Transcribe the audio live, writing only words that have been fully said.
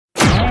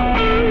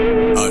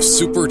A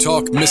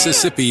SuperTalk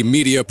Mississippi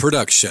media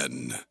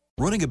production.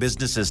 Running a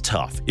business is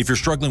tough. If you're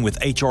struggling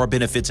with HR,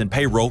 benefits, and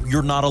payroll,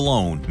 you're not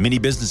alone. Many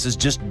businesses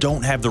just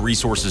don't have the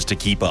resources to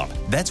keep up.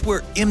 That's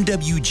where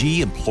MWG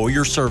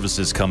Employer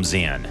Services comes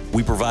in.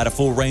 We provide a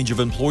full range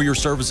of employer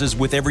services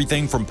with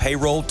everything from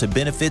payroll to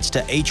benefits to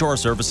HR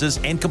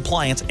services and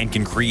compliance, and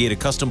can create a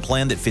custom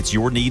plan that fits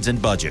your needs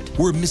and budget.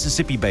 We're a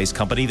Mississippi-based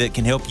company that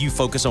can help you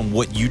focus on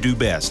what you do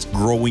best,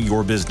 growing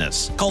your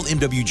business. Call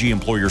MWG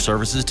Employer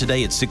Services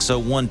today at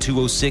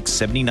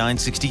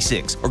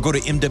 601-206-7966 or go to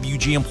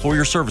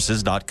MWGEmployerServices.com.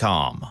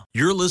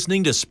 You're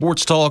listening to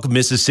Sports Talk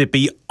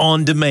Mississippi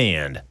On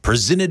Demand,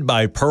 presented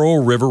by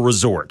Pearl River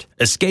Resort.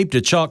 Escape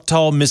to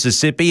Choctaw,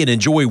 Mississippi and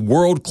enjoy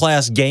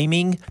world-class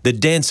gaming, the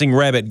Dancing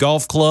Rabbit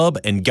Golf Club,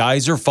 and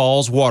Geyser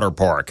Falls Water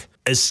Park.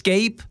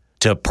 Escape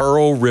to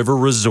Pearl River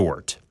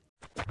Resort.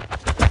 To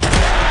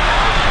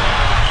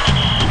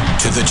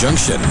the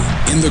junction,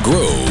 in the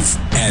Grove,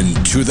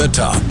 and to the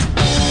top.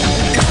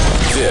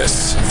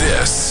 This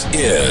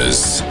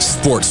is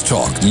Sports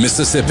Talk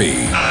Mississippi.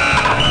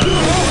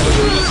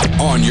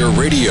 On your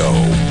radio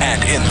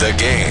and in the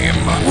game,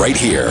 right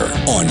here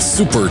on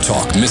Super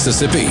Talk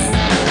Mississippi.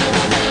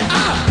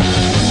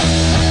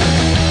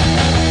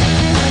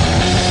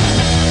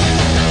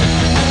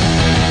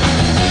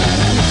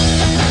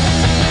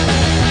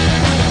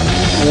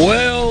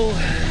 Well,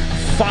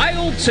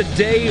 filed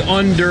today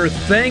under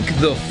Thank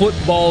the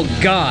Football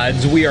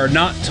Gods, we are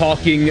not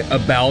talking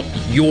about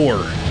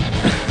your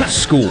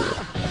school.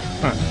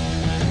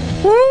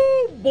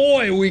 Woo,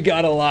 boy, we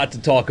got a lot to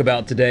talk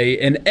about today.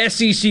 An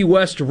SEC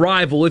West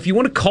rival, if you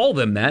want to call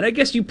them that. I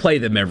guess you play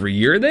them every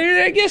year.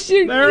 They're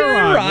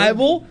a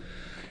rival.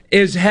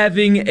 Is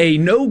having a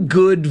no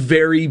good,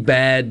 very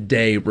bad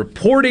day.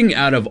 Reporting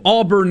out of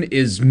Auburn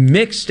is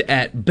mixed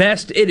at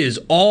best. It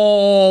is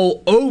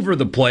all over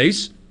the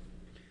place.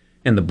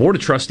 And the Board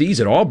of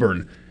Trustees at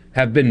Auburn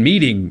have been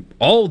meeting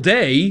all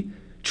day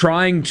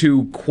trying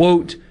to,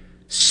 quote,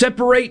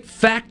 separate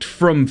fact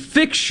from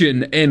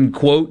fiction, end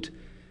quote,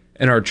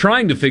 and are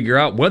trying to figure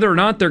out whether or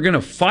not they're going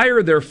to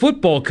fire their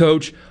football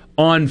coach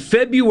on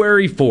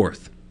February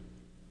 4th.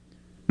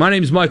 My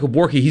name is Michael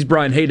Borky. He's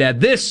Brian Haydad.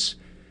 This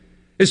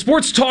is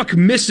Sports Talk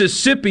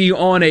Mississippi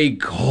on a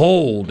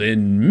cold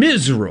and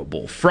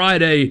miserable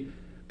Friday,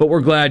 but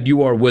we're glad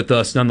you are with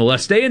us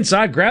nonetheless. Stay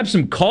inside, grab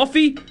some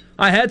coffee.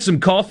 I had some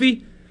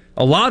coffee,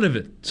 a lot of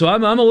it, so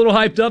I'm a little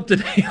hyped up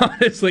today,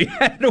 honestly.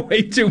 I had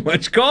way too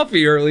much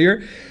coffee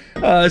earlier.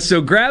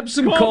 So grab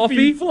some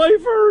coffee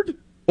flavored.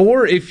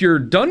 Or if you're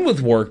done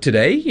with work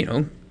today,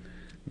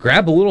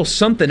 grab a little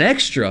something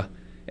extra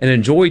and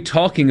enjoy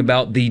talking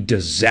about the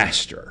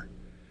disaster.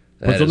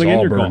 Put something in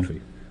your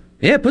coffee.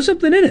 Yeah, put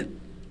something in it.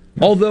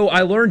 Although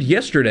I learned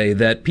yesterday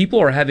that people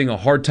are having a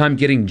hard time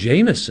getting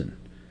Jameson.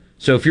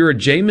 So if you're a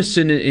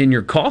Jameson in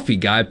your coffee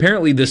guy,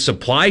 apparently the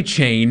supply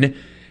chain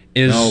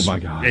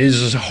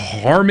is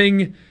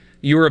harming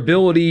your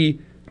ability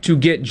to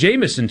get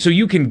Jameson. So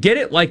you can get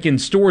it like in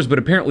stores, but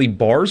apparently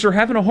bars are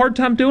having a hard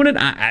time doing it.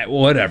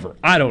 Whatever.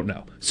 I don't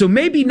know. So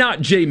maybe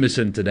not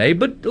Jameson today,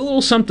 but a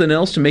little something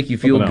else to make you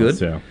feel good.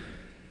 Yeah.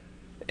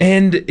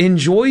 And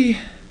enjoy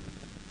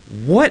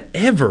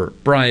whatever,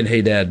 Brian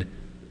Haydad,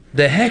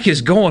 the heck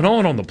is going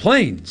on the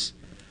plains.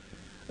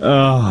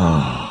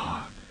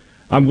 I'm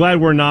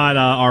glad we're not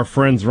our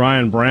friends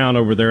Ryan Brown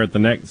over there at the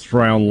Next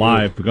Round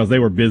Live, because they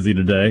were busy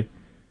today.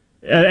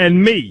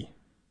 And me.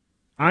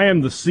 I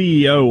am the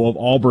CEO of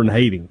Auburn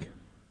Hating.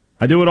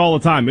 I do it all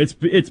the time.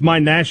 It's my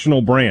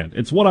national brand.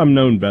 It's what I'm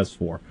known best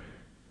for.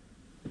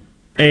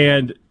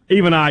 And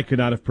even I could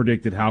not have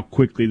predicted how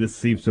quickly this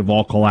seems to have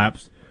all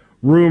collapsed.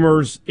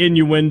 Rumors,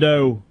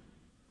 innuendo.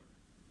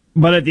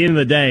 But at the end of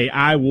the day,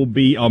 I will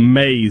be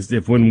amazed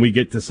if when we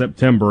get to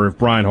September, if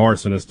Brian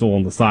Harsin is still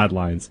on the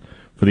sidelines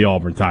for the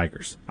Auburn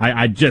Tigers.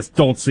 I just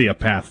don't see a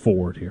path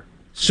forward here.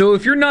 So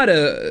if you're not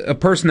a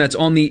person that's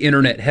on the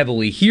internet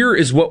heavily, here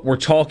is what we're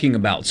talking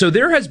about. So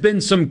there has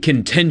been some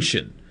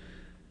contention,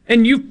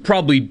 and you've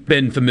probably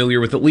been familiar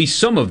with at least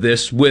some of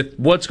this, with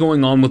what's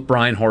going on with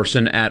Brian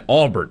Harsin at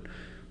Auburn.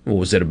 What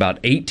was it, about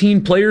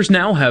 18 players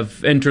now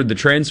have entered the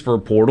transfer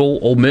portal.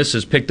 Ole Miss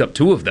has picked up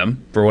 2 of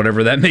them, for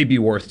whatever that may be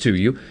worth to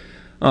you.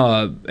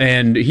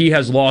 And he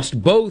has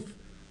lost both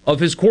of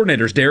his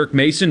coordinators. Derek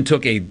Mason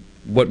took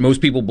what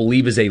most people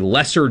believe is a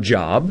lesser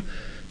job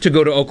to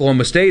go to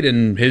Oklahoma State,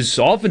 and his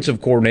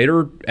offensive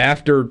coordinator,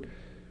 after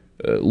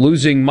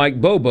losing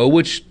Mike Bobo,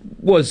 which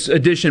was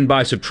addition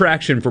by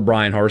subtraction for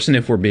Brian Harsin,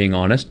 if we're being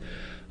honest,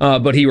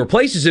 but he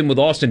replaces him with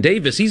Austin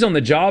Davis. He's on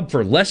the job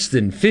for less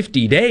than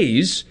 50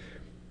 days,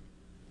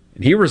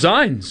 and he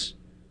resigns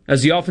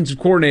as the offensive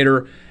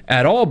coordinator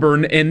at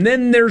Auburn. And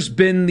then there's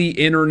been the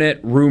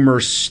internet rumor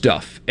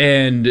stuff,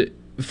 and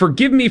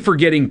forgive me for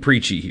getting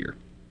preachy here.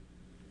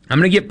 I'm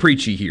going to get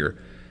preachy here.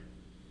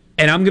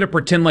 And I'm going to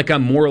pretend like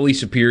I'm morally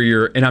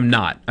superior, and I'm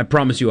not. I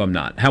promise you I'm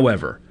not.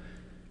 However,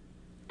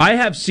 I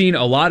have seen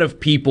a lot of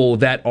people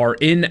that are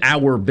in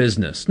our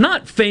business,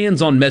 not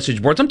fans on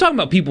message boards, I'm talking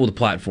about people with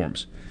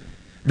platforms,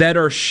 that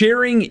are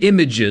sharing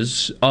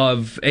images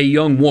of a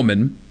young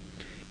woman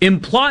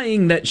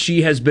implying that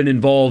she has been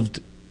involved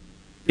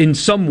in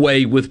some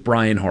way with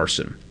Bryan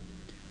Harsin.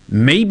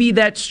 Maybe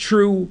that's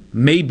true,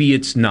 maybe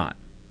it's not.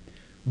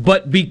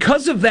 But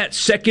because of that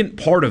second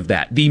part of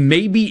that, the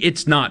maybe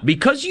it's not,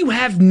 because you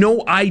have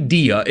no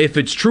idea if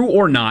it's true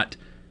or not,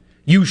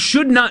 you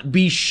should not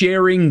be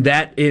sharing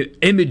that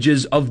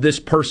images of this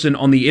person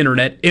on the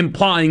internet,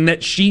 implying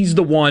that she's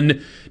the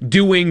one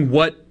doing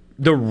what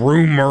the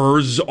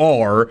rumors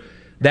are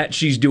that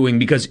she's doing.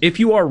 Because if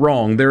you are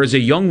wrong, there is a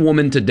young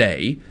woman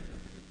today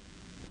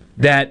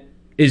that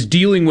is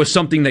dealing with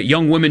something that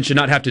young women should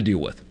not have to deal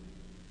with.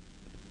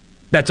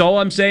 That's all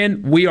I'm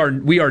saying. We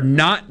are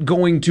not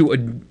going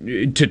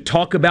to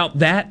talk about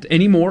that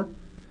anymore.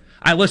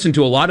 I listened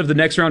to a lot of the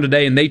Next Round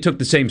today, and they took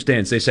the same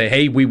stance. They say,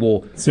 hey, we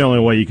will... It's the only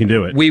way you can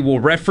do it. We will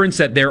reference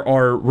that there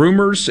are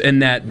rumors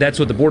and that's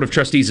what the Board of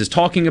Trustees is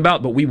talking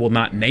about, but we will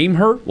not name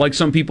her like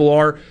some people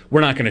are.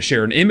 We're not going to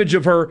share an image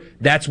of her.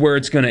 That's where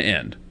it's going to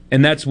end.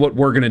 And that's what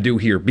we're going to do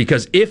here.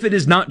 Because if it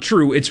is not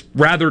true, it's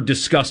rather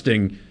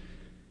disgusting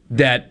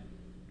that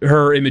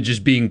her image is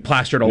being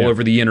plastered all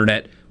over the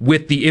internet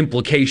with the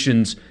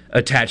implications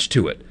attached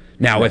to it.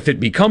 Now, if it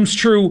becomes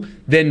true,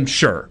 then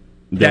sure.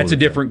 That's a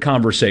different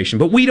conversation.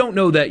 But we don't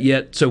know that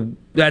yet, so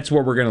that's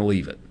where we're going to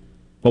leave it.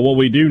 But what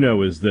we do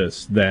know is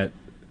this, that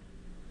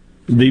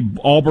the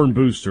Auburn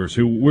boosters,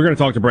 who we're going to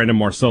talk to Brandon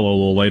Marcello a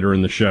little later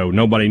in the show,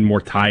 nobody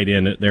more tied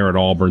in there at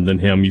Auburn than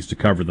him, used to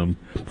cover them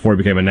before he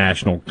became a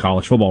national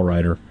college football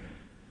writer.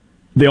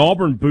 The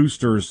Auburn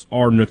boosters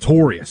are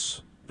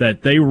notorious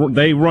that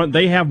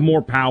they have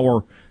more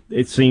power,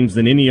 it seems,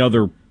 than any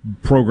other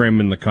program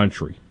in the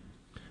country.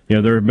 You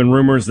know, there have been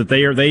rumors that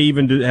they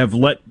even have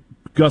let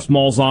Gus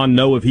Malzahn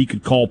know if he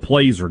could call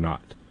plays or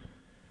not.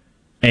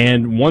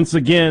 And once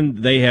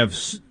again, they have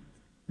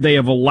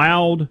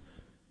allowed,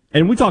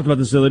 and we talked about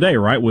this the other day,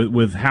 right,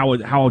 with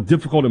how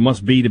difficult it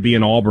must be to be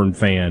an Auburn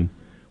fan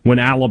when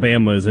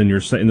Alabama is in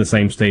the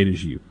same state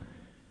as you.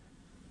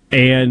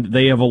 And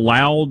they have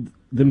allowed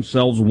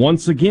themselves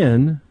once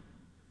again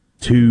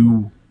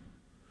to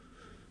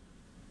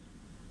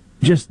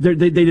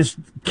they just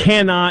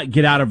cannot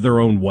get out of their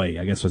own way,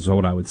 I guess is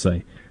what I would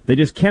say. They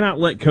just cannot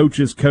let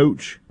coaches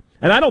coach.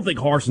 And I don't think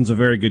Harsin's a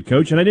very good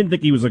coach, and I didn't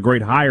think he was a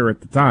great hire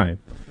at the time.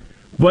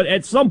 But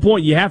at some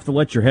point, you have to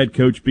let your head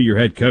coach be your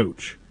head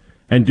coach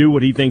and do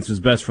what he thinks is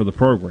best for the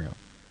program.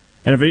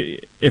 And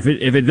if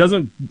it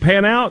doesn't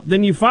pan out,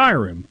 then you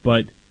fire him.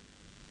 But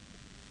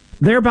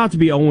they're about to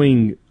be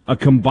owing a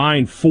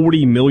combined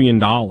 $40 million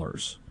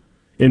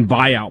in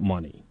buyout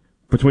money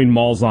between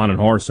Malzahn and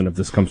Harsin if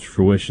this comes to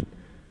fruition.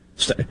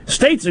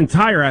 State's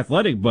entire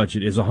athletic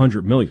budget is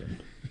 $100 million.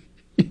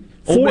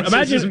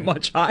 Imagine isn't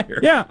much higher.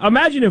 Yeah,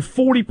 imagine if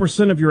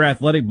 40% of your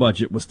athletic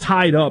budget was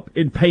tied up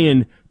in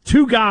paying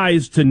two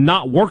guys to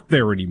not work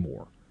there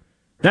anymore.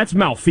 That's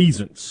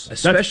malfeasance.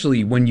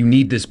 Especially when you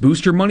need this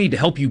booster money to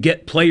help you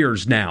get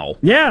players now.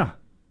 Yeah.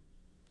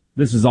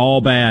 This is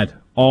all bad.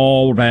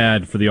 All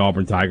bad for the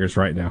Auburn Tigers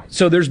right now.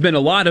 So there's been a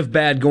lot of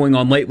bad going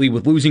on lately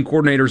with losing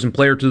coordinators and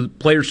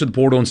players to the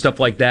portal and stuff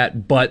like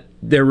that, but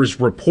there was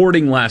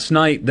reporting last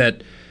night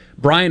that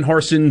Bryan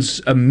Harsin's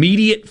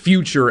immediate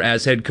future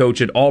as head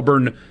coach at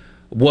Auburn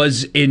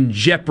was in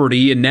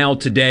jeopardy, and now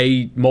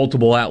today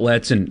multiple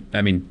outlets, and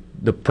I mean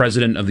the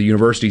president of the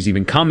university is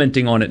even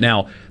commenting on it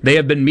now. They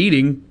have been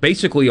meeting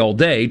basically all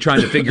day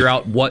trying to figure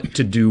out what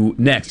to do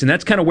next, and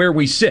that's kind of where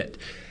we sit.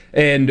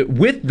 And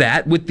with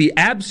that, with the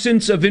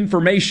absence of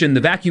information,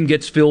 the vacuum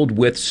gets filled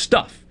with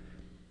stuff,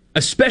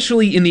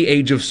 especially in the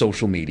age of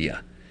social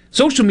media.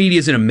 Social media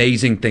is an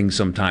amazing thing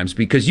sometimes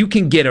because you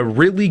can get a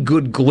really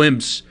good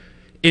glimpse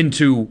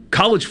into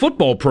college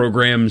football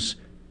programs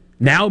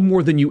now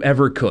more than you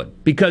ever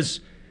could. Because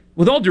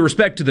with all due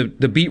respect to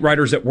the beat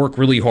writers that work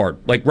really hard,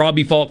 like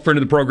Robbie Falk, friend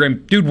of the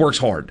program, dude works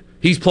hard.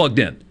 He's plugged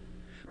in.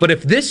 But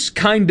if this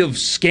kind of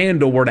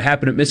scandal were to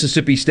happen at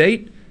Mississippi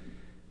State,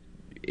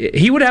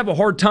 he would have a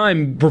hard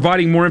time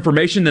providing more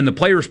information than the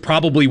players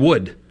probably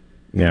would.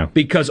 Yeah.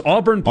 Because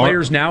Auburn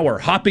players now are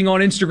hopping on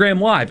Instagram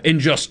Live and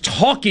just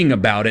talking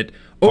about it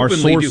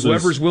openly to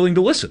whoever's willing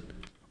to listen.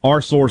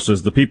 Our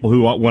sources, the people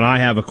who, when I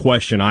have a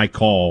question I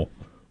call,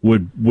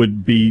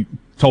 would be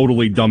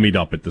totally dummied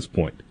up at this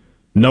point.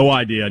 No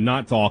idea,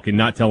 not talking,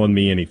 not telling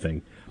me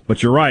anything.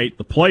 But you're right,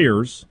 the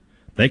players,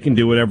 they can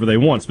do whatever they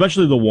want,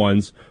 especially the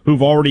ones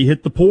who've already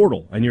hit the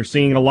portal. And you're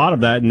seeing a lot of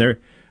that, and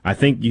I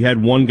think you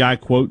had one guy,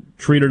 quote,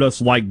 treated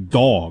us like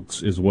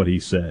dogs, is what he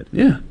said.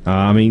 Yeah.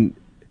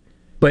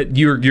 But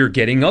you're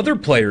getting other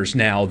players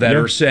now that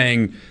are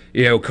saying,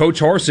 Coach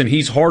Harsin,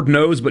 he's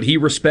hard-nosed, but he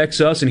respects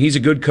us, and he's a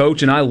good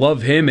coach, and I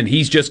love him, and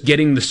he's just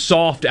getting the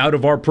soft out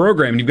of our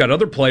program. And you've got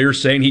other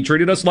players saying he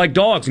treated us like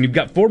dogs, and you've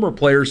got former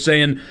players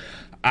saying,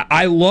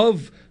 I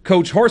love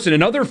Coach Harsin,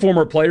 and other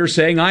former players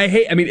saying, I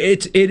hate. I mean,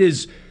 it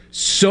is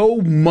so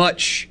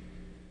much.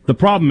 The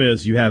problem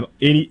is you have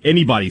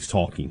anybody's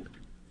talking.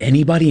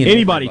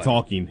 Anybody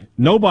talking.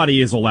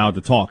 Nobody is allowed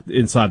to talk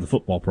inside the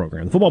football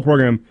program. The football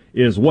program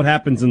is what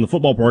happens in the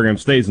football program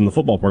stays in the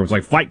football program. It's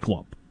like Fight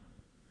Club.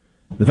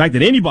 The fact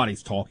that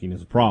anybody's talking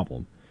is a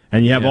problem.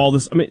 And you have all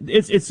this. I mean,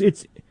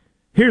 it's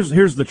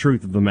here's the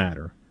truth of the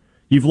matter.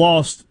 You've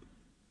lost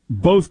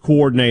both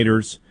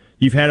coordinators.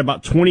 You've had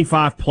about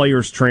 25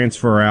 players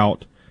transfer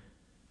out.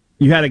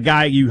 You had a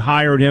guy, you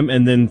hired him,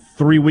 and then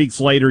 3 weeks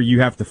later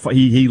you have to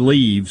he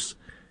leaves.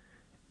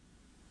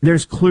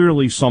 There's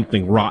clearly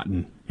something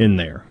rotten in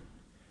there.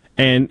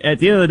 And at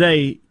the end of the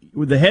day,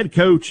 the head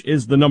coach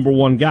is the number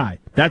one guy.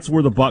 That's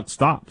where the buck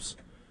stops.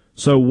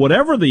 So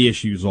whatever the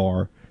issues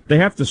are, they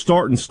have to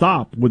start and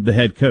stop with the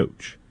head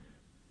coach.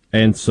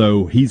 And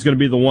so he's going to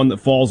be the one that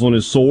falls on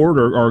his sword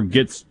or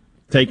gets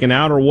taken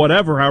out or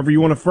whatever, however you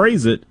want to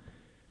phrase it,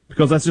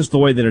 because that's just the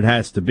way that it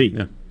has to be.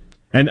 Yeah.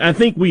 And I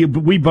think we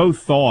both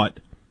thought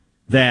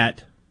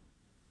that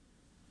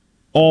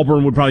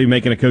Auburn would probably be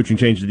making a coaching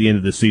change at the end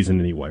of the season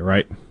anyway,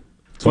 right?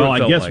 Well,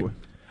 I guess. Like.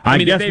 I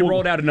mean, if they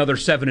rolled out another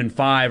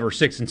 7-5 or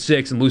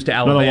 6-6 and lose to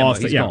Alabama,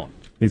 he's gone.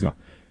 He's gone.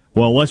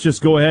 Well, let's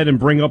just go ahead and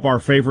bring up our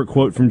favorite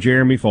quote from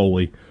Jeremy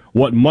Foley.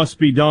 What must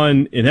be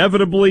done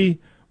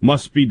inevitably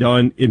must be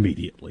done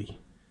immediately.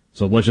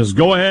 So let's just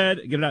go ahead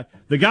and get it out.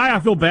 The guy I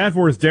feel bad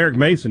for is Derek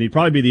Mason. He'd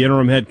probably be the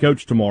interim head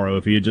coach tomorrow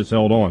if he had just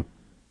held on.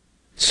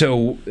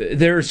 So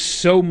there's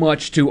so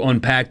much to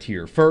unpack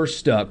here.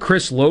 First,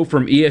 Chris Lowe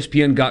from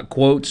ESPN got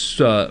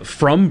quotes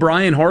from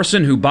Brian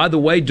Harsin, who, by the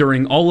way,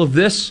 during all of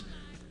this,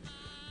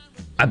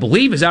 I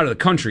believe is out of the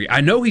country.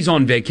 I know he's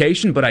on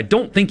vacation, but I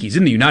don't think he's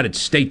in the United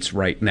States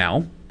right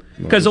now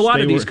because a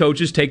lot of these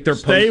coaches take their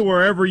stay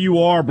wherever you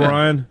are,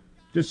 Brian.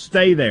 Just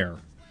stay there.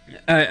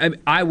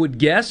 I would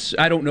guess,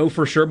 I don't know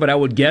for sure, but I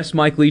would guess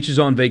Mike Leach is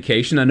on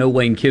vacation. I know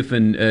Lane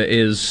Kiffin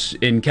is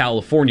in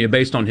California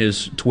based on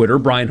his Twitter.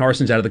 Brian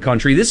Harsin's out of the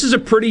country. This is a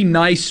pretty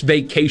nice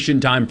vacation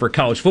time for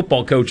college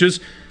football coaches.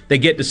 They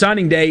get to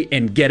signing day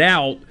and get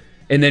out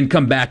and then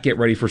come back, get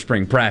ready for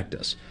spring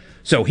practice.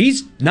 So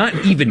he's not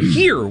even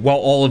here while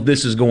all of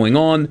this is going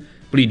on,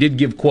 but he did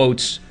give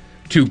quotes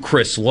to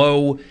Chris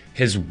Lowe.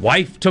 His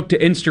wife took to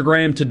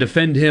Instagram to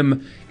defend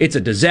him. It's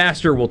a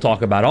disaster. We'll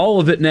talk about all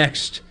of it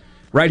next,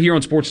 right here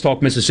on Sports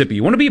Talk Mississippi.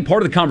 You want to be a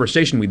part of the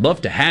conversation? We'd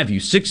love to have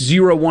you.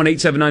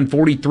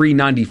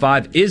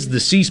 601-879-4395 is the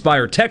C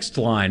Spire text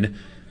line.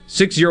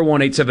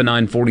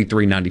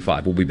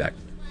 601-879-4395. We'll be back.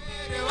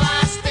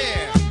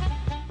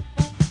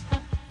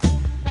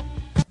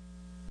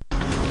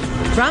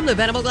 From the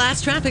Venable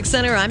Glass Traffic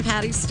Center, I'm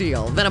Patty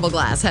Steele. Venable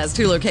Glass has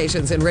 2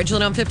 locations in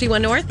Ridgeland on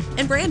 51 North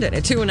and Brandon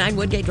at 209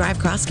 Woodgate Drive,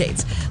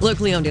 Crossgates.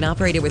 Locally owned and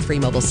operated with free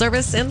mobile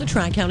service in the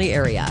Tri-County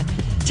area.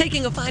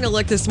 Taking a final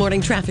look this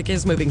morning, traffic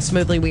is moving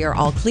smoothly. We are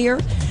all clear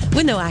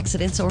with no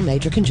accidents or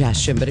major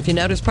congestion. But if you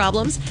notice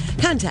problems,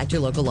 contact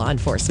your local law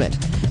enforcement.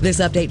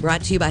 This update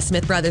brought to you by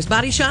Smith Brothers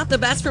Body Shop, the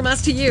best from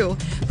us to you.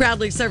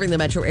 Proudly serving the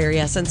metro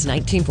area since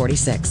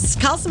 1946.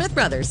 Call Smith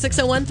Brothers,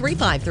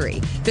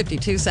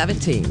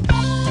 601-353-5217.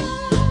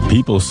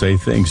 People say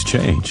things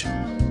change,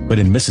 but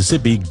in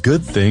Mississippi,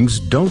 good things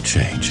don't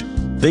change.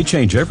 They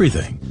change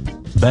everything.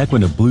 Back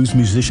when a blues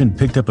musician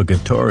picked up a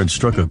guitar and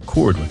struck a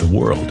chord with the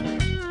world,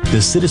 the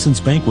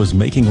Citizens Bank was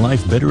making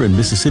life better in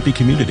Mississippi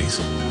communities.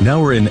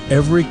 Now we're in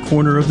every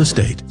corner of the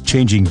state,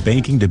 changing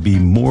banking to be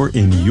more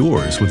in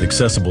yours with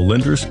accessible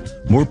lenders,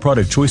 more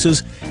product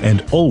choices,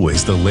 and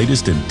always the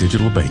latest in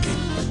digital banking.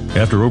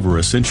 After over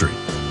a century,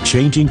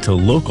 changing to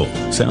local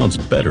sounds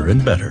better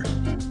and better.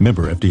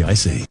 Member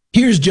FDIC.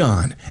 Here's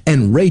John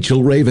and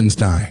Rachel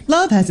Ravenstein.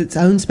 Love has its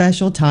own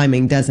special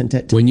timing, doesn't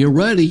it? When you're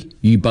ready,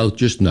 you both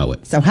just know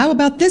it. So how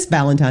about this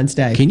Valentine's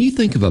Day? Can you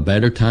think of a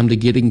better time to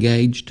get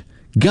engaged?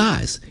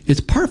 Guys,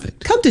 it's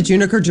perfect. Come to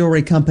Juniker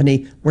Jewelry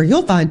Company, where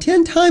you'll find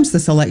 10 times the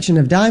selection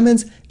of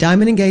diamonds,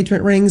 diamond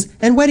engagement rings,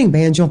 and wedding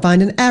bands you'll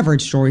find in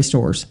average jewelry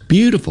stores.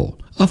 Beautiful,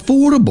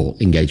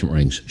 affordable engagement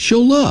rings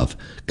she'll love,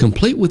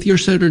 complete with your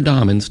Sutter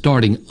diamond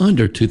starting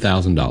under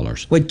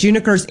 $2,000. With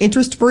Juniker's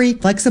interest-free,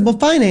 flexible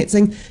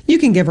financing, you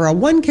can give her a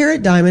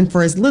 1-carat diamond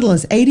for as little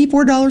as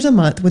 $84 a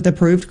month with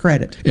approved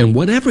credit. And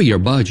whatever your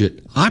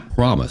budget, I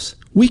promise,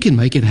 we can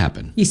make it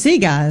happen. You see,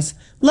 guys,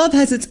 love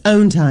has its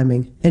own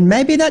timing, and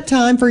maybe that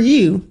time for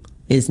you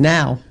is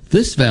now.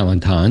 This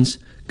Valentine's,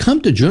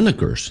 come to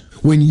Juniker's.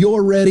 When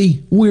you're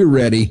ready, we're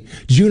ready.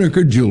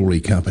 Juniker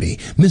Jewelry Company,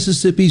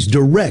 Mississippi's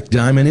direct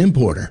diamond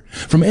importer.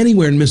 From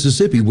anywhere in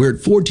Mississippi, we're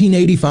at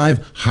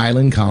 1485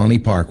 Highland Colony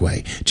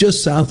Parkway,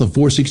 just south of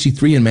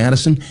 463 in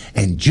Madison,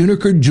 and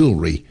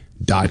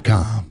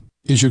junikerjewelry.com.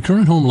 Is your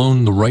current home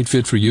loan the right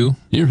fit for you?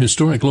 Near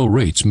historic low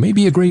rates may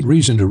be a great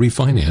reason to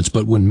refinance,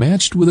 but when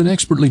matched with an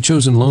expertly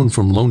chosen loan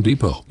from Loan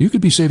Depot, you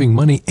could be saving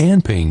money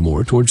and paying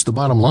more towards the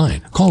bottom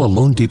line. Call a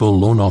Loan Depot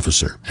loan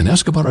officer and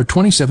ask about our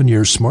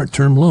 27-year Smart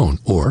Term loan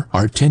or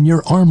our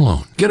 10-year ARM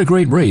loan. Get a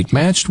great rate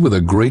matched with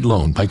a great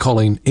loan by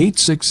calling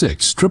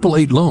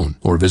 866-888-LOAN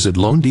or visit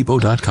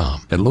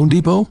LoanDepot.com. At Loan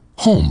Depot,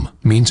 home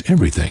means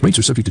everything. Rates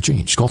are subject to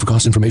change. Call for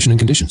cost information and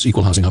conditions.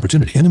 Equal housing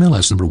opportunity.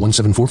 NMLS number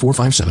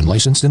 174457.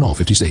 Licensed in all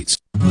 50 states.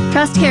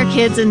 Trust Care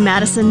Kids in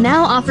Madison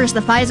now offers the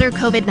Pfizer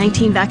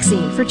COVID-19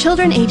 vaccine for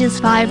children ages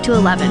 5 to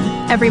 11.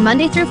 Every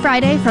Monday through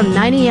Friday from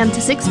 9 a.m.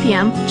 to 6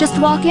 p.m., just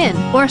walk in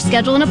or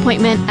schedule an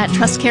appointment at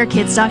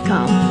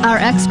trustcarekids.com. Our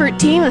expert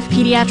team of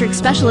pediatric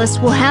specialists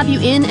will have you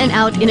in and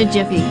out in a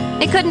jiffy.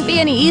 It couldn't be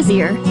any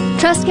easier.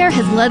 TrustCare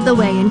has led the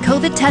way in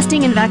COVID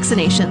testing and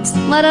vaccinations.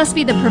 Let us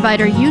be the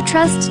provider you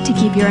trust to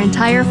keep your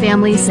entire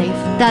family safe.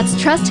 That's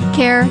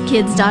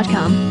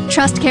TrustCareKids.com.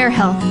 TrustCare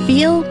Health.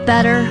 Feel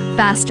better,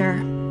 faster.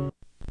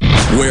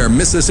 Where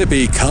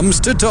Mississippi comes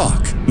to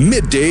talk.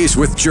 Middays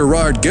with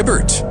Gerard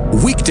Gibbert.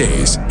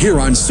 Weekdays here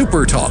on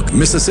Super Talk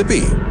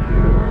Mississippi.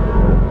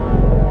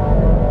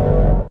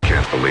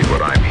 Can't believe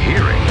what I'm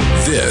hearing.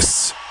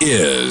 This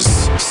is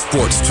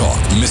Sports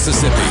Talk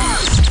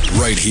Mississippi.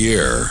 Right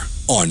here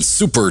on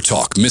Super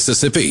Talk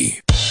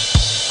Mississippi.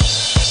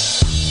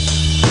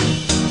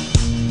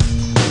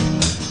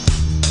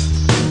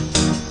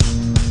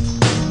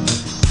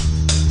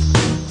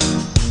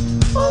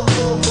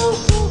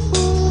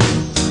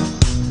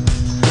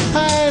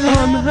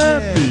 I'm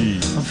happy.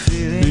 I'm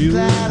feeling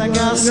glad I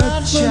got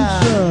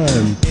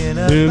sunshine.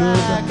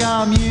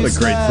 What a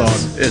great song.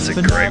 It's a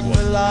great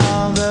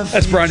one.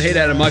 That's Brian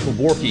Haydad and Michael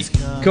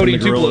Borky. Cody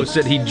Tupelo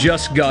said he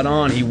just got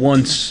on. He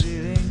wants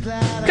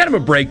kind of a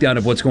breakdown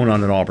of what's going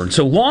on at Auburn.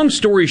 So long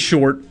story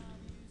short,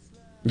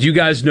 you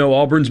guys know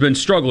Auburn's been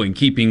struggling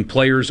keeping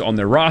players on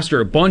their roster.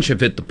 A bunch have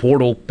hit the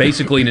portal.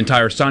 Basically, an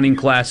entire signing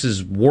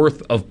class's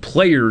worth of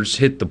players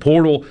hit the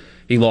portal.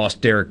 He lost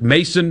Derek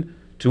Mason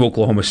to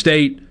Oklahoma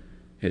State.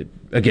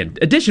 Again,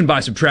 addition by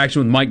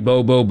subtraction with Mike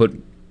Bobo, but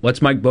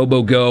lets Mike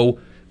Bobo go.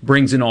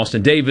 Brings in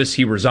Austin Davis.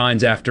 He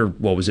resigns after,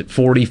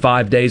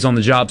 45 days on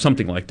the job,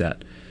 something like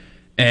that.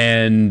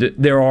 And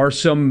there are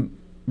some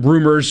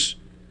rumors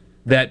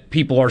that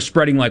people are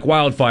spreading like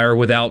wildfire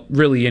without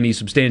really any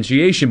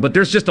substantiation, but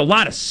there's just a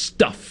lot of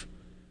stuff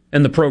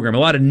in the program, a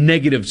lot of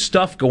negative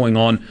stuff going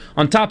on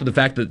top of the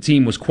fact that the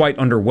team was quite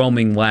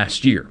underwhelming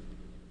last year.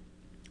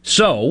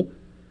 So,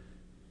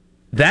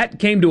 that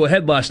came to a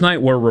head last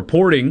night where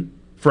reporting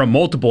from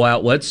multiple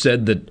outlets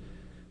said that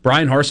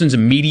Bryan Harsin's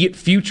immediate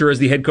future as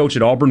the head coach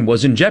at Auburn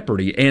was in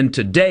jeopardy. And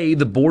today,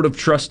 the Board of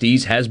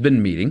Trustees has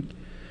been meeting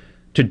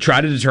to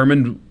try to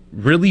determine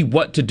really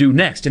what to do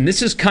next. And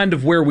this is kind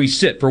of where we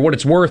sit. For what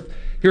it's worth,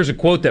 here's a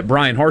quote that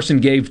Bryan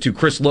Harsin gave to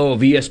Chris Lowe of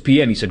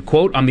ESPN. He said,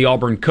 quote, "I'm the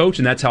Auburn coach,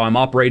 and that's how I'm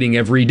operating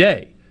every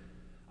day.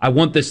 I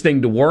want this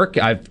thing to work.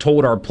 I've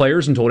told our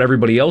players and told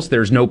everybody else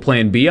there's no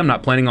plan B. I'm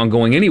not planning on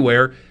going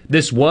anywhere.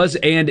 This was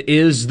and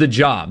is the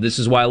job. This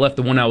is why I left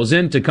the one I was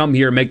in to come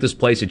here and make this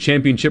place a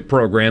championship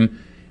program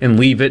and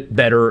leave it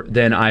better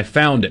than I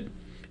found it."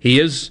 He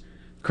is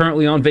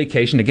currently on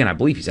vacation. Again, I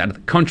believe he's out of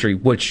the country,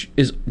 which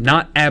is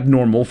not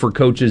abnormal for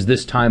coaches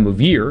this time of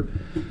year.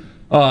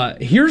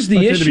 Here's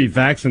the issue. To be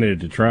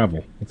vaccinated to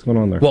travel. What's going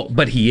on there? Well,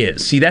 but he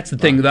is. See, that's the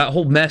thing. That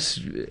whole mess,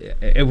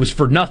 it was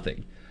for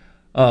nothing.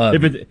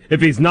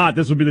 If he's not,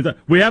 this would be the time.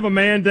 We have a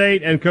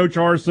mandate, and Coach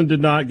Harsin did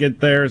not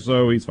get there,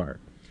 so he's fired.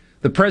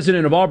 The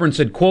president of Auburn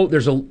said, quote,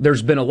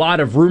 there's been a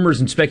lot of rumors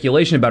and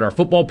speculation about our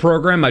football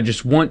program. I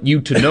just want you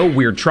to know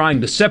we're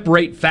trying to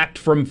separate fact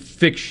from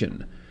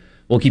fiction.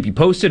 We'll keep you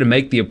posted and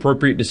make the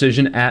appropriate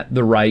decision at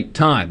the right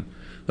time.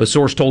 A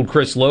source told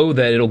Chris Lowe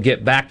that it'll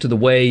get back to the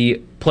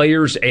way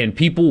players and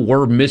people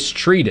were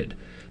mistreated.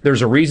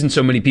 There's a reason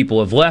so many people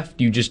have left.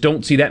 You just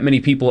don't see that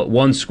many people at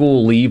one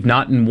school leave,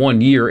 not in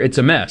 1 year. It's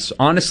a mess.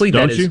 Honestly,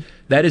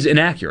 that is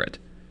inaccurate.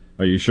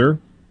 Are you sure?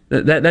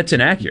 That's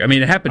inaccurate. I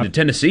mean, it happened to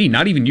Tennessee,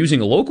 not even using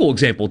a local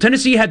example.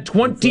 Tennessee had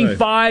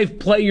 25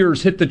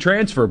 players hit the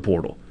transfer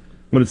portal.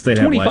 What did State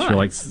have last year,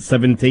 like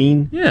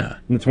 17? Yeah.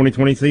 In the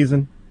 2020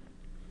 season?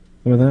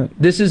 With that?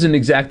 This isn't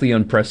exactly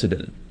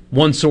unprecedented.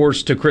 One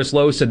source to Chris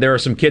Lowe said there are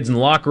some kids in the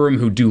locker room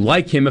who do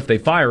like him. If they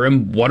fire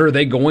him, what are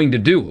they going to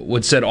do? It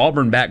would set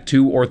Auburn back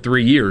 2 or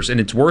 3 years. And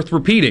it's worth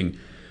repeating,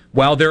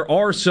 while there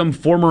are some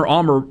former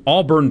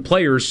Auburn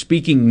players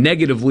speaking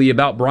negatively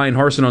about Bryan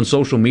Harsin on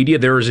social media,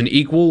 there is an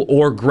equal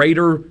or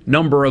greater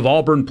number of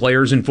Auburn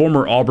players and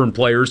former Auburn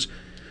players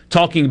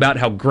talking about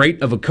how great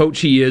of a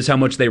coach he is, how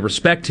much they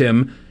respect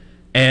him,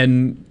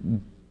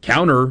 and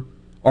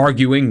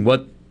counter-arguing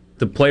what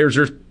the players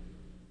are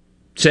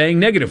saying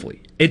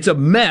negatively. It's a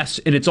mess,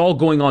 and it's all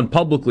going on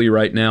publicly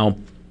right now.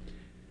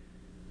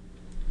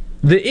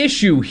 The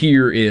issue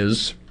here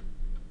is,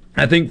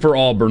 I think for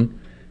Auburn,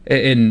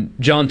 and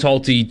John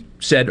Talty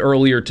said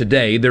earlier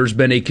today, there's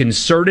been a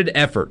concerted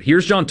effort.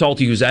 Here's John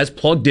Talty, who's as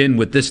plugged in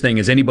with this thing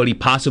as anybody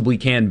possibly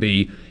can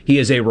be. He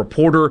is a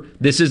reporter.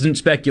 This isn't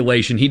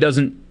speculation.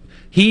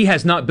 He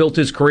has not built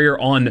his career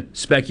on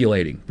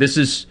speculating.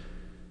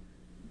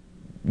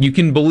 You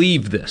can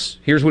believe this.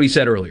 Here's what he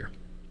said earlier.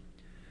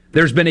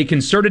 There's been a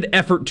concerted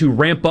effort to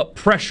ramp up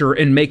pressure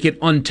and make it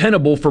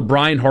untenable for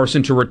Bryan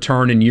Harsin to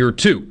return in year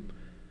 2.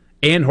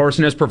 And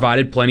Harsin has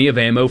provided plenty of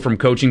ammo from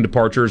coaching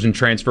departures and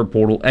transfer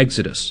portal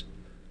exodus.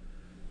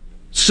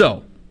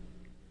 So,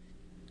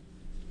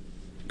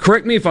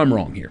 correct me if I'm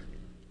wrong here.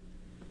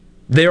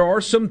 There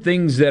are some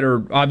things that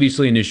are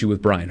obviously an issue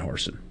with Bryan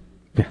Harsin.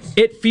 Yes.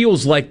 It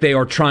feels like they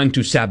are trying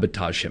to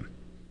sabotage him.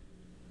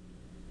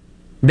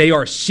 They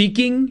are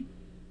seeking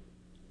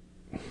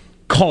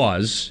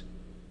cause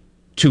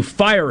to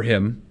fire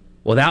him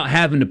without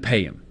having to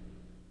pay him.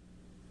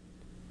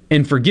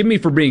 And forgive me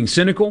for being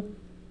cynical,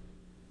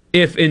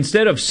 if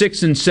instead of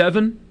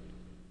 6-7,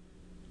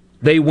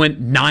 they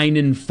went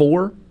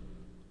 9-4,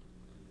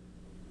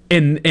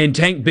 And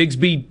Tank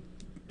Bigsby...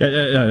 They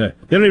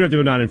don't even have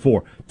to go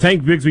 9-4.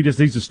 Tank Bigsby just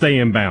needs to stay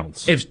in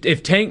bounds.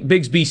 If Tank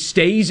Bigsby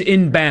stays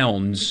in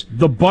bounds...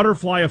 The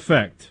butterfly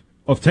effect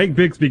of Tank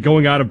Bigsby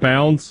going out of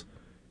bounds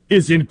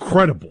is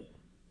incredible.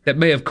 That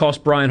may have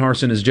cost Brian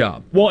Harsin his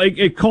job. Well,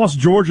 it cost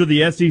Georgia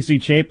the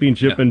SEC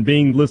championship and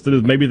being listed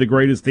as maybe the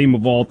greatest team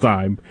of all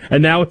time.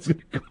 And now it's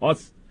going to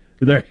cost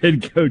their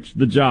head coach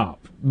the job.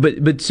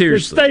 But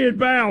seriously, stay in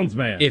bounds,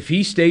 man. If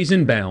he stays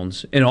in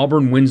bounds and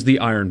Auburn wins the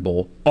Iron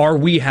Bowl, are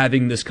we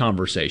having this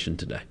conversation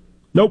today?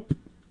 Nope.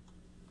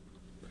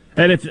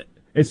 And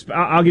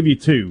I'll give you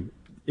two.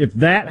 If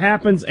that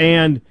happens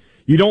and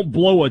you don't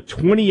blow a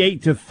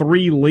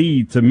 28-3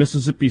 lead to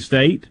Mississippi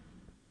State,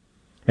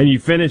 and you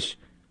finish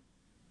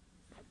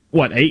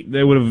 8?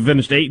 They would have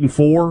finished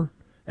 8-4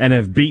 and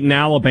have beaten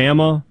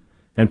Alabama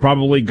and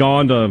probably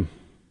gone to,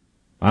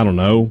 I don't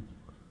know,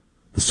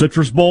 the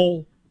Citrus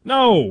Bowl.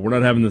 No, we're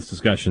not having this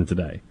discussion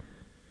today.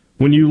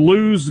 When you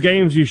lose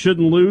games you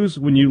shouldn't lose,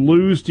 when you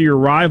lose to your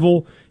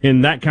rival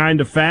in that kind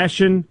of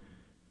fashion,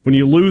 when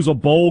you lose a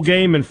bowl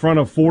game in front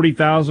of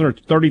 40,000 or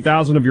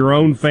 30,000 of your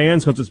own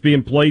fans because it's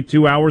being played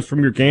 2 hours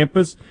from your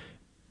campus,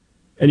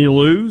 and you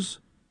lose,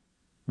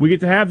 we get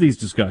to have these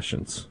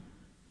discussions.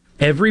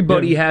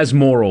 Everybody has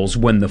morals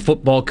when the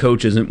football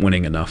coach isn't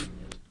winning enough.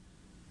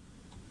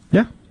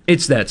 Yeah.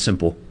 It's that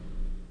simple.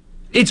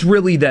 It's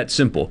really that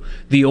simple.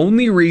 The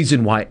only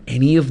reason why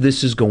any of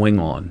this is going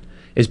on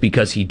is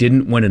because he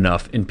didn't win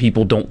enough and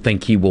people don't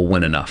think he will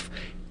win enough.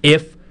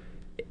 If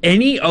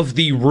any of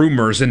the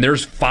rumors, and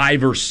there's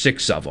 5 or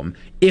 6 of them,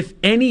 if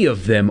any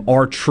of them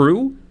are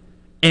true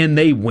and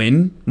they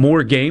win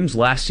more games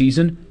last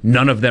season,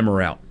 none of them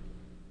are out.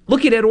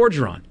 Look at Ed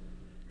Orgeron.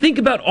 Think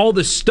about all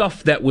the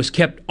stuff that was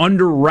kept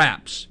under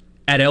wraps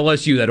at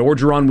LSU that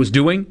Orgeron was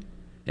doing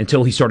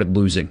until he started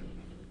losing.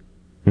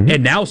 Mm-hmm.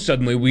 And now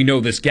suddenly we know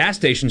this gas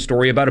station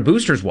story about a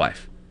booster's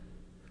wife.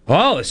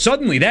 Oh,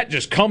 suddenly that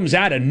just comes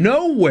out of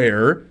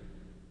nowhere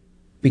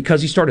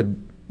because he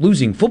started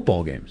losing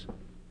football games.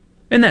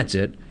 And that's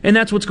it. And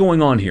that's what's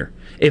going on here.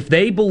 If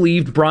they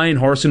believed Brian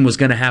Harsin was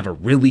going to have a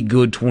really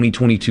good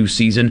 2022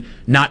 season,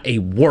 not a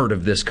word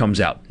of this comes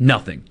out.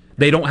 Nothing.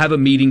 They don't have a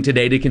meeting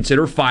today to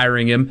consider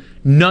firing him.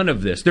 None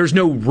of this. There's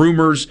no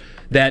rumors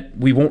that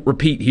we won't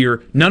repeat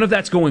here. None of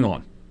that's going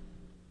on.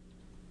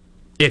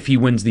 If he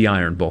wins the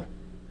Iron Bowl.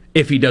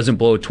 If he doesn't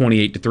blow a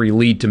 28-3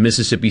 lead to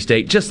Mississippi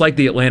State, just like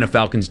the Atlanta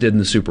Falcons did in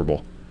the Super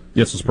Bowl.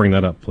 Yes, let's bring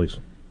that up, please.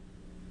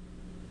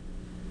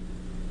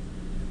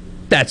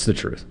 That's the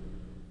truth.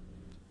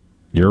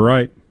 You're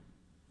right.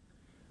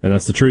 And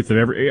that's the truth of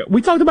every...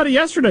 We talked about it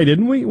yesterday,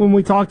 didn't we? When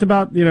we talked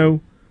about,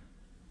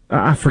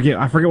 I forget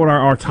what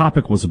our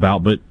topic was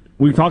about, but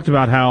we talked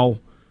about how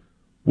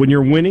when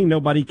you're winning,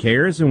 nobody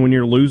cares, and when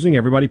you're losing,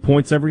 everybody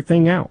points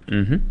everything out.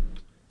 Mm-hmm.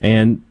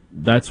 And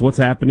that's what's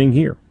happening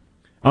here.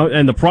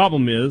 And the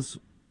problem is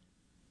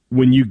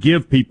when you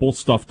give people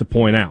stuff to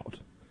point out.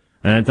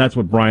 And that's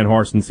what Brian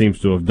Harsin seems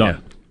to have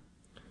done.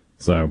 Yeah.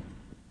 So...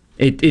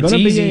 It's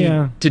easy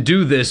to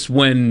do this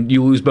when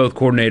you lose both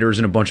coordinators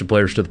and a bunch of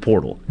players to the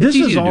portal. This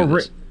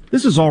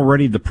is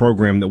already the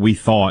program that we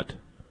thought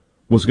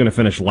was going to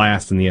finish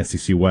last in the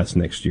SEC West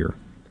next year.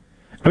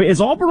 I mean,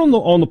 is Auburn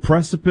on the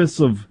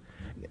precipice of...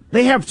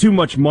 They have too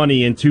much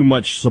money and too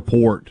much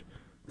support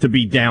to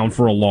be down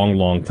for a long,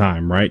 long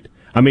time, right?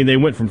 I mean, they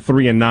went from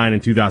 3-9 in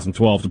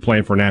 2012 to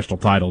playing for a national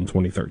title in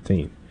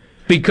 2013.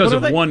 Because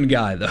of one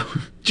guy, though.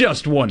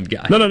 Just one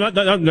guy. No,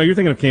 you're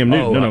thinking of Cam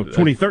Newton.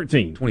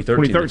 2013.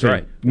 2013, that's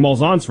right.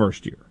 Malzahn's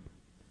first year.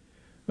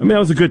 I mean, that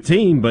was a good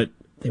team, but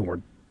they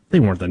weren't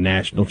the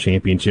national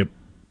championship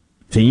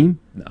team.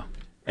 No.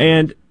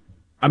 And,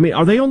 I mean,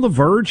 are they on the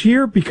verge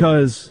here?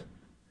 Because,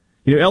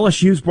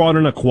 LSU's brought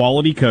in a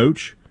quality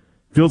coach.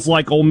 Feels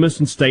like Ole Miss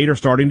and State are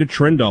starting to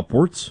trend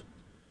upwards.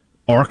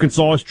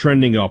 Arkansas is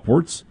trending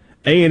upwards.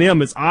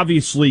 A&M is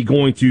obviously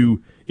going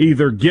to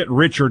either get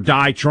rich or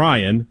die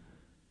trying.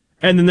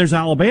 And then there's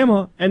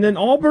Alabama, and then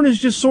Auburn is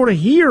just sort of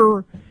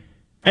here,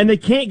 and they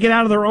can't get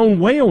out of their own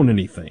way on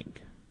anything.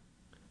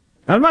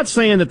 I'm not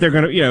saying that they're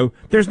going to,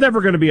 there's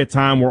never going to be a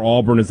time where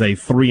Auburn is a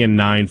 3-9,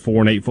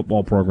 4-8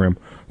 football program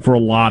for a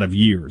lot of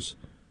years.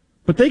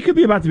 But they could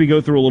be about to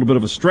go through a little bit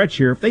of a stretch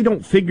here if they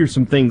don't figure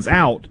some things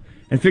out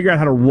and figure out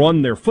how to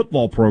run their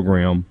football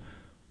program,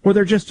 where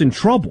they're just in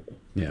trouble.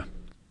 Yeah.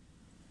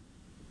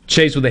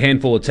 Chase with a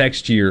handful of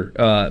text here.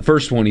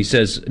 First one, he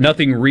says,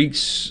 nothing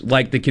reeks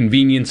like the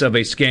convenience of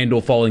a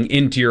scandal falling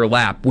into your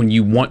lap when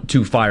you want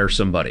to fire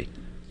somebody.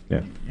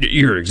 Yeah.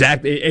 You're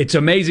exactly. It's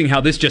amazing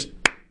how this just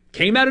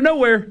came out of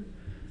nowhere.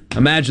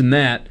 Imagine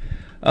that.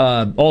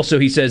 Also,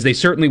 he says they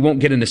certainly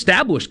won't get an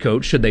established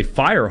coach should they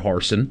fire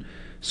Harsin.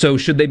 So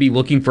should they be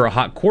looking for a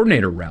hot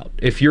coordinator route?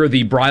 If you're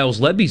the Bryles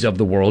Lebbys of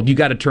the world, you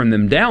got to turn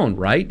them down,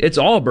 right? It's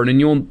Auburn, and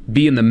you'll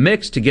be in the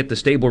mix to get the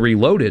stable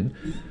reloaded.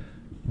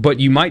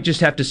 But you might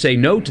just have to say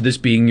no to this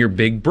being your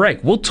big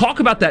break. We'll talk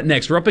about that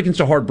next. We're up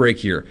against a hard break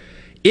here.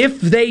 If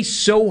they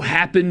so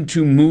happen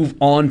to move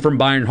on from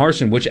Brian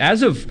Harsin, which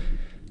as of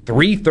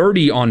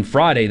 3:30 on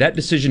Friday, that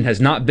decision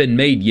has not been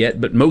made yet,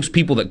 but most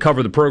people that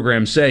cover the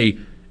program say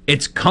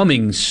It's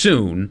coming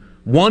soon.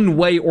 One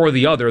way or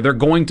the other, they're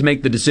going to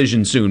make the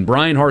decision soon.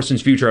 Brian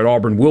Harsin's future at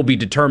Auburn will be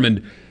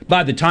determined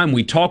by the time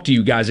we talk to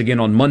you guys again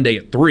on Monday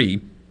at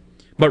 3.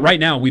 But right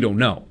now, we don't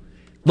know.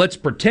 Let's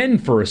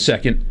pretend for a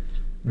second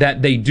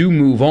that they do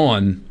move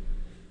on.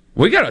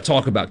 We got to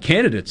talk about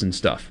candidates and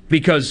stuff.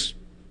 Because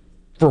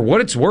for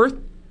what it's worth,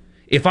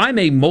 if I'm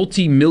a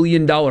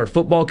multi-million-dollar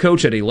football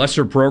coach at a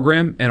lesser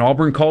program and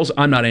Auburn calls,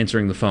 I'm not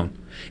answering the phone.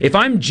 If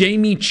I'm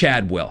Jamie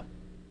Chadwell,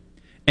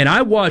 and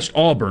I watched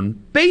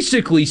Auburn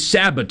basically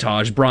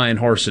sabotage Brian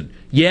Harsin.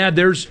 Yeah,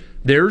 there's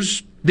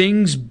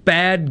things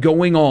bad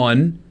going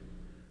on,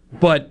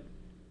 but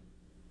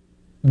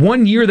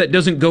 1 year that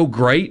doesn't go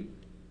great,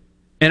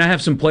 and I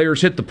have some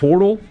players hit the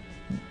portal,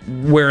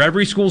 where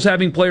every school's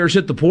having players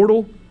hit the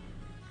portal,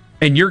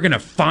 and you're going to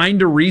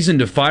find a reason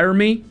to fire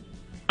me,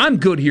 I'm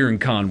good here in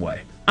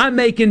Conway. I'm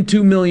making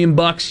 $2 million.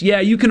 Yeah,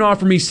 you can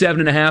offer me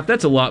 $7.5.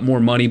 That's a lot more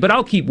money, but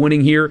I'll keep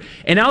winning here,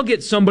 and I'll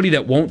get somebody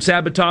that won't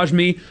sabotage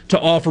me to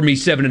offer me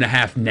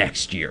 $7.5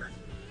 next year.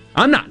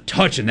 I'm not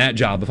touching that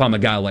job if I'm a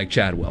guy like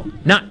Chadwell.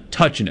 Not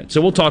touching it. So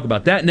we'll talk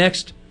about that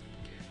next,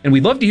 and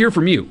we'd love to hear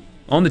from you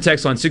on the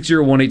text line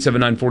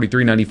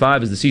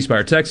 601-879-4395 is the C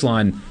Spire text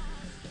line.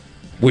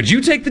 Would you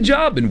take the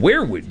job, and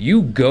where would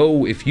you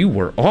go if you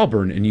were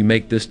Auburn and you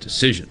make this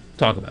decision?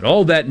 Talk about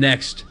all that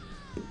next.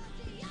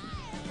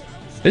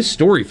 This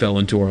story fell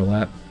into our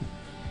lap.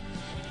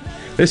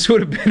 This would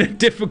have been a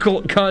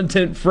difficult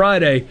content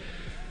Friday.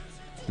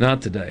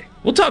 Not today.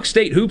 We'll talk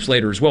state hoops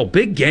later as well.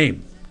 Big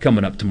game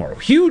coming up tomorrow.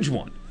 Huge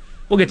one.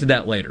 We'll get to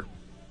that later.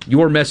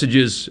 Your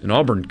messages in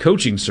Auburn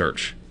coaching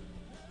search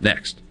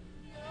next.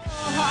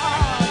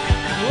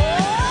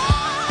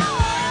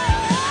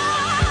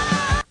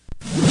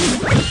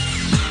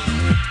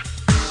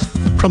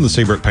 From the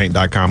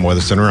SeabrookPaint.com Weather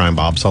Center, I'm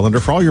Bob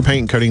Sullender. For all your paint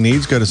and coating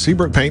needs, go to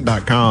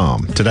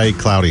SeabrookPaint.com. Today,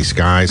 cloudy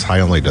skies,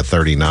 high only to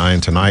 39.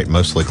 Tonight,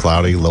 mostly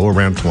cloudy, low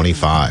around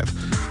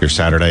 25. Your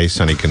Saturday,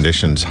 sunny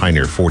conditions, high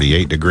near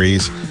 48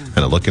 degrees. And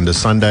a look into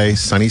Sunday,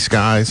 sunny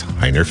skies,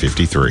 high near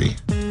 53.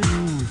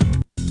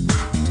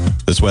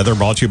 This weather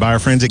brought to you by our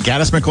friends at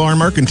Gaddis McLaurin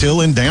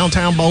Mercantile in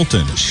downtown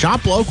Bolton.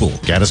 Shop local.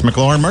 Gaddis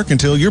McLaurin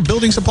Mercantile, your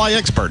building supply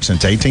expert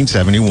since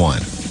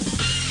 1871.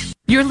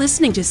 You're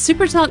listening to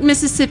Super Talk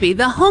Mississippi,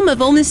 the home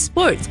of Ole Miss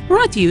sports,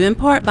 brought to you in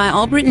part by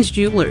Albritton's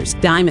Jewelers,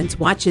 diamonds,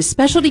 watches,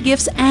 specialty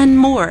gifts, and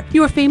more.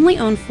 Your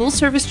family-owned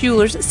full-service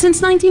jewelers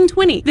since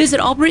 1920. Visit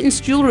Albritton's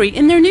Jewelry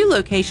in their new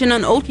location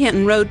on Old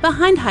Canton Road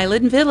behind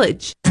Highland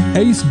Village.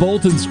 Ace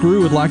Bolt &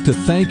 Screw would like to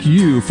thank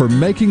you for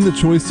making the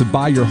choice to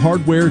buy your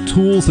hardware,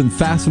 tools, and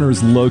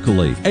fasteners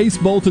locally. Ace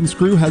Bolt &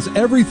 Screw has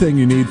everything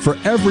you need for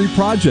every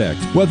project.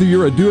 Whether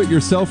you're a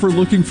do-it-yourselfer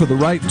looking for the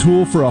right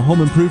tool for a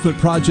home improvement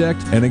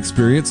project, an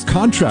experienced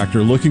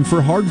contractor looking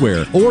for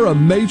hardware, or a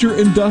major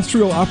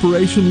industrial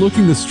operation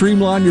looking to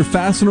streamline your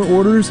fastener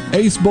orders,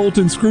 Ace Bolt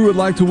 & Screw would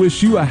like to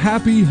wish you a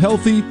happy,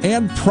 healthy,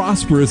 and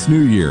prosperous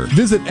new year.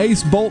 Visit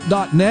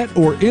acebolt.net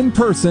or in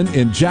person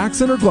in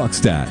Jackson or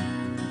Gluckstadt.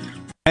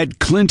 At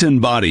Clinton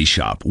Body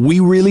Shop, we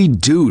really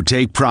do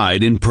take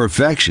pride in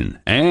perfection,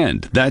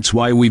 and that's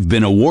why we've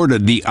been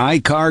awarded the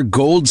ICAR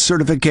Gold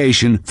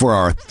certification for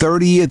our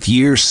 30th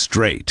year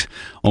straight.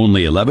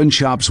 Only 11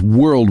 shops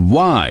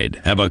worldwide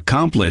have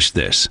accomplished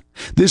this.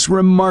 This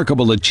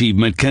remarkable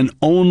achievement can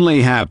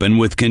only happen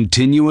with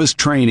continuous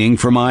training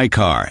from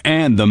ICAR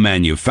and the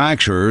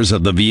manufacturers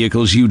of the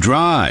vehicles you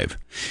drive.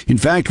 In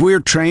fact, we're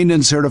trained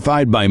and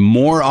certified by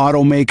more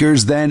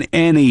automakers than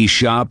any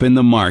shop in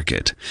the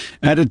market.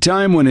 At a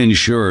time when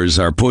insurers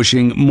are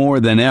pushing more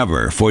than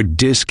ever for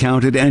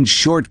discounted and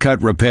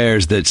shortcut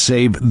repairs that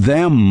save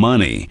them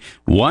money,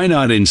 why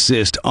not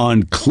insist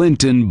on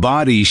Clinton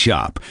Body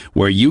Shop,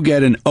 where you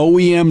get an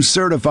OEM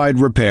certified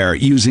repair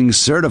using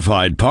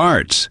certified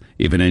parts?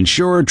 If an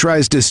insurer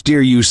tries to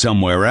steer you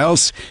somewhere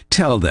else,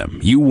 tell them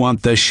you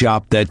want the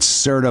shop that's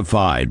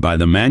certified by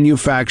the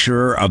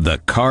manufacturer of the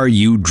car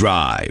you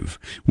drive.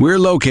 We're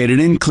located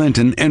in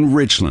Clinton and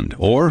Richland,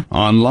 or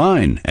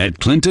online at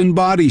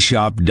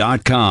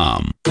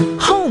ClintonBodyShop.com.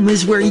 Home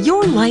is where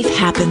your life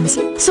happens,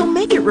 so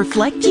make it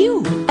reflect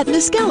you. At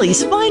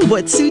Miskelly's, find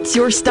what suits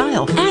your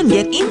style and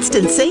get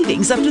instant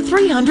savings up to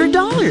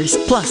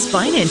 $300. Plus,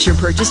 finance your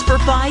purchase for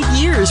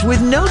 5 years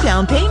with no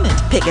down payment.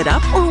 Pick it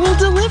up or we'll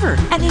deliver.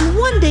 And in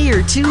 1 day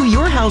or two,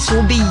 your house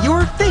will be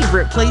your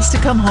favorite place to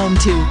come home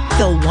to.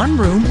 Fill one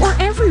room or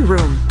every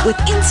room. With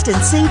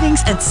instant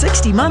savings and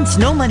 60 months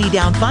no money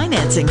down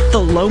financing, the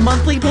low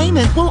monthly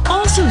payment will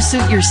also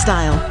suit your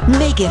style.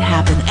 Make it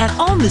happen at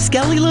all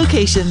Miskelly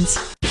locations.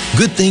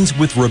 Good Things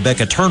with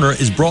Rebecca Turner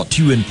is brought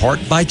to you in part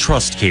by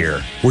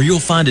TrustCare, where you'll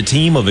find a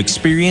team of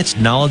experienced,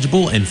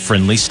 knowledgeable, and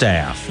friendly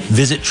staff.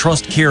 Visit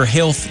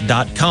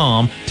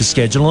TrustCareHealth.com to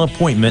schedule an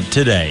appointment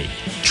today.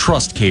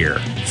 TrustCare.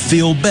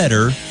 Feel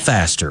better,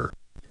 faster.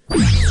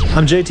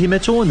 I'm JT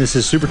Mitchell, and this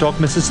is Super Talk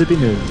Mississippi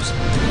News.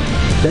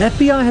 The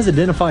FBI has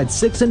identified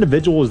 6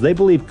 individuals they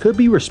believe could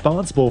be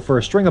responsible for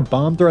a string of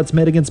bomb threats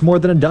made against more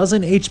than a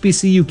dozen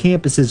HBCU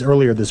campuses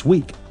earlier this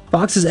week.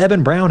 Fox's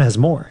Evan Brown has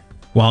more.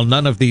 While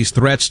none of these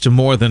threats to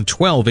more than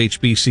 12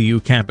 HBCU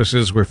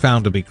campuses were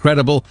found to be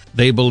credible,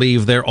 they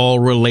believe they're all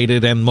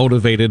related and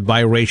motivated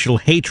by racial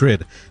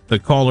hatred. The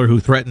caller who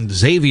threatened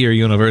Xavier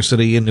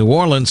University in New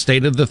Orleans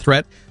stated the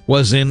threat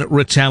was in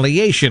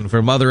retaliation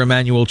for Mother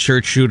Emanuel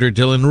Church shooter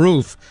Dylan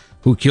Roof,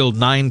 who killed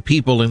 9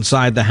 people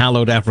inside the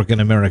hallowed African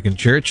American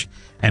church.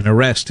 An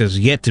arrest has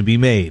yet to be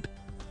made.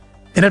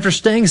 And after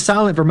staying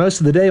silent for most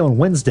of the day on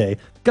Wednesday,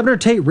 Governor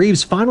Tate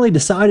Reeves finally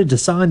decided to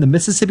sign the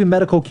Mississippi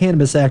Medical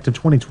Cannabis Act of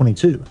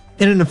 2022.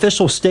 In an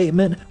official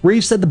statement,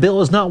 Reeves said the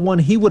bill is not one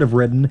he would have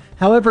written.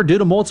 However, due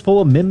to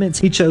multiple amendments,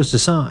 he chose to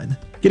sign.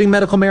 Getting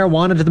medical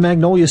marijuana to the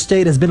Magnolia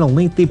State has been a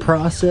lengthy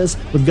process,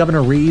 with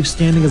Governor Reeves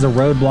standing as a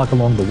roadblock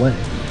along the way.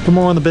 For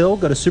more on the bill,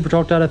 go to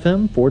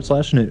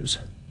supertalk.fm/news.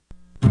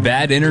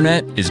 Bad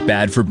internet is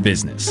bad for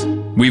business.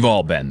 We've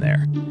all been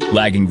there.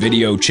 Lagging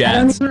video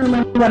chats,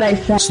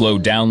 slow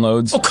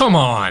downloads. Oh, come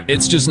on.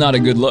 It's just not a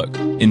good look.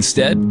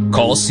 Instead,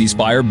 call C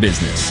Spire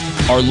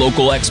Business. Our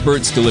local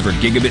experts deliver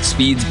gigabit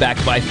speeds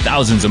backed by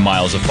thousands of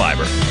miles of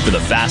fiber for the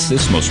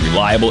fastest, most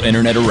reliable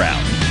internet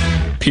around.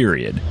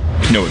 Period.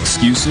 No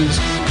excuses,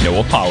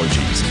 no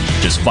apologies.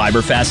 Just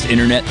fiber-fast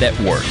internet that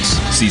works.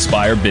 C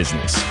Spire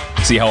Business.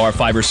 See how our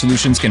fiber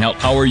solutions can help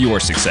power your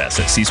success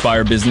at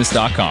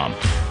cspirebusiness.com.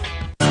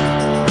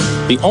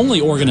 The only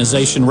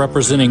organization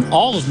representing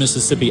all of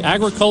Mississippi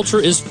agriculture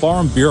is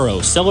Farm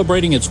Bureau,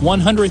 celebrating its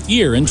 100th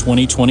year in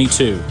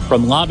 2022.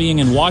 From lobbying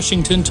in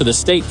Washington to the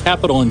state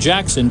capitol in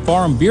Jackson,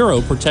 Farm Bureau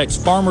protects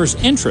farmers'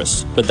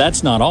 interests. But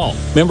that's not all.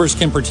 Members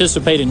can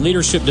participate in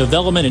leadership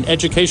development and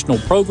educational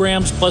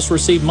programs, plus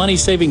receive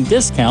money-saving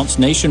discounts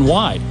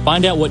nationwide.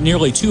 Find out what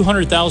nearly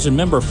 200,000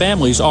 member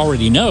families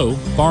already know.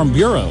 Farm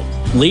Bureau,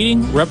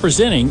 leading,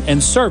 representing,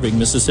 and serving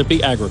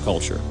Mississippi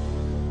agriculture.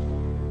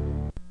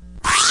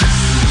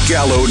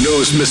 Gallo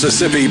knows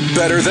Mississippi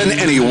better than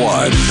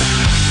anyone.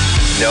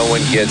 No one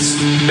gets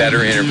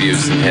better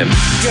interviews than him.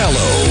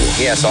 Gallo.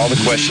 He asks all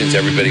the questions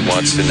everybody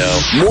wants to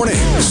know.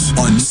 Mornings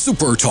on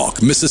Super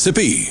Talk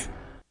Mississippi.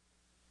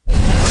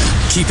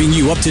 Keeping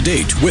you up to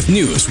date with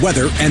news,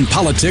 weather, and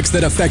politics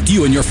that affect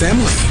you and your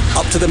family.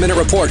 Up-to-the-minute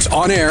reports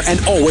on air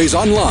and always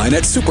online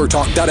at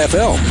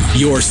supertalk.fm.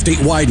 Your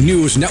statewide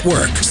news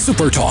network.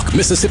 Super Talk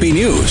Mississippi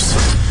News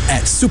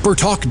at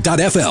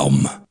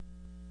supertalk.fm.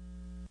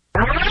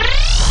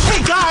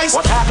 Hey guys,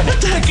 what happened?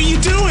 What the heck are you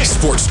doing?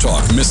 Sports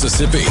Talk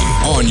Mississippi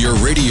on your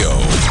radio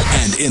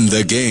and in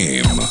the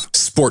game.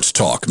 Sports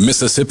Talk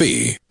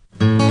Mississippi.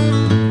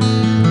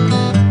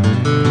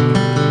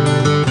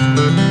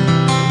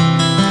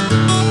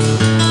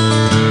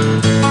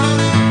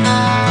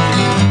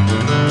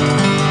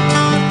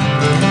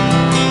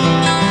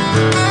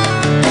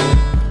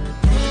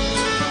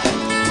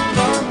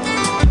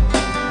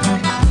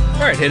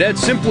 All right, hey, Dad,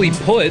 simply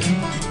put,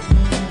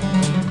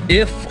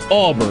 if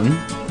Auburn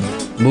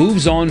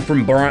moves on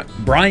from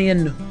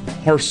Bryan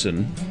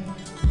Harsin,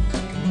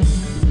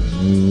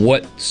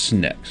 what's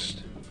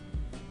next?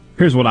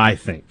 Here's what I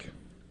think.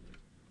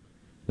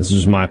 This is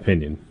just my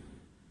opinion.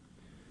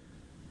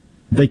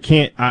 They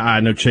can't, I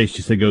know Chase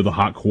just said go the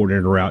hot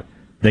coordinator route.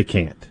 They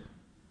can't.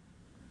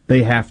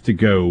 They have to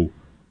go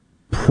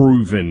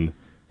proven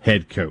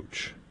head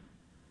coach.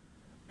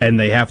 And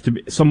they have to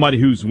be somebody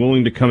who's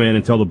willing to come in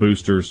and tell the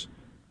boosters,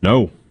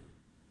 no,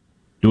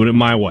 do it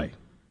my way.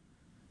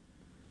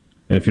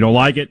 And if you don't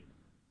like it,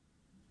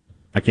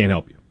 I can't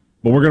help you.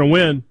 But we're going to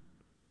win.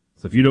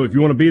 So if you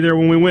want to be there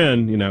when we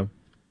win,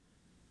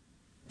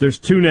 there's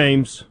 2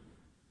 names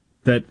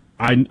that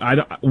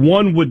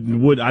one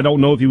would I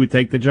don't know if he would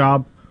take the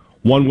job.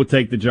 One would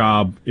take the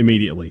job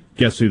immediately.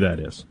 Guess who that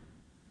is?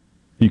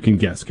 You can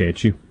guess,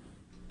 can't you?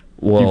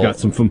 Well,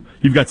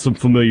 you've got some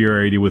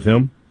familiarity with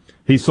him.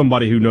 He's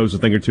somebody who knows a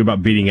thing or two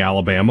about beating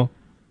Alabama.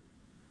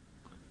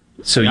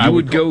 So you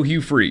would go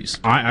Hugh Freeze.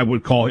 I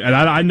would call, and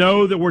I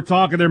know that we're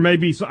talking. There may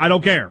be. I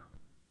don't care.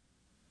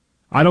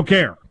 I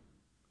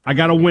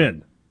got to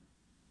win.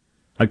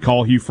 I'd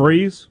call Hugh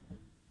Freeze,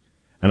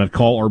 and I'd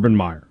call Urban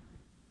Meyer.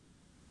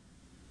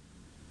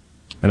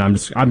 And I'm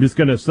just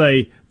going to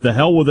say, the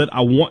hell with it.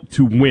 I want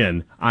to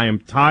win. I am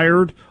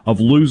tired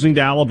of losing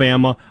to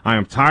Alabama. I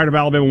am tired of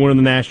Alabama winning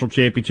the national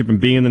championship and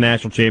being in the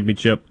national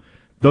championship.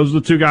 Those are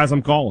the 2 guys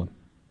I'm calling.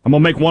 I'm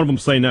going to make one of them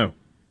say no.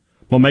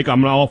 I'm going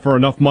to offer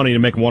enough money to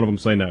make one of them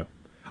say no.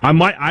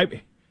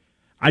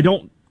 I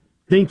don't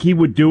think he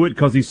would do it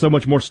because he's so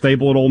much more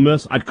stable at Ole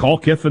Miss. I'd call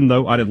Kiffin,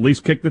 though. I'd at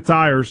least kick the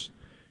tires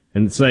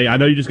and say, I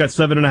know you just got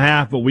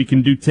 7.5, but we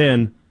can do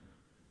 10.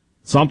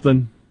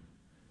 Something.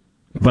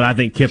 But I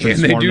think Kiffin's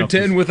smart enough.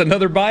 Can they do 10 with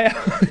another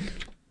buyout?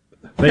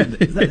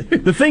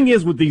 The thing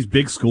is with these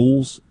big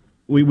schools,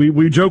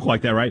 we joke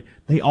like that, right?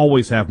 They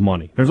always have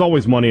money. There's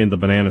always money in the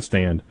banana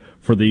stand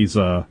for these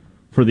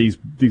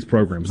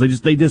programs.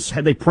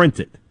 They print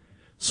it.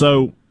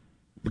 So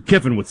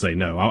Kiffin would say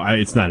no.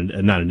 It's not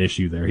an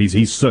issue there.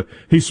 He's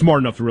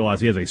smart enough to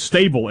realize he has a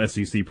stable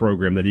SEC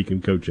program that he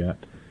can coach at.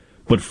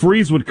 But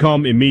Freeze would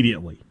come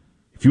immediately.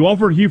 If you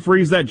offered Hugh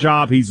Freeze that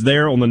job, he's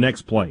there on the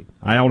next play.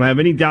 I don't have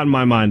any doubt in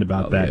my mind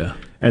about that. Yeah.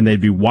 And they'd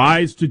be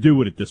wise to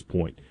do it at this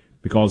point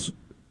because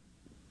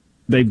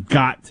They've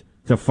got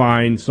to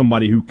find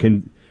somebody who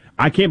can,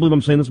 I can't believe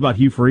I'm saying this about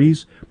Hugh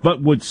Freeze,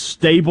 but would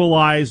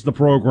stabilize the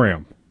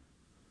program.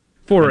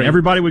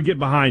 Everybody would get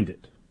behind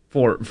it.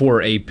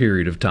 For a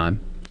period of time.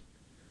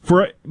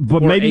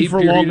 Maybe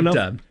for long enough.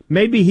 Time.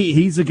 Maybe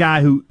he's a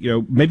guy who,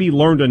 maybe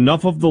learned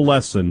enough of the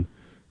lesson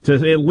to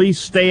at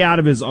least stay out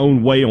of his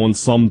own way on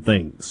some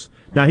things.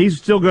 Now, he's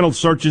still going to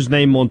search his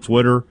name on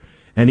Twitter,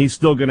 and he's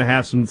still going to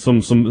have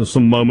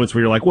some moments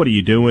where you're like, what are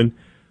you doing?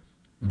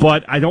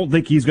 But I don't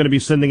think he's going to be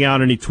sending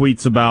out any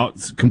tweets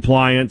about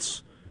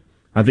compliance.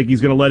 I think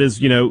he's going to let his,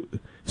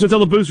 so tell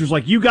the boosters,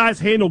 like, you guys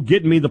handle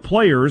getting me the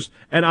players,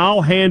 and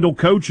I'll handle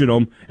coaching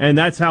them, and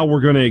that's how we're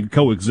going to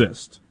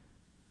coexist.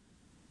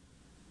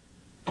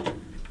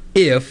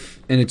 If,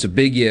 and it's a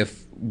big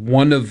if,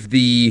 one of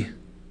the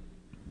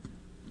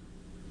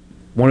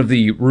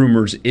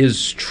rumors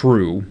is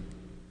true,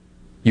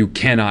 you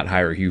cannot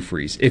hire Hugh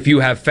Freeze. If you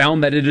have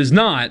found that it is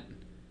not,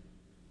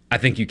 I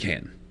think you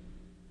can.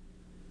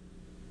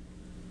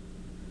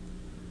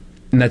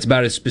 And that's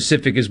about as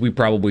specific as we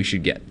probably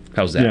should get.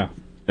 How's that? Yeah,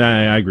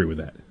 I agree with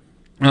that.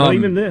 Well,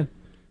 even then.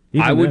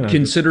 I would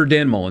consider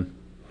Dan Mullen.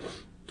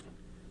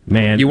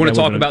 Man. You want to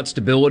talk about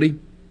stability?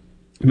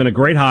 Been a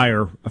great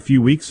hire a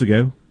few weeks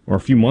ago, or a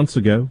few months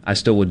ago. I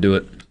still would do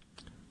it.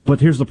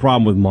 But here's the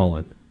problem with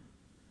Mullen.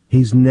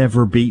 He's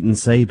never beaten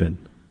Saban.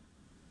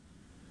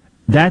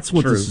 That's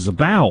what this is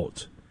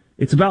about.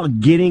 It's about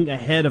getting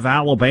ahead of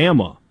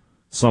Alabama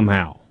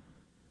somehow.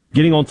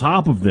 Getting on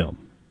top of them.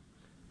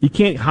 You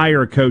can't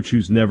hire a coach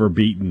who's never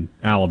beaten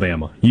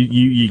Alabama.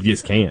 You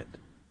just can't.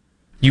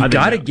 You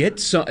got to get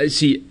some.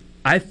 See,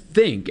 I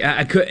think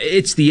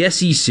it's the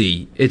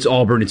SEC. It's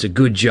Auburn. It's a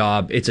good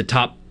job. It's a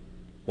top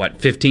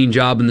 15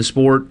 job in the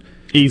sport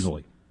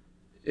easily.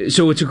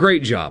 So it's a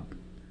great job.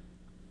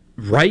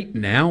 Right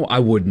now, I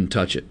wouldn't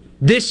touch it.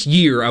 This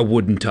year, I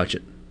wouldn't touch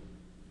it.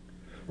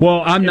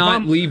 Well, I'm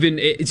not leaving.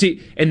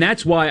 See, and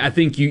that's why I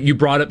think you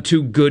brought up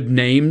two good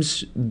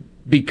names,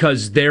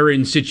 because they're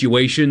in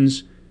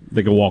situations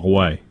they could walk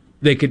away.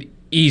 They could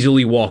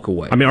easily walk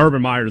away. I mean,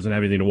 Urban Meyer doesn't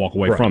have anything to walk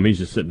away from. He's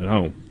just sitting at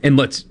home.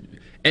 And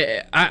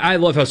I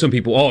love how some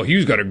people,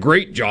 Hugh's got a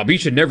great job. He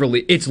should never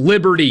leave. It's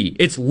liberty.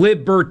 It's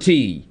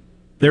liberty.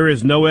 There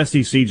is no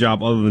SEC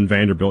job other than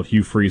Vanderbilt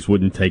Hugh Freeze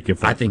wouldn't take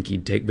I think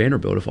he'd take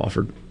Vanderbilt if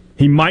offered.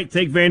 He might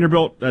take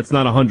Vanderbilt. That's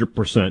not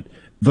 100%.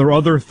 There are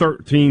other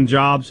 13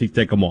 jobs. He'd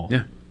take them all.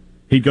 Yeah.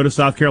 He'd go to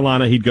South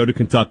Carolina. He'd go to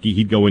Kentucky.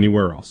 He'd go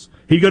anywhere else.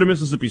 He'd go to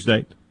Mississippi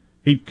State.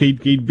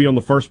 He'd be on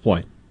the first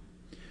plane.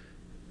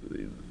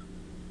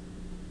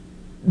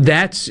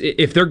 That's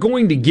if they're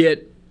going to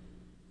get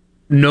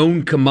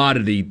known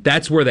commodity,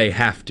 that's where they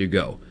have to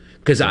go.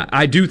 Because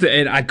I do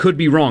and I could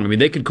be wrong. I mean,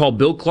 they could call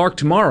Bill Clark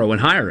tomorrow and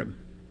hire him.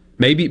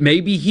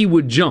 Maybe he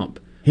would jump.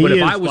 But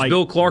if I was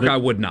Bill Clark, I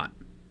would not.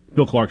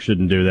 Bill Clark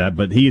shouldn't do that,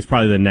 but he's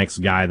probably the next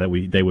guy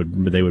that they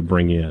would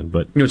bring in.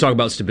 But talk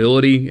about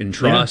stability and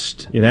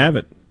trust. Yeah, you'd have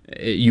it.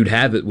 You'd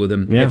have it with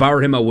him. Yeah. If I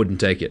were him, I wouldn't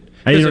take it.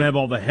 And you don't have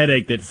all the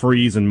headache that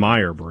Freeze and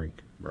Meyer bring.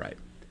 Right.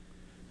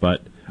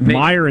 But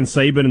Meyer and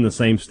Saban in the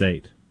same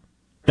state.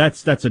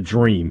 That's a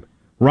dream.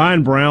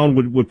 Ryan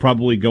Brown would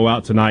probably go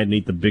out tonight and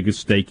eat the biggest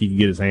steak he could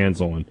get his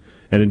hands on,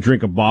 and then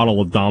drink a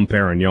bottle of Dom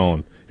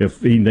Perignon if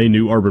they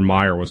knew Urban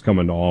Meyer was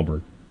coming to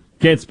Auburn.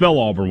 Can't spell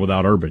Auburn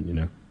without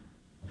Urban,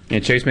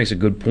 And Chase makes a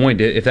good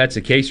point. If that's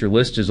the case, your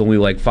list is only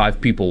like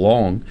 5 people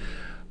long.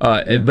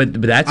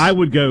 But that's. I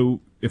would go,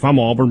 if I'm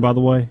Auburn, by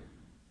the way,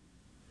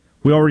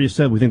 we already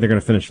said we think they're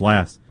going to finish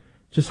last.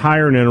 Just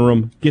hire an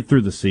interim, get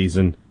through the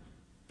season,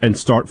 and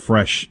start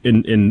fresh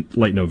in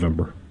late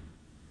November.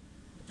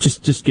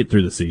 Just get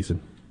through the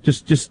season.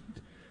 Just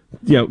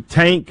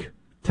tank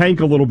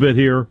a little bit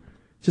here.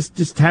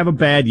 Just have a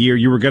bad year.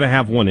 You were going to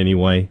have one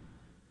anyway,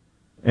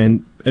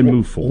 and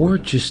move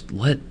forward. Or just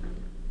let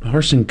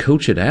Harsin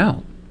coach it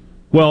out.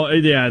 Well,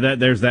 yeah,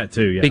 there's that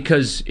too. Yeah.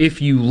 Because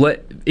if you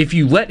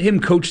let him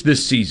coach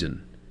this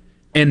season,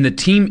 and the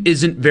team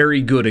isn't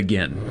very good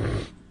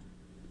again,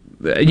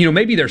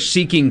 maybe they're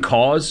seeking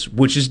cause,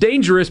 which is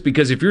dangerous,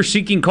 because if you're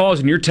seeking cause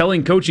and you're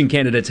telling coaching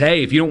candidates,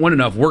 hey, if you don't win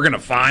enough, we're going to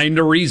find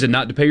a reason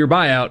not to pay your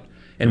buyout,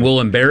 and we'll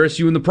embarrass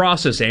you in the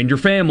process and your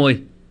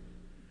family.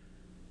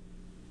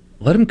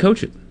 Let him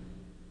coach it.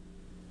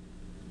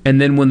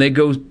 And then when they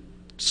go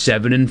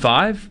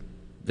 7-5,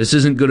 this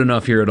isn't good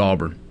enough here at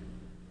Auburn.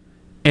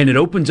 And it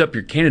opens up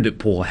your candidate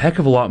pool a heck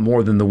of a lot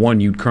more than the one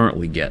you'd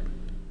currently get.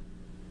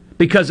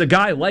 Because a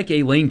guy like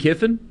a Lane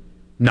Kiffin,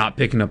 he's not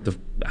picking up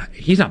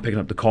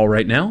the call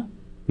right now.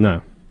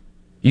 No.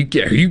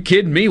 Are you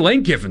kidding me?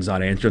 Lane Kiffin's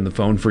not answering the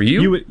phone for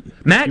you.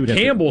 Matt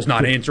Campbell's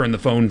not answering the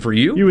phone for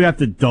you. You would have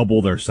to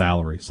double their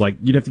salaries. Like,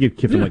 you'd have to give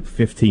Kiffin like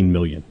 $15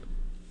 million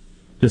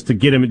just to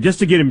get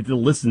him to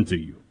listen to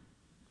you.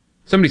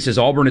 Somebody says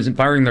Auburn isn't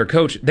firing their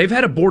coach. They've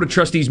had a board of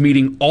trustees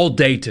meeting all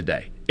day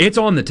today. It's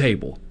on the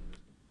table.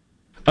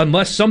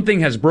 Unless something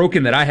has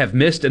broken that I have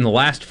missed in the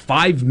last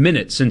 5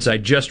 minutes since I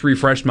just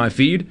refreshed my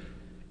feed,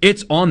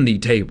 it's on the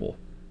table.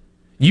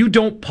 You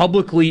don't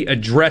publicly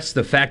address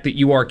the fact that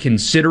you are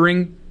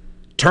considering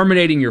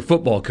terminating your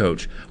football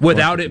coach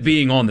without it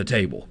being on the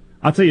table.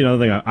 I'll tell you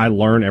another thing I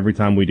learn every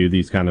time we do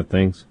these kind of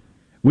things.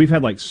 We've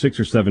had like 6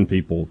 or 7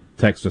 people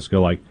text us,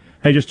 go like,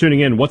 hey, just tuning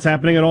in. What's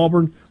happening at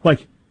Auburn?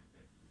 Like,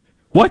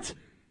 what?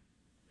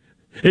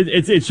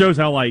 It shows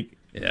how, like,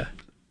 yeah.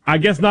 I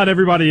guess not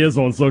everybody is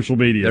on social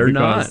media. They're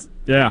not.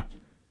 Yeah.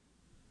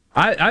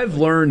 I've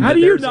learned that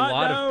there's a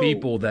lot of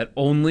people that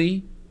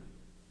only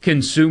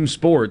consume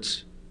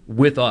sports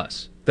with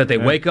us. That they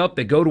wake up,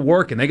 they go to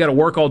work, and they got to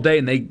work all day,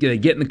 and they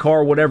get in the car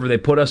or whatever, they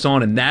put us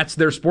on, and that's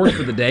their sports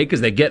for the day because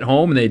they get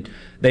home and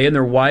they and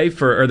their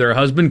wife or their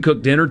husband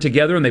cook dinner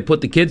together, and they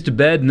put the kids to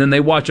bed, and then they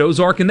watch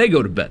Ozark, and they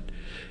go to bed.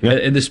 Yeah.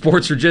 And the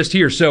sports are just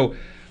here. So,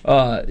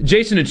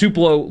 Jason and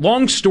Tupelo,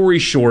 long story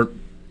short,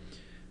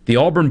 the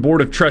Auburn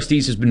Board of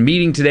Trustees has been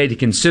meeting today to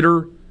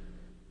consider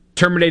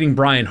terminating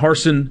Brian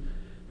Harsin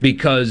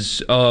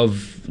because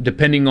of,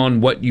 depending on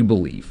what you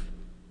believe,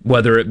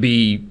 whether it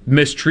be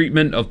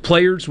mistreatment of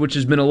players, which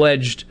has been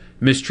alleged,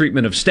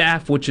 mistreatment of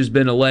staff, which has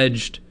been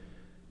alleged,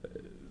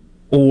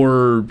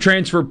 or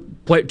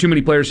too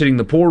many players hitting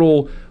the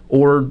portal,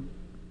 or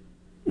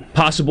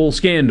possible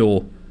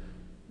scandal.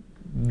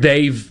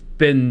 They've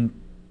been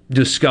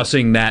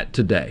discussing that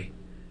today.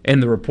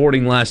 And the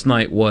reporting last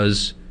night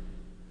was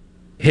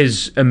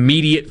his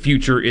immediate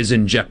future is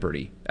in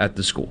jeopardy at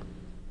the school.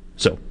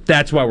 So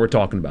that's why we're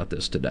talking about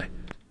this today.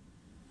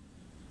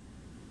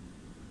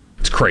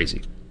 It's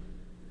crazy.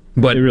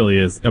 But it really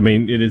is. I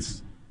mean, it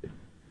is.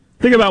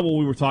 Think about what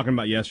we were talking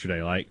about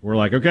yesterday. Like, we're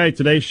like, okay,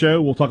 today's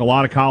show, we'll talk a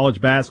lot of college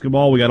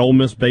basketball. We got Ole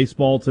Miss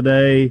baseball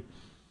today.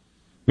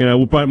 You know,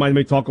 we probably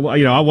might talk a lot.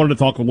 You know, I wanted to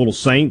talk a little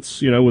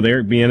Saints, with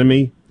Eric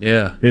Bieniemy.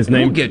 Yeah. His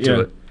name. We'll get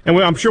to it. And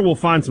I'm sure we'll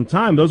find some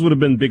time. Those would have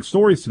been big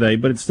stories today.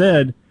 But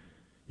instead,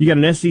 you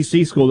got an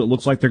SEC school that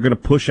looks like they're going to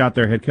push out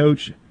their head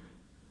coach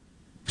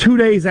 2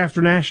 days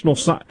after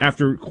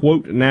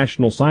quote,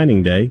 National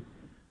Signing Day.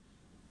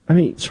 I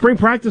mean, spring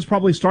practice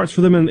probably starts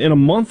for them in a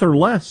month or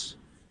less,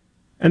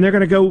 and they're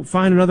going to go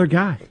find another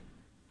guy.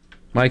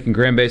 Mike in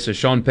Grand Bay says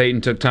Sean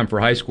Payton took time for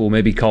high school,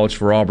 maybe college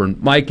for Auburn.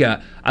 Mike,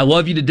 I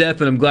love you to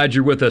death, and I'm glad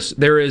you're with us.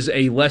 There is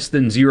a less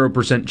than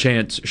 0%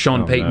 chance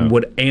Sean Payton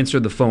would answer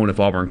the phone if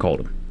Auburn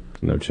called him.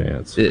 No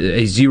chance.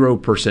 A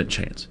 0%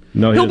 chance.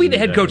 No, he'll be the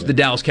head coach of the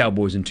Dallas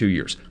Cowboys in 2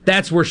 years.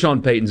 That's where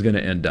Sean Payton's going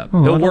to end up.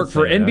 He'll work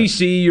for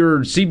NBC or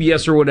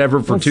CBS or whatever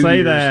for 2 years. Don't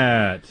say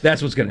that.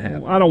 That's what's going to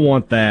happen. I don't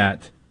want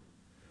that.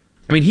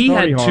 I mean, he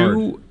had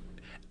two,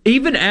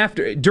 even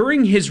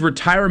during his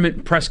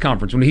retirement press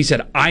conference, when he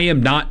said, I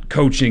am not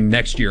coaching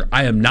next year.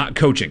 I am not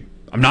coaching.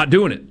 I'm not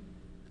doing it.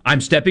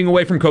 I'm stepping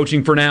away from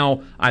coaching for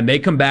now. I may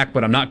come back,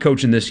 but I'm not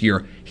coaching this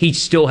year. He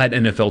still had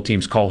NFL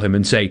teams call him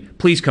and say,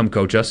 please come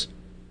coach us.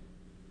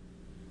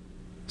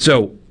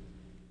 So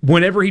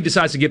whenever he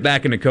decides to get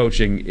back into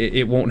coaching,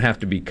 it won't have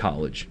to be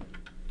college.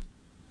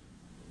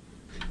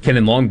 Ken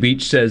in Long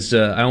Beach says,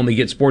 I only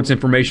get sports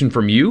information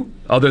from you,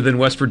 other than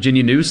West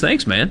Virginia news.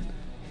 Thanks, man.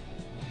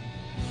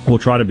 We'll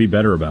try to be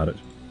better about it.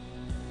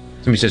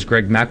 Somebody says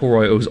Greg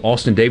McElroy owes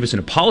Austin Davis an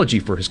apology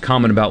for his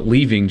comment about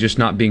leaving, just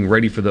not being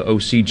ready for the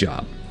OC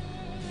job.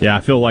 Yeah,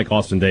 I feel like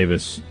Austin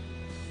Davis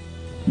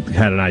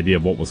had an idea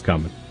of what was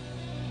coming.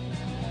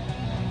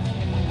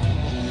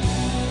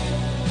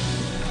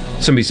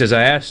 Somebody says,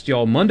 I asked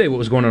y'all Monday what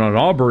was going on at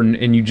Auburn,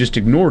 and you just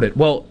ignored it.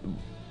 Well,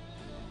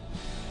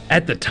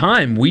 at the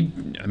time,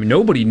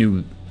 nobody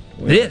knew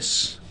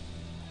this.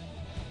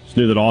 Just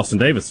knew that Austin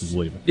Davis was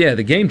leaving. Yeah,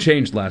 the game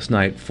changed last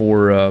night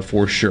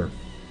for sure.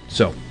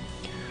 So,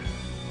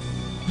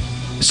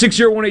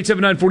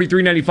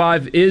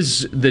 601-879-4395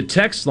 is the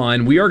text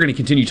line. We are going to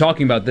continue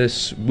talking about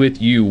this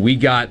with you. We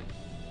got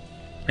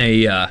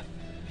a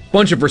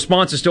bunch of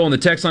responses still on the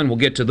text line. We'll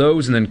get to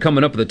those. And then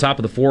coming up at the top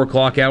of the 4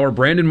 o'clock hour,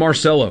 Brandon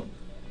Marcello.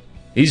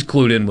 He's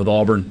clued in with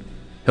Auburn.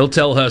 He'll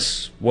tell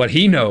us what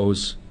he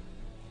knows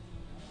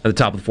at the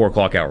top of the 4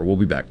 o'clock hour. We'll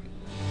be back.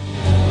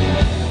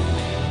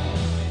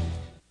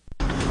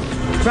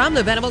 From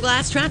the Venable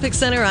Glass Traffic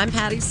Center, I'm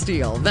Patty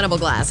Steele. Venable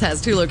Glass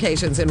has 2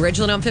 locations in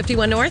Ridgeland on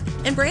 51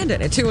 North and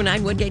Brandon at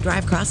 209 Woodgate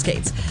Drive,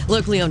 Crossgates.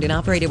 Locally owned and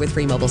operated with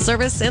free mobile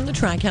service in the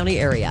Tri-County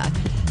area.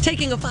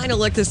 Taking a final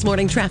look this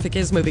morning, traffic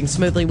is moving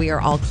smoothly. We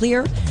are all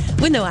clear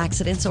with no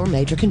accidents or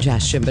major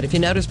congestion. But if you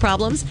notice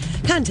problems,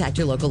 contact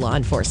your local law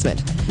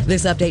enforcement.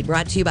 This update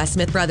brought to you by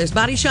Smith Brothers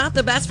Body Shop,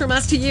 the best from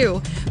us to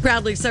you.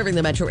 Proudly serving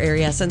the metro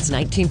area since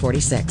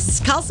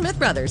 1946. Call Smith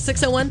Brothers,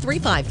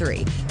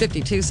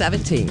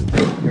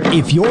 601-353-5217.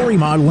 If you're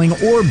remodeling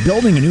or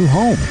building a new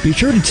home, be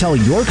sure to tell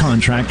your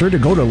contractor to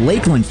go to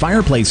Lakeland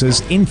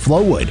Fireplaces in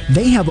Flowood.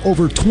 They have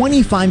over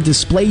 25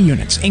 display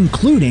units,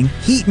 including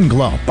heat and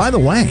glow. By the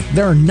way,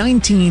 there are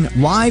 19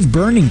 live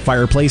burning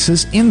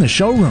fireplaces in the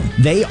showroom.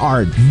 They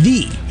are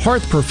the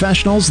hearth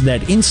professionals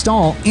that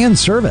install and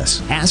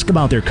service. Ask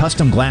about their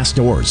custom glass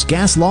doors,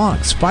 gas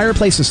logs,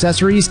 fireplace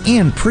accessories,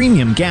 and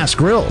premium gas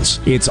grills.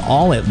 It's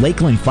all at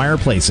Lakeland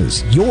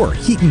Fireplaces, your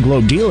heat and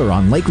glow dealer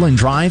on Lakeland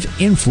Drive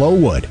in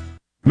Flowood.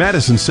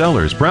 Madison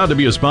Cellars, proud to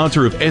be a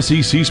sponsor of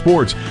SEC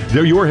Sports.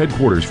 They're your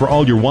headquarters for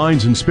all your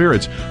wines and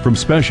spirits. From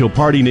special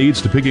party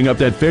needs to picking up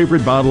that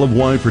favorite bottle of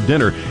wine for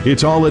dinner,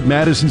 it's all at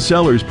Madison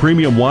Cellars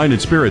Premium Wine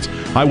and Spirits,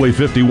 Highway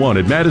 51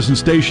 at Madison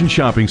Station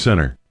Shopping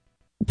Center.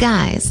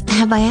 Guys,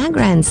 have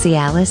Viagra and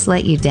Cialis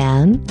let you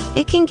down?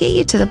 It can get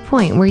you to the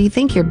point where you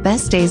think your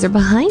best days are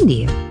behind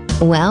you.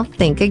 Well,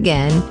 think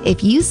again.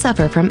 If you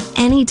suffer from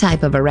any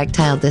type of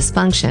erectile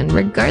dysfunction,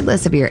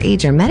 regardless of your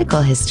age or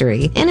medical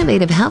history,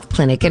 Innovative Health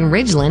Clinic in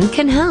Ridgeland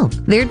can help.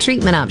 Their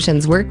treatment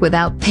options work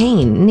without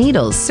pain,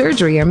 needles,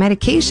 surgery, or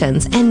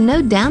medications, and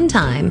no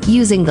downtime,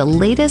 using the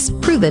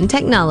latest proven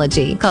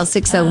technology. Call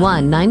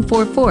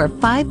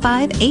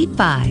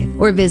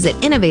 601-944-5585 or visit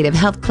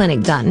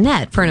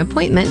innovativehealthclinic.net for an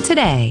appointment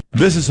today.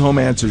 This is Home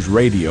Answers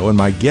Radio, and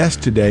my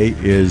guest today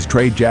is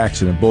Trey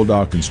Jackson of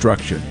Bulldog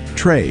Construction.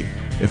 Trey,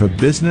 if a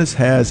business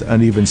has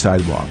uneven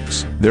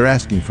sidewalks, they're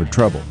asking for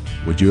trouble.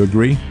 Would you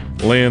agree?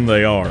 Lynn,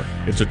 they are.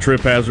 It's a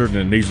trip hazard and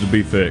it needs to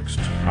be fixed.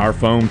 Our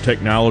foam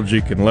technology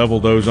can level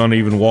those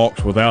uneven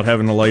walks without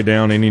having to lay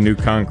down any new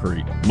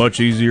concrete. Much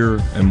easier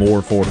and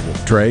more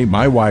affordable. Trey,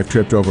 my wife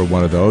tripped over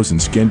one of those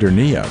and skinned her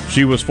knee up.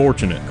 She was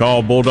fortunate.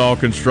 Call Bulldog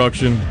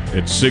Construction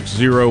at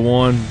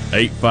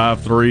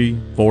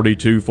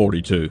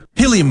 601-853-4242.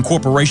 Pilium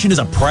Corporation is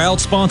a proud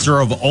sponsor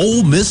of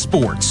Ole Miss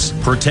Sports.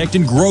 Protect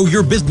and grow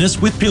your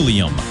business with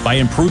Pilium. By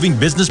improving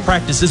business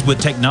practices with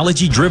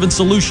technology-driven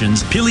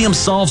solutions, Pilium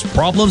solves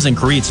problems and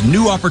creates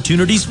new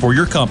opportunities for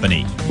your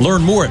company.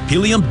 Learn more at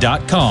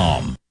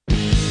Pilium.com.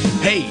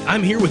 Hey,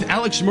 I'm here with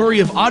Alex Murray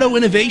of Auto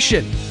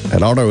Innovation.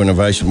 At Auto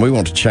Innovation, we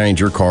want to change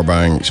your car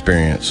buying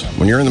experience.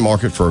 When you're in the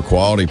market for a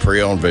quality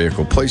pre-owned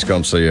vehicle, please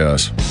come see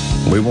us.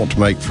 We want to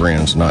make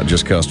friends, not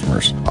just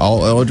customers.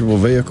 All eligible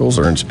vehicles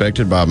are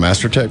inspected by a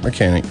MasterTech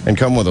mechanic and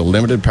come with a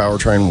limited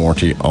powertrain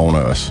warranty on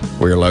us.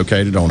 We are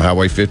located on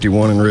Highway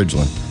 51 in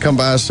Ridgeland. Come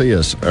by and see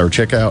us or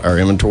check out our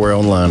inventory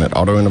online at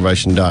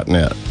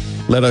autoinnovation.net.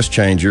 Let us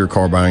change your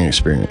car buying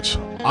experience.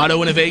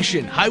 Auto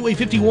Innovation, Highway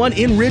 51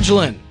 in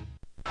Ridgeland.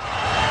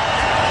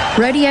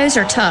 Rodeos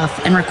are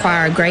tough and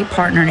require a great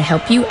partner to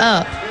help you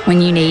up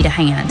when you need a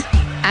hand.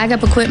 Ag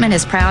Up Equipment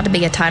is proud to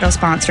be a title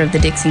sponsor of the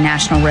Dixie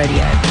National Rodeo.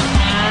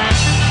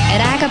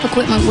 At Ag Up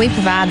Equipment, we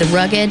provide the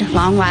rugged,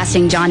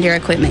 long-lasting John Deere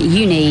equipment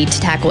you need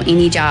to tackle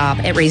any job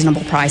at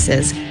reasonable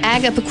prices.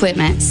 Ag Up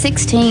Equipment,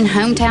 16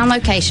 hometown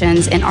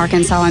locations in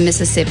Arkansas and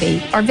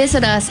Mississippi, or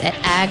visit us at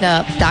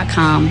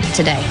agup.com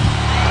today.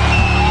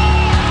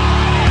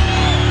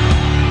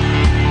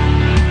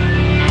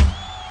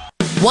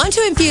 Want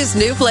to infuse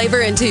new flavor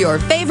into your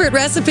favorite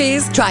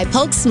recipes? Try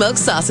Polk's smoked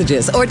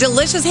sausages or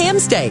delicious ham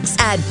steaks.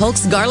 Add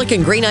Polk's garlic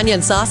and green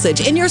onion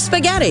sausage in your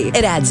spaghetti.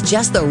 It adds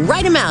just the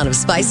right amount of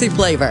spicy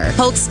flavor.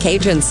 Polk's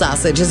Cajun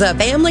sausage is a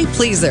family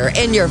pleaser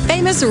in your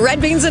famous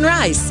red beans and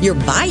rice. Your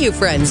Bayou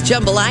Friends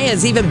jambalaya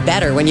is even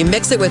better when you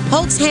mix it with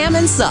Polk's ham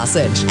and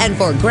sausage. And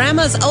for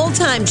Grandma's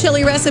old-time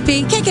chili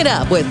recipe, kick it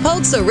up with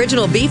Polk's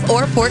original beef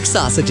or pork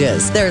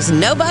sausages. There's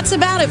no buts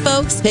about it,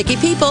 folks. Picky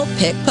people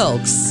pick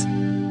Polk's.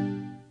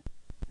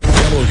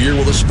 Here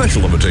with a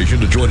special invitation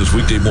to join us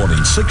weekday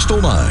morning, 6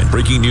 to 9.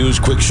 Breaking news,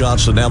 quick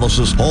shots,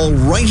 analysis, all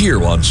right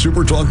here on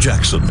Super Talk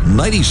Jackson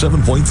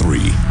 97.3.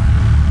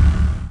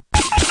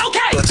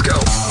 Okay, let's go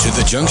to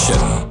the junction,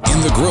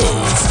 in the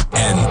Grove,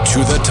 and to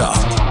the top.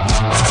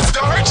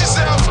 Don't hurt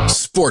yourself.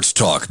 Sports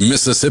Talk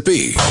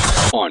Mississippi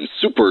on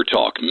Super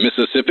Talk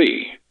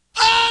Mississippi.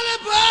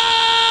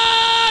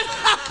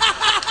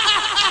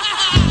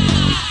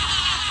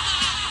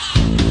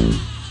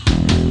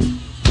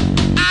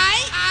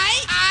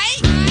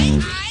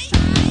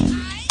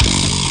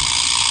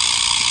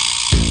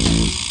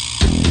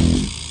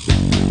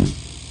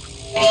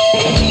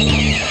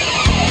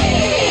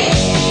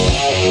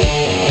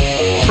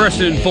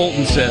 Preston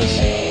Fulton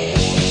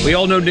says, we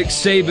all know Nick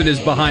Saban is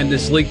behind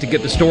this leak to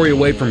get the story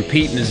away from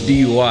Pete and his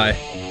DUI.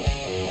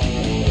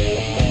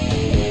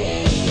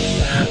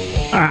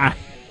 I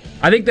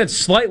think that's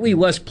slightly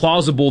less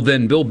plausible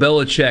than Bill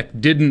Belichick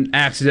didn't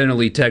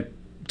accidentally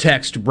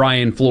text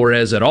Brian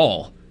Flores at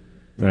all.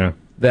 Yeah.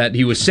 That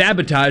he was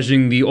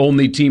sabotaging the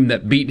only team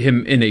that beat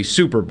him in a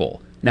Super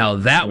Bowl. Now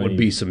that would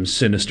be some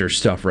sinister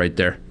stuff right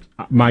there.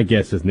 My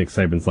guess is Nick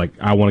Saban's like,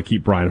 I want to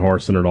keep Brian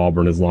Harsin at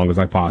Auburn as long as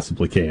I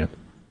possibly can.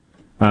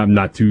 I'm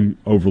not too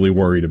overly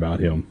worried about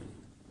him.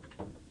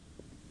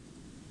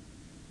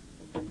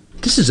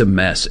 This is a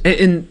mess.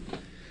 And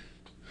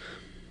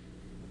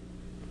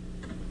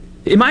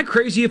am I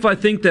crazy if I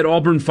think that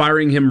Auburn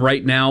firing him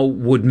right now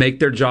would make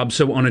their job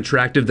so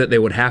unattractive that they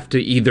would have to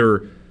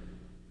either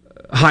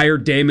hire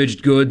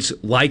damaged goods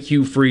like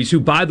Hugh Freeze, who,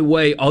 by the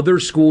way,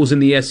 other schools in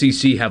the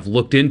SEC have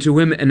looked into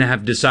him and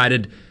have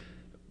decided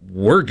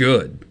we're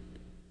good.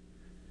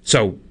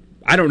 So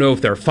I don't know if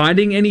they're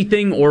finding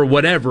anything or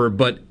whatever,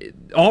 but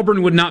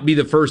Auburn would not be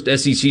the first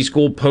SEC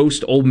school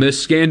post Ole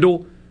Miss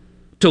scandal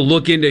to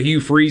look into Hugh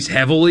Freeze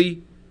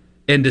heavily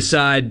and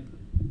decide,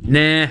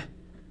 nah,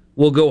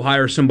 we'll go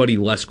hire somebody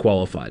less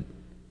qualified.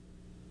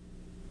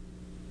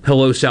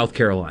 Hello, South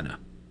Carolina.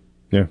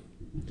 Yeah.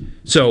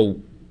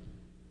 So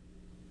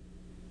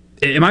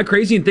Am I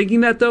crazy in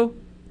thinking that, though?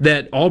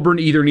 That Auburn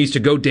either needs to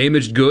go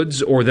damaged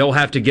goods or they'll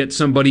have to get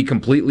somebody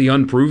completely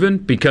unproven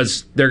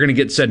because they're going to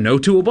get said no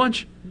to a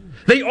bunch?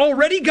 They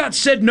already got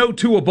said no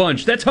to a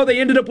bunch. That's how they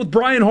ended up with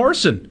Brian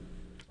Harsin.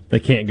 They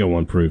can't go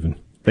unproven.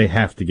 They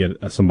have to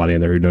get somebody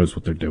in there who knows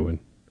what they're doing.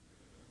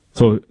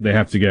 So they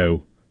have to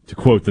go, to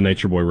quote the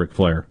Nature Boy Ric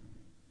Flair,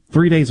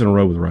 3 days in a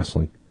row with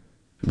wrestling.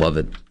 Love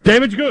it.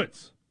 Damaged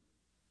goods.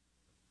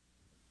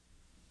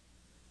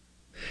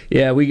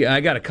 Yeah,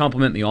 I got a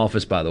compliment in the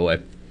office, by the way.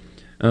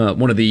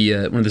 One of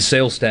the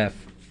sales staff,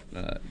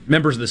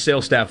 members of the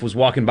sales staff was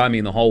walking by me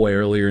in the hallway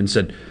earlier and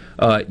said,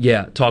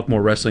 yeah, talk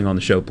more wrestling on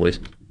the show, please.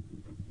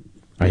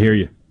 I hear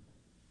you.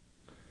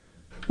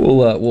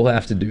 We'll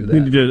have to do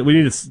that. We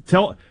need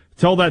to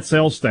tell that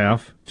sales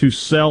staff to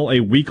sell a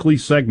weekly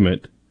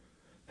segment,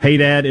 Hey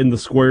Dad in the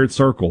Squared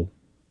Circle,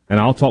 and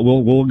I'll talk.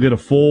 We'll get a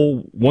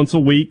full once a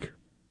week.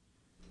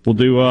 We'll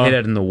do Hey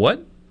Dad in the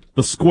what?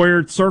 The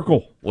Squared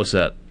Circle. What's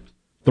that?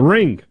 The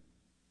ring.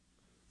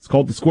 It's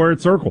called the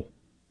Squared Circle.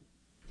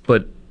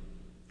 But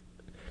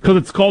because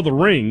it's called the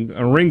ring,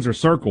 and rings are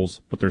circles,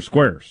 but they're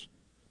squares.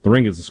 The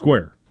ring is a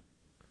square.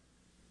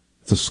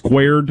 It's a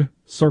squared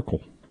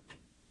circle.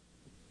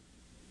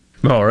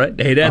 All right.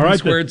 Hey, Dad, the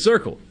Squared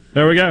Circle.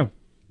 There we go.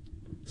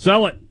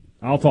 Sell it.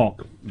 I'll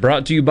talk.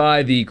 Brought to you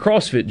by the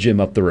CrossFit gym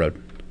up the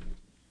road.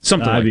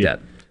 Something like that.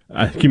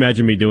 Can you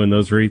imagine me doing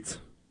those reads?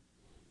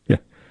 Yeah.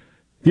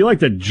 Do you like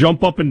to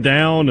jump up and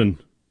down and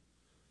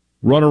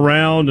run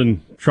around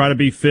and try to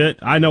be fit?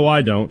 I know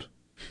I don't.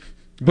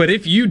 But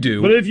if you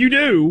do...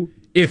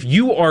 If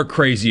you are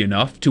crazy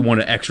enough to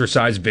want to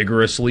exercise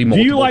vigorously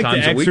multiple times a week... Do you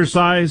like to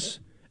exercise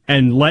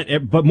and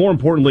but more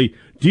importantly,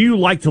 do you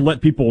like to let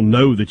people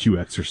know that you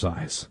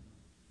exercise?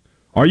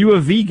 Are you a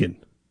vegan?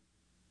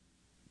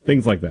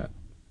 Things like that.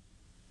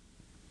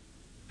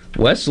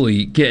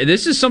 Wesley,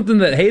 this is something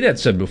that Haydad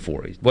said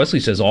before.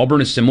 Wesley says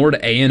Auburn is similar to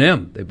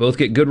A&M. They both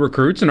get good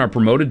recruits and are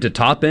promoted to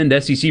top-end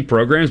SEC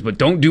programs, but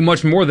don't do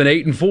much more than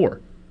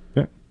 8-4.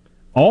 Yeah.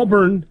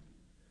 Auburn...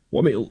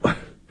 Well, I mean...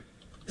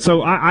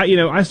 So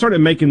I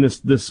started making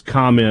this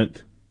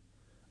comment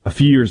a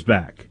few years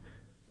back,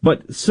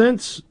 but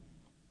since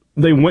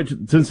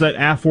that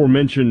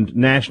aforementioned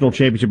national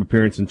championship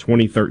appearance in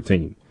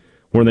 2013,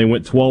 where they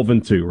went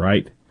 12-2,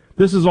 right?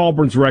 This is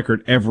Auburn's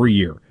record every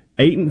year: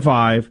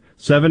 8-5,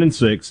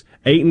 7-6,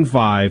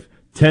 8-5,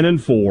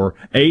 10-4,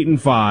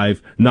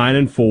 8-5,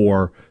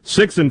 9-4,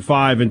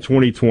 6-5 in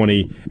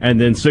 2020, and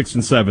then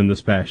 6-7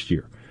 this past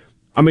year.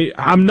 I mean,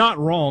 I'm not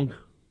wrong.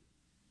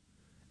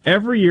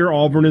 Every year,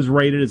 Auburn is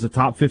rated as a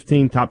top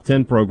 15, top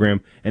 10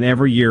 program, and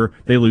every year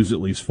they lose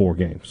at least 4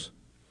 games.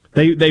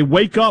 They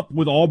wake up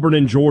with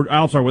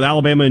with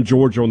Alabama and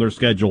Georgia on their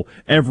schedule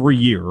every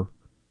year.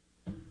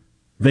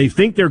 They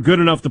think they're good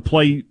enough to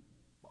play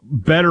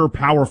better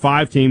Power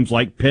 5 teams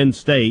like Penn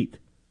State.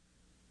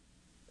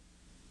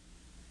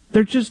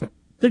 They're just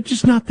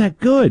not that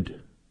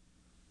good.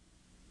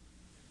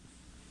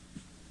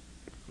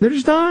 They're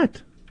just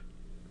not.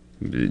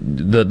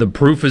 The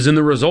proof is in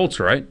the results,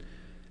 right?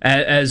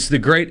 As the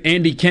great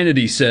Andy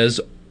Kennedy says,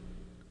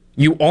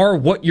 you are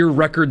what your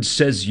record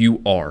says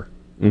you are.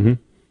 Mm-hmm.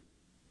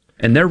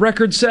 And their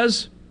record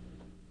says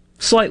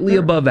slightly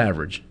above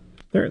average.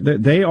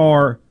 They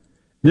are.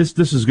 This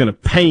is going to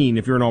pain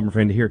if you're an Auburn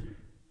fan to hear.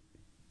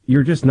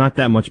 You're just not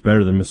that much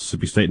better than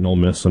Mississippi State and Ole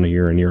Miss on a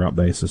year-in, year-out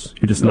basis.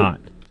 You're just not.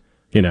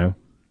 You know,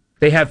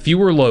 they have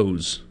fewer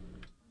lows.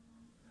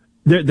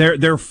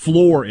 Their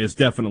floor is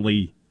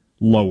definitely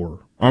lower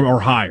or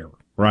higher.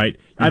 Right?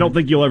 Mm-hmm. I don't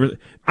think you'll ever...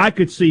 I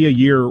could see a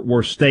year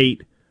where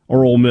State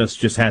or Ole Miss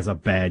just has a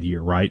bad year,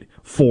 right?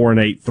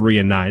 4-8,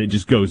 3-9. It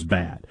just goes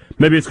bad.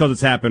 Maybe it's because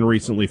it's happened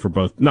recently for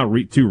both. Not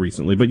too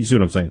recently, but you see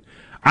what I'm saying.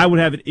 I would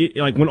have it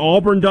like when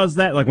Auburn does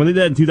that, like when they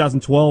did that in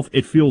 2012,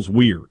 it feels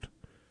weird.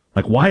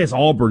 Like, why is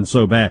Auburn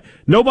so bad?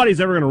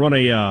 Nobody's ever going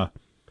to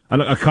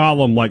run a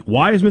column like,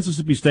 why is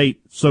Mississippi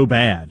State so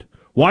bad?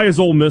 Why is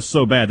Ole Miss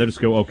so bad? They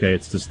just go, okay,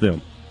 it's just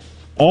them.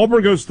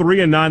 Auburn goes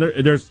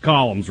 3-9. There's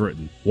columns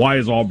written. Why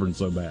is Auburn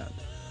so bad?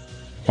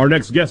 Our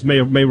next guest may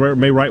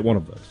write one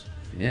of those.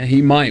 Yeah,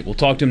 he might. We'll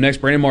talk to him next.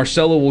 Brandon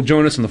Marcello will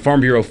join us on the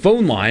Farm Bureau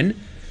phone line.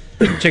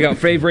 Check out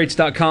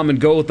favorites.com and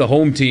go with the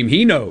home team.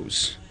 He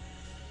knows.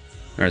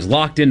 He's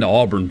locked into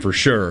Auburn for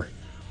sure.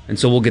 And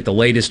so we'll get the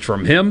latest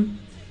from him.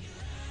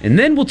 And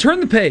then we'll turn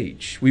the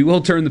page. We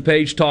will turn the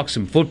page, talk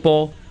some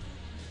football.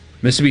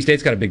 Mississippi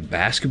State's got a big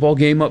basketball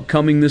game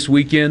upcoming this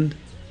weekend.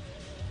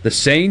 The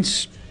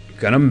Saints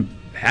going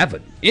to have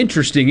an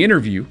interesting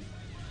interview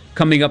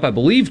coming up, I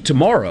believe,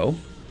 tomorrow.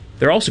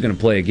 They're also going to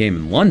play a game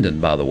in London,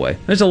 by the way.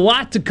 There's a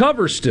lot to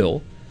cover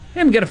still.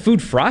 And we got a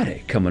Food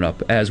Friday coming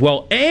up as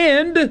well.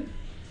 And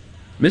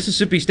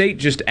Mississippi State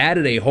just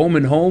added a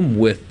home-and-home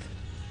with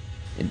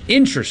an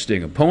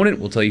interesting opponent.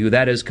 We'll tell you who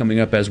that is coming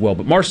up as well.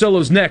 But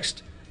Marcelo's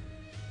next.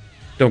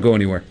 Don't go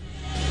anywhere.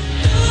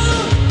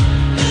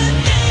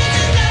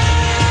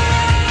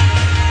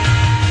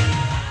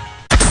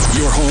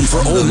 for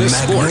Ole Miss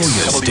sports.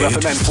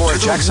 WFMN Florida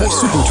Jackson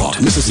Super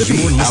Talk Mississippi,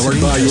 powered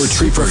by your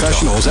tree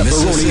professionals at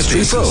Barone's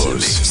Tree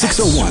Pros.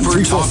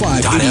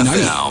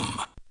 601-345-8090.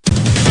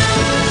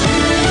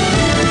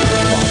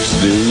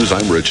 News,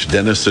 I'm Rich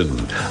Dennison.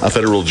 A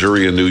federal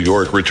jury in New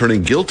York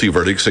returning guilty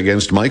verdicts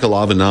against Michael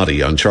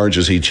Avenatti on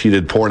charges he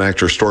cheated porn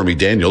actor Stormy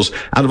Daniels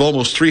out of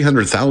almost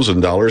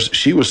 $300,000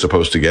 she was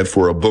supposed to get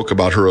for a book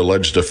about her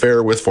alleged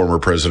affair with former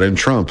President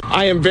Trump.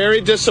 I am very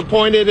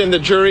disappointed in the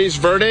jury's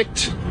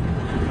verdict.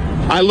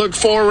 I look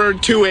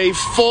forward to a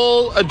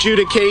full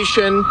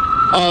adjudication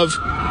of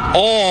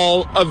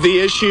all of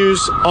the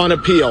issues on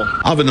appeal.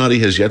 Avenatti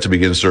has yet to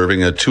begin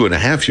serving a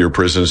 2.5-year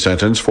prison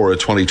sentence for a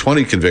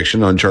 2020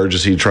 conviction on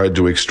charges he tried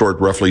to extort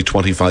roughly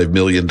 $25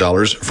 million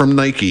from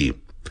Nike.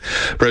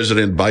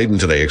 President Biden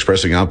today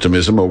expressing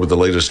optimism over the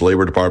latest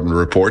Labor Department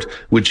report,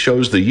 which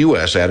shows the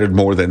U.S. added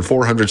more than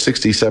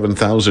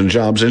 467,000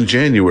 jobs in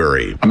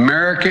January.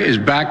 America is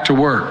back to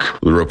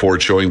work. The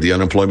report showing the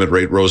unemployment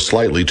rate rose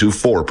slightly to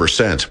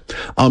 4%.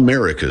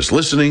 America's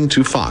listening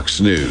to Fox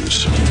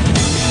News.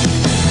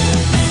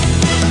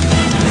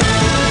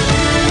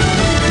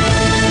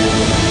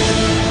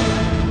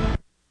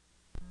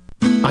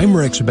 I'm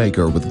Rex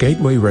Baker with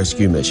Gateway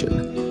Rescue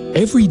Mission.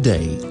 Every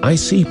day, I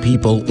see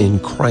people in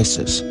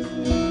crisis.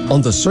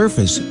 On the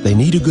surface, they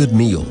need a good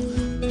meal.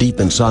 Deep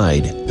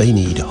inside, they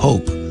need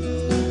hope.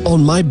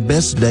 On my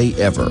best day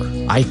ever,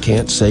 I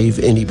can't save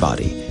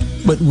anybody,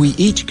 but we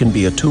each can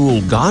be a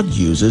tool God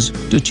uses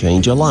to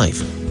change a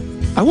life.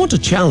 I want to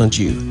challenge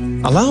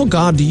you. Allow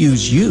God to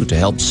use you to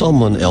help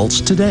someone else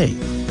today.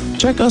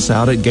 Check us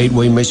out at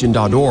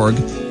gatewaymission.org,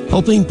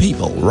 helping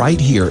people right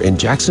here in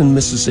Jackson,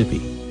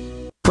 Mississippi.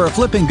 For a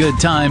flipping good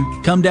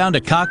time, come down to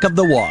Cock of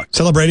the Walk.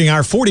 Celebrating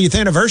our 40th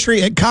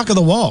anniversary at Cock of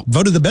the Walk.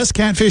 Voted the best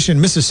catfish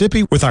in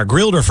Mississippi with our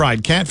grilled or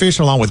fried catfish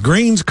along with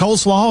greens,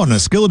 coleslaw, and a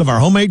skillet of our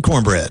homemade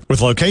cornbread. With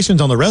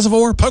locations on the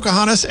Reservoir,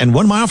 Pocahontas, and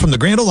 1 mile from the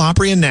Grand Ole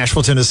Opry in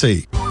Nashville,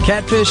 Tennessee.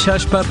 Catfish,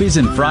 hush puppies,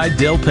 and fried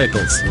dill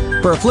pickles.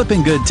 For a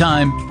flipping good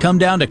time, come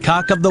down to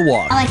Cock of the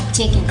Walk. I like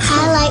chicken.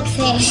 I like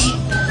fish.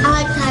 I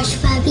like hush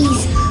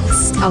puppies.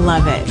 I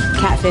love it.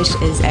 Catfish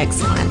is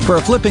excellent. For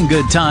a flipping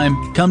good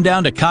time, come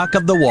down to Cock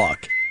of the Walk.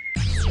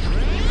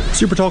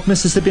 Super Talk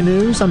Mississippi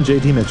News, I'm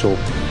JT Mitchell.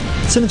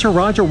 Senator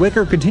Roger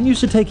Wicker continues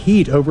to take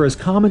heat over his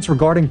comments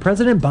regarding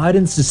President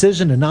Biden's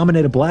decision to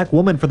nominate a black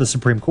woman for the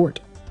Supreme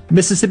Court.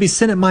 Mississippi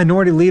Senate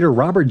Minority Leader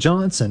Robert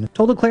Johnson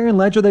told the Clarion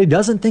Ledger that he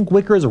doesn't think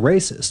Wicker is a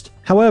racist.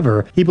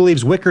 However, he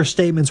believes Wicker's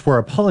statements were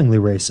appallingly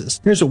racist.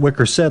 Here's what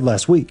Wicker said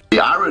last week.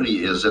 The irony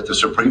is that the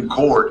Supreme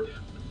Court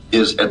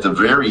is at the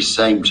very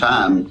same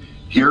time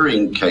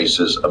hearing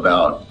cases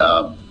about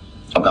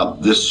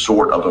this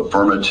sort of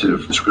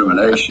affirmative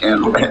discrimination,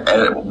 and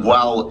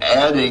while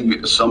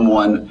adding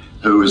someone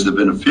who is the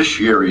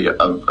beneficiary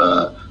of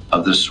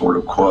this sort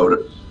of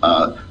quote,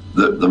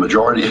 the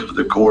majority of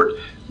the court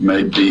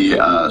may be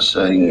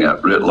saying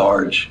writ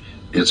large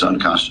it's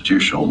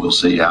unconstitutional. We'll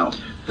see how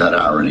that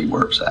irony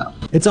works out.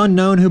 It's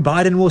unknown who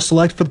Biden will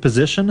select for the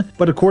position,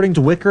 but according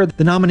to Wicker,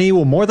 the nominee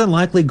will more than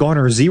likely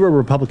garner 0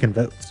 Republican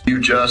votes. New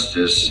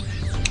justice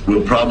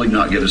will probably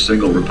not get a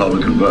single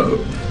Republican vote.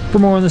 For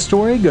more on the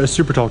story, go to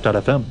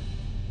supertalk.fm.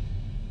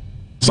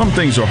 Some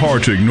things are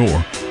hard to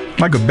ignore,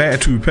 like a bad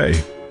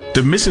toupee.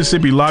 The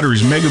Mississippi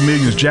Lottery's Mega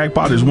Millions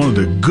jackpot is one of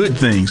the good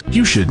things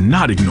you should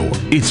not ignore.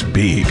 It's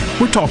big.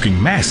 We're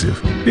talking massive.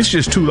 It's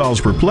just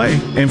 $2 per play,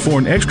 and for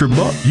an extra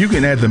buck, you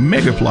can add the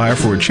Megaplier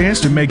for a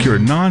chance to make your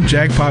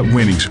non-jackpot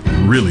winnings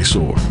really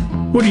soar.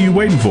 What are you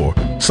waiting for?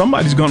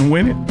 Somebody's gonna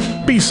win it.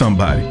 Be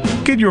somebody.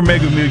 Get your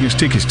Mega Millions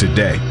tickets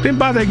today. Then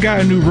buy that guy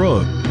a new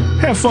rug.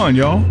 Have fun,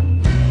 y'all.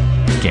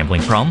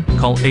 Gambling problem?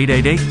 Call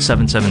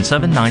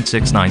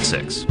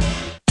 888-777-9696.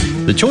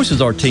 The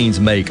choices our teens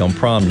make on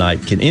prom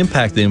night can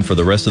impact them for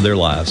the rest of their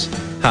lives.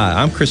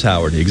 Hi, I'm Chris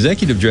Howard,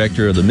 Executive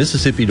Director of the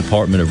Mississippi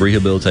Department of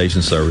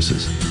Rehabilitation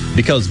Services.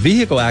 Because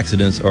vehicle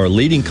accidents are a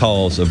leading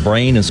cause of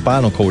brain and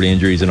spinal cord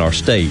injuries in our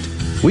state,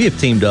 we have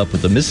teamed up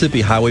with the Mississippi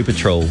Highway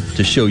Patrol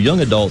to show young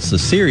adults the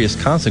serious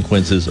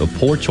consequences of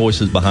poor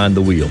choices behind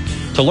the wheel.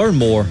 To learn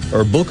more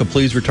or book a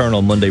Please Return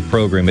on Monday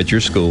program at your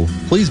school,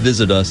 please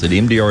visit us at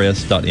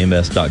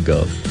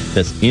mdrs.ms.gov.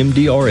 That's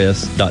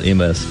mdrs.ms.gov.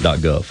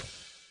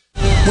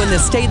 When the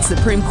state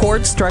Supreme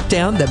Court struck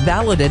down the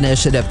ballot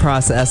initiative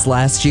process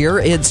last year,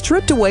 it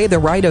stripped away the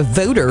right of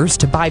voters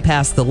to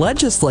bypass the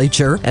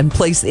legislature and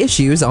place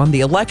issues on the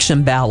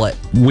election ballot.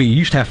 We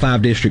used to have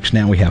 5 districts,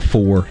 now we have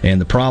 4,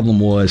 and the problem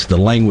was the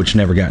language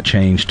never got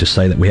changed to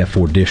say that we have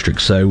 4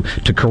 districts. So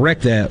to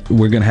correct that,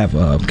 we're going to have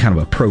a kind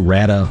of a pro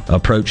rata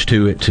approach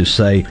to it to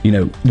say,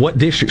 what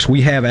districts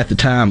we have at the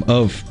time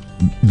of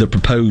the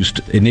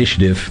proposed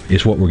initiative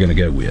is what we're going to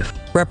go with.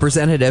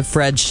 Representative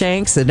Fred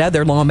Shanks and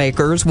other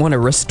lawmakers want to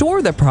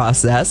restore the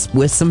process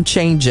with some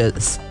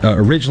changes.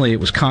 Originally, it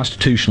was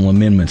constitutional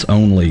amendments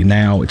only.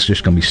 Now it's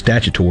just going to be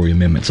statutory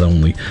amendments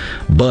only.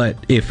 But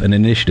if an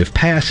initiative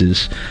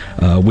passes,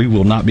 the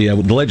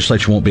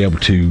legislature won't be able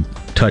to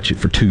touch it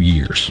for 2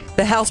 years.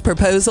 The House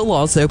proposal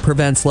also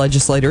prevents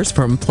legislators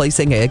from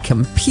placing a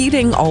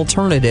competing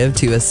alternative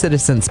to a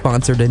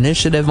citizen-sponsored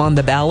initiative on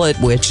the ballot,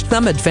 which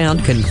some had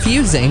found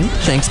confusing.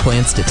 Shanks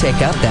plans to take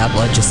up that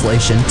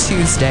legislation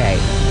Tuesday.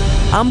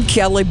 I'm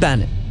Kelly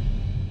Bennett.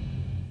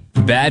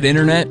 Bad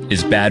internet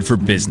is bad for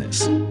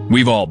business.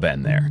 We've all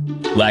been there.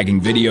 Lagging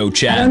video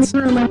chats,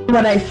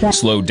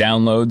 slow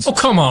downloads. Oh,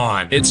 come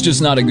on. It's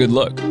just not a good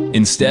look.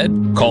 Instead,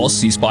 call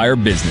C Spire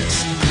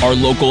Business. Our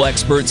local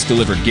experts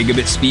deliver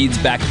gigabit speeds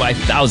backed by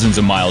thousands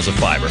of miles of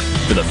fiber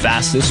for the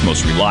fastest,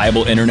 most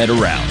reliable internet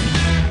around.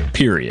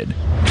 Period.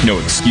 No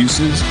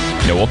excuses,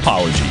 no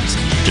apologies.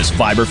 Just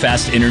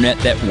fiber-fast internet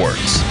that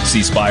works.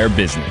 C Spire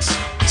Business.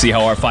 See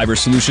how our fiber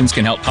solutions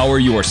can help power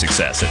your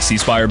success at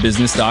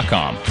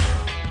cspirebusiness.com.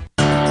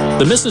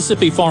 The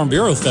Mississippi Farm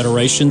Bureau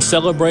Federation,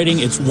 celebrating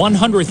its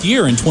 100th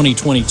year in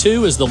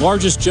 2022, is the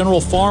largest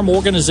general farm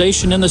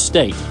organization in the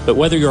state. But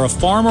whether you're a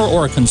farmer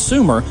or a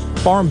consumer,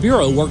 Farm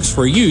Bureau works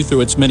for you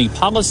through its many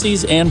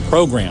policies and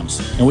programs.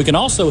 And we can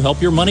also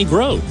help your money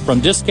grow.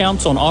 From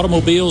discounts on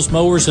automobiles,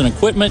 mowers, and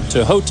equipment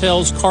to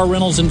hotels, car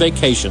rentals, and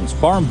vacations,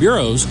 Farm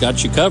Bureau's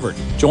got you covered.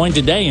 Join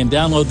today and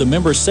download the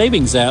Member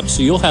Savings app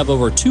so you'll have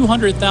over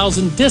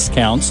 200,000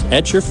 discounts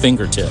at your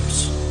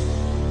fingertips.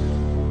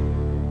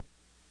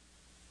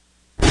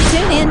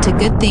 Tune in to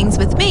Good Things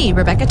with me,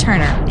 Rebecca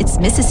Turner. It's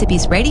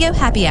Mississippi's Radio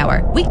Happy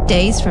Hour,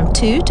 weekdays from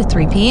 2 to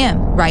 3 p.m.,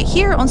 right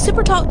here on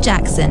Super Talk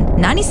Jackson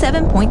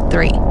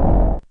 97.3.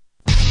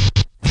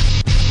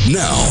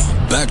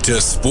 Now, back to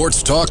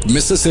Sports Talk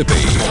Mississippi.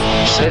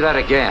 Say that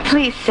again.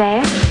 Please say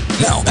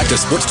it. Now, back to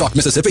Sports Talk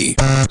Mississippi.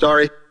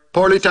 Sorry,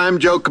 poorly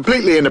timed joke,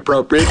 completely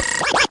inappropriate.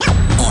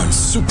 On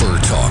Super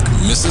Talk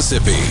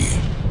Mississippi.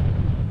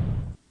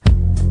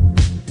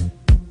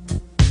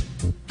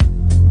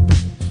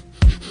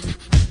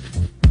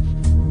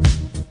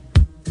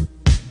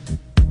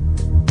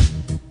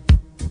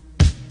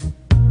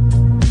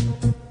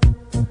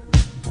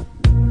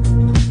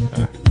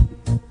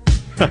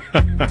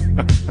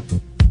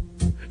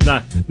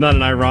 Not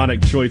an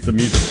ironic choice of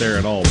music there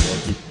at all,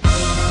 Borky.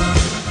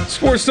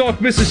 Sports Talk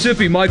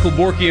Mississippi, Michael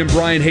Borky and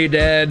Brian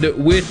Haydad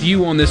with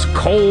you on this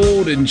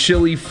cold and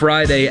chilly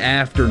Friday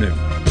afternoon.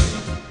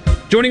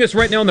 Joining us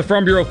right now on the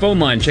Farm Bureau phone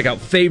line, check out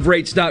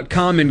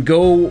favorites.com and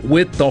go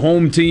with the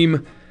home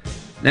team.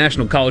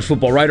 National college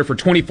football writer for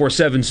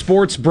 24/7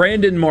 Sports,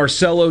 Brandon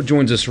Marcello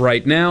joins us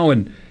right now.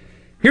 And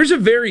here's a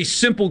very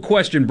simple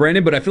question,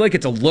 Brandon, but I feel like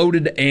it's a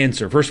loaded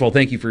answer. First of all,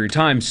 thank you for your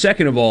time.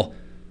 Second of all,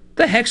 what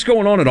the heck's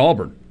going on at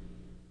Auburn?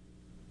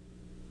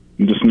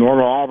 Just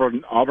normal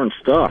Auburn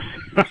stuff.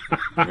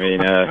 I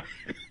mean,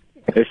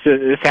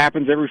 this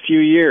happens every few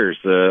years.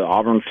 The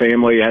Auburn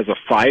family has a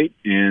fight,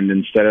 and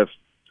instead of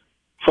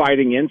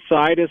fighting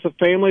inside as a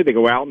family, they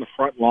go out in the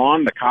front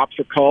lawn, the cops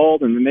are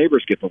called, and the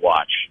neighbors get to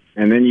watch.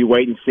 And then you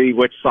wait and see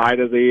which side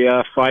of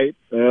the fight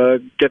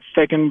gets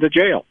taken to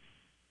jail.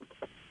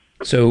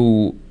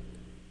 So,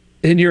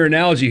 in your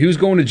analogy, who's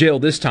going to jail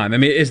this time? I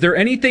mean, is there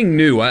anything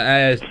new?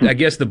 I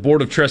guess the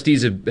Board of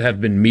Trustees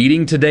have been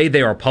meeting today.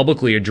 They are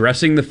publicly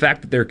addressing the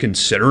fact that they're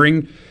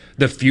considering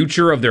the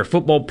future of their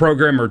football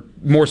program, or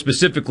more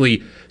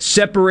specifically,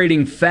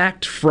 separating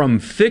fact from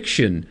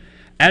fiction.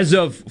 As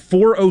of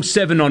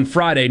 4:07 on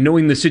Friday,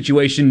 knowing the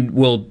situation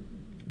will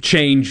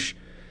change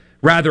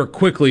rather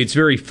quickly, it's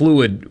very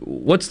fluid.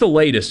 What's the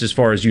latest as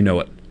far as you know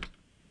it?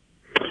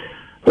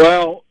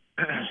 Well,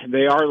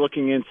 they are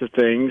looking into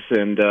things,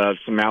 and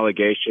some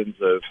allegations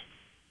of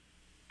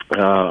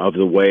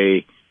the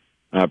way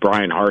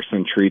Brian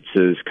Harsin treats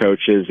his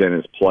coaches and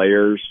his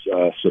players,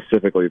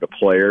 specifically the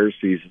players.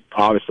 He's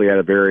obviously had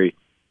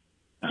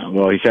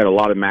he's had a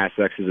lot of mass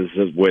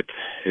exoduses with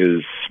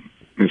his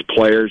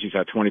players. He's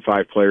had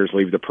 25 players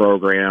leave the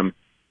program.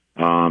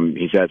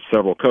 He's had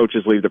several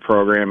coaches leave the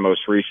program.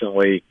 Most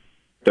recently,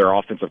 their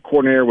offensive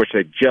coordinator, which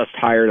they just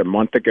hired a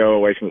month ago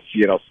away from the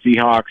Seattle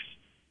Seahawks.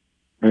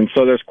 And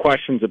so there's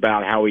questions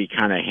about how he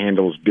kind of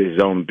handles his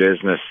own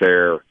business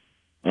there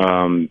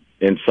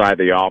inside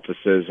the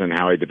offices, and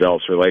how he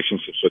develops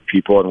relationships with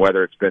people, and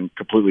whether it's been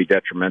completely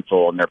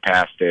detrimental in their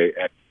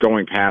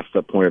going past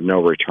the point of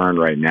no return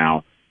right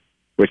now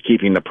with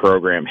keeping the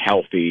program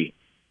healthy,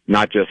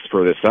 not just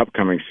for this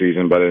upcoming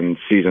season, but in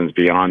seasons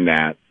beyond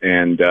that.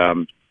 And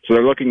so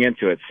they're looking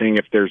into it, seeing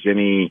if there's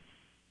any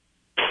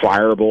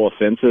fireable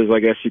offenses, I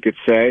guess you could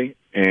say.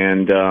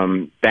 And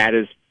that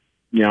is,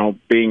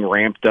 being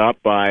ramped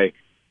up by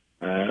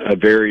a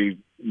very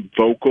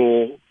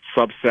vocal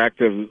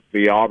subsect of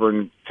the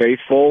Auburn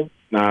faithful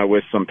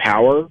with some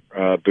power,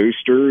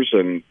 boosters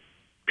and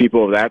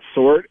people of that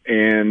sort.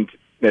 And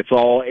it's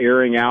all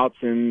airing out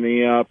in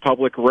the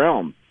public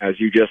realm, as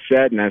you just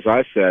said. And as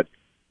I said,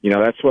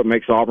 that's what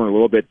makes Auburn a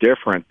little bit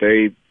different.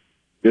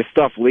 This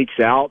stuff leaks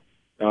out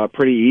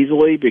pretty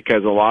easily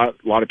because a lot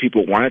of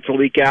people want it to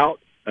leak out.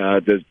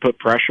 to put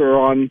pressure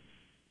on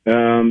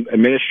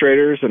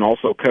administrators and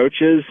also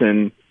coaches,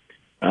 and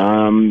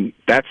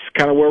that's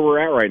kind of where we're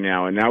at right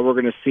now. And now we're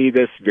going to see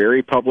this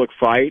very public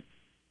fight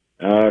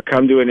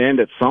come to an end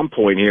at some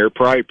point here,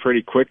 probably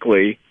pretty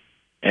quickly.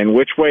 And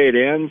which way it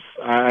ends,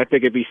 I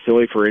think it'd be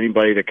silly for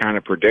anybody to kind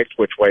of predict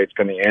which way it's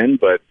going to end.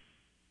 But,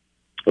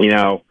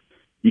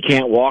 you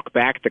can't walk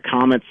back the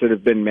comments that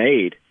have been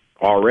made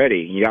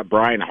already. You got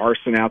Brian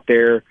Harsin out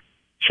there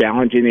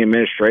challenging the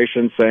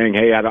administration, saying,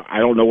 hey, I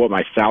don't know what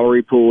my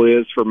salary pool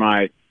is for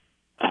my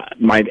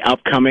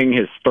upcoming,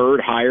 his third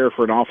hire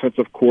for an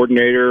offensive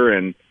coordinator,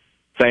 and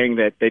saying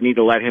that they need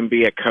to let him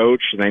be a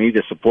coach and they need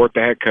to support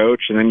the head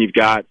coach. And then you've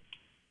got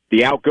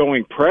the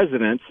outgoing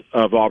president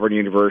of Auburn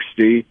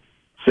University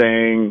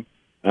saying,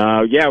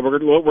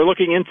 we're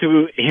looking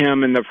into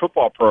him in the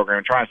football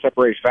program, trying to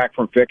separate fact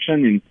from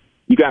fiction. And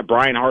you got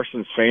Brian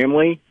Harsin's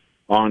family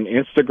on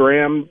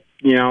Instagram,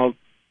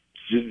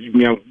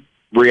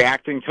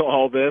 reacting to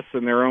all this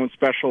in their own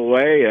special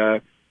way.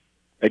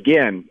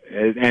 Again,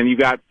 and you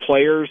got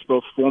players,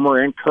 both former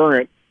and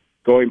current,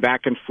 going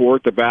back and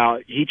forth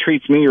about he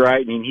treats me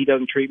right and he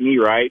doesn't treat me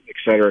right, et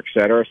cetera, et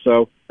cetera.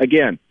 So,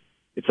 again,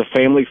 it's a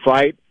family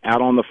fight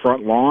out on the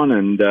front lawn,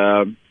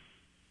 and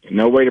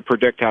no way to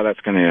predict how that's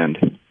going to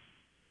end.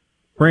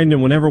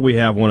 Brandon, whenever we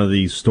have one of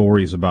these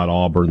stories about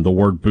Auburn, the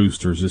word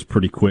boosters is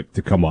pretty quick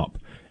to come up.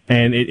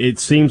 And it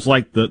seems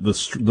like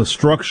the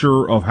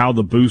structure of how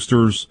the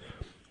boosters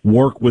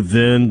work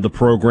within the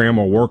program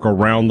or work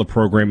around the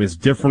program is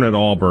different at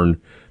Auburn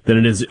than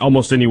it is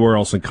almost anywhere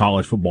else in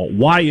college football.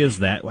 Why is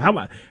that?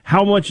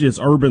 How much is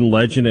urban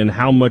legend and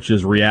how much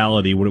is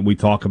reality when we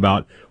talk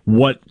about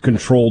what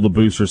control the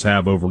boosters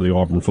have over the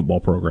Auburn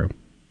football program?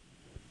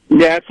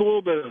 Yeah, it's a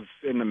little bit of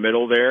in the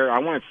middle there. I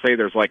want to say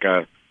there's like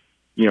a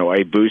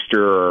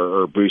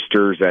booster or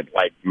boosters that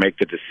make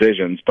the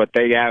decisions, but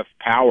they have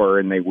power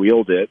and they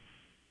wield it.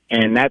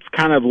 And that's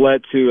kind of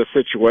led to a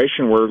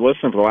situation where,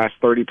 listen, for the last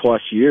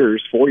 30-plus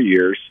years, 40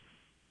 years,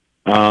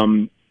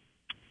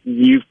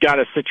 you've got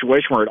a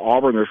situation where at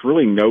Auburn there's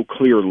really no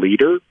clear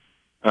leader.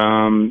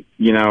 There's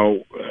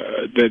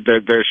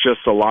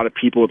just a lot of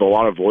people with a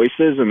lot of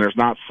voices, and there's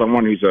not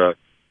someone who's a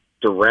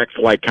direct,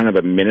 kind of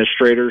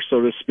administrator,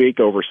 so to speak,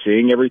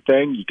 overseeing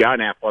everything. You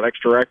got an athletics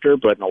director,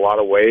 but in a lot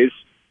of ways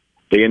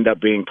they end up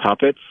being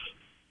puppets.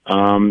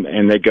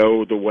 And they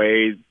go the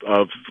way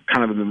of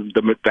kind of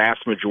the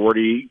vast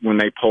majority when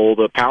they poll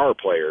the power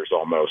players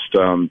almost.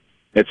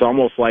 It's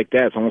almost like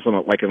that. It's almost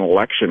like an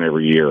election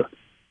every year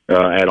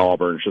at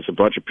Auburn. It's just a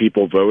bunch of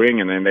people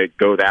voting, and then they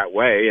go that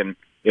way. And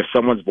if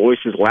someone's voice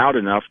is loud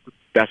enough,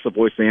 that's the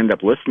voice they end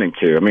up listening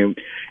to. I mean,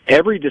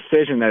 every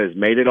decision that is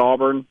made at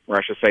Auburn, or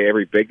I should say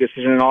every big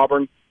decision in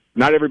Auburn,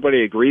 not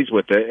everybody agrees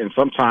with it, and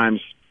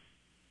sometimes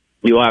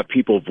you'll have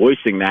people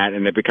voicing that,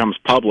 and it becomes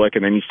public,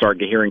 and then you start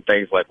hearing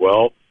things like,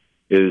 well,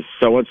 is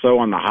so-and-so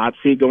on the hot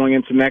seat going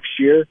into next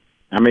year?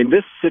 I mean,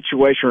 this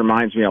situation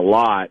reminds me a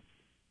lot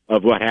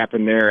of what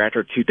happened there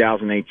after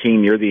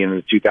 2018, near the end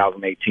of the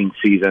 2018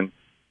 season.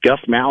 Gus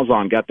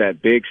Malzahn got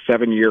that big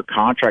 7-year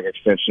contract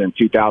extension in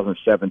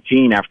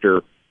 2017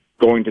 after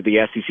going to the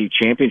SEC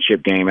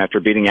championship game after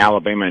beating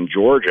Alabama and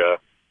Georgia.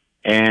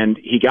 And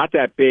he got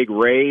that big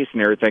raise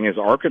and everything as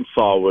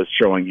Arkansas was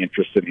showing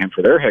interest in him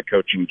for their head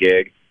coaching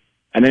gig.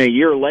 And then a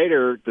year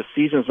later, the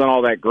season's not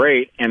all that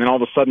great, and then all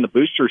of a sudden the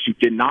boosters who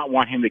did not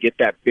want him to get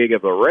that big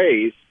of a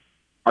raise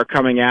are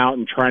coming out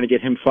and trying to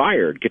get him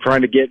fired,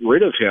 trying to get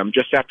rid of him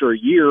just after a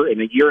year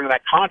into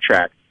that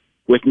contract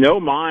with no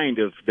mind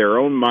of their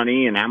own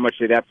money and how much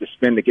they'd have to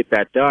spend to get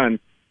that done.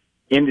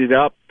 Ended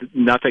up,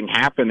 nothing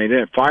happened. They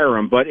didn't fire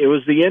him, but it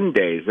was the end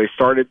days. They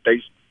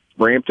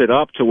ramped it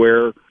up to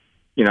where,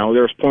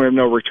 there was point of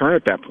no return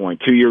at that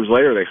point. 2 years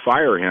later, they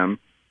fire him.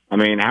 I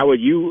mean, how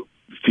would you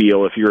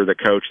feel if you're the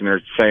coach and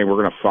they're saying we're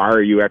going to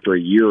fire you after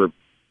 1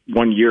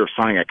 year of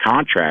signing a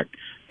contract?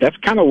 That's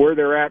kind of where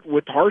they're at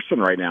with Harsin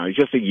right now. He's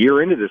just a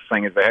year into this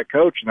thing as the head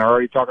coach, and they're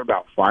already talking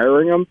about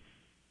firing him.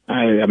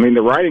 I mean,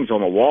 the writing's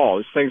on the wall.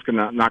 This thing's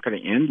not going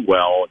to end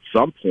well at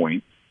some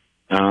point,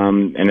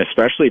 and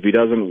especially if he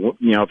doesn't,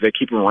 if they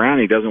keep him around,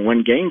 he doesn't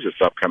win games this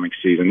upcoming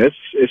season.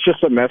 It's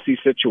just a messy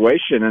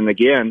situation, and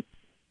again,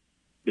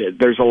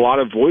 there's a lot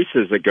of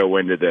voices that go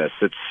into this.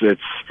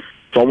 It's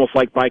almost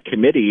like by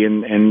committee,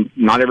 and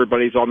not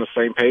everybody's on the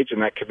same page in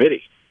that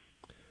committee.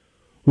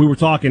 We were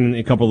talking in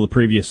a couple of the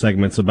previous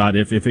segments about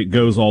if it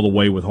goes all the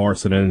way with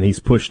Harsin and he's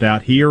pushed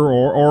out here,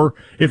 or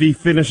if he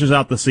finishes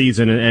out the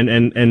season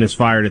and is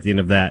fired at the end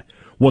of that,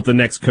 what the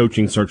next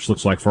coaching search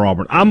looks like for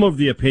Auburn. I'm of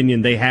the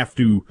opinion they have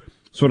to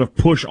sort of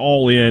push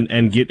all in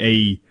and get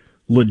a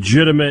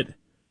legitimate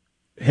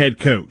head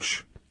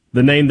coach.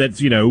 The name that's,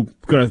 going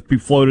to be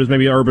floated is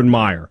maybe Urban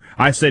Meyer.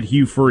 I said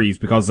Hugh Freeze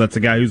because that's a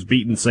guy who's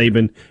beaten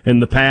Saban in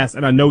the past,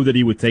 and I know that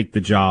he would take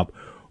the job.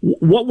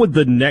 What would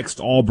the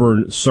next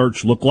Auburn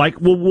search look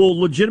like? Will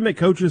legitimate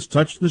coaches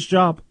touch this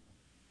job?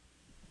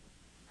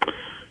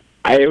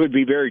 It would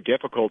be very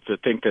difficult to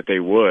think that they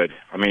would.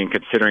 I mean,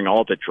 considering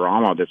all the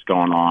drama that's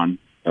gone on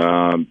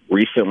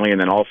recently, and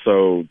then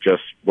also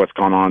just what's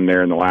gone on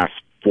there in the last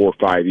 4 or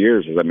 5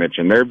 years, as I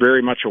mentioned. They're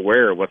very much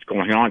aware of what's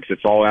going on because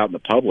it's all out in the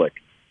public.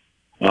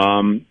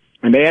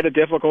 And they had a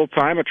difficult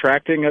time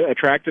attracting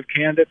attractive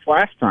candidates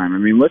last time. I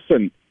mean,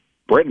 listen,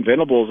 Brenton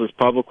Venables has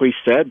publicly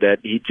said that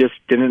he just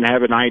didn't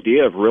have an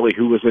idea of really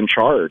who was in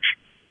charge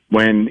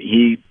when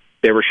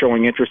they were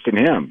showing interest in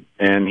him.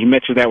 And he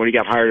mentioned that when he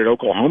got hired at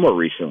Oklahoma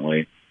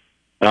recently.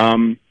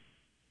 And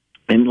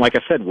like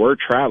I said, word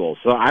travels.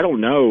 So I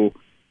don't know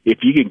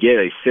if you can get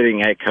a sitting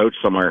head coach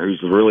somewhere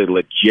who's really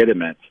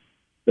legitimate,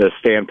 the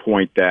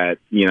standpoint that,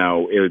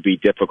 it would be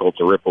difficult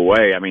to rip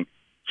away. I mean,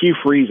 Hugh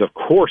Freeze, of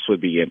course,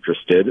 would be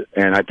interested,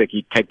 and I think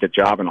he'd take the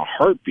job in a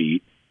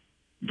heartbeat,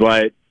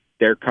 but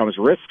there comes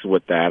risks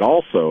with that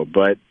also.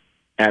 But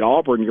at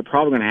Auburn, you're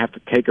probably going to have to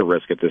take a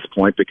risk at this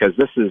point because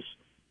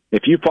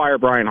if you fire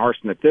Brian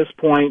Harsin at this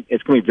point,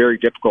 it's going to be very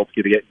difficult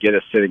to get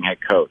a sitting head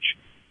coach.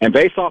 And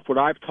based off what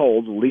I've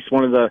told, at least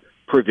one of the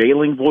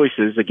prevailing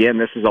voices, again,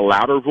 this is a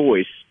louder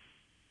voice,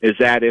 is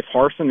that if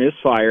Harsin is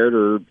fired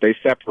or they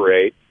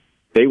separate,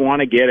 they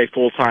want to get a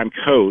full-time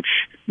coach,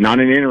 not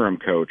an interim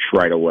coach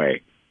right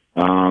away.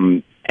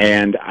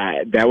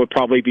 That would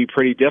probably be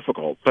pretty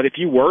difficult. But if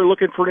you were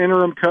looking for an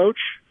interim coach,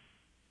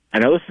 I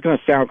know this is going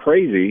to sound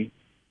crazy,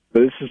 but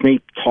this is me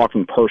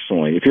talking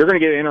personally. If you're going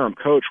to get an interim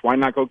coach, why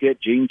not go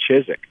get Gene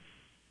Chizik?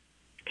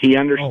 He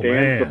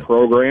understands the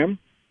program.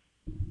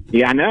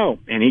 Yeah, I know.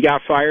 And he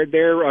got fired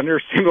there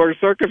under similar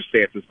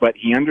circumstances, but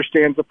he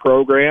understands the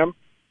program.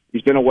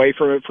 He's been away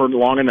from it for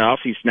long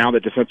enough. He's now the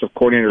defensive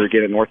coordinator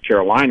again at North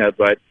Carolina,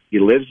 but he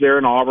lives there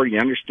in Auburn. He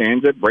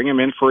understands it. Bring him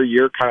in for a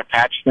year, kind of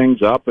patch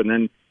things up, and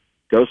then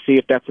go see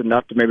if that's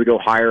enough to maybe go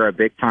hire a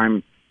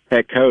big-time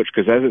head coach.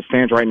 Because as it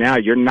stands right now,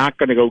 you're not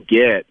going to go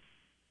get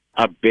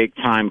a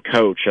big-time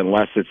coach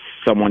unless it's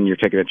someone you're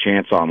taking a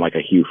chance on, like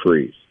a Hugh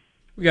Freeze.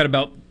 We got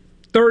about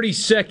 30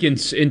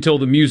 seconds until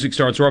the music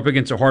starts. We're up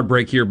against a hard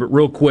break here, but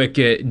real quick,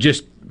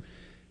 just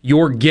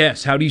your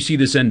guess. How do you see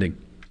this ending?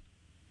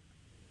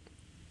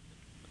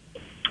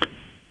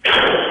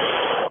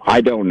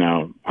 I don't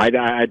know. I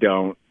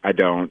don't.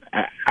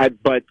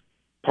 But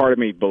part of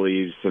me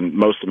believes, and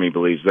most of me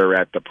believes, they're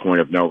at the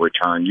point of no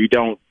return. You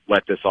don't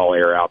let this all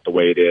air out the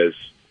way it is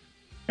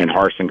and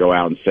Harsin go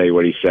out and say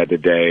what he said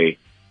today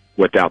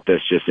without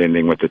this just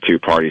ending with the two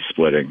parties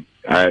splitting.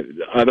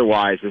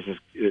 Otherwise,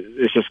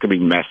 it's just going to be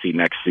messy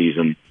next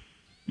season.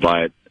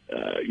 But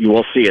you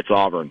will see it's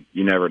Auburn.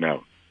 You never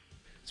know.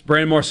 It's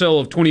Brandon Marcel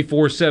of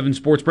 24/7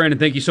 Sports. Brandon,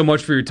 thank you so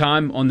much for your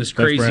time on this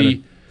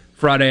crazy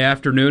Friday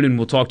afternoon, and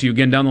we'll talk to you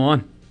again down the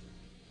line.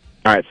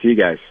 All right, see you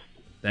guys.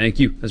 Thank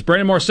you. That's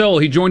Brandon Marcel.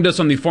 He joined us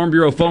on the Farm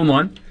Bureau phone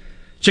line.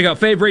 Check out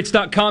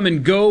favorites.com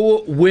and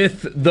go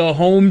with the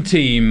home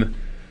team.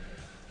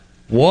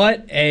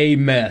 What a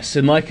mess.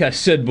 And like I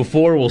said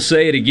before, we'll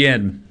say it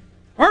again.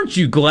 Aren't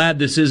you glad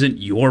this isn't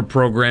your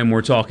program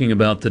we're talking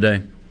about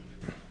today?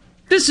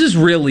 This is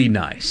really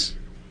nice.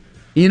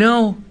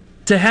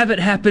 To have it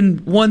happen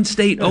one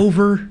state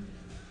over,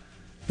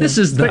 this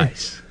is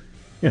nice.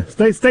 Yeah,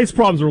 state's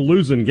problems are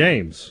losing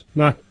games,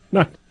 not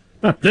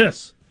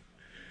this.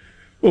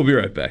 We'll be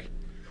right back.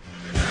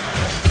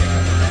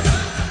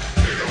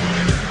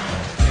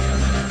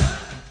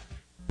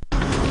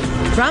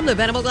 From the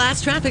Venable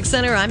Glass Traffic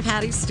Center, I'm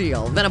Patty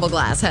Steele. Venable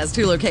Glass has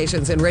 2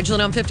 locations in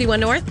Ridgeland on 51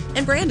 North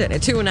and Brandon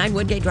at 209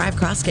 Woodgate Drive,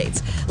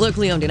 Crossgates.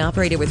 Locally owned and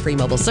operated with free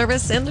mobile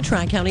service in the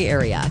Tri-County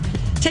area.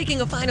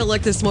 Taking a final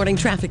look this morning,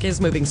 traffic is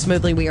moving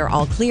smoothly. We are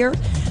all clear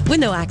with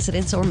no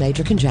accidents or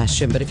major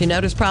congestion. But if you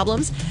notice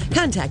problems,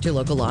 contact your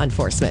local law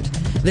enforcement.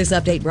 This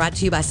update brought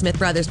to you by Smith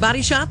Brothers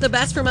Body Shop, the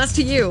best from us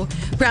to you.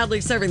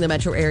 Proudly serving the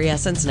metro area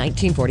since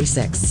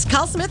 1946.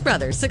 Call Smith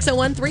Brothers,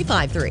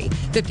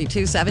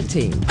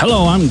 601-353-5217.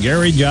 Hello, I'm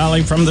Gary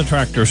Jolly from the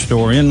Tractor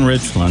Store in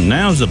Richland.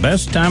 Now's the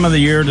best time of the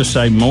year to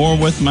save more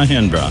with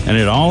Mahindra. And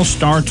it all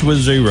starts with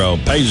zero.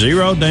 Pay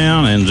zero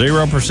down and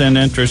 0%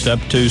 interest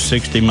up to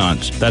 60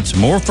 months. That's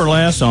more for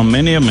less on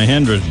many of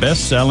Mahindra's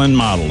best-selling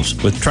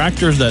models, with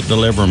tractors that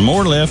deliver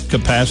more lift,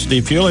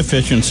 capacity, fuel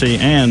efficiency,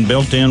 and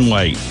built-in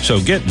weight.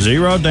 So get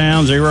zero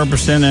down,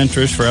 0%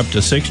 interest for up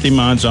to 60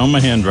 months on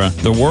Mahindra,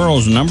 the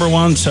world's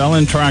 #1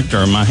 selling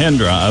tractor,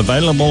 Mahindra,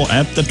 available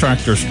at the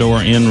Tractor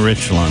Store in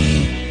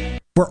Richland.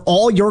 For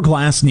all your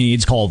glass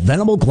needs, call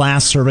Venable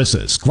Glass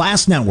Services.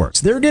 Glass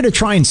Networks, they're going to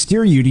try and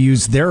steer you to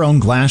use their own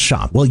glass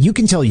shop. Well, you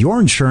can tell your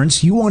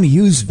insurance you want to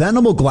use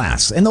Venable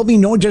Glass, and there'll be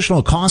no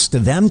additional cost to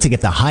them to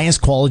get the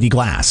highest quality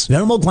glass.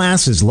 Venable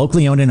Glass is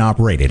locally owned and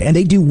operated, and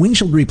they do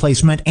windshield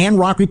replacement and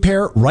rock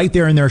repair right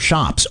there in their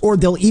shops, or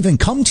they'll even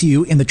come to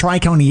you in the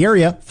Tri-County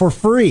area for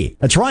free.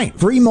 That's right,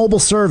 free mobile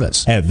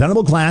service. At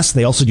Venable Glass,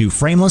 they also do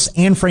frameless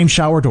and frame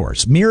shower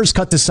doors, mirrors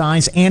cut to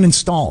size and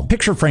installed,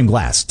 picture frame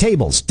glass,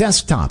 tables,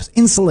 desktops,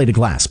 insulated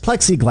glass,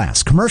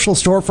 plexiglass, commercial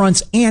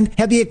storefronts, and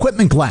heavy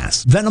equipment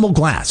glass. Venable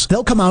Glass.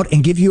 They'll come out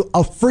and give you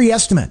a free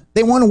estimate.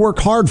 They want to work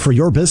hard for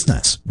your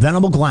business.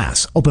 Venable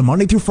Glass. Open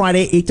Monday through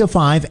Friday, 8 to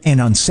 5,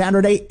 and on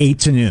Saturday, 8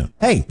 to noon.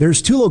 Hey,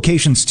 there's 2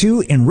 locations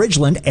too in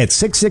Ridgeland at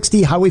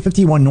 660 Highway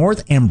 51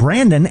 North and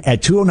Brandon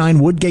at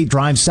 209 Woodgate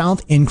Drive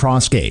South in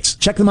Cross Gates.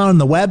 Check them out on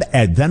the web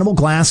at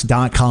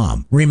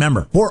venableglass.com.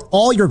 Remember, for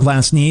all your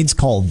glass needs,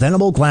 call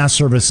Venable Glass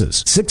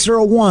Services,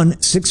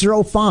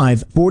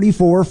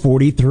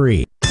 601-605-4443.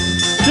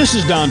 This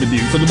is Don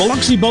Dubuque for the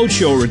Biloxi Boat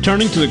Show,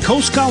 returning to the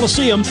Coast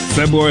Coliseum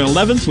February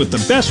 11th with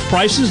the best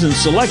prices and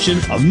selection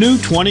of new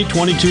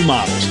 2022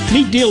 models.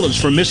 Meet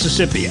dealers from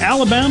Mississippi,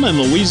 Alabama, and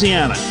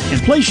Louisiana,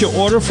 and place your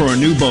order for a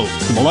new boat.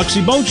 The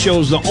Biloxi Boat Show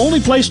is the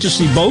only place to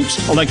see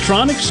boats,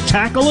 electronics,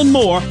 tackle, and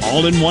more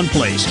all in one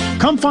place.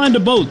 Come find a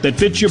boat that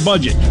fits your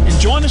budget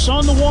and join us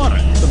on the water.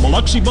 The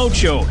Biloxi Boat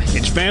Show.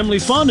 It's family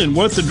fun and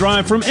worth the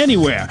drive from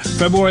anywhere.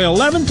 February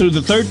 11th through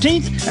the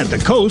 13th at the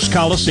Coast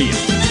Coliseum.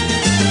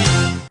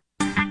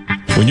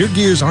 When your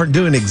gears aren't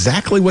doing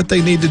exactly what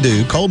they need to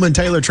do, Coleman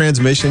Taylor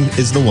Transmission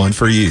is the one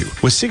for you.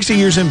 With 60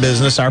 years in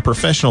business, our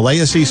professional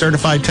ASE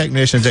certified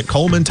technicians at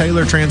Coleman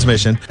Taylor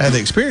Transmission have the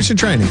experience and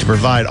training to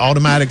provide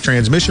automatic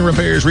transmission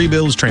repairs,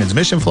 rebuilds,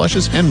 transmission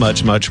flushes, and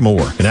much, much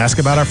more. And ask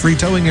about our free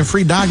towing and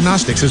free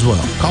diagnostics as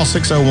well. Call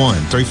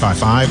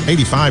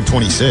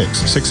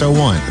 601-355-8526,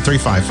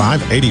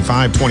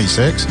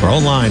 601-355-8526, or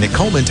online at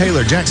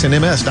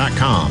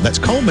ColemanTaylorJacksonMS.com. That's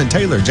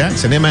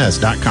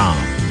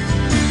ColemanTaylorJacksonMS.com.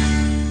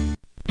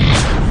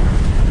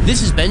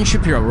 This is Ben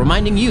Shapiro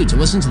reminding you to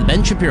listen to The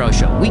Ben Shapiro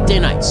Show weekday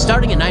nights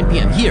starting at 9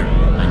 p.m. here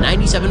on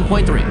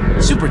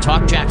 97.3 Super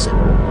Talk Jackson.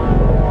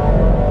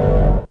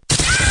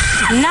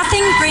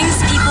 Nothing brings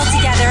people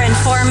together and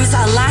forms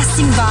a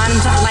lasting bond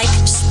like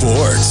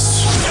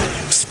sports.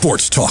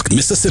 Sports Talk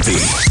Mississippi,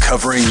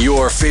 covering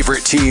your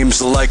favorite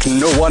teams like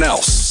no one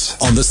else.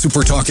 On the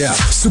Super Talk app,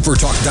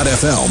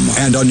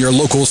 supertalk.fm, and on your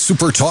local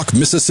Super Talk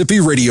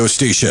Mississippi radio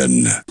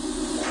station.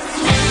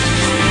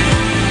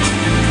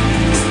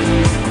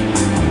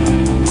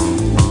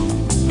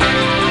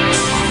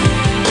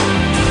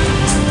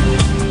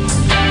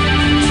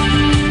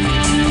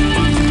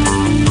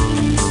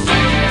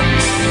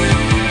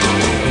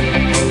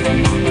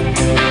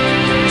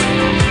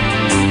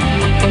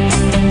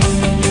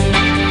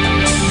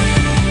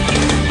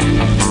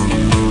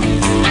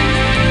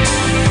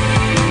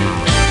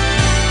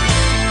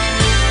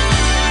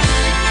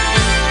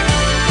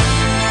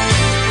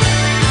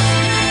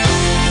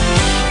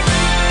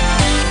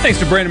 Thanks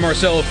to Brandon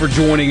Marcello for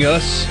joining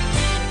us.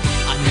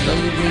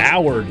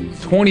 Hour,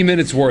 20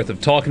 minutes worth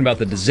of talking about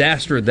the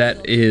disaster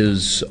that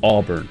is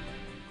Auburn.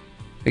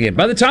 Again,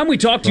 by the time we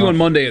talk to you on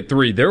Monday at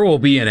 3, there will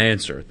be an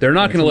answer. They're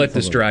not going to let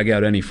this drag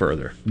out any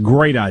further.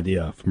 Great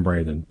idea from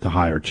Brandon to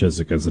hire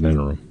Chiswick as an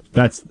interim.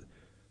 That's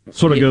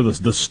sort of go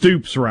the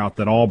Stoops route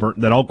that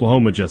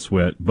Oklahoma just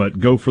went, but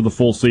go for the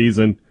full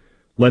season,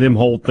 let him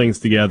hold things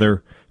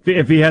together.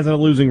 If he has a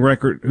losing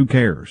record, who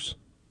cares?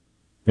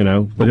 You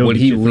know, but would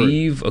he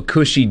leave a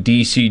cushy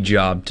DC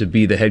job to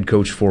be the head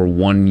coach for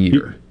 1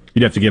 year?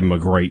 You'd have to give him a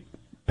great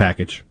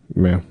package.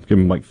 Yeah, give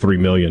him like $3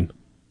 million.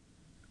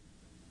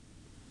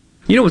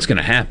 You know what's going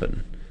to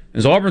happen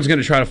is Auburn's going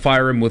to try to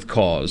fire him with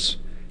cause,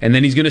 and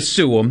then he's going to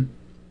sue him.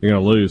 You're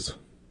going to lose.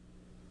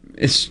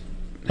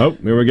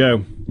 Here we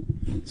go.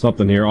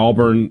 Something here.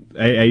 Auburn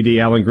AD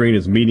Allen Green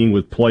is meeting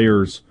with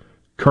players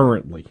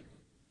currently.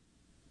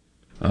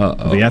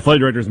 The athletic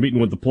director is meeting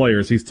with the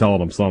players. He's telling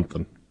them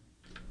something.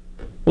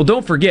 Well,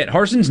 don't forget,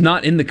 Harson's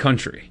not in the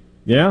country.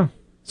 Yeah.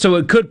 So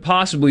it could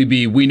possibly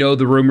be, we know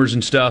the rumors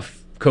and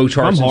stuff, Coach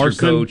Harson's your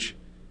coach.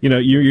 You know,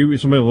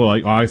 somebody will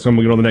like, all right, so I'm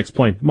going to get on the next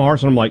plane. I'm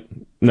Harsin. I'm like,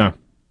 no. I'm going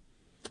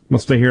to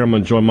stay here. I'm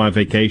going to enjoy my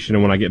vacation,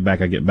 and when I get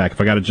back, I get back.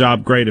 If I got a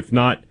job, great. If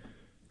not,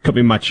 cut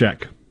me my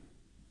check.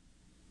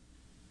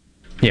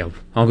 Yeah,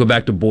 I'll go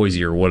back to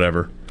Boise or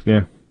whatever.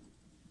 Yeah.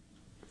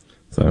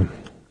 So.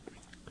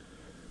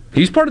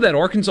 He's part of that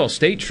Arkansas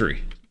State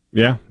tree.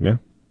 Yeah.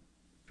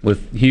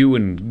 With Hugh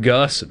and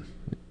Gus.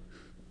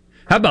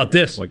 How about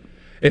this?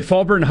 If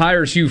Auburn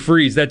hires Hugh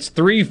Freeze, that's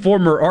 3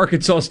 former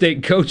Arkansas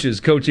State coaches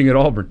coaching at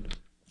Auburn.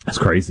 That's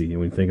crazy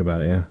when you think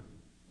about it, yeah.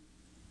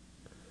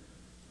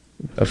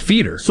 A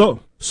feeder. So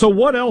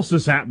what else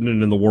is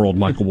happening in the world,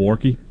 Michael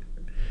Warkey?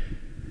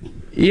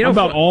 How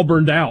about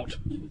Auburned out?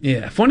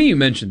 Yeah, funny you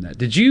mentioned that.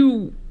 Did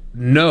you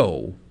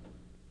know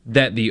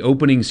that the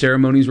opening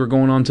ceremonies were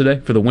going on today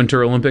for the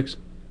Winter Olympics?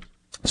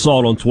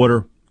 Saw it on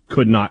Twitter.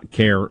 Could not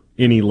care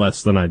any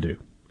less than I do.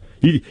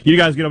 You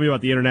guys get on me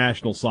about the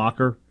international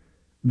soccer.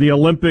 The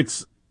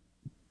Olympics,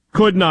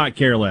 could not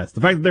care less. The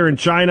fact that they're in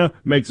China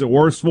makes it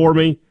worse for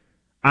me.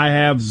 I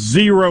have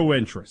zero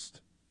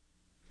interest.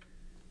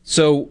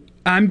 So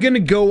I'm going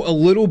to go a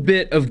little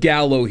bit of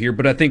Gallo here,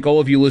 but I think all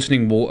of you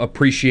listening will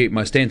appreciate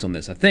my stance on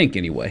this. I think,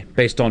 anyway,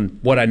 based on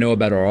what I know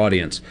about our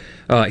audience.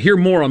 Hear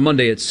more on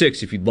Monday at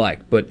 6 if you'd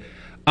like. But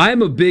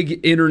I'm a big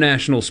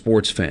international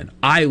sports fan.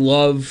 I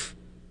love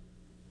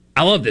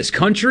I love this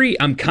country.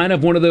 I'm kind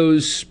of one of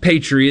those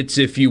patriots,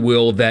 if you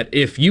will, that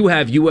if you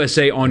have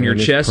USA on your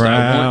chest,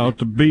 I want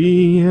to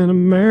be an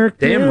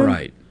American. Damn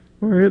right.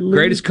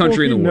 Greatest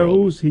country in the world.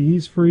 Knows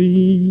he's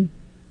free.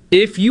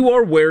 If you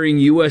are wearing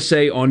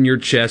USA on your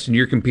chest and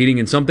you're competing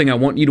in something, I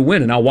want you to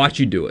win, and I'll watch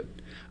you do it.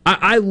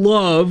 I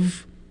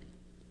love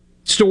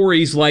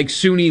stories like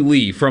Suni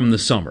Lee from the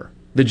summer,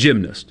 the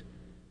gymnast.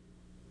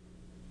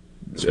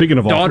 Speaking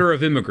of daughter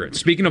of immigrants.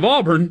 Speaking of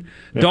Auburn,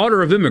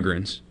 daughter of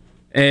immigrants.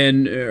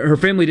 And her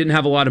family didn't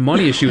have a lot of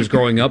money as she was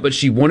growing up, but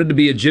she wanted to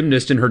be a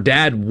gymnast, and her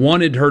dad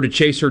wanted her to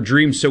chase her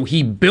dreams, so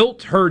he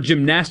built her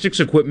gymnastics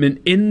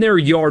equipment in their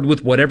yard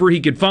with whatever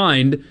he could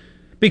find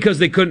because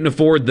they couldn't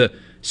afford the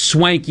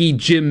swanky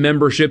gym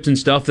memberships and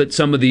stuff that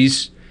some of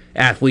these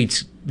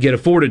athletes get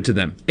afforded to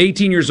them.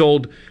 18 years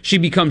old, she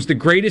becomes the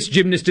greatest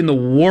gymnast in the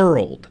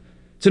world.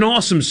 It's an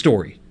awesome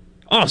story.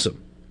 Awesome.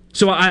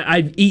 So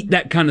I eat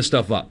that kind of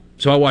stuff up.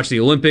 So I watch the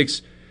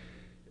Olympics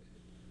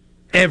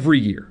every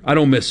year. I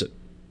don't miss it.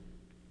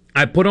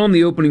 I put on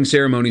the opening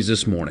ceremonies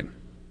this morning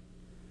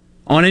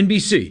on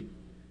NBC.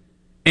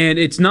 And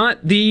it's not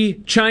the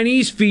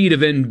Chinese feed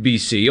of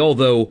NBC,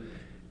 although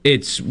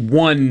it's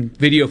one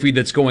video feed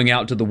that's going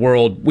out to the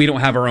world. We don't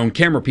have our own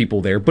camera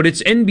people there, but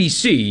it's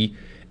NBC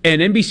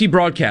and NBC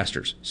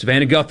broadcasters,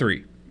 Savannah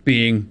Guthrie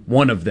being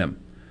one of them.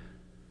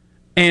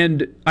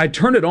 And I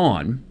turn it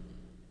on,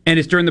 and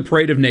it's during the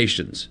Parade of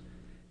Nations.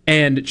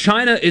 And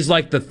China is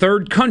like the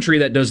third country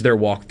that does their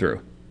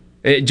walkthrough.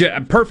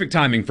 Perfect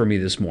timing for me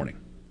this morning.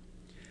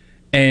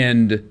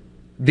 And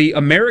the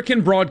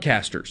American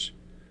broadcasters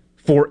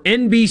for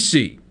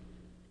NBC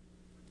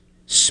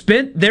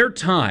spent their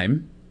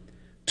time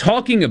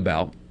talking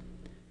about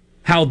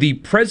how the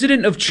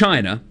president of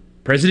China,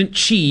 President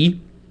Xi,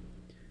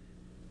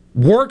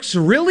 works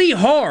really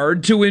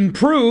hard to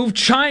improve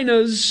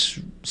China's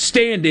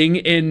standing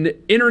in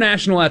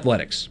international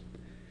athletics.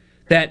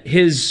 That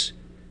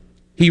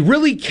he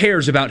really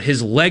cares about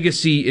his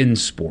legacy in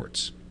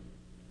sports.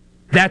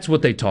 That's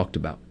what they talked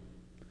about.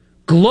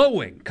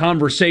 Glowing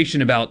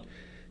conversation about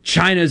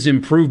China's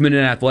improvement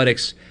in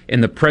athletics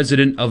and the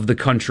president of the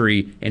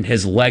country and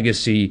his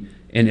legacy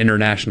in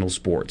international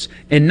sports.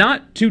 And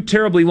not too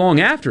terribly long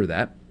after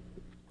that,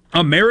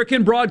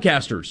 American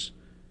broadcasters,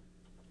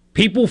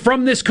 people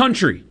from this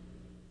country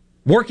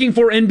working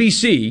for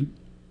NBC,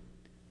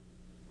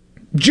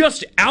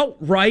 just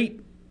outright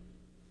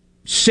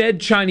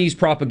said Chinese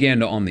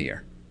propaganda on the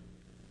air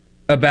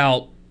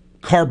about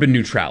carbon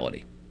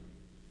neutrality.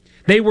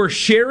 They were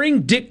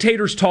sharing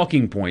dictators'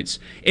 talking points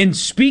and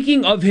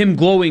speaking of him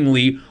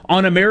glowingly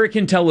on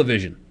American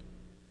television.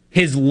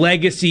 His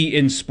legacy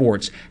in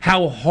sports,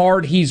 how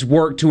hard he's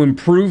worked to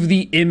improve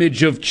the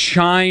image of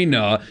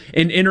China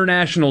in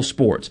international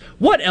sports.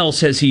 What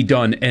else has he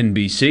done,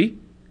 NBC?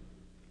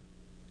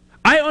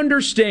 I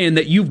understand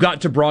that you've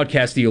got to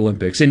broadcast the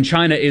Olympics, and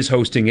China is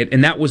hosting it,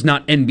 and that was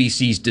not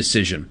NBC's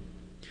decision.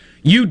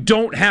 You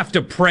don't have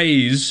to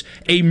praise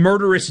a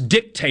murderous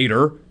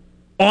dictator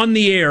on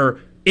the air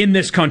in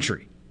this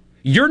country.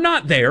 You're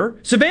not there.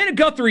 Savannah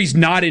Guthrie's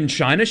not in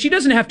China. She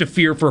doesn't have to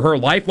fear for her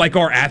life like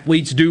our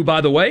athletes do,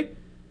 by the way.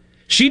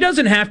 She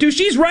doesn't have to.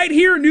 She's right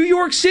here in New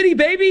York City,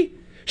 baby.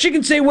 She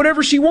can say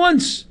whatever she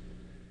wants.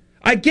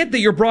 I get that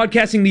you're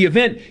broadcasting the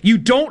event. You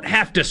don't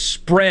have to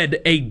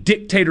spread a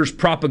dictator's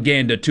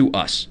propaganda to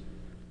us.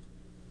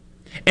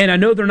 And I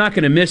know they're not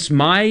going to miss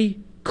my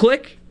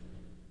click,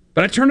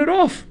 but I turn it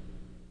off.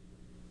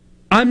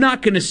 I'm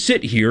not going to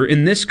sit here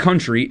in this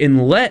country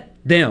and let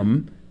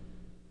them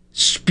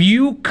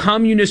spew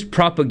communist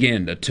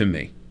propaganda to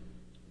me.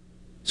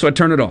 So I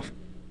turn it off.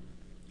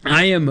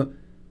 I am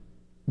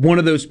one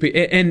of those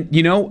people, and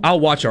I'll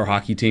watch our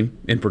hockey team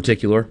in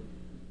particular.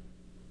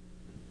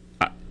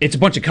 It's a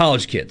bunch of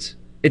college kids.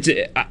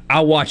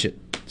 I'll watch it.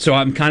 So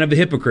I'm kind of a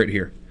hypocrite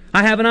here.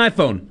 I have an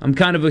iPhone. I'm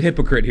kind of a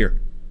hypocrite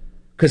here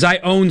because I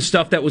own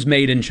stuff that was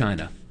made in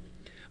China.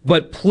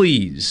 But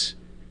please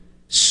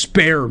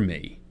spare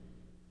me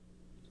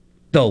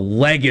the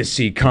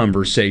legacy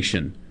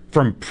conversation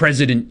from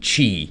President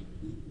Xi.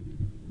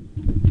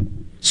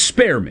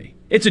 Spare me.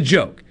 It's a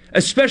joke,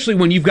 especially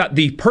when you've got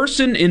the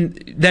person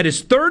that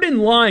is third in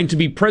line to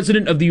be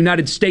president of the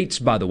United States,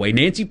 by the way.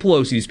 Nancy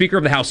Pelosi, the Speaker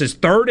of the House, is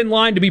third in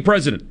line to be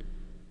president.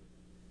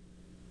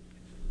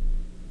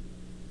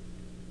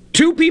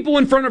 Two people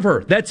in front of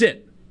her. That's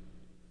it.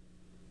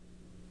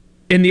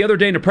 And the other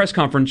day in a press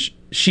conference,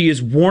 she is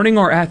warning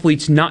our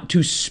athletes not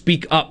to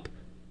speak up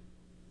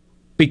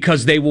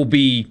because they will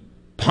be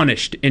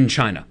punished in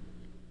China.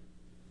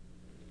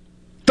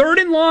 Third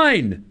in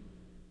line.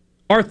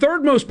 Our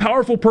third most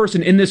powerful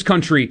person in this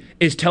country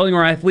is telling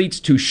our athletes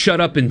to shut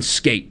up and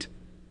skate.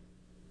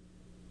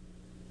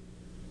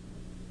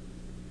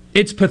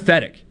 It's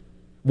pathetic.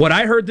 What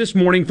I heard this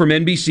morning from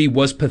NBC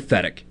was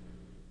pathetic.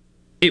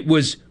 It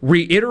was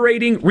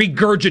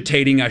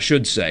regurgitating, I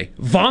should say,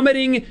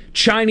 vomiting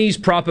Chinese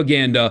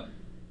propaganda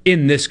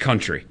in this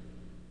country.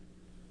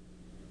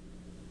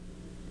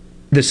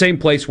 The same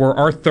place where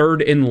our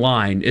third in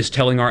line is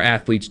telling our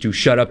athletes to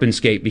shut up and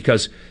skate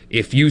because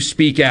if you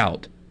speak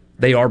out,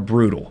 they are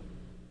brutal.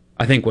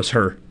 I think was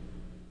her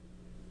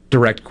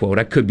direct quote.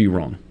 I could be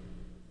wrong.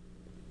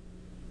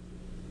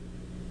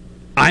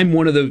 I'm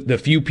one of the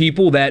few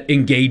people that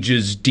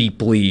engages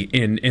deeply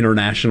in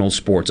international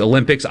sports.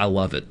 Olympics, I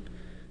love it.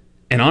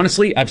 And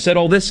honestly, I've said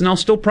all this, and I'll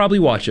still probably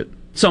watch it.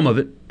 Some of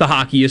it. The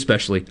hockey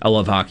especially. I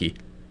love hockey.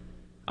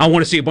 I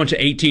want to see a bunch of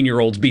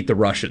 18-year-olds beat the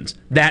Russians.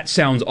 That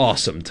sounds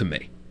awesome to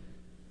me.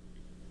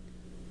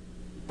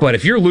 But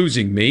if you're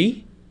losing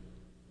me,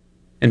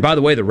 and by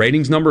the way, the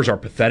ratings numbers are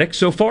pathetic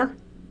so far,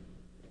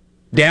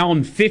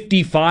 down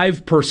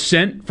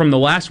 55% from the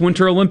last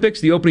Winter Olympics,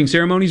 the opening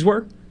ceremonies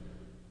were,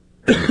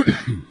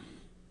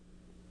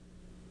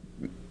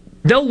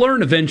 they'll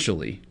learn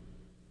eventually,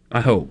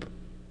 I hope.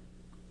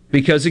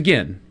 Because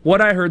again, what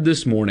I heard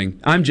this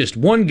morning, I'm just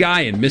one guy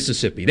in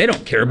Mississippi. They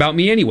don't care about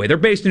me anyway. They're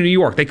based in New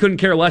York. They couldn't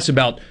care less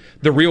about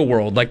the real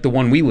world like the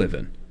one we live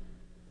in.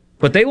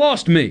 But they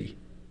lost me.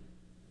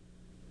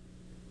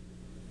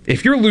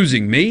 If you're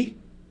losing me,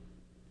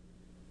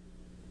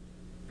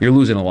 you're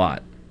losing a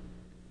lot.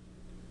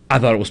 I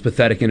thought it was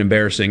pathetic and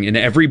embarrassing, and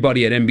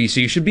everybody at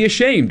NBC should be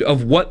ashamed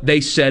of what they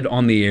said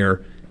on the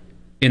air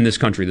in this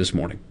country this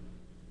morning.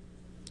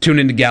 Tune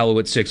into Gallo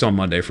at 6 on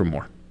Monday for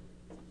more.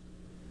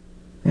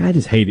 I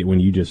just hate it when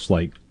you just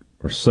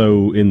are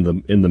so in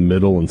the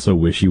middle and so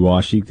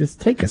wishy-washy. Just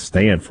take a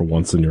stand for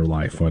once in your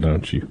life, why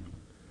don't you?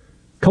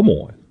 Come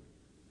on.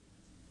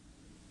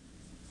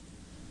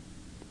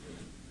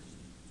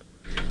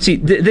 See,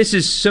 this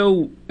is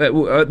so...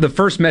 the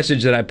first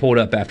message that I pulled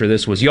up after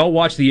this was, y'all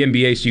watch the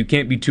NBA, so you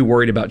can't be too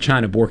worried about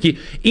China, Borky.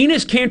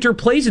 Enes Kanter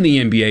plays in the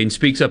NBA and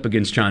speaks up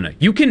against China.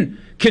 You can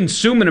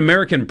consume an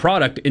American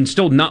product and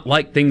still not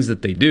like things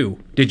that they do.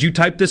 Did you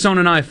type this on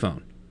an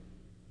iPhone?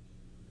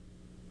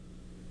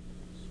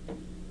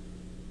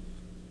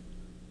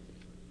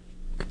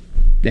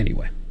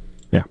 Anyway.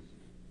 Yeah.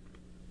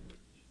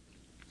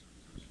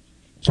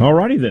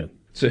 Alrighty then.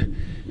 So,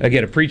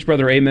 again, a preach,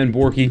 brother, amen,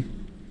 Borky.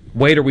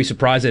 Wait, are we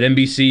surprised that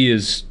NBC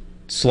is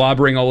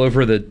slobbering all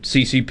over the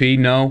CCP?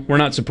 No, we're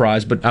not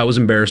surprised, but I was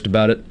embarrassed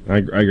about it. I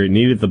agree.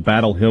 Needed the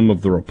battle hymn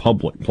of the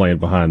Republic playing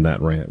behind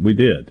that rant. We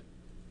did.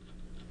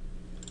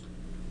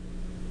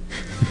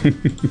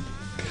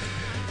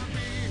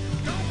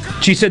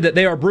 She said that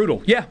they are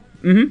brutal. Yeah.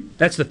 Mm-hmm.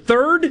 That's the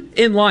third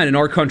in line in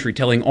our country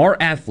telling our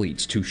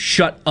athletes to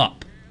shut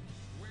up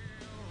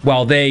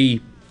while they...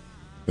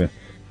 Yeah.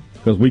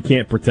 Because we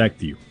can't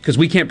protect you. Because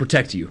we can't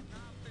protect you.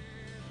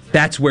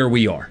 That's where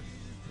we are.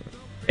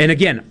 And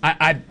again,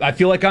 I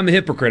feel like I'm a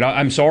hypocrite.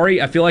 I'm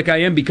sorry. I feel like I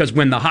am, because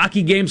when the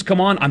hockey games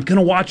come on, I'm going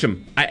to watch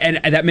them.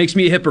 And that makes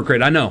me a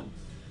hypocrite, I know.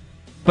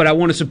 But I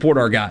want to support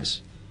our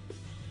guys.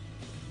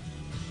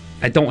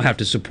 I don't have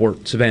to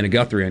support Savannah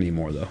Guthrie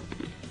anymore, though.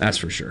 That's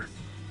for sure.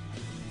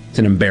 It's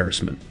an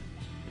embarrassment.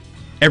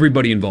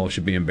 Everybody involved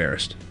should be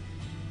embarrassed.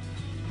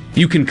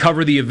 You can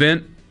cover the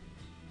event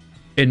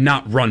and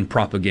not run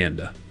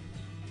propaganda.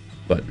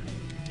 But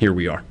here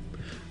we are.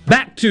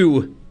 Back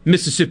to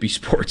Mississippi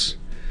sports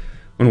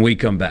when we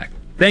come back.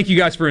 Thank you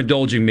guys for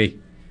indulging me.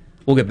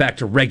 We'll get back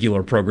to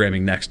regular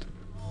programming next.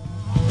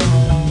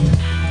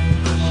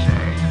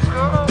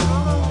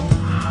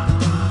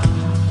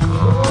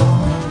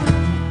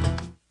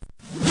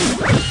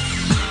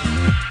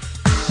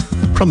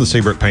 From the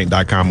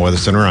SeabrookPaint.com Weather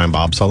Center, I'm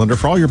Bob Sullender.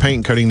 For all your paint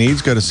and coating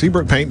needs, go to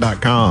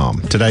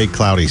SeabrookPaint.com. Today,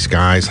 cloudy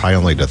skies, high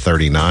only to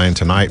 39.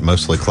 Tonight,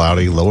 mostly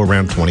cloudy, low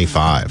around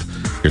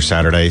 25. Your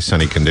Saturday,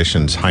 sunny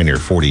conditions, high near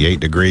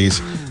 48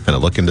 degrees. And a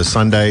look into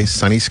Sunday,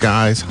 sunny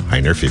skies, high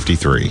near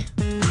 53.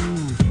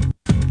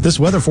 This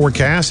weather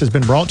forecast has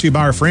been brought to you by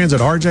our friends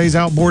at RJ's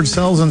Outboard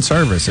Sales and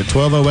Service at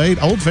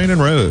 1208 Old Fannin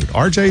Road.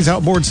 RJ's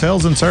Outboard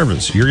Sales and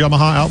Service, your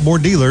Yamaha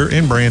outboard dealer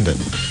in Brandon.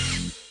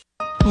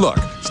 Look,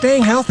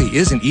 staying healthy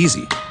isn't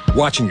easy.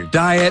 Watching your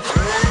diet,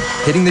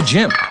 hitting the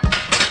gym,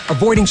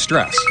 avoiding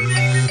stress.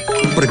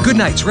 But a good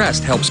night's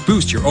rest helps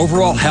boost your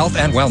overall health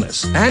and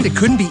wellness. And it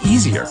couldn't be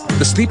easier.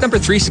 The Sleep Number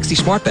 360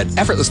 smart bed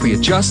effortlessly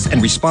adjusts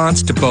and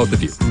responds to both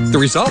of you. The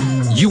result?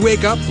 You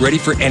wake up ready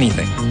for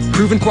anything.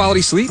 Proven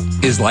quality sleep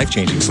is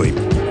life-changing sleep.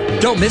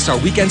 Don't miss our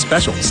weekend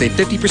special. Save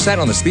 50%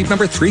 on the Sleep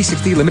Number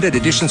 360 limited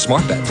edition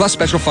smart bed, plus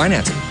special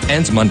financing.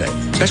 Ends Monday.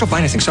 Special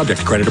financing subject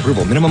to credit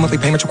approval. Minimum monthly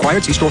payments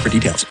required. See store for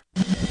details.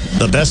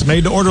 The best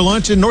made-to-order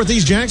lunch in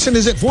Northeast Jackson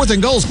is at 4th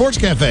and Gold Sports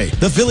Cafe.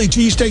 The Philly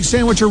cheesesteak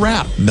sandwich or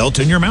wrap,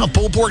 melt-in-your-mouth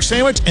pulled pork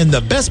sandwich, and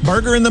the best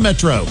burger in the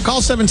metro. Call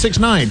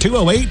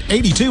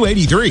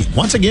 769-208-8283.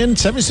 Once again,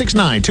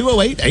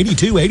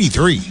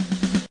 769-208-8283.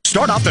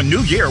 Start off the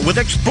new year with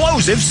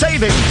explosive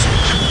savings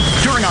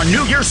during our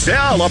New Year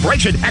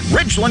celebration at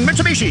Ridgeland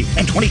Mitsubishi.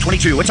 In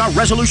 2022, it's our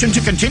resolution to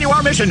continue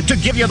our mission to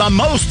give you the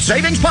most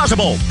savings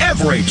possible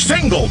every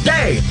single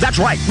day. That's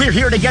right. We're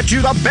here to get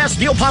you the best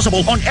deal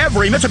possible on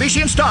every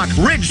Mitsubishi in stock.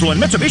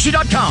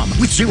 RidgelandMitsubishi.com.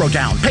 With zero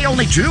down. Pay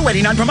only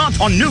 $289 per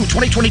month on new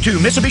 2022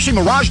 Mitsubishi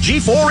Mirage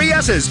G4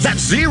 ESs. That's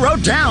zero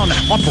down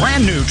on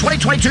brand new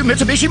 2022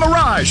 Mitsubishi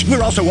Mirage.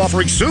 We're also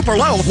offering super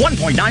low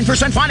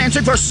 1.9%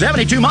 financing for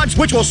 72 months,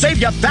 which will save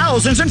you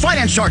thousands in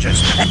finance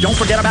charges. And don't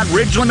forget about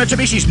Ridgeland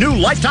Mitsubishi's new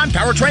life lifetime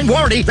powertrain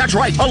warranty. That's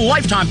right, a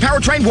lifetime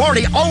powertrain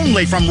warranty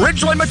only from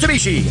Ridgeland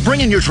Mitsubishi.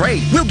 Bring in your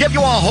trade. We'll give you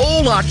a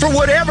whole lot for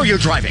whatever you're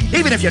driving,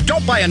 even if you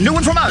don't buy a new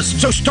one from us.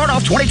 So start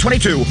off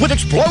 2022 with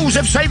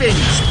explosive savings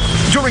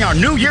during our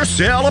New Year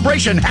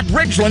celebration at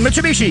Ridgeland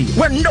Mitsubishi,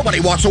 where nobody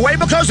walks away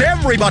because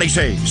everybody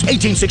saves.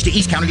 1860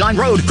 East County Line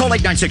Road. Call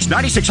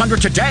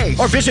 896-9600 today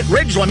or visit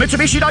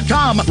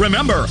RidgelandMitsubishi.com.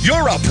 Remember,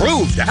 you're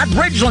approved at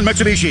Ridgeland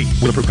Mitsubishi.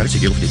 Will approve credit. See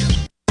dealer for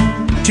details.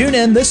 Tune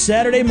in this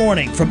Saturday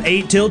morning from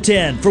 8 till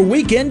 10 for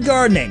Weekend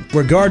Gardening,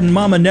 where Garden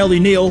Mama Nellie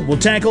Neal will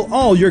tackle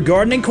all your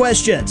gardening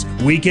questions.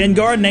 Weekend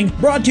Gardening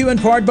brought to you in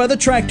part by The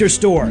Tractor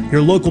Store,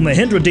 your local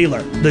Mahindra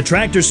dealer. The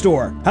Tractor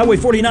Store, Highway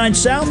 49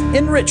 South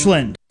in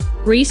Richland.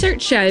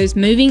 Research shows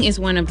moving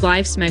is one of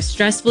life's most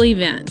stressful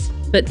events,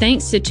 but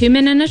thanks to Two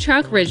Men in a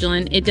Truck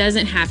Ridgeland, it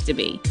doesn't have to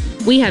be.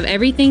 We have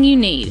everything you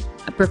need.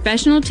 A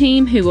professional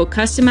team who will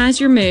customize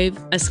your move,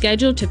 a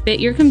schedule to fit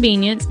your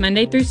convenience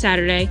Monday through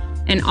Saturday,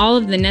 and all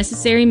of the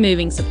necessary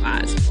moving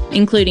supplies,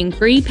 including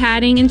free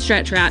padding and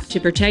stretch wrap to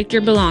protect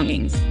your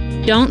belongings.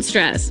 Don't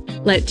stress.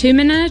 Let Two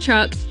Men in a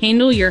Truck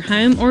handle your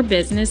home or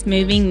business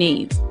moving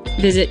needs.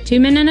 Visit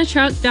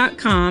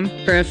twomeninatruck.com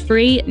for a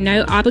free,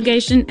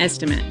 no-obligation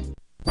estimate.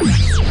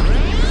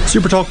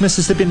 Super Talk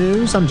Mississippi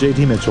News, I'm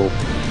J.D. Mitchell.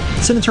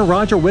 Senator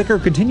Roger Wicker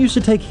continues to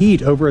take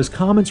heat over his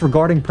comments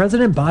regarding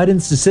President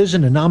Biden's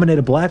decision to nominate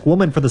a black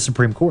woman for the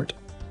Supreme Court.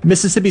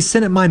 Mississippi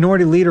Senate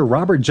Minority Leader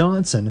Robert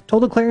Johnson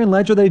told the Clarion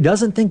Ledger that he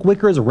doesn't think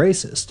Wicker is a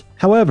racist.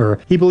 However,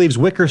 he believes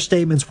Wicker's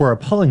statements were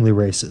appallingly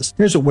racist.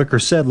 Here's what Wicker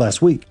said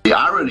last week. The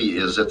irony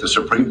is that the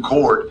Supreme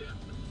Court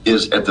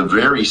is at the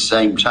very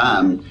same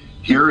time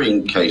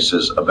hearing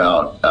cases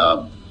about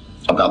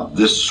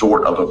this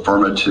sort of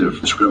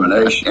affirmative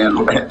discrimination,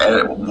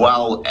 and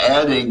while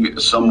adding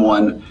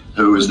someone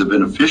who is the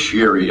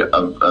beneficiary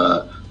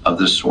of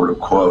this sort of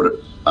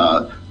quote,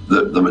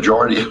 the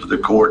majority of the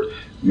court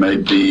may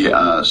be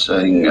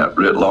saying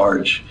writ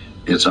large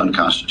it's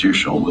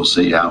unconstitutional. We'll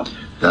see how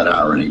that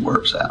irony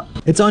works out.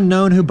 It's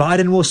unknown who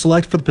Biden will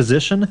select for the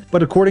position,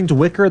 but according to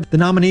Wicker, the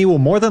nominee will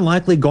more than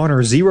likely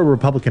garner 0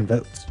 Republican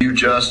votes. New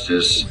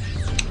justice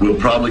will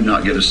probably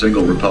not get a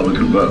single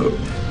Republican vote.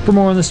 For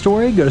more on the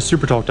story, go to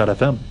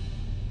supertalk.fm.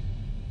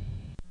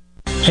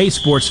 Hey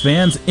sports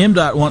fans,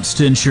 MDOT wants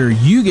to ensure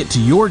you get to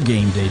your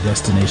game day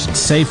destination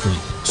safely.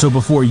 So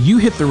before you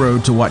hit the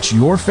road to watch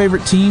your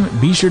favorite team,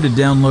 be sure to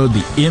download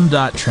the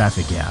MDOT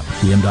Traffic app.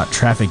 The MDOT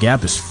Traffic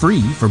app is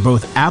free for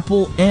both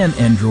Apple and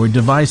Android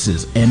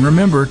devices. And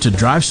remember to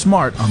drive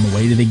smart on the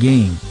way to the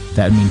game.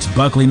 That means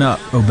buckling up,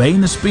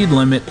 obeying the speed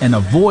limit, and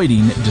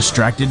avoiding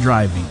distracted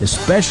driving,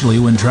 especially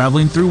when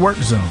traveling through work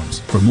zones.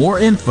 For more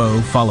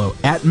info, follow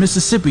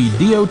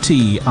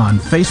 @MississippiDOT on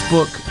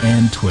Facebook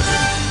and Twitter.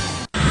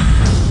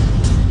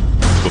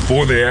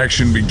 Before the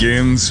action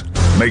begins,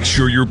 make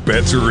sure your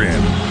bets are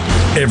in.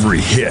 Every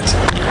hit.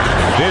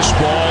 This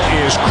ball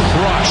is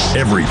crushed.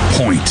 Every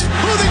point.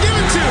 Who they give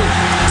it to?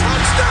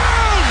 Touchdown!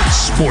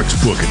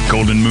 Sportsbook at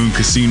Golden Moon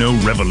Casino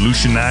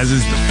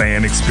revolutionizes the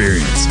fan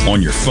experience.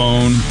 On your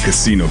phone,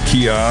 casino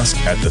kiosk,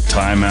 at the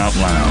Timeout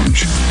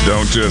Lounge.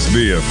 Don't just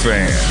be a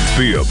fan.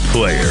 Be a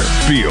player.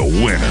 Be a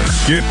winner.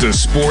 Get to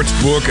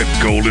Sportsbook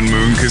at Golden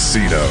Moon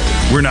Casino.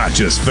 We're not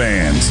just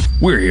fans.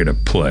 We're here to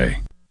play.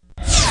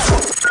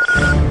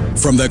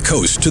 From the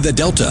coast to the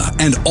Delta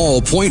and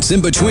all points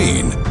in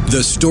between,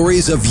 the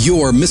stories of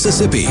your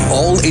Mississippi,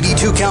 all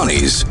 82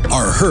 counties,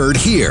 are heard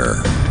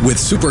here. With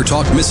Super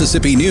Talk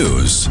Mississippi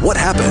News, what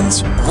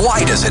happens?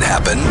 Why does it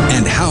happen?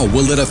 And how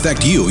will it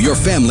affect you, your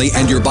family,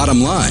 and your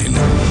bottom line?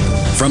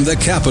 From the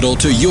capital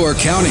to your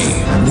county,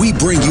 we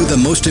bring you the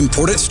most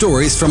important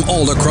stories from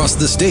all across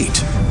the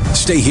state.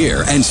 Stay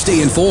here and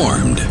stay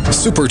informed.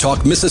 Super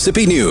Talk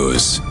Mississippi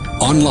News.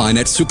 Online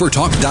at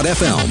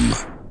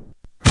supertalk.fm.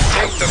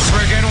 Take the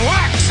friggin'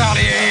 wax out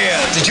of your ear.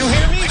 Did you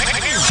hear me?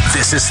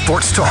 This is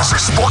Sports Talk.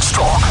 Sports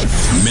Talk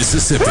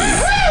Mississippi.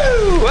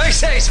 Woo! What do you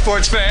say,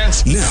 sports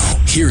fans? Now,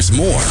 here's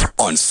more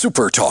on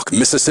Super Talk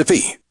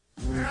Mississippi.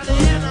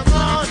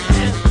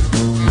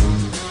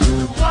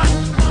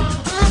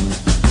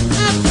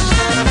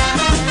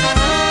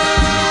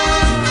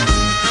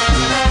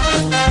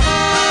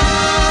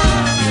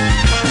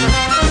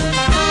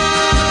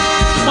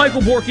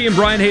 Michael Borky and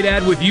Brian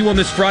Haydad with you on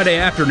this Friday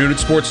afternoon at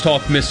Sports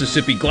Talk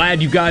Mississippi.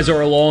 Glad you guys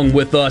are along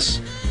with us.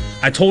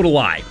 I told a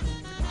lie.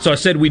 So I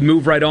said we'd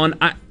move right on.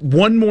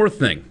 One more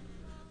thing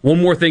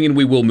and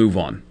we will move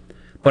on.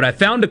 But I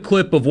found a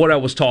clip of what I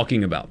was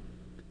talking about.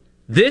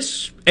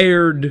 This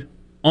aired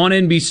on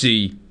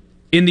NBC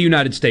in the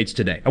United States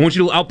today.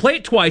 I'll play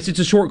it twice. It's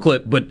a short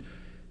clip, but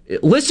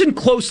listen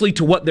closely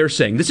to what they're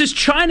saying. This is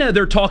China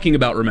they're talking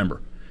about,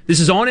 remember. This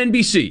is on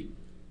NBC.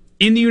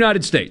 In the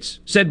United States,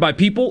 said by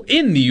people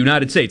in the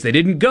United States. They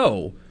didn't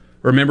go,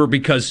 remember,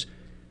 because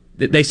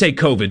they say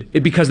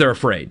COVID, because they're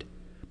afraid.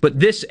 But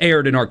this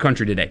aired in our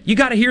country today. You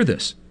got to hear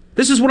this.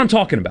 This is what I'm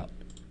talking about.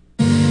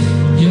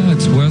 Yeah,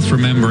 it's worth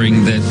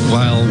remembering that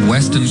while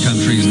Western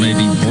countries may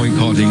be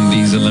boycotting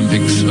these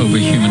Olympics over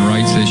human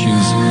rights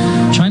issues,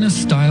 China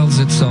styles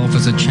itself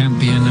as a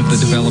champion of the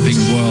developing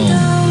world,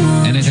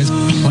 and it has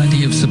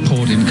plenty of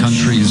support in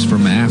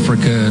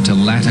Africa to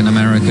Latin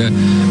America,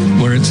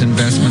 where its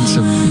investments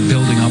are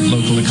building up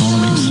local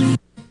economies.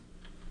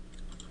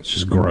 It's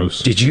just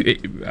gross. Did you?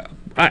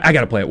 I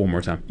got to play it one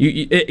more time.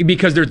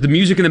 Because there's the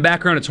music in the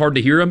background, it's hard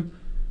to hear him.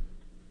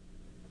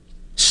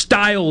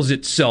 Styles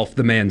itself,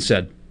 the man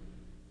said.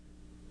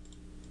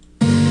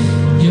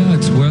 Yeah,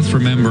 it's worth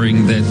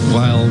remembering that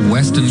while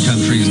Western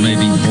countries may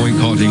be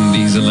boycotting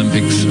these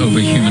Olympics over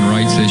human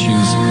rights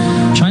issues,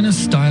 China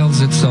styles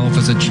itself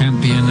as a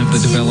champion of the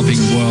developing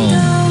world,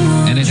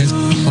 and it has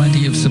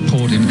plenty of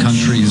support in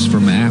countries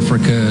from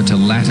Africa to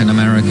Latin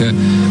America,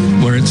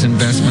 where its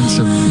investments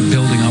are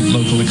building up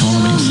local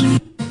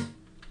economies.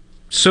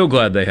 So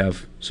glad they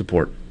have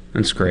support.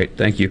 That's great.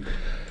 Thank you.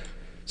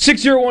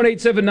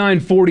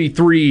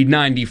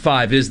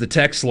 601-879-4395 is the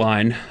text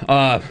line.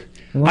 A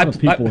lot of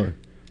people are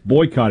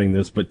boycotting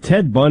this, but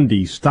Ted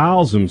Bundy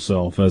styles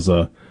himself as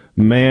a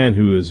man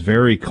who is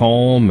very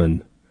calm,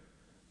 and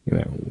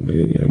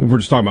we're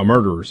just talking about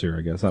murderers here,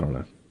 I guess. I don't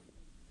know.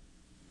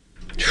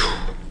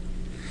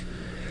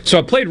 So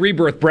I played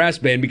Rebirth Brass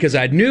Band because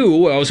I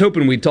was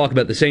hoping we'd talk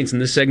about the Saints in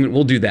this segment.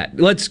 We'll do that.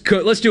 Let's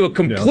do a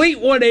complete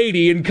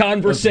 180 in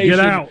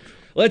conversation.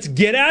 Let's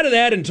get out of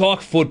that and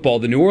talk football.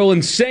 The New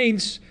Orleans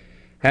Saints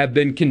have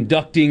been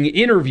conducting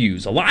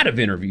interviews, a lot of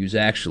interviews,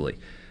 actually.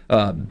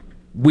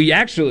 We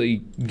actually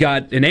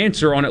got an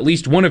answer on at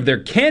least one of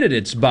their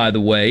candidates, by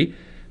the way,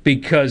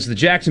 because the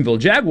Jacksonville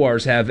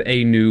Jaguars have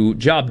a new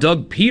job.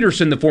 Doug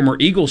Peterson, the former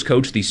Eagles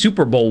coach, the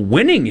Super Bowl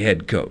winning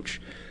head coach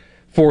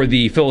for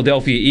the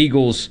Philadelphia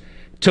Eagles,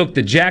 took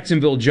the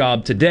Jacksonville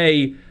job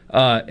today.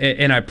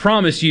 And I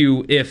promise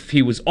you, if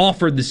he was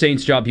offered the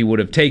Saints job, he would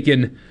have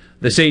taken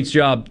the Saints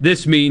job.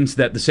 This means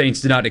that the Saints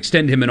did not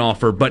extend him an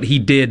offer, but he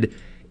did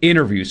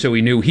interview. So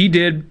he knew he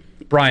did.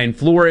 Brian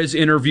Flores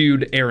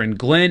interviewed, Aaron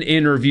Glenn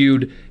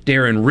interviewed,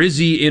 Darren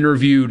Rizzi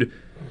interviewed,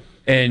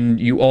 and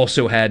you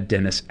also had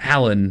Dennis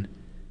Allen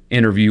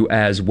interview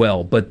as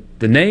well. But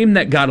the name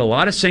that got a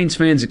lot of Saints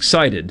fans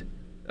excited,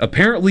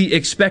 apparently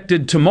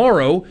expected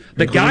tomorrow,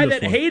 the guy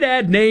that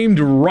Haydad named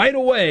right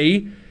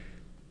away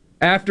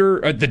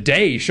after the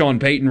day Sean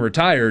Payton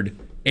retired,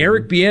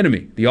 Eric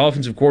Bieniemy, the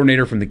offensive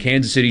coordinator from the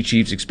Kansas City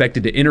Chiefs,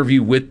 expected to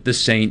interview with the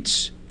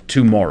Saints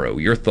tomorrow.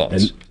 Your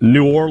thoughts? And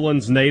New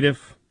Orleans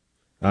native.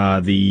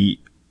 The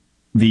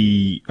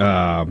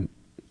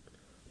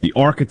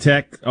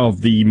architect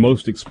of the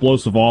most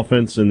explosive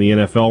offense in the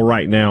NFL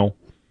right now,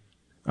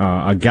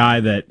 a guy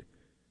that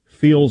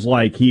feels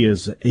like he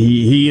is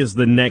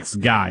the next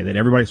guy, that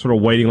everybody's sort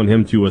of waiting on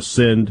him to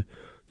ascend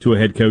to a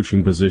head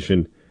coaching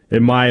position.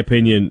 In my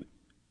opinion,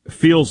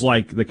 feels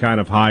like the kind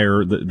of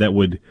hire that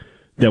would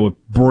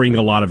bring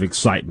a lot of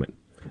excitement.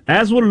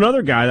 As would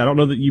another guy that I don't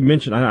know that you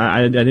mentioned.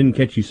 I didn't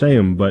catch you say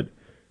him, but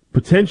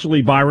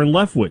potentially Byron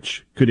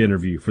Leftwich could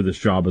interview for this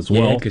job as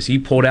well. Yeah, because he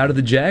pulled out of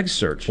the Jags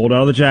search. Pulled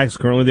out of the Jags,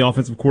 currently the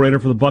offensive coordinator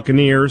for the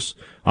Buccaneers,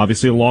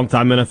 obviously a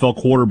longtime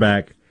NFL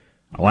quarterback.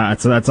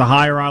 That's a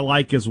hire I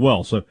like as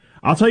well. So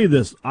I'll tell you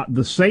this,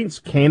 the Saints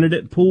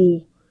candidate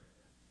pool,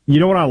 you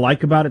know what I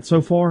like about it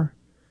so far?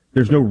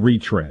 There's no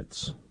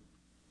retreads.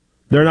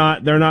 They're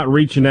not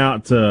reaching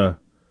out to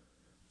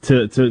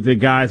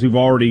guys who've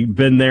already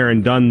been there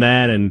and done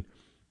that and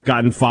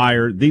gotten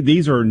fired.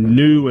 These are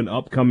new and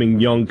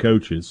upcoming young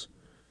coaches.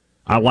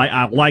 I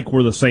like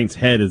where the Saints'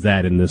 head is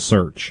at in this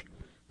search.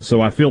 So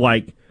I feel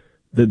like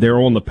that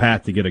they're on the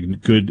path to get a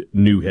good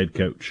new head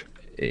coach.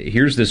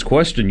 Here's this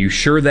question. You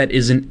sure that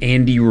isn't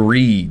Andy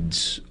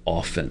Reid's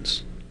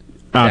offense?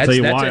 I'll tell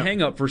you that's why. a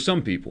hang-up for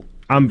some people.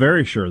 I'm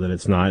very sure that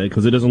it's not,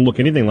 because it doesn't look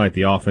anything like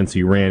the offense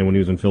he ran when he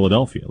was in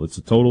Philadelphia.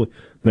 It's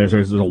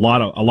there's a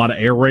lot of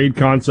air raid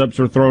concepts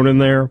are thrown in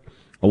there.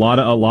 A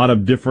lot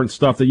of different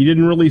stuff that you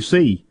didn't really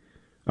see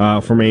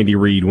from Andy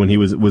Reid when he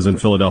was in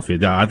Philadelphia.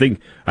 I think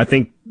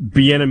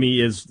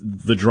Bieniemy is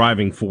the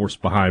driving force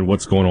behind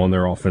what's going on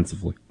there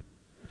offensively.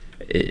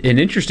 An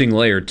interesting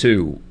layer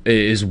too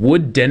is,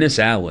 would Dennis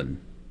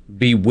Allen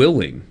be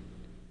willing?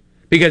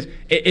 Because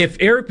if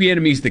Eric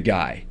Bieniemy's the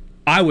guy,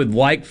 I would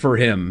like for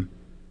him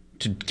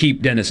to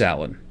keep Dennis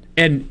Allen.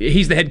 And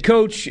he's the head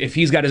coach. If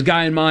he's got his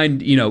guy in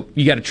mind, you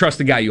got to trust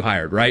the guy you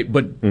hired, right?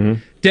 But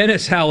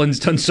Dennis Allen's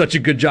done such a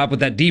good job with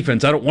that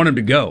defense, I don't want him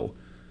to go.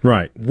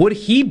 Right. Would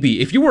he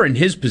be, if you were in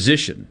his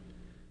position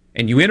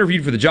and you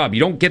interviewed for the job, you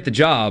don't get the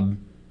job,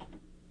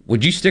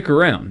 would you stick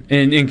around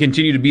and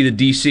continue to be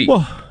the DC?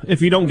 Well,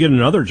 if you don't get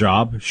another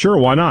job, sure,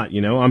 why not?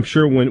 I'm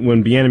sure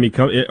when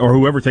Bieniemy or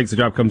whoever takes the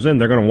job comes in,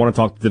 they're going to want to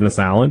talk to Dennis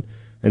Allen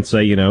and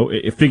say,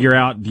 figure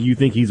out, do you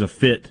think he's a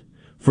fit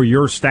for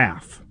your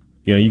staff?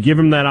 You give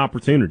him that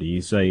opportunity.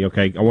 You say,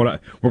 okay, it's going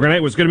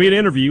to be an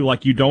interview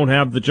like you don't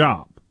have the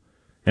job,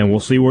 and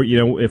we'll see where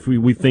if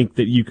we think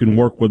that you can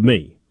work with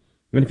me,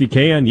 and if you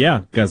can, yeah,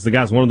 because the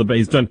guy's one of the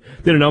best. Did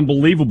an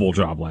unbelievable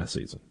job last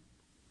season.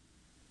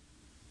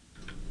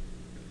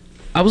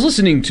 I was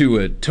listening to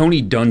a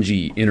Tony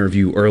Dungy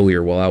interview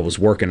earlier while I was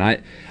working.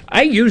 I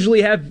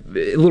usually have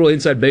a little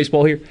inside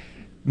baseball here.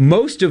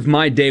 Most of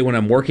my day when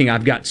I'm working,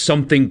 I've got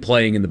something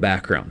playing in the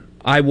background.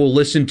 I will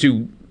listen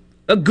to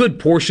a good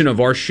portion of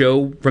our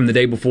show from the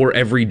day before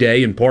every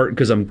day, in part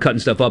because I'm cutting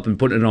stuff up and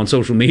putting it on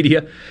social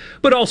media,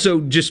 but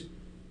also just,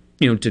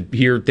 to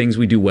hear things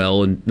we do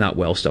well and not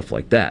well, stuff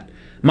like that.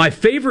 My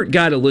favorite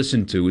guy to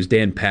listen to is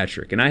Dan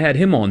Patrick, and I had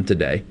him on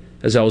today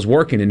as I was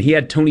working, and he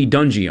had Tony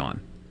Dungy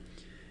on.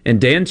 And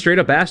Dan straight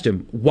up asked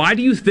him, why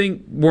do you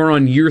think we're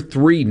on year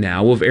 3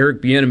 now of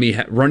Eric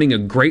Bieniemy running a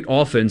great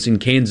offense in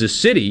Kansas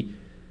City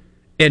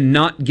and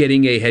not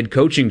getting a head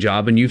coaching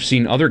job, and you've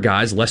seen other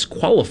guys less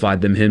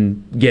qualified than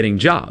him getting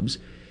jobs?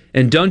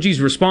 And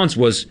Dungy's response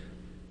was,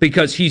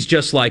 because he's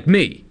just like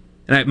me.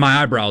 And I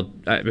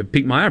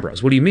piqued my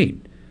eyebrows. What do you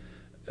mean?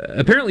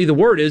 Apparently the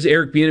word is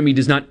Eric Bieniemy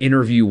does not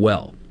interview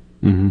well.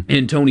 Mm-hmm.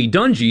 And Tony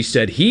Dungy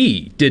said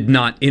he did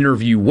not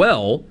interview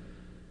well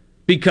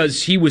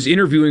because he was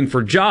interviewing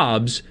for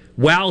jobs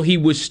while he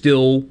was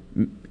still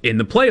in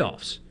the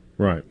playoffs.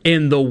 Right.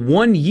 And the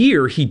 1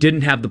 year he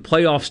didn't have the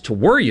playoffs to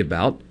worry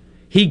about,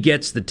 he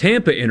gets the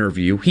Tampa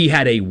interview. He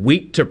had a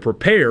week to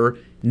prepare,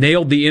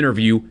 nailed the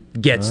interview,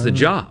 gets the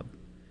job.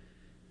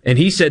 And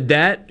he said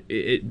that,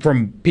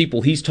 from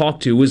people he's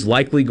talked to, is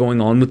likely going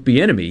on with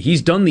Bieniemy.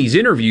 He's done these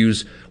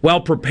interviews while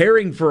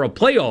preparing for a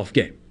playoff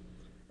game.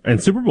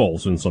 And Super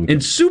Bowls in some cases.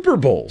 And Super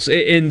Bowls.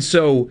 And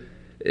so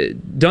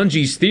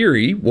Dungy's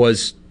theory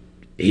was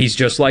he's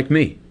just like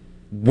me.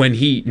 When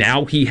he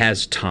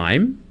has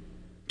time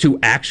to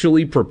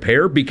actually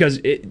prepare, because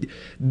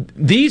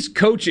these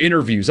coach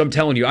interviews, I'm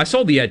telling you, I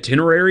saw the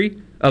itinerary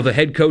of a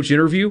head coach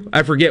interview.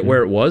 I forget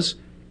where it was.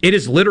 It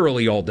is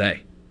literally all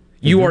day.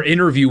 You are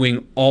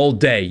interviewing all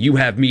day. You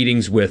have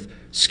meetings with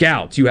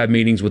scouts. You have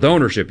meetings with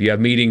ownership. You have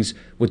meetings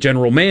with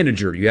general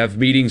manager. You have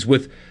meetings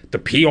with the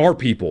PR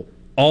people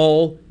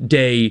all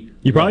day.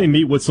 You probably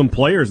meet with some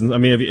players. I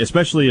mean,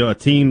 especially a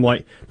team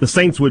like the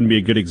Saints wouldn't be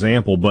a good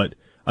example, but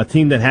a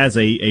team that has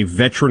a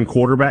veteran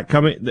quarterback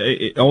coming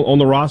on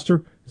the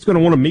roster, it's going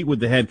to want to meet with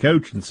the head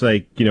coach and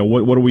say,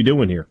 what are we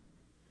doing here?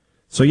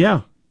 So,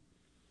 yeah.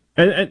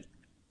 And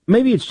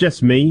maybe it's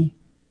just me.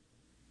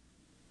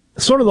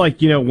 Sort of like,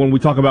 when we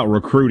talk about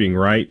recruiting,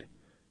 right?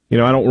 I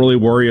don't really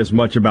worry as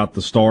much about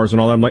the stars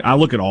and all that. I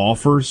look at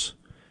offers,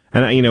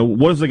 and,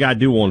 what does the guy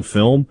do on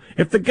film?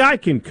 If the guy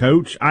can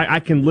coach, I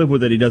can live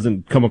with it. He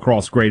doesn't come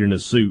across great in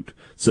his suit,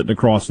 sitting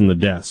across from the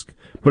desk.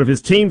 But if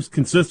his teams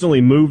consistently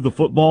move the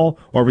football,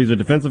 or if he's a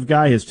defensive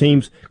guy, his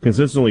teams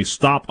consistently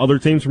stop other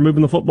teams from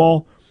moving the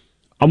football,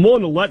 I'm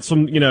willing to let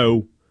some,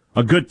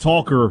 a good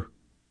talker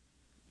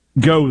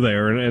go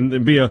there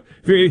and be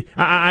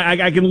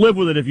I can live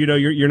with it if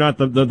you're not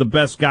the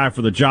best guy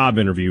for the job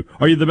interview.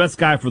 Are you the best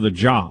guy for the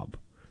job?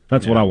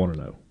 That's what I want to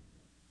know.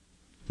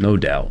 No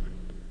doubt.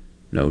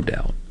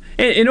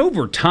 And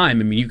over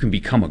time, you can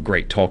become a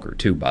great talker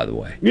too, by the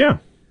way. Yeah.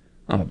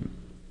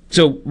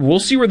 So we'll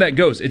see where that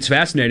goes. It's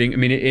fascinating.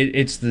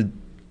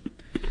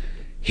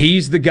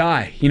 He's the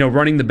guy,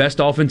 running the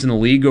best offense in the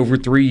league over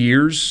 3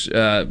 years,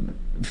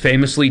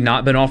 famously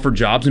not been offered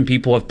jobs, and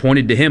people have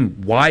pointed to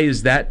him. Why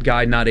is that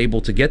guy not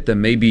able to get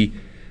them? Maybe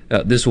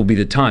this will be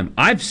the time.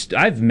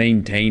 I've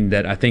maintained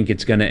that I think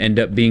it's going to end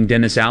up being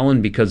Dennis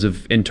Allen because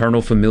of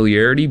internal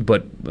familiarity,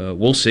 but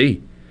we'll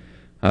see.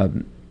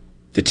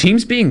 The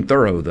team's being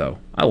thorough, though.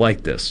 I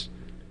like this.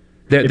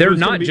 They're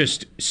not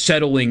just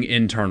settling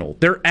internal.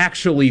 They're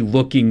actually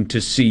looking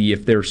to see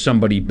if there's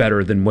somebody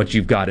better than what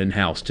you've got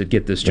in-house to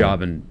get this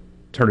job and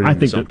turn it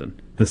into something.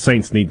 The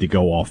Saints need to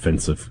go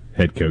offensive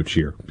head coach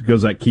here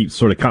because that keeps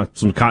sort of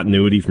some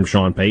continuity from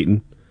Sean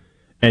Payton.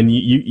 And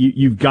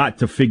you've got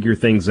to figure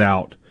things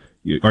out.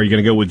 Are you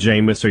going to go with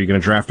Jameis? Are you going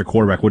to draft a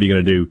quarterback? What are you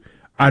going to do?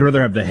 I'd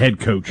rather have the head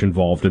coach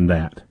involved in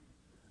that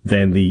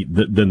than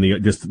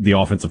the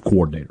offensive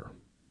coordinator.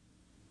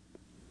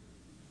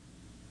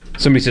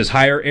 Somebody says,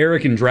 hire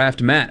Eric and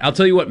draft Matt. I'll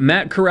tell you what,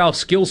 Matt Corral's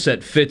skill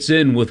set fits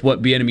in with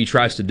what Bieniemy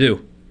tries to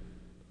do.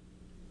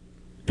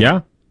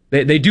 Yeah?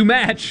 They do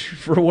match,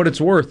 for what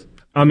it's worth.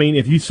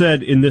 If you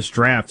said in this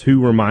draft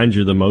who reminds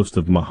you the most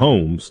of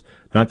Mahomes,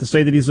 not to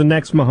say that he's the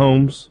next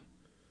Mahomes,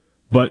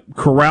 but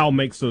Corral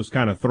makes those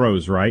kind of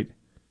throws, right?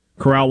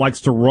 Corral likes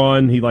to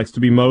run, he likes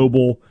to be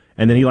mobile,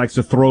 and then he likes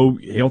to throw.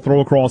 He'll throw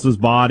across his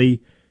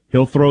body.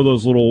 He'll throw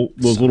those little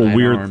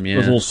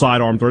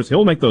sidearm throws.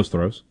 He'll make those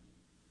throws.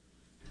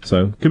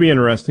 So, could be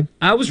interesting.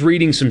 I was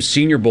reading some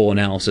Senior Bowl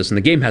analysis, and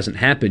the game hasn't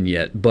happened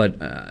yet, but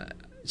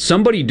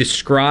somebody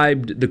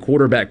described the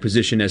quarterback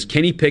position as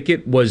Kenny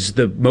Pickett was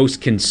the most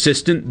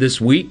consistent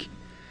this week,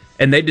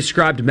 and they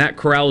described Matt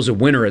Corral as a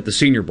winner at the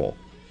Senior Bowl.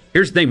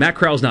 Here's the thing, Matt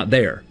Corral's not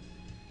there.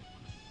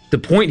 The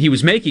point he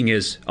was making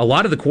is a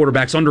lot of the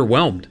quarterbacks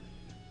underwhelmed.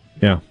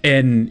 Yeah.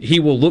 And he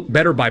will look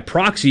better by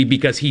proxy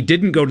because he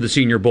didn't go to the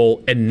Senior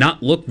Bowl and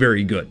not look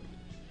very good.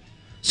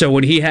 So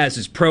when he has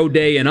his pro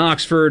day in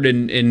Oxford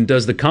and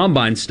does the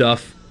combine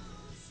stuff,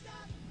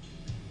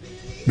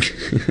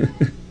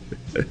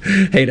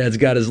 hey, Dad's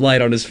got his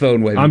light on his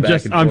phone waving back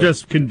and forth. I'm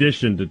just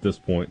conditioned at this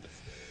point.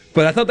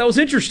 But I thought that was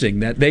interesting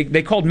that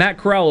they called Matt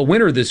Corral a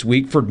winner this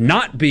week for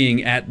not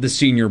being at the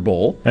Senior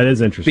Bowl. That is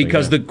interesting.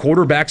 Because the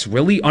quarterbacks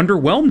really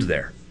underwhelmed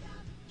there.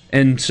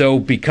 And so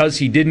because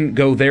he didn't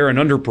go there and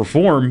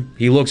underperform,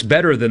 he looks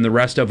better than the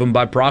rest of them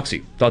by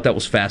proxy. Thought that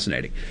was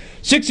fascinating.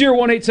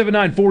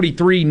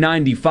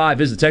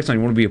 601-879-4395 is the text line.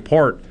 You want to be a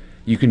part,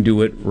 you can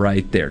do it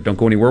right there. Don't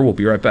go anywhere. We'll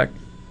be right back.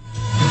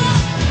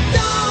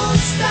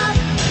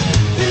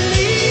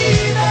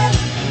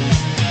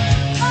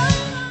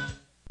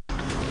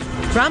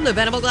 From the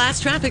Venable Glass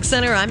Traffic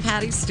Center, I'm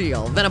Patty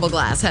Steele. Venable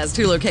Glass has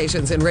 2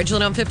 locations in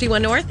Ridgeland on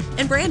 51 North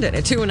and Brandon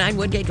at 209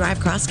 Woodgate Drive,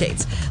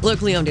 Crossgates.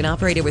 Locally owned and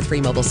operated with free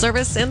mobile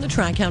service in the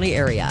Tri-County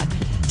area.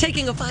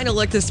 Taking a final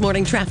look this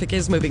morning, traffic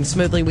is moving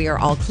smoothly. We are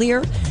all clear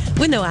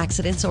with no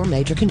accidents or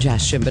major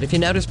congestion. But if you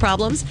notice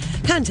problems,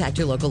 contact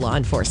your local law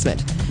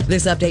enforcement.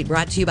 This update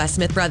brought to you by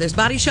Smith Brothers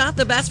Body Shop,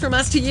 the best from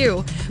us to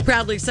you.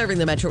 Proudly serving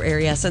the metro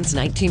area since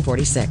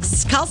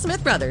 1946. Call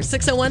Smith Brothers,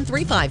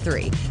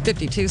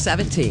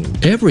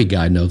 601-353-5217. Every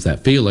guy knows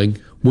that feeling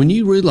when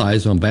you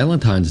realize on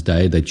Valentine's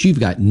Day that you've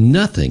got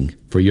nothing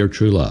for your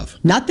true love.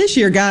 Not this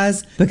year,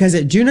 guys, because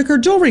at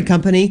Juniker Jewelry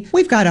Company,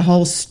 we've got a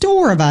whole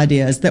store of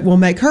ideas that will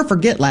make her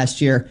forget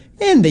last year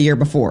and the year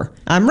before.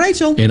 I'm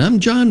Rachel. And I'm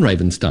John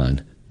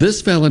Ravenstein.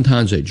 This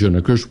Valentine's at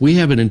Juniker's, we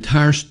have an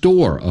entire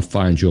store of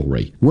fine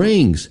jewelry.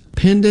 Rings,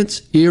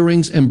 pendants,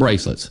 earrings, and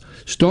bracelets,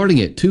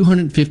 starting at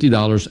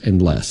 $250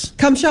 and less.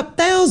 Come shop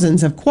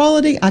thousands of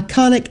quality,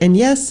 iconic, and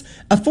yes,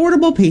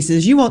 affordable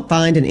pieces you won't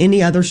find in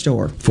any other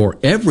store. For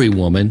every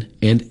woman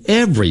and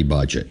every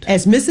budget.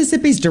 As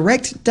Mississippi's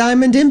direct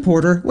diamond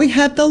importer, we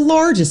have the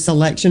largest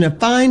selection of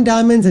fine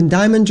diamonds and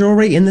diamond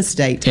jewelry in the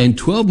state. And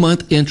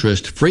 12-month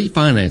interest-free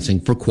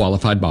financing for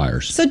qualified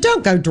buyers. So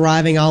don't go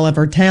driving all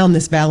over town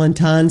this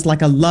Valentine's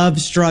like a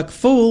love-struck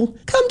fool.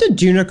 Come to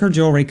Juniker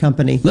Jewelry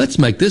Company. Let's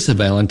make this a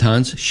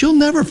Valentine's she'll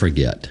never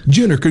forget.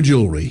 Juniker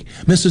Jewelry,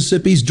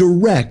 Mississippi's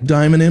direct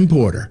diamond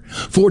importer.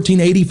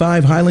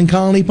 1485 Highland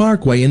Colony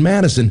Parkway in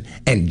Madison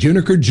and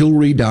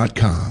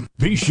JunikerJewelry.com.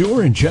 Be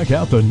sure and check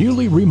out the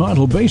newly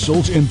remodeled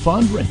Basil's in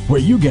Fondren,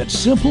 where you get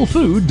simple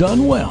food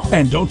done well.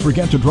 And don't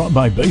forget to drop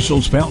by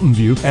Basil's Fountain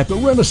View at the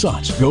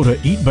Renaissance. Go to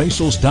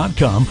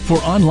eatbasils.com for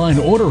online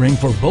ordering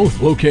for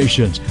both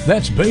locations.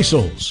 That's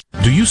Basil's.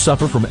 Do you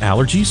suffer from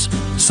allergies,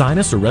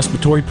 sinus, or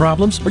respiratory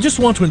problems, or just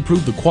want to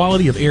improve the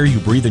quality of air you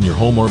breathe in your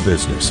home or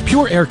business?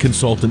 Pure Air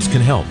Consultants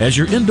can help. As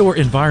your indoor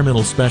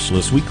environmental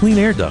specialists, we clean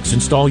air ducts,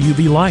 install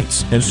UV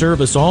lights, and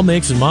service all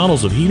makes and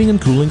models of heating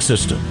and cooling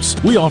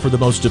systems. We offer the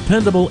most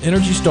dependable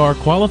Energy Star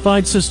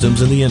qualified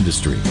systems in the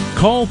industry.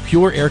 Call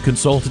Pure Air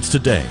Consultants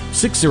today,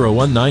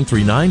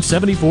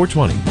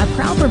 601-939-7420. A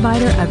proud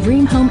provider of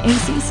Rheem Home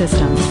AC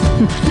systems.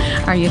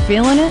 Are you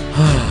feeling it?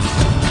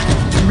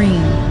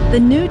 Rheem, the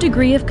new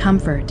degree of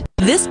comfort.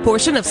 This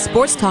portion of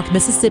Sports Talk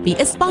Mississippi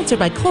is sponsored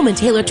by Coleman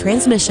Taylor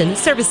Transmission,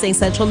 servicing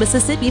Central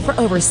Mississippi for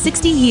over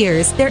 60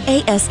 years. Their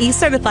ASE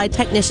certified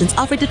technicians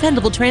offer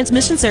dependable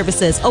transmission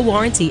services, a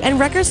warranty, and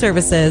wrecker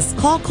services.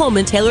 Call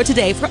Coleman Taylor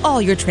today for all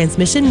your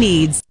transmission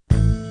needs.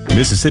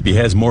 Mississippi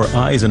has more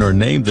eyes in our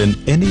name than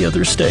any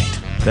other state.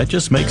 That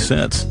just makes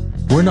sense.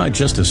 We're not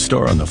just a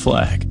star on the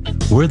flag.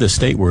 We're the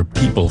state where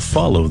people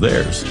follow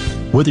theirs.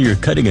 Whether you're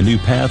cutting a new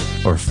path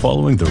or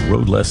following the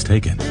road less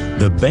taken,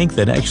 the bank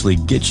that actually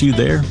gets you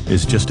there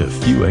is just a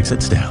few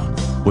exits down.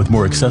 With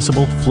more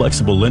accessible,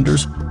 flexible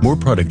lenders, more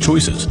product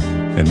choices,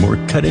 and more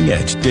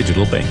cutting-edge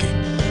digital banking.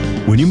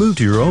 When you move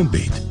to your own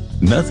beat,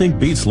 nothing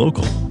beats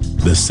local.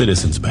 The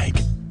Citizens Bank.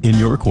 In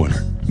your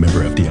corner.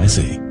 Member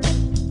FDIC.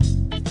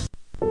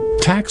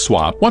 Tax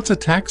swap? What's a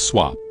tax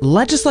swap?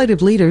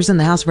 Legislative leaders in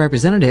the House of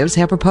Representatives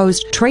have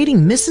proposed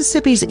trading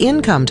Mississippi's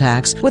income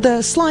tax with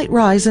a slight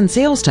rise in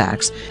sales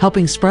tax,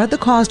 helping spread the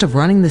cost of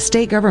running the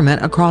state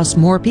government across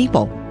more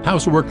people.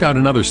 How's it worked out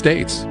in other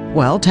states?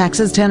 Well,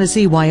 Texas,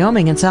 Tennessee,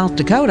 Wyoming, and South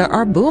Dakota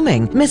are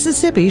booming.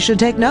 Mississippi should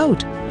take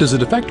note. Does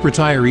it affect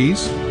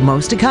retirees?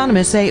 Most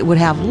economists say it would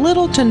have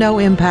little to no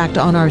impact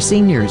on our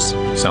seniors.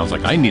 Sounds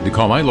like I need to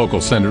call my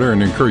local senator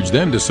and encourage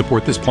them to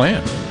support this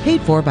plan.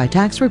 Paid for by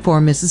Tax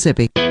Reform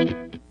Mississippi.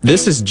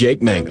 This is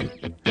Jake Mangum,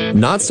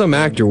 not some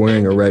actor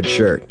wearing a red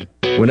shirt.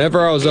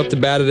 Whenever I was up to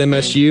bat at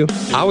MSU,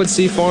 I would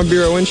see Farm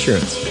Bureau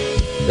Insurance.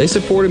 They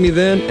supported me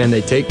then, and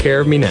they take care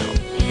of me now.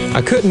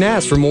 I couldn't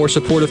ask for more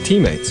supportive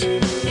teammates.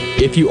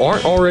 If you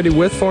aren't already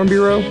with Farm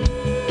Bureau,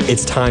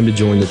 it's time to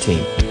join the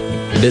team.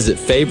 Visit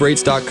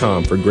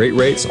favrates.com for great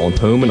rates on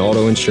home and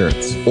auto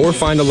insurance, or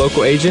find a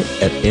local agent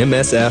at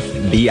msfbins.com.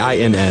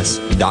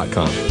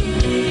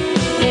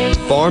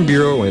 Farm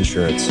Bureau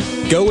Insurance.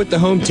 Go with the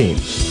home team.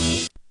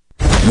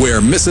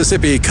 Where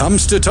Mississippi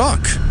comes to talk.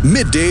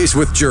 Middays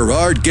with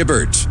Gerard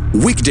Gibbert.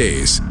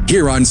 Weekdays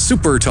here on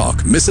Super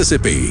Talk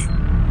Mississippi.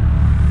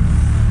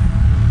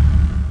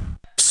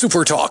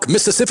 Super Talk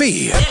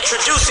Mississippi.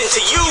 Introducing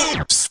to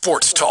you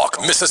Sports Talk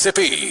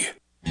Mississippi.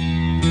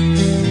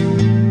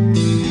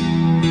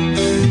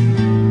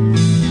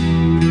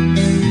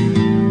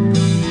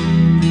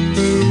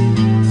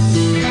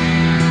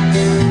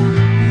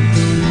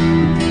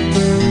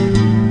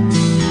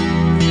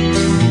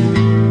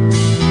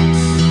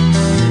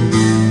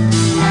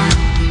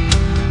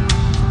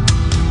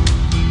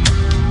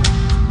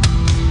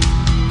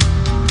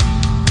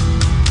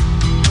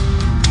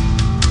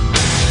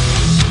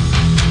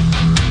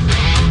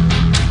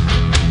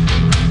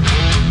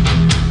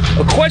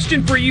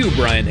 question for you,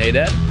 Brian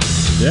Haydad.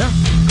 Yeah.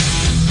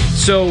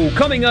 So,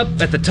 coming up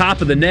at the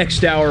top of the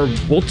next hour,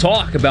 we'll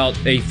talk about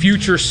a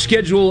future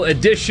schedule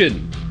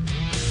edition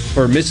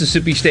for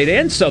Mississippi State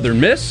and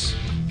Southern Miss,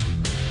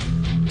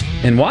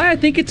 and why I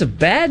think it's a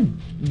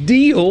bad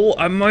deal.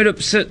 I might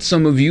upset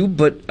some of you,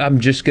 but I'm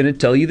just going to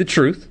tell you the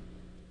truth.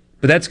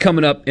 But that's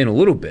coming up in a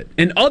little bit.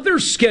 In other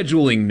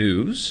scheduling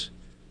news,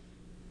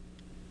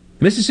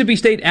 Mississippi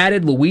State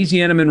added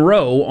Louisiana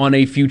Monroe on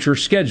a future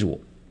schedule.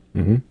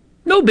 Mm-hmm.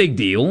 No big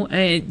deal.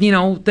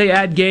 They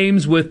add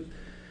games with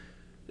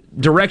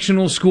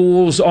directional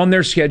schools on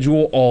their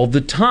schedule all the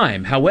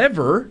time.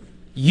 However,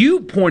 you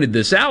pointed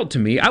this out to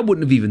me. I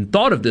wouldn't have even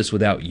thought of this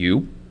without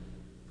you.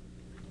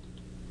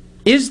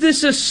 Is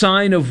this a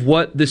sign of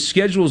what the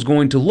schedule is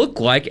going to look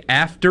like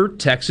after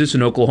Texas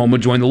and Oklahoma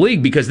join the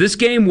league? Because this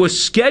game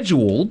was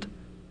scheduled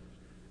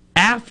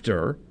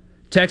after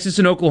Texas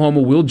and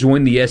Oklahoma will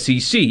join the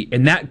SEC,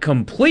 and that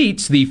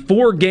completes the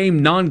 4-game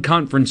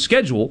non-conference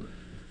schedule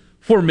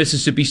for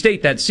Mississippi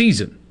State that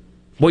season.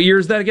 What year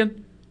is that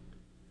again?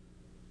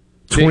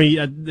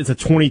 It's a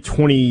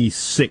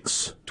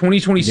 2026.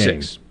 2026.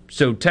 Game.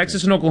 So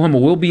Texas and Oklahoma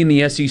will be in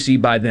the SEC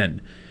by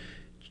then.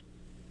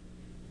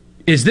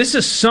 Is this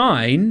a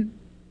sign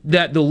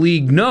that the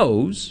league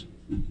knows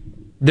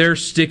they're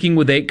sticking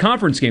with 8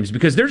 conference games?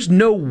 Because there's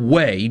no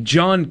way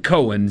John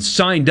Cohen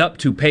signed up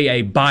to pay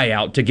a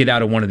buyout to get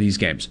out of one of these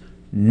games.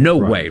 No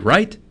way,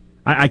 right?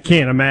 I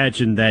can't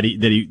imagine that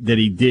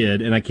he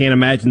did, and I can't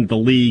imagine that the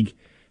league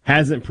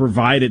hasn't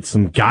provided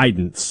some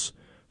guidance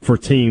for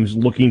teams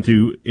looking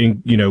to,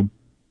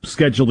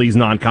 schedule these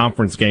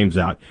non-conference games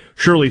out.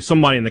 Surely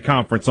somebody in the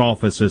conference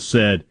office has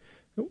said,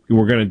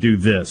 we're going to do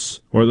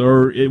this, or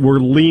we're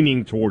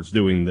leaning towards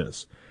doing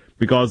this.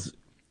 Because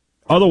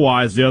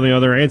otherwise, the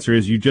other answer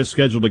is you just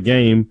scheduled a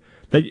game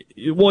that,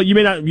 well, you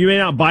may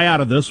not buy out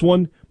of this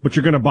one, but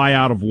you're going to buy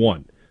out of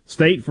one.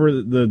 State for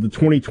the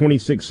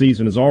 2026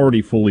 season is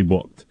already fully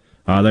booked.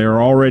 They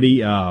are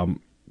already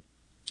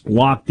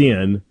locked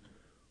in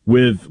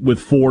with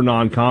 4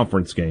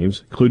 non-conference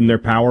games, including their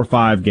Power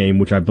 5 game,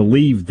 which I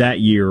believe that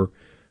year,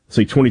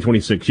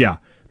 2026, yeah.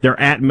 They're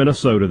at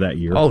Minnesota that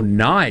year. Oh,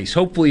 nice.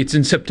 Hopefully it's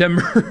in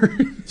September.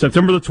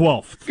 September the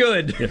 12th.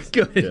 Good, yes.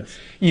 Good. Yes.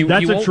 You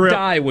won't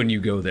die when you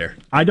go there.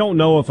 I don't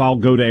know if I'll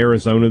go to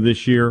Arizona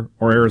this year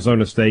or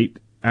Arizona State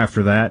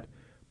after that,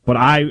 but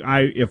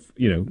if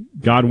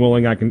God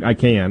willing,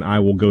 I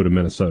will go to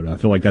Minnesota. I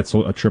feel like that's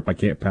a trip I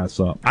can't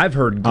pass up. I've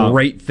heard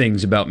great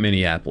things about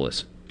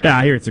Minneapolis. Yeah,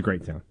 I hear it's a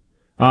great town.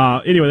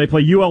 Anyway, they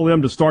play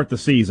ULM to start the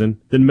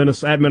season, then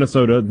at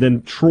Minnesota,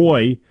 then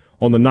Troy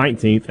on the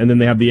 19th, and then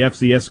they have the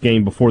FCS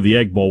game before the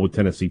Egg Bowl with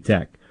Tennessee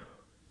Tech.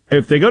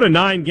 If they go to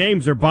 9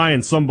 games, they're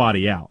buying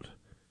somebody out.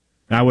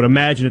 And I would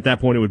imagine at that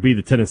point it would be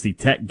the Tennessee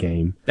Tech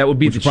game. That would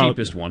be the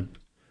cheapest one.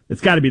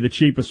 It's got to be the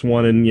cheapest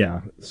one, and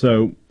yeah.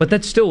 So, but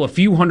that's still a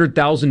few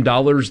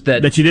 $100,000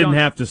 that you didn't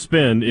have to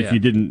spend if you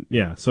didn't.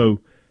 Yeah.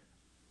 So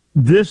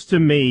this to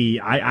me,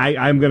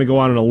 I'm going to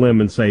go out on a limb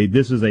and say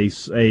this is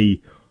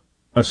a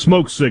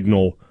smoke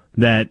signal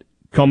that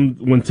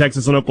when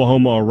Texas and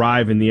Oklahoma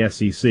arrive in the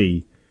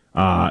SEC.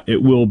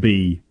 It will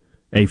be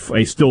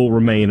still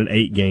remain an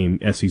 8-game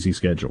SEC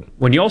schedule.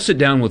 When y'all sit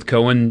down with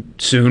Cohen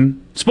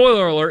soon,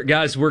 spoiler alert,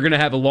 guys, we're going to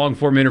have a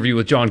long-form interview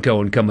with John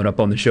Cohen coming up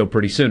on the show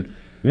pretty soon.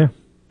 Yeah.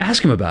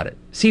 Ask him about it.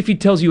 See if he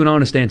tells you an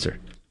honest answer.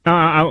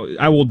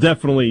 I will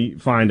definitely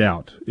find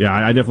out. Yeah,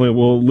 I definitely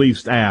will at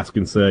least ask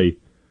and say,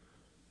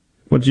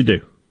 what'd you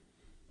do?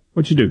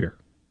 What'd you do here?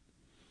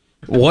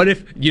 What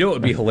if, it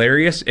would be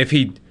hilarious if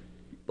he,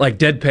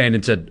 deadpanned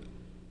and said,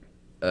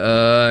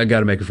 I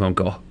got to make a phone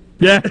call.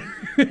 Yeah.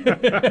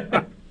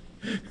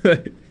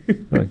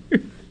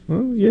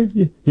 Well, yeah,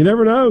 you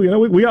never know.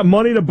 We got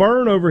money to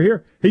burn over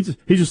here. He's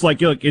just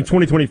like, look, in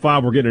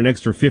 2025, we're getting an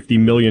extra $50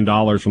 million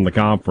from the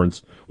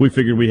conference. We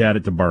figured we had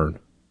it to burn.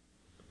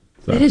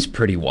 So. It is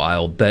pretty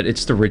wild that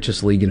it's the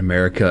richest league in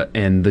America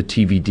and the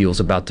TV deal's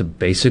about to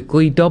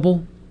basically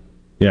double.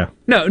 Yeah.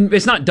 No,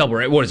 it's not double,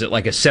 right? What is it,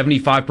 like a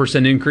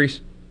 75%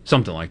 increase?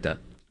 Something like that.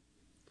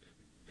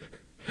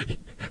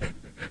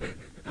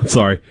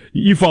 Sorry.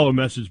 You follow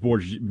message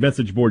board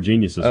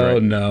geniuses, right? Oh,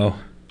 no.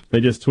 They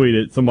just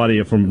tweeted,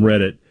 somebody from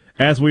Reddit,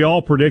 as we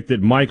all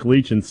predicted, Mike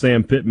Leach and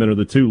Sam Pittman are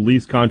the 2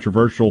 least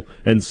controversial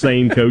and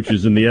sane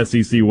coaches in the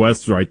SEC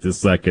West right this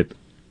second.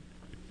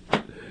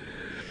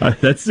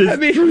 That's his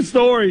true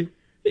story.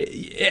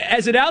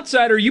 As an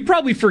outsider, you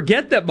probably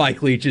forget that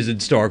Mike Leach is in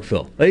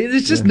Starkville.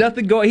 There's just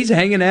nothing going. He's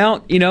hanging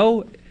out,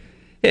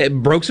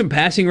 broke some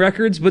passing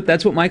records, but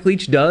that's what Mike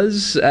Leach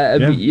does,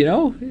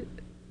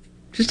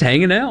 just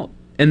hanging out.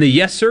 And the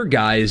yes sir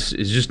guy is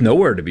just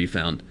nowhere to be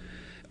found.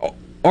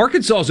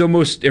 Arkansas is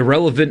almost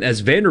irrelevant as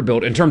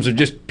Vanderbilt in terms of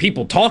just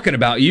people talking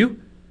about you.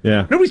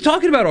 Yeah. Nobody's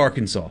talking about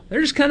Arkansas.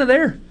 They're just kind of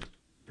there.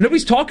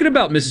 Nobody's talking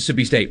about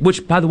Mississippi State,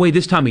 which, by the way,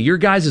 this time of year,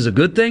 guys, is a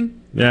good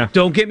thing. Yeah.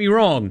 Don't get me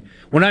wrong.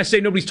 When I say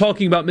nobody's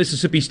talking about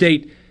Mississippi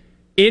State,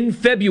 in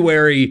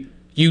February,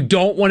 you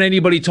don't want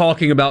anybody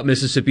talking about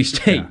Mississippi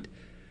State. Yeah.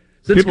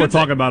 So people are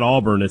talking about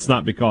Auburn. It's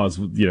not because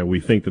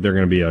we think that they're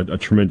going to be a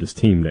tremendous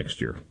team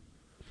next year.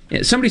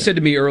 Somebody said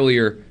to me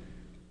earlier,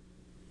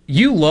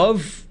 you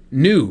love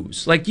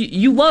news. Like,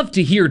 you love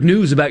to hear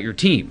news about your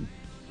team.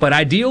 But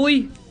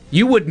ideally,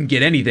 you wouldn't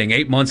get anything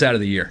 8 months out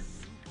of the year.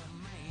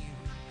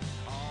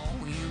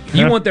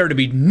 You want there to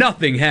be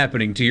nothing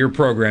happening to your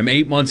program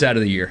 8 months out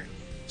of the year.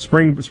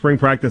 Spring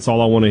practice,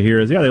 all I want to hear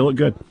is, yeah, they look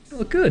good. They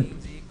look good.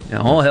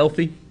 Now, all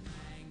healthy.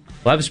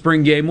 We'll have a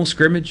spring game. We'll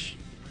scrimmage.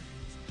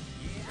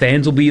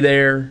 Fans will be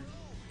there.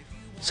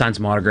 Sign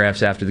some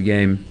autographs after the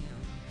game.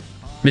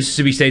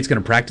 Mississippi State's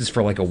going to practice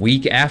for like a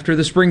week after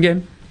the spring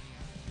game.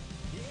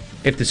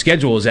 If the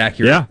schedule is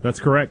accurate. Yeah, that's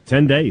correct.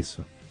 10 days.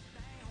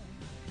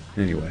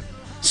 Anyway.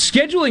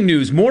 Scheduling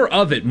news, more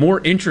of it, more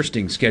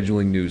interesting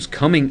scheduling news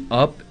coming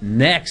up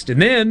next.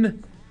 And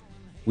then,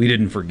 we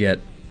didn't forget,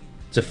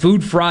 it's a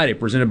Food Friday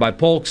presented by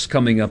Polk's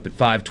coming up at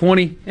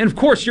 5:20. And of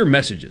course, your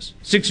messages,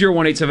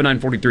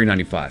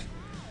 601-879-4395.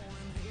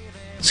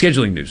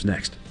 Scheduling news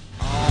next.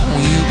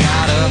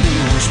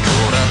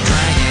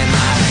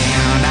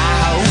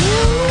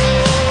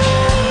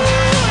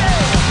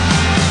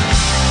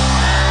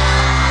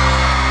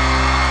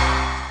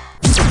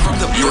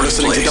 You're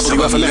listening to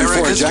WFMN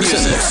Fort Jackson,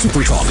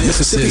 Super Talk,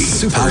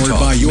 Mississippi, powered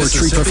by your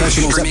tree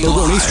professionals at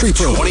Baroni's Tree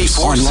Pros.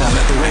 Online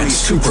at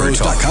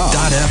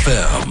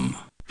baronistreepros.com.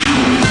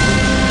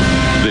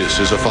 This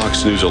is a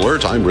Fox News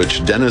alert. I'm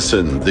Rich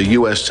Dennison. The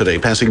U.S. today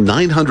passing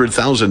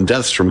 900,000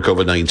 deaths from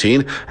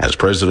COVID-19. As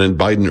President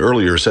Biden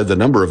earlier said, the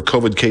number of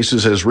COVID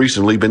cases has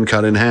recently been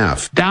cut in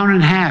half. Down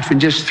in half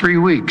in just 3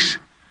 weeks.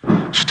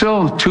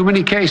 Still too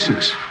many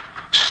cases.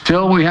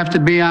 Still we have to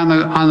be on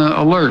the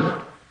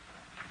alert.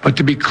 But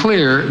to be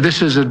clear,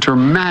 this is a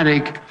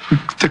dramatic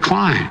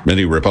decline.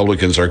 Many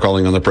Republicans are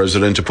calling on the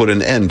president to put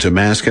an end to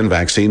mask and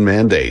vaccine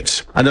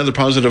mandates. Another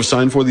positive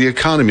sign for the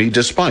economy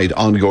despite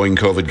ongoing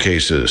COVID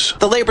cases.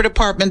 The Labor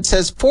Department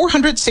says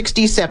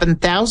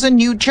 467,000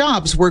 new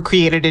jobs were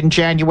created in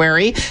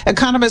January.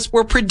 Economists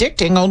were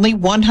predicting only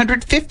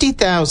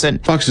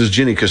 150,000. Fox's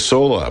Ginny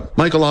Casola.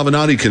 Michael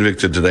Avenatti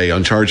convicted today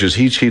on charges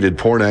he cheated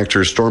porn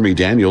actor Stormy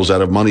Daniels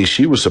out of money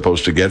she was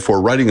supposed to get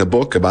for writing a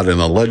book about an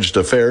alleged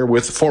affair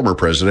with former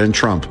President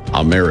Trump.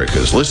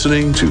 America's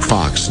listening to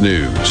Fox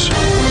News.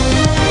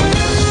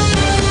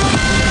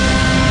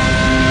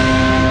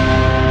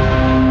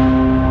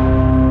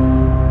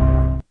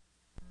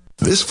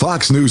 This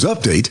Fox News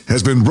update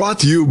has been brought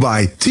to you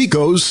by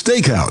Tico's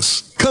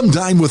Steakhouse. Come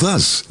dine with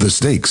us. The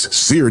steaks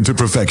seared to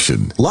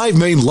perfection. Live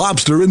Maine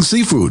lobster and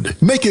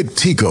seafood. Make it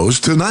Tico's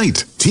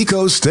tonight.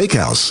 Tico's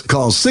Steakhouse.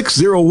 Call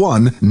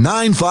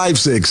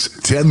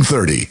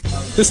 601-956-1030.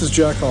 This is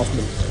Jack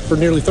Hoffman. For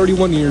nearly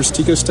 31 years,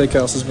 Tico's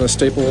Steakhouse has been a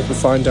staple of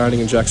fine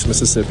dining in Jackson,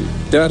 Mississippi.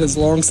 Dad has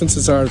long since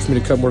desired for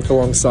me to come work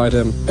alongside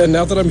him. And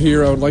now that I'm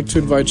here, I would like to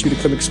invite you to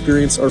come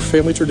experience our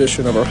family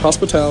tradition of our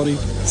hospitality,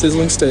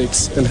 sizzling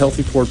steaks, and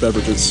healthy poured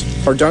beverages.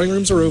 Our dining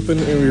rooms are open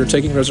and we are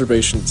taking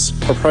reservations.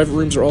 Our private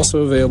rooms are also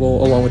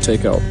available along with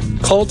takeout.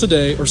 Call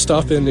today or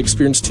stop in to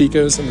experience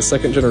Tico's in the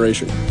second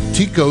generation.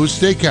 Tico's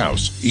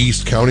Steakhouse,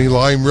 East County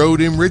Line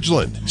Road in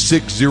Ridgeland,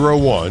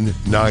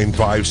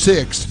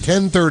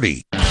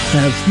 601-956-1030.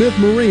 Have Smith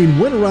Marine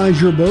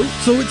winterize your boat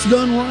so it's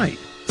done right.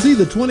 See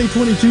the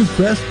 2022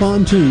 Crest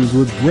pontoons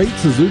with great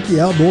Suzuki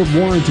outboard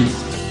warranties.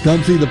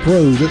 Come see the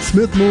pros at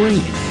Smith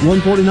Marine,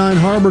 149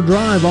 Harbor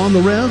Drive on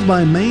the res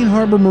by Main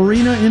Harbor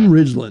Marina in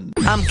Ridgeland.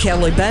 I'm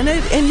Kelly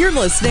Bennett, and you're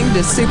listening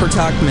to Super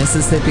Talk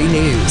Mississippi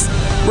News.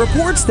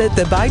 Reports that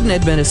the Biden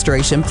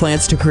administration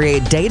plans to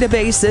create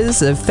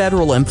databases of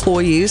federal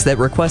employees that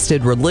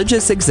requested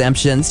religious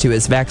exemptions to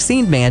his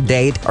vaccine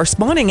mandate are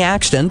spawning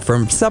action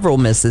from several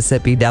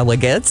Mississippi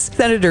delegates.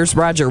 Senators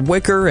Roger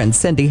Wicker and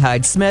Cindy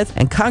Hyde-Smith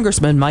and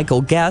Congressman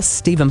Michael Guest,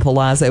 Stephen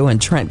Palazzo,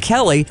 and Trent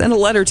Kelly sent a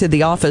letter to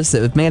the Office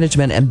of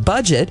Management and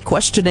Budget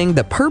questioning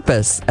the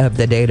purpose of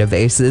the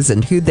databases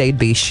and who they'd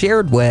be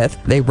shared with.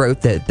 They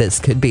wrote that this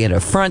could be an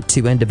affront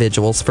to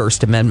individuals'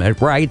 First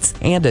Amendment rights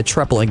and a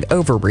troubling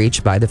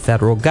overreach by the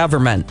federal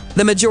government.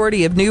 The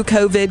majority of new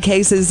COVID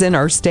cases in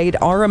our state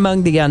are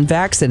among the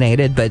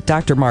unvaccinated, but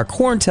Dr. Mark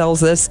Horn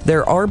tells us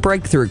there are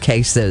breakthrough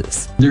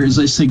cases. There is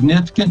a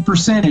significant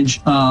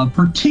percentage,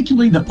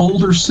 particularly the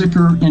older,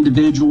 sicker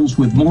individuals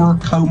with more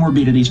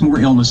comorbidities, more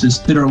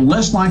illnesses, that are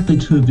less likely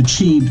to have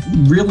achieved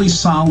really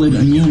solid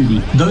immunity.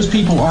 Those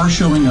people are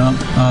showing up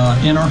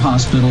in our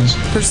hospitals.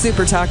 For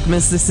Super Talk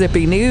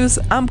Mississippi News,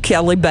 I'm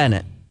Kelly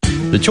Bennett.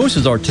 The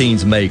choices our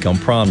teens make on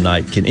prom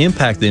night can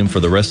impact them for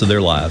the rest of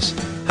their lives.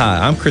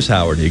 Hi, I'm Chris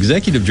Howard,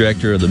 Executive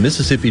Director of the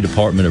Mississippi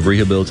Department of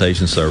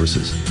Rehabilitation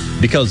Services.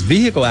 Because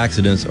vehicle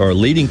accidents are a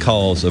leading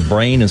cause of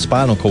brain and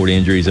spinal cord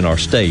injuries in our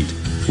state,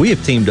 we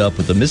have teamed up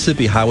with the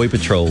Mississippi Highway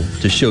Patrol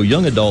to show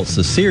young adults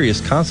the serious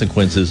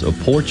consequences of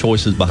poor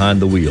choices behind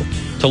the wheel.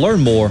 To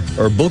learn more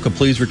or book a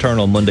Please Return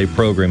on Monday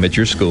program at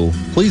your school,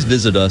 please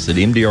visit us at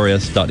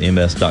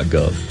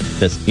mdrs.ms.gov.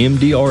 That's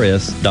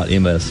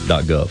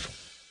mdrs.ms.gov.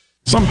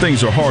 Some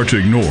things are hard to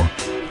ignore,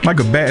 like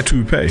a bad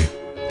toupee.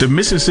 The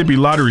Mississippi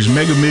Lottery's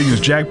Mega Millions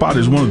jackpot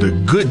is one of the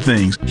good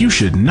things you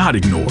should not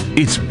ignore.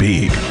 It's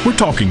big. We're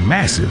talking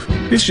massive.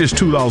 It's just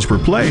 $2 per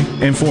play,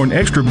 and for an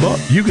extra buck,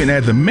 you can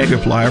add the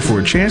Megaplier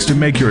for a chance to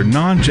make your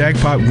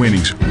non-jackpot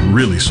winnings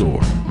really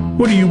soar.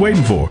 What are you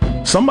waiting for?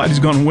 Somebody's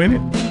gonna win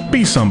it.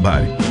 Be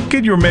somebody.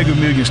 Get your Mega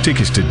Millions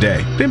tickets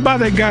today. Then buy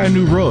that guy a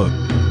new rug.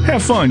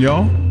 Have fun,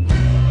 y'all.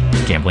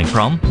 Gambling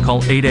problem?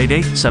 Call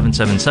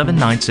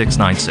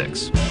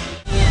 888-777-9696.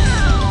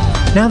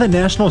 Now that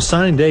National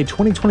Signing Day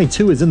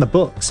 2022 is in the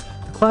books,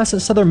 the class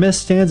at Southern Miss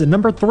stands at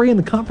number 3 in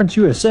the Conference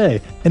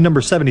USA and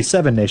number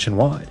 77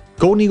 nationwide.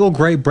 Golden Eagle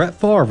great Brett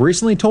Favre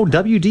recently told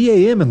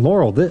WDAM in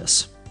Laurel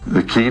this.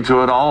 The key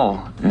to it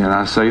all, and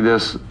I say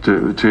this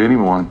to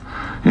anyone,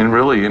 and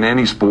really in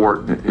any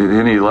sport at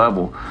any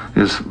level,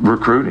 is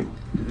recruiting.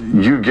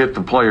 You get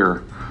the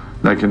player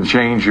that can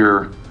change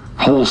your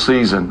whole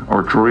season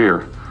or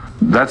career.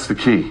 That's the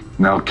key.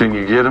 Now, can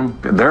you get them?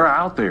 They're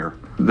out there.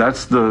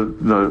 That's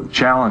the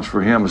challenge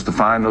for him, is to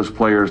find those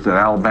players that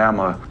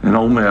Alabama and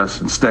Ole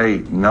Miss and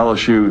State and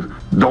LSU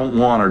don't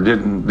want or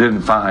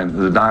didn't find,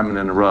 the diamond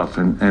in the rough.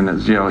 And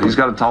you know, he's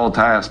got a tall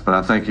task, but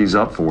I think he's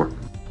up for it.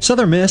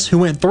 Southern Miss, who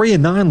went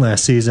 3-9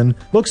 last season,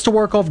 looks to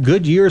work off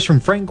good years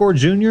from Frank Gore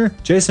Jr.,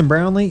 Jason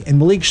Brownlee, and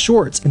Malik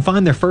Shorts and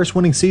find their first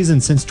winning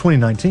season since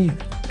 2019.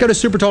 Go to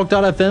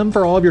supertalk.fm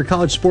for all of your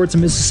college sports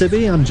in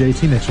Mississippi. I'm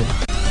JT Mitchell.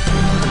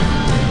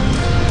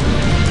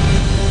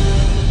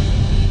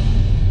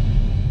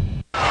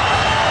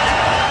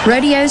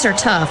 Rodeos are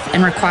tough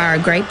and require a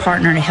great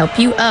partner to help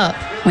you up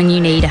when you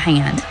need a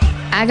hand.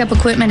 Ag Up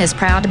Equipment is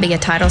proud to be a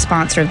title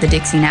sponsor of the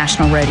Dixie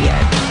National Rodeo.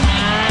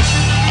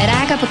 At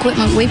Ag Up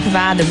Equipment, we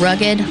provide the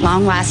rugged,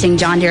 long-lasting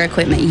John Deere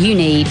equipment you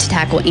need to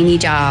tackle any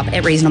job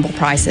at reasonable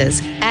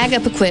prices. Ag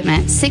Up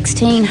Equipment,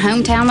 16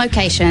 hometown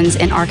locations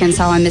in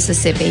Arkansas and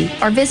Mississippi,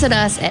 or visit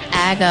us at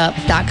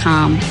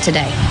agup.com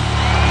today.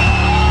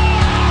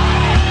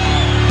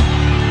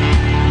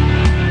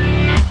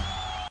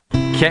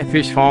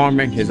 Catfish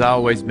farming has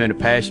always been a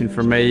passion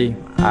for me.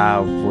 I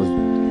was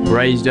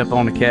raised up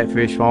on the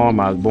catfish farm.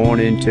 I was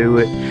born into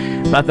it.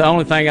 But the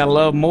only thing I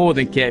love more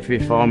than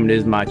catfish farming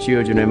is my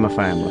children and my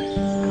family.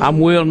 I'm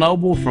Will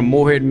Noble from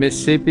Morehead,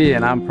 Mississippi,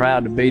 and I'm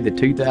proud to be the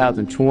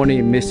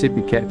 2020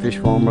 Mississippi Catfish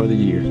Farmer of the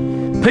Year.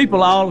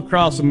 People all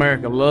across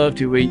America love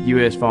to eat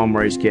U.S.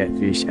 farm-raised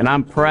catfish, and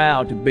I'm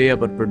proud to be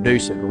able to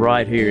produce it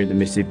right here in the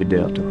Mississippi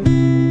Delta.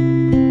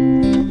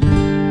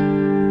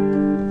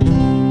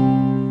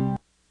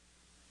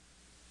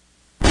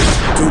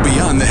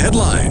 The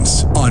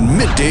headlines on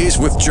Middays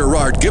with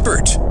Gerard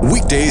Gibbert.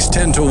 Weekdays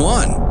 10 to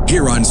 1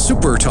 here on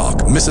Super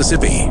Talk,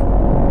 Mississippi.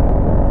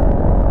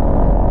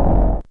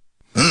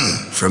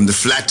 From the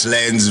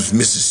flatlands of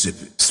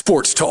Mississippi.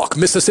 Sports Talk,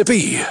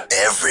 Mississippi.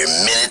 Every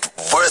minute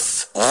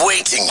worth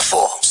waiting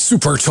for.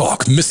 Super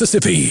Talk,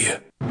 Mississippi.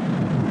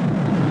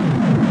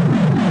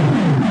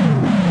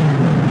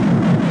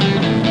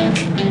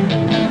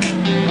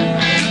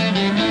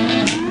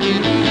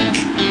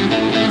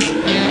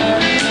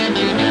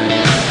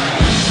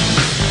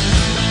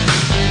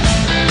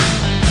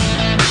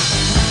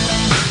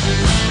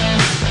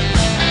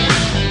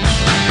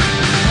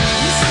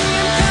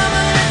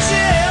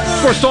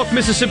 Sports Talk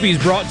Mississippi is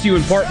brought to you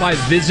in part by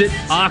Visit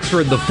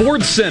Oxford, the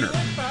Ford Center.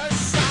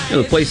 You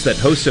know, the place that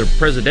hosted a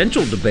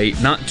presidential debate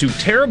not too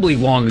terribly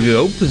long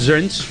ago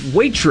presents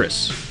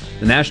Waitress,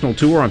 the national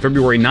tour on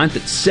February 9th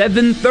at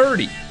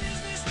 7:30.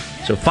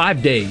 So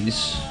 5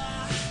 days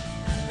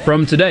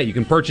from today. You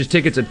can purchase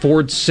tickets at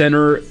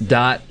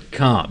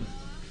FordCenter.com.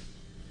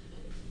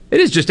 It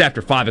is just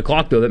after 5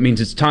 o'clock, though. That means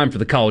it's time for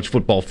the College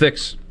Football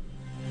Fix.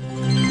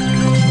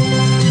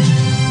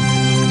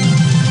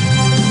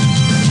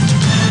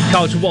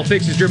 College Football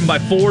Fix is driven by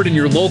Ford and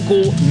your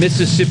local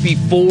Mississippi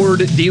Ford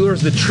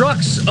dealers. The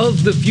trucks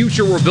of the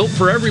future were built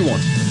for everyone.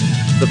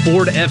 The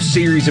Ford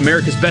F-Series,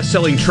 America's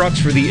best-selling trucks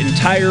for the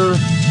entire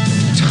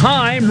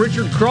time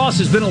Richard Cross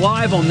has been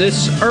alive on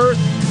this earth.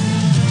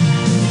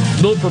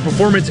 Built for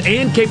performance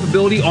and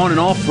capability on and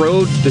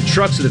off-road. The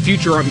trucks of the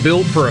future aren't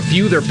built for a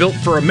few, they're built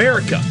for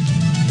America.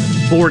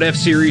 Ford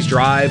F-Series,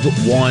 drive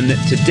one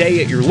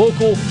today at your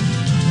local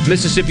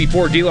Mississippi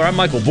Ford dealer. I'm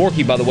Michael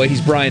Borky, by the way. He's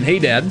Brian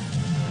Haydad.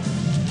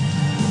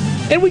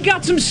 And we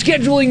got some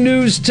scheduling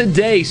news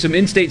today, some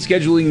in-state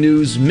scheduling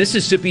news.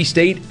 Mississippi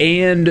State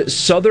and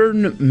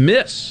Southern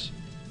Miss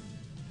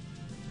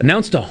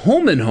announced a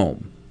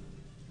home-and-home.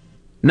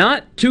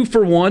 Not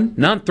 2-for-1,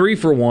 not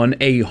 3-for-1,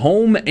 a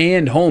home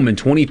and home in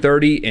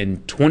 2030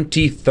 and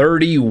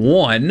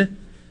 2031.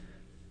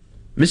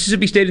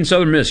 Mississippi State and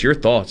Southern Miss, your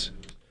thoughts?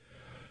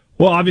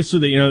 Well,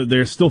 obviously,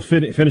 they're still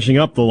finishing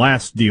up the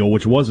last deal,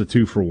 which was a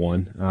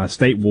 2-for-1.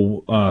 State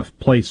will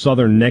play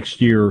Southern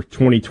next year,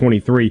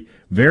 2023.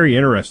 Very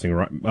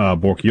interesting,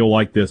 Bork. You'll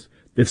like this.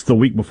 It's the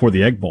week before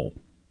the Egg Bowl.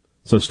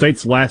 So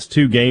State's last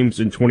two games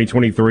in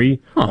 2023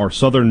 are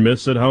Southern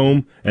Miss at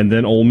home and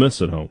then Ole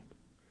Miss at home.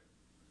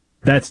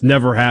 That's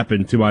never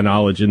happened, to my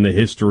knowledge, in the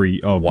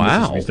history of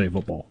Mississippi State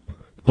football.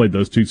 Played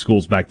those two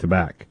schools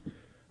back-to-back.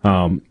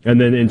 And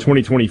then in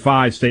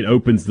 2025, State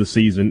opens the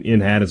season in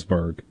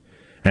Hattiesburg.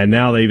 And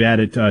now they've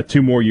added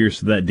 2 more years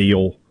to that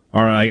deal,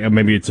 or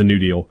maybe it's a new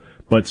deal.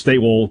 But State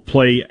will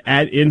play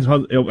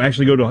it'll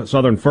actually go to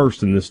Southern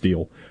first in this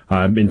deal.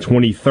 In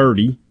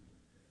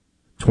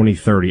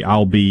 2030,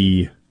 I'll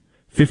be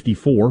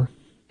 54.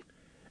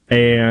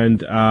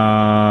 And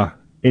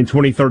in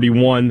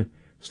 2031,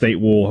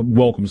 State will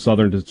welcome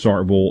Southern to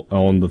Starkville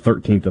on the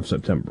 13th of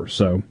September.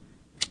 So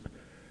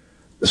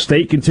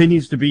State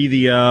continues to be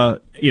the,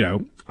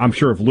 I'm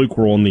sure if Luke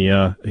were on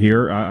the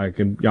here,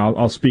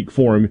 I'll speak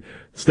for him.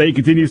 State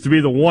continues to be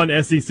the one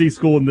SEC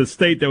school in this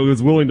state that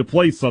was willing to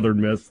play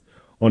Southern Miss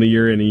on a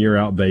year in and year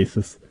out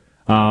basis.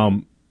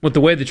 With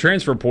the way the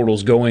transfer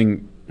portal's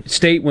going,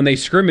 State, when they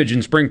scrimmage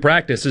in spring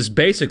practice, is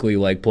basically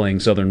like playing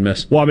Southern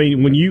Miss. Well, I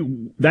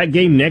mean, that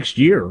game next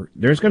year,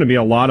 there's going to be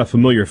a lot of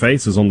familiar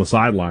faces on the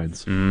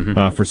sidelines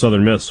for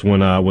Southern Miss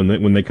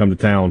when they come to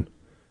town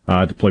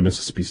to play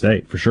Mississippi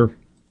State, for sure.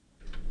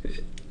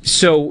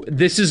 So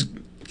this is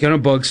going to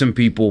bug some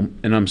people,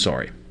 and I'm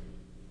sorry.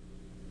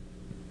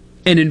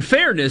 And in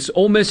fairness,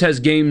 Ole Miss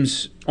has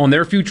games on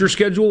their future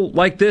schedule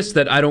like this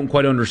that I don't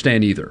quite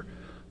understand either.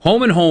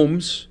 Home and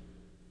homes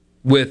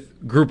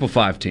with group of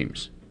 5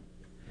 teams.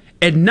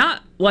 And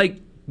not like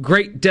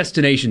great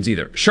destinations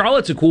either.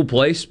 Charlotte's a cool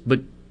place, but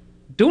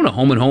doing a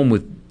home and home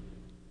with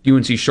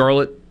UNC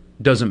Charlotte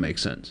doesn't make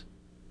sense.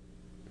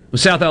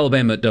 With South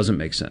Alabama, it doesn't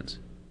make sense.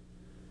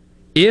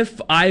 If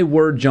I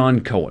were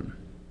John Cohen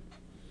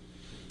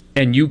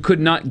and you could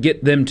not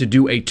get them to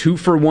do a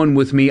 2-for-1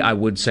 with me, I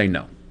would say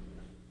no.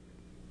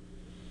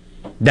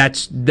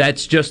 That's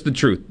just the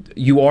truth.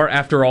 You are,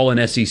 after all,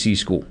 an SEC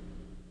school.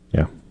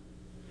 Yeah.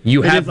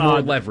 You have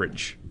more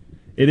leverage.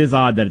 It is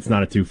odd that it's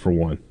not a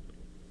 2-for-1.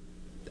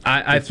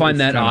 I find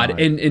that odd.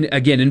 And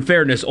again, in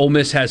fairness, Ole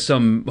Miss has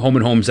some home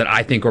and homes that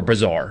I think are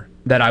bizarre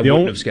that I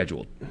wouldn't have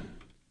scheduled.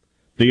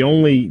 The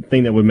only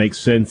thing that would make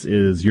sense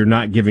is you're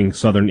not giving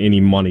Southern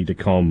any money to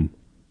come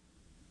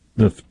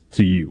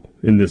to you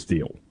in this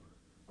deal.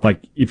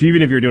 Like,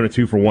 even if you're doing a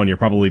 2-for-1, you're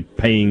probably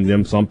paying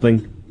them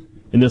something.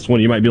 In this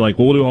one, you might be like,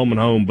 well, we'll do home and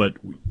home, but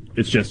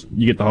it's just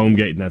you get the home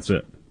gate and that's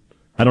it.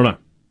 I don't know.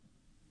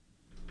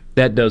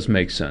 That does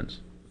make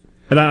sense.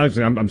 And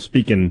I'm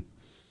speaking,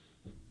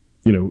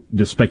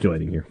 just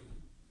speculating here.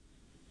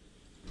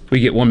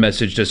 We get one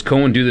message, does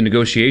Cohen do the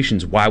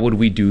negotiations? Why would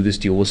we do this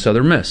deal with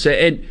Southern Miss?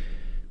 And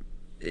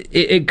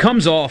it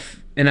comes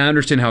off, and I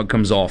understand how it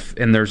comes off,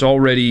 and there's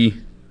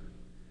already...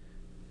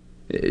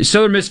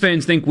 Southern Miss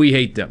fans think we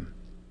hate them.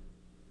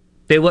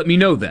 They let me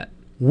know that.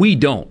 We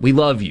don't. We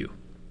love you.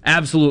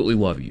 Absolutely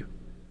love you.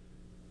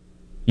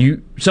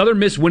 Southern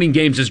Miss winning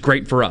games is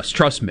great for us.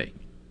 Trust me.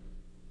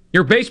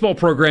 Your baseball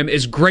program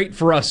is great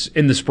for us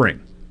in the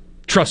spring.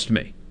 Trust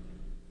me.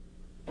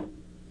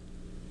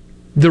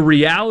 The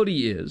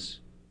reality is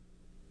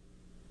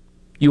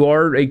you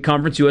are a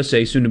Conference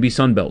USA, soon-to-be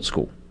Sun Belt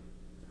school.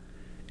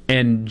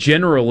 And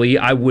generally,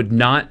 I would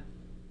not,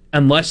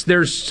 unless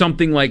there's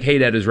something like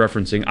Haydad is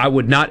referencing, I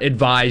would not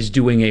advise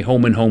doing a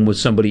home-and-home with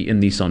somebody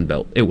in the Sun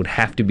Belt. It would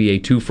have to be a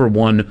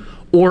 2-for-1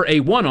 or a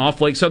one-off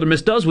like Southern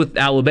Miss does with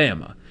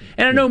Alabama.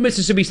 And I know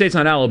Mississippi State's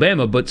not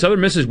Alabama, but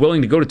Southern Miss is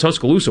willing to go to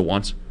Tuscaloosa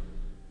once.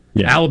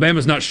 Yeah.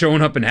 Alabama's not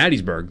showing up in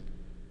Hattiesburg.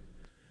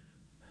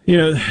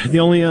 The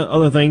only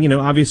other thing,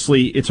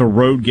 obviously it's a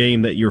road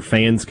game that your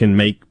fans can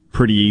make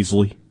pretty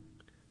easily.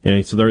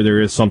 So there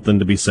is something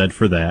to be said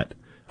for that.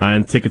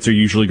 And tickets are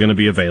usually going to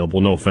be available.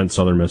 No offense,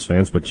 Southern Miss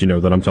fans, but you know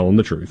that I'm telling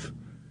the truth.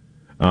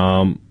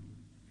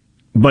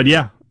 But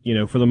yeah,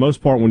 for the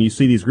most part, when you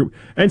see these groups,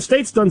 and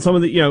State's done some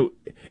of the,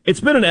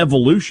 it's been an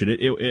evolution.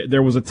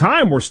 There was a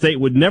time where State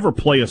would never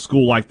play a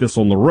school like this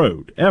on the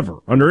road, ever,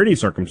 under any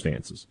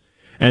circumstances.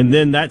 And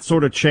then that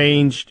sort of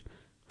changed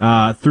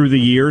through the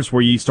years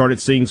where you started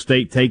seeing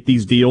State take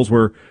these deals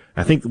where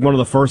I think one of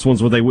the first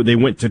ones where they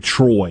went to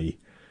Troy.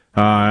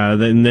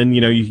 Then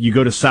you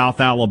go to South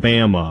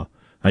Alabama.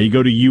 You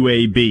go to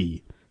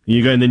UAB.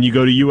 And then you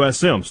go to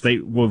USM.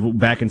 State was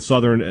back in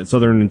Southern in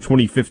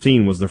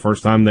 2015 was the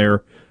first time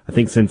there, I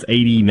think, since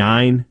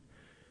 '89.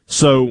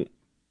 So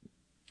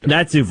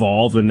that's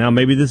evolved, and now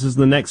maybe this is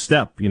the next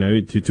step,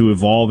 to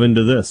evolve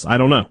into this. I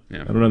don't know.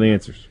 Yeah. I don't know the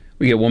answers.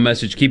 We get one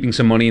message, keeping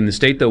some money in the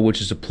state, though,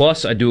 which is a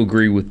plus. I do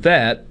agree with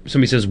that.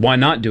 Somebody says, why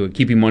not do it?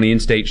 Keeping money in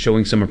state,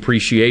 showing some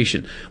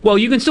appreciation. Well,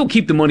 you can still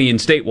keep the money in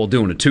state while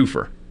doing a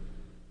twofer.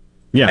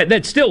 Yeah.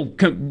 That still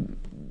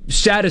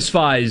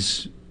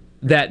satisfies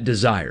that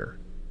desire.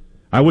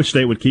 I wish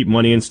State would keep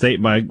money in state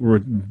by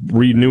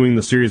renewing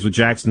the series with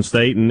Jackson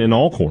State and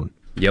Alcorn.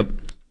 Yep.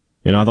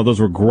 I thought those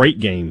were great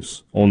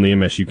games on the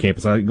MSU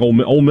campus. I think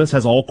Ole Miss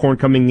has Alcorn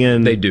coming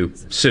in. They do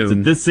soon. Is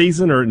it this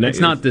season or next?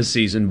 It's not this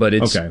season, but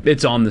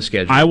it's on the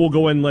schedule. I will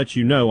go ahead and let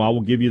you know. I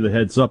will give you the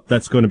heads up.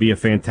 That's going to be a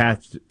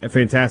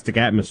fantastic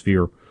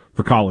atmosphere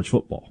for college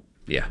football.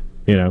 Yeah.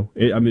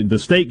 The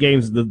state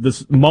games.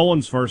 This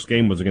Mullins' first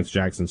game was against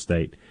Jackson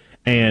State,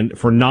 and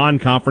for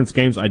non-conference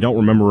games, I don't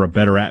remember a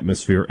better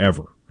atmosphere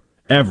ever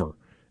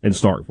in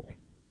Starkville,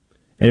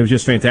 and it was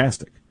just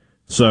fantastic.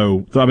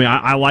 So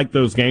I like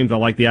those games. I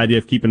like the idea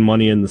of keeping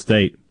money in the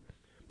state.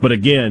 But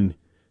again,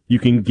 you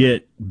can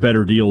get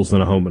better deals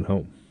than a home and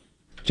home.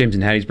 James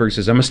in Hattiesburg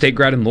says, I'm a state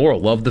grad in Laurel.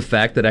 Love the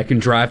fact that I can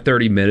drive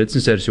 30 minutes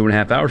instead of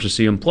 2.5 hours to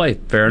see them play.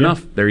 Fair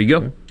enough. There you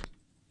go.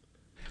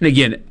 And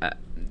again,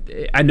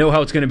 I know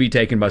how it's going to be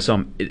taken by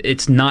some.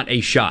 It's not a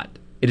shot.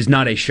 It is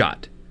not a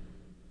shot.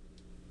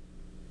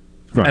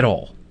 Right. At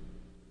all.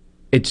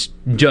 It's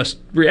just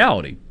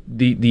reality.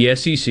 The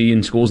SEC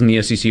and schools in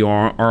the SEC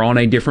are on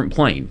a different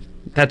plane.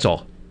 That's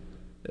all.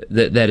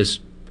 That is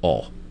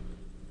all.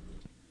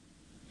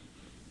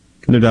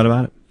 No doubt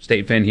about it.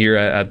 State fan here,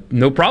 I have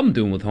no problem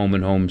doing with home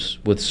and homes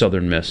with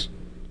Southern Miss.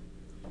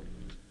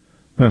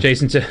 Huh.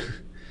 Jason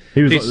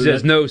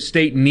says, no,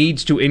 state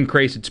needs to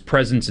increase its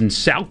presence in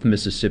South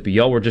Mississippi.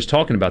 Y'all were just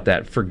talking about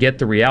that. Forget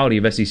the reality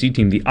of SEC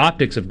team. The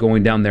optics of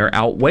going down there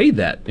outweigh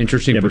that.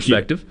 Interesting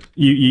perspective.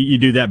 You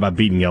do that by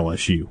beating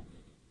LSU,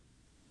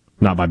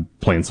 not by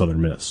playing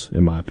Southern Miss,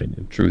 in my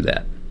opinion. True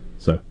that.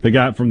 So the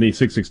guy from the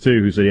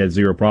 662 who said he had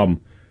zero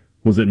problem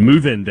was at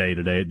move-in day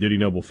today at Dudy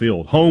Noble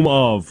Field, home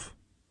of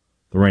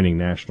the reigning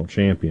national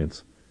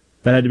champions.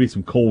 That had to be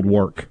some cold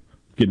work,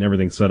 getting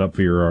everything set up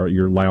for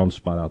your lounge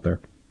spot out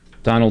there.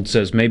 Donald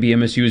says maybe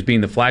MSU is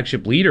being the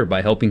flagship leader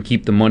by helping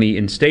keep the money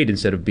in state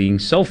instead of being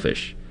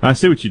selfish. I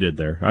see what you did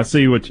there. I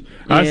see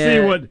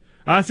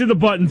the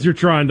buttons you're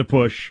trying to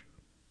push.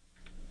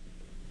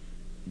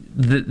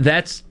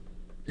 That's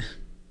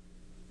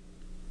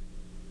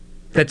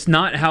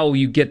not how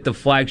you get the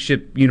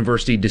flagship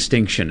university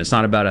distinction. It's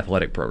not about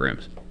athletic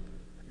programs.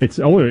 It's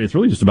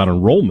really just about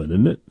enrollment,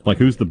 isn't it? Like,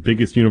 who's the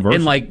biggest university?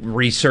 And, like,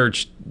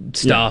 research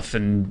stuff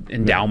and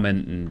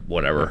endowment and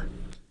whatever.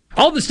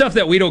 All the stuff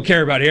that we don't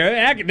care about here.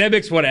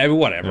 Academics,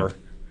 whatever.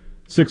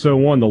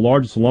 601, the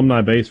largest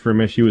alumni base for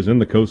MSU is in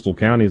the coastal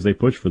counties. They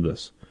push for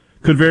this.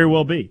 Could very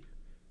well be.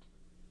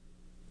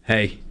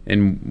 Hey,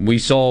 and we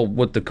saw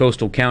what the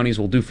coastal counties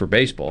will do for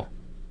baseball.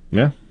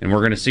 Yeah. And we're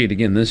going to see it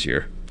again this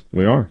year.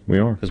 We are.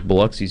 Because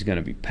Biloxi's going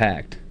to be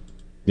packed.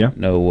 Yeah.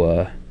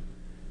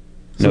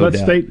 So that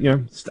state,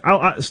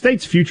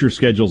 state's future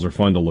schedules are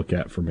fun to look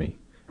at for me,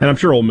 and I'm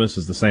sure Ole Miss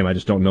is the same. I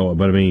just don't know it,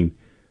 but I mean,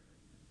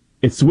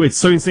 it's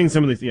seeing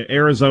some of these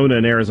Arizona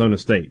and Arizona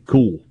State,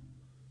 cool.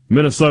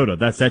 Minnesota,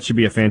 that should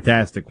be a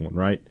fantastic one,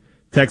 right?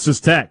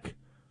 Texas Tech,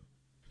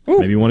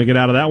 maybe you want to get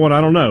out of that one.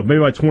 I don't know. Maybe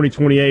by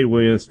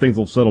 2028, things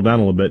will settle down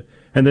a little bit,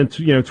 and then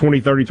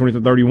 2030,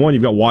 2031,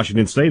 you've got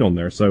Washington State on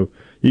there. So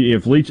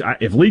if Leach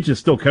is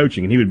still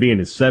coaching, and he would be in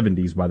his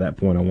 70s by that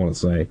point, I want to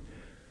say.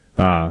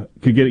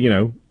 Could get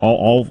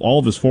all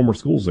of his former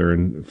schools there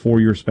in a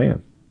 4-year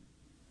span,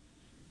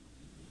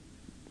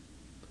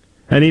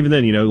 and even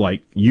then,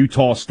 like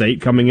Utah State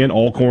coming in,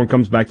 Alcorn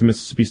comes back to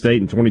Mississippi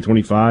State in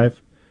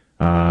 2025.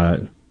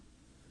 Back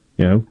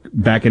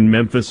in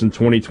Memphis in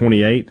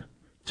 2028.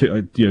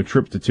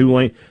 Trip to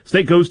Tulane.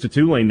 State goes to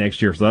Tulane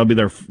next year, so that'll be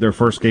their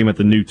first game at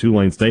the new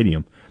Tulane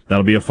Stadium.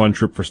 That'll be a fun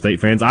trip for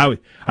State fans. I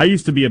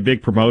used to be a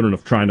big proponent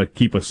of trying to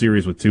keep a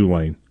series with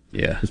Tulane.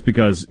 Yeah. Just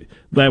because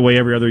that way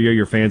every other year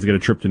your fans get a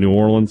trip to New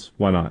Orleans.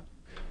 Why not?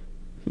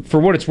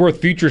 For what it's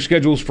worth, future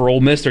schedules for Ole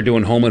Miss, they're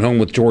doing home and home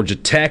with Georgia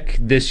Tech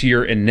this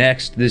year and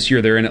next. This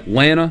year they're in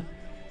Atlanta.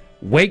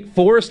 Wake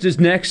Forest is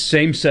next,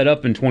 same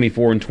setup in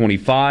 24 and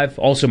 25.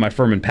 Also, my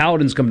Furman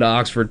Paladins come to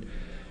Oxford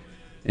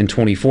in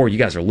 24. You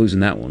guys are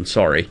losing that one.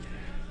 Sorry.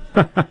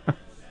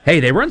 Hey,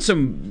 they run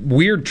some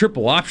weird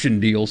triple option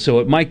deals, so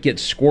it might get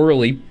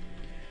squirrely.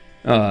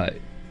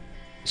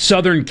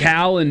 Southern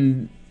Cal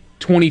in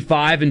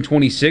 25 and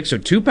 26, so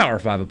 2 Power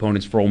 5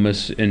 opponents for Ole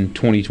Miss in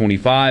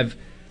 2025.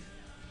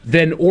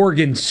 Then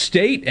Oregon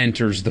State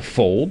enters the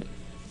fold.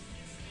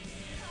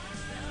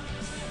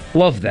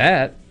 Love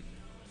that.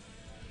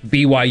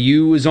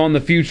 BYU is on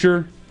the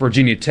future,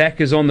 Virginia Tech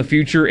is on the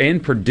future,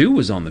 and Purdue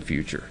is on the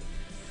future.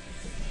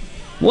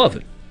 Love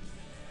it.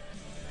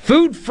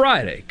 Food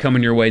Friday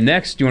coming your way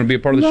next. Do you want to be a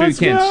part of the show? You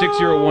can.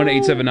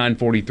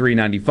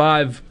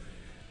 601-879-4395.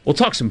 We'll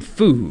talk some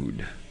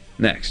food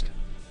next.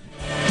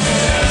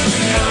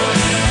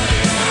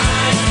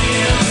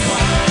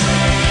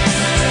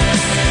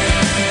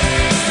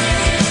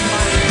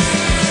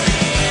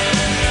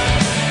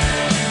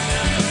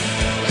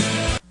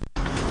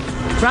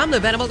 From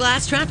the Venable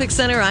Glass Traffic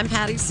Center, I'm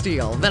Patty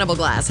Steele. Venable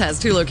Glass has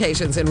 2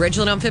 locations in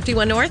Ridgeland on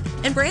 51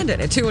 North and Brandon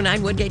at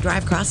 209 Woodgate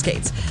Drive,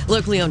 Crossgates.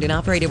 Locally owned and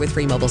operated with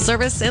free mobile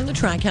service in the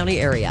Tri-County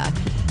area.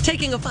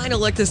 Taking a final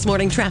look this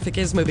morning, traffic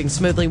is moving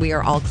smoothly. We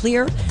are all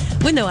clear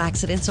with no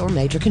accidents or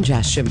major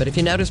congestion. But if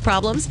you notice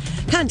problems,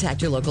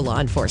 contact your local law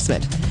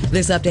enforcement.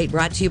 This update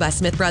brought to you by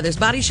Smith Brothers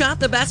Body Shop,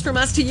 the best from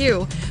us to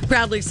you.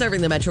 Proudly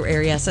serving the metro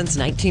area since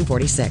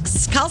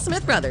 1946. Call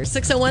Smith Brothers,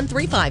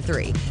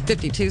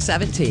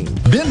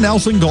 601-353-5217. Ben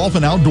Nelson Golf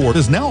and Outdoor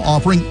is now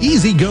offering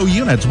Easy Go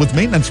units with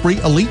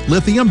maintenance-free elite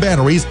lithium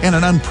batteries and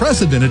an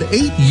unprecedented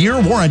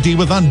 8-year warranty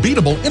with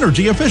unbeatable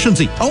energy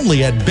efficiency.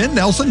 Only at Ben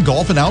Nelson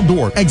Golf and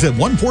Outdoor, exit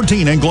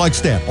 114 in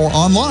Gluckstadt, or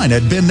online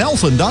at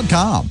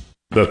bennelson.com.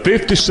 The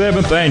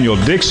 57th Annual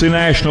Dixie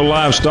National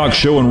Livestock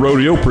Show and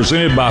Rodeo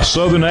presented by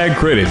Southern Ag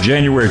Credit,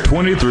 January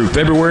 20th through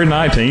February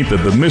 19th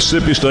at the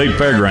Mississippi State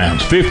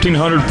Fairgrounds.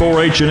 1,500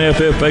 4-H and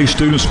FFA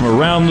students from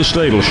around the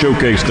state will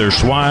showcase their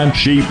swine,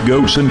 sheep,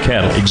 goats, and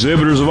cattle.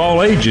 Exhibitors of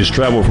all ages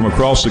travel from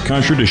across the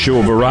country to show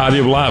a variety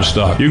of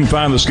livestock. You can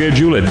find the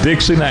schedule at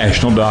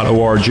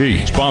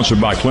dixienational.org.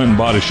 Sponsored by Clinton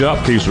Body Shop,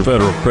 Keesler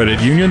Federal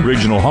Credit Union,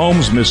 Regional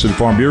Homes, Mississippi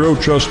Farm Bureau,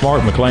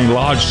 Trustmark, McLean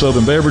Lodge,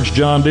 Southern Beverage,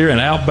 John Deere, and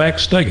Outback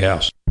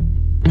Steakhouse.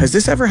 Has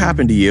this ever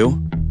happened to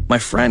you? My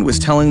friend was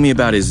telling me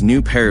about his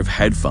new pair of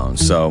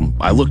headphones, so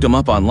I looked them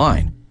up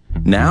online.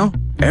 Now,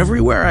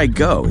 everywhere I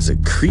go is a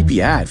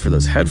creepy ad for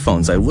those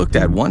headphones I looked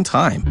at one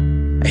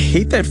time. I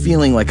hate that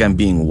feeling like I'm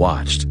being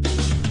watched.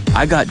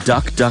 I got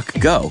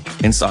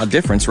DuckDuckGo and saw a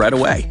difference right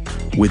away.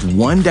 With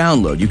one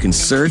download, you can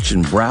search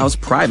and browse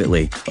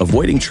privately,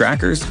 avoiding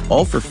trackers,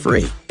 all for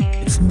free.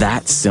 It's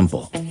that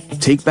simple.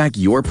 Take back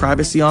your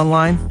privacy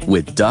online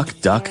with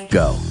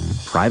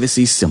DuckDuckGo.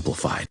 Privacy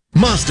simplified.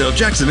 Mazda of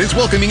Jackson is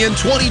welcoming in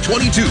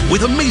 2022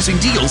 with amazing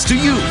deals to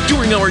you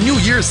during our New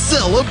Year's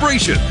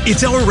celebration.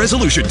 It's our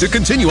resolution to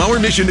continue our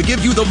mission to give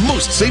you the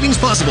most savings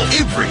possible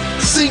every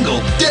single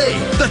day.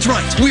 That's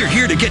right. We're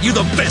here to get you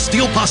the best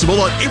deal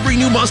possible on every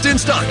new Mazda in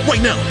stock.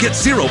 Right now, get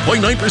 0.9%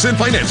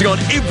 financing on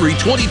every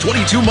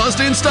 2022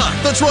 Mazda in stock.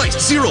 That's right,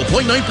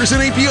 0.9%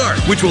 APR,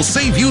 which will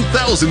save you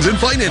thousands in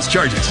finance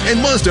charges.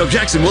 And Mazda of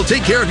Jackson will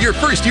take care of your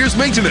first year's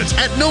maintenance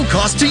at no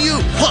cost to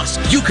you. Plus,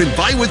 you can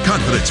buy with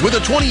confidence with a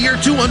 20-year,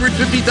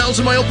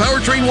 250,000-mile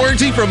powertrain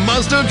warranty from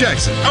Mazda of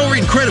Jackson. Our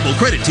incredible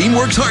credit team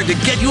works hard to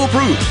get you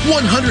approved.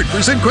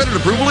 100% credit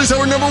approval is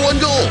our #1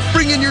 goal.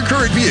 Bring in your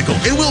current vehicle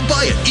and we'll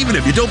buy it, even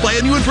if you don't buy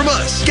a new one from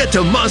us. Get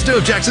to Mazda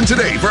of Jackson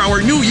today for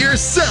our New Year's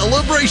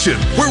celebration,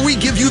 where we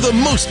give you the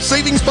most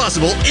savings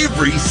possible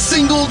every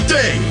single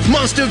day.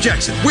 Mazda of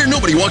Jackson, where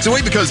nobody walks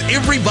away because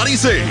everybody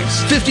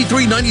saves.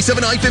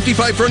 5397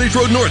 I-55 Frontage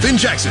Road North in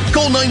Jackson.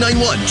 Call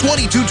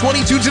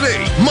 991-2222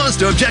 today.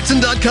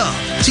 MazdaofJackson.com.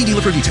 See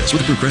dealer for details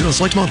with approved credit on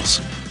select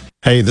models.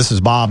 Hey, this is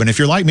Bob, and if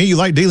you're like me, you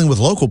like dealing with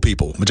local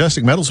people.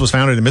 Majestic Metals was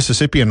founded in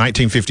Mississippi in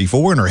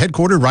 1954 and are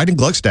headquartered right in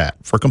Gluckstadt.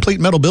 For complete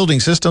metal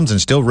building systems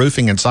and steel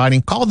roofing and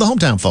siding, call the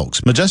hometown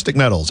folks. Majestic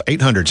Metals,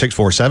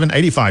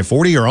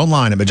 800-647-8540 or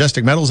online at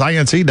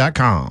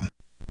majesticmetalsinc.com.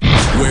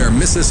 Where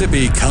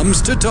Mississippi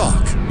comes to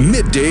talk.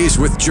 Middays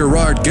with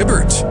Gerard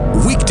Gibbert.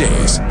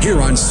 Weekdays here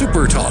on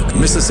Super Talk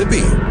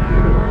Mississippi.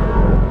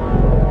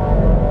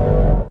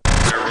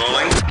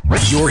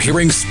 You're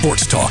hearing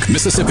Sports Talk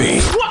Mississippi.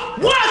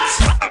 What?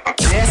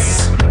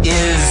 This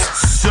is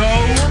so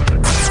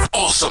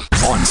awesome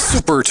on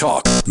Super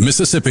Talk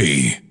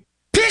Mississippi.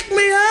 Pick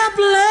me up,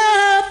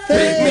 love.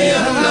 Pick me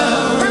up,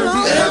 love.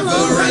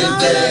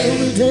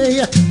 Every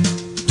day.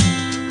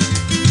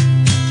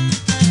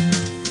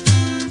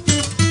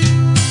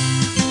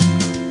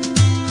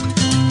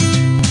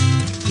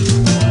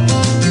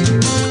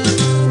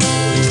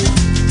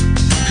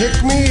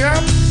 Pick me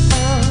up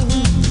from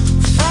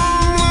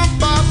the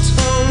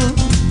bottom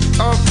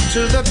up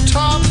to the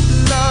top,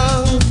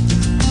 love,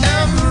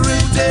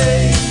 every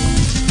day.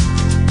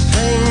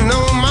 Paying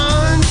no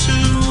mind to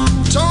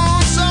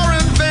taunts or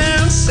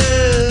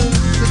advances,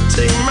 to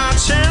take my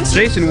chances.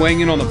 Jason weighing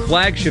in on the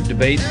flagship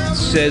debate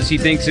says he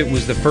thinks it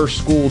was the first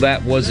school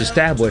that was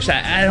established.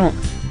 I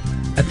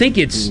think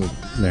it's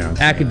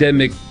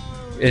academic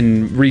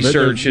and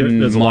research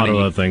and there's money. a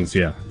lot of other things,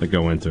 that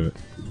go into it.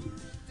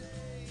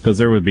 Because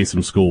there would be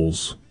some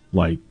schools,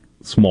 like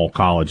small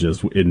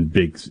colleges in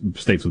big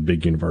states with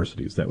big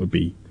universities, that would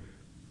be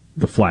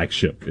the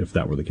flagship if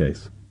that were the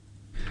case.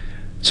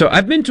 So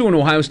I've been to an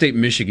Ohio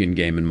State-Michigan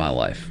game in my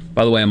life.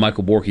 By the way, I'm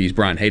Michael Borky. He's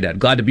Brian Haydad.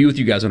 Glad to be with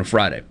you guys on a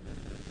Friday.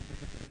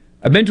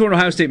 I've been to an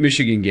Ohio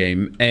State-Michigan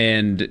game,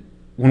 and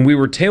when we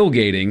were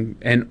tailgating,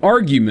 an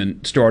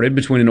argument started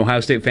between an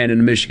Ohio State fan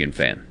and a Michigan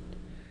fan.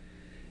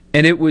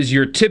 And it was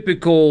your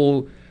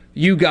typical,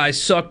 you guys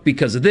suck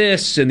because of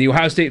this, and the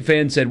Ohio State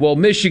fan said, well,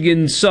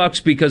 Michigan sucks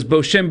because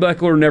Bo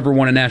Schembechler never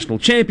won a national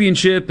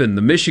championship, and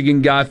the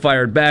Michigan guy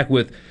fired back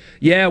with,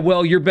 yeah,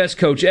 well, your best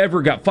coach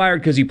ever got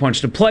fired because he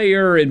punched a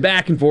player, and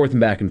back and forth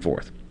and back and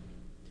forth.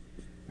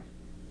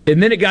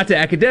 And then it got to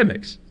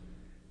academics.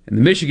 And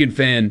the Michigan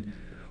fan,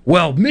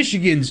 well,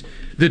 the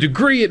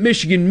degree at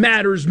Michigan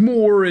matters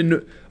more,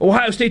 and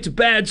Ohio State's a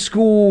bad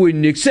school,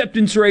 and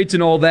acceptance rates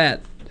and all that.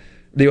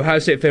 The Ohio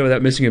State fan,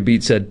 without missing a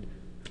beat, said,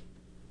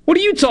 what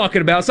are you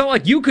talking about? It's not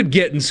like you could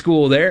get in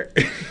school there.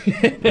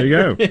 There you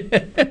go.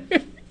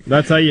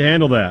 That's how you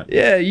handle that.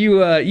 Yeah,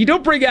 you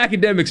don't bring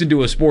academics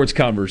into a sports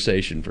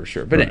conversation for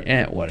sure. But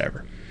right.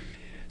 Whatever.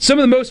 Some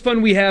of the most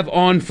fun we have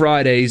on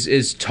Fridays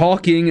is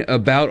talking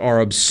about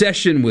our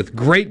obsession with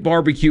great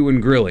barbecue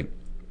and grilling.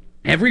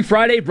 Every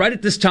Friday, right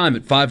at this time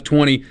at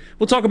 5:20,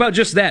 we'll talk about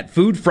just that.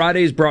 Food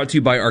Friday is brought to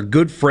you by our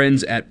good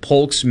friends at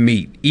Polk's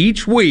Meat.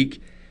 Each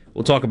week,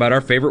 We'll talk about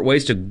our favorite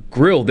ways to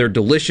grill their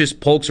delicious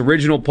Polk's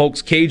Original,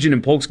 Polk's Cajun,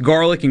 and Polk's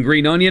Garlic and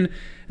Green Onion,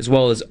 as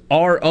well as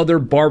our other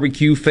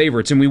barbecue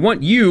favorites. And we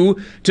want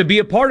you to be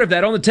a part of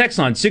that on the text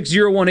line,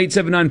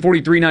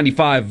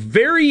 601-879-4395.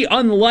 Very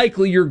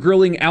unlikely you're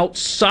grilling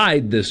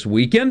outside this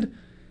weekend,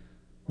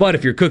 but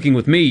if you're cooking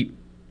with meat,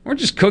 or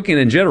just cooking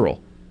in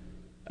general,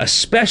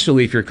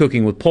 especially if you're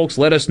cooking with Polk's,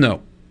 let us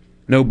know.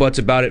 No buts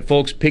about it,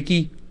 folks.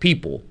 Picky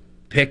people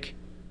pick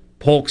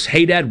Polk's.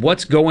 Hey, Dad,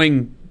 what's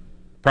going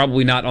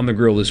probably not on the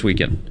grill this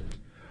weekend?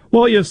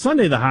 Well,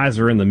 Sunday the highs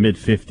are in the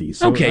mid-50s.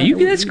 So okay,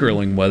 that's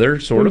grilling weather,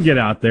 sort of. Get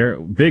out there.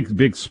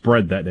 Big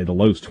spread that day. The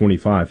low's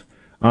 25.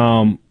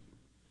 A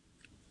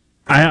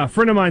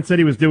friend of mine said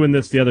he was doing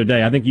this the other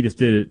day. I think he just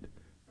did it.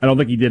 I don't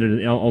think he did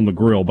it on the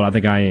grill, but I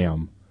think I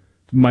am.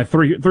 My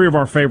three of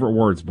our favorite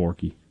words,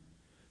 Borky.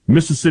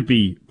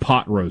 Mississippi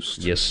pot roast.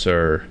 Yes,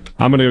 sir.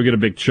 I'm going to go get a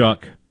big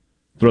chuck,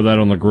 throw that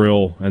on the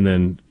grill, and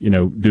then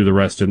do the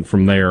rest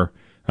from there.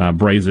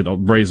 Braise it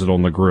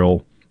on the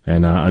grill,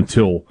 and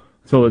until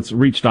it's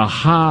reached a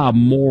high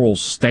moral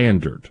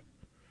standard,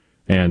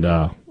 and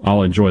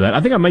I'll enjoy that. I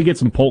think I may get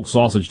some Polk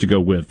sausage to go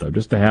with though,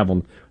 just to have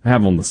on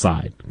the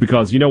side,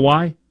 because you know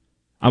why?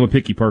 I'm a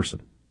picky person,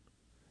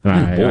 and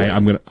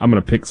I'm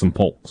gonna pick some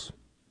Polks.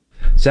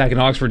 Zach in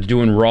Oxford's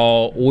doing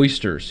raw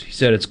oysters. He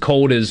said it's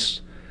cold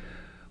as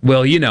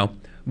well,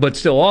 but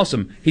still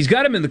awesome. He's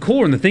got them in the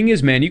cooler, and the thing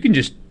is, man, you can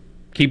just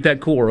keep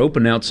that cooler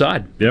open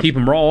outside. Yep. Keep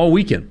them raw all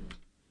weekend.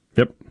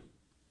 Yep.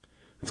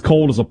 It's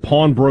cold as a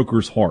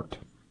pawnbroker's heart.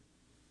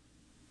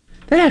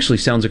 That actually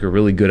sounds like a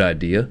really good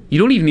idea. You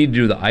don't even need to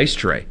do the ice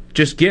tray.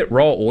 Just get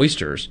raw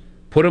oysters,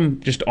 put them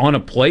just on a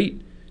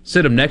plate,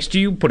 sit them next to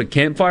you, put a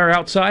campfire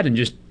outside, and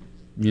just,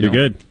 You're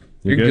good.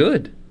 You're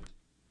good.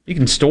 You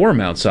can store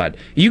them outside.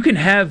 You can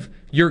have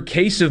your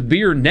case of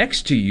beer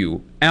next to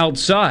you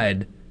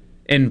outside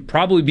and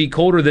probably be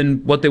colder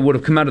than what they would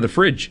have come out of the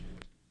fridge.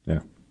 Yeah.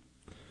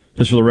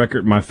 Just for the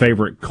record, my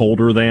favorite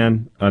colder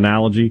than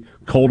analogy,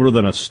 colder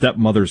than a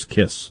stepmother's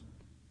kiss.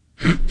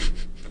 I'm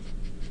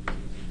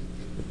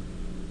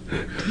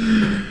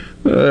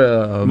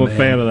a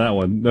fan of that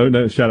one.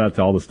 No, shout out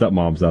to all the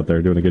stepmoms out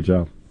there doing a good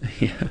job.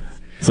 Yeah.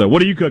 So,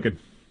 what are you cooking?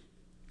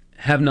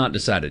 Have not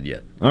decided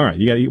yet. All right,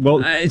 you got to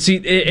well. See,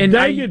 and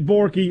dang it,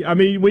 Borky. I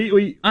mean,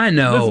 we I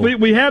know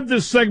we have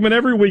this segment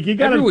every week. You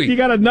got to know.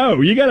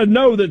 You got to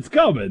know that's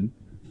coming.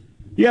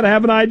 You got to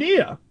have an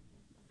idea.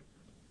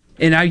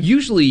 And I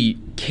usually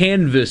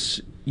canvass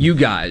you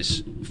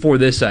guys for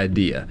this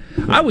idea.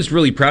 I was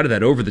really proud of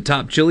that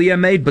over-the-top chili I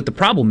made, but the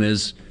problem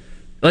is,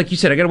 like you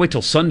said, I got to wait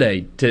till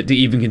Sunday to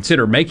even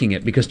consider making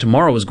it, because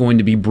tomorrow is going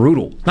to be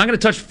brutal. Not going to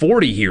touch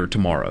 40 here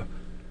tomorrow.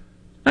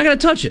 Not going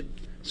to touch it.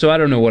 So I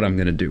don't know what I'm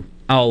going to do.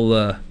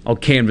 I'll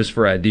canvass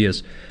for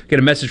ideas. Get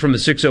a message from the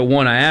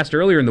 601 I asked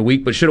earlier in the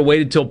week, but should have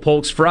waited till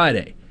Polk's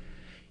Friday.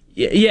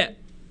 Yeah.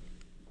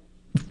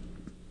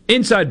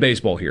 Inside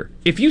baseball here.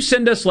 If you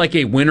send us like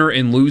a winner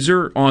and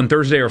loser on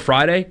Thursday or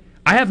Friday,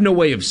 I have no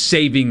way of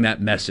saving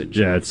that message.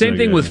 Yeah, it's Same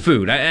thing with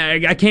food.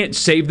 I can't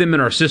save them in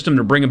our system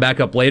to bring them back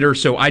up later.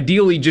 So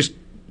ideally, just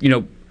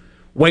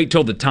wait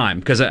till the time,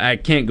 because I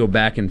can't go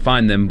back and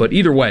find them. But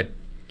either way,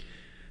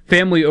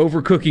 family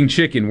overcooking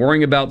chicken,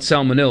 worrying about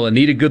salmonella,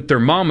 need a good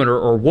thermometer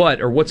or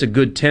what? Or what's a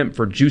good temp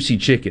for juicy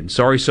chicken?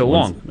 Sorry so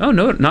long. Oh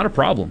no, not a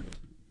problem.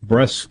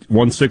 Breast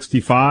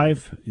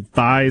 165,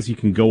 thighs you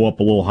can go up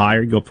a little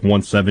higher, go up to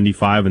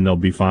 175, and they'll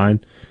be fine.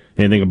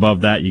 Anything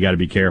above that, you got to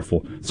be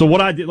careful. So what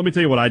I did, let me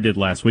tell you what I did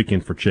last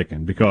weekend for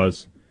chicken,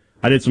 because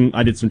I did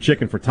some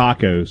chicken for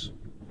tacos,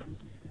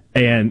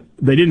 and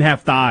they didn't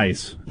have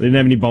thighs. They didn't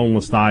have any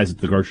boneless thighs at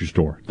the grocery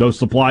store. Those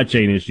supply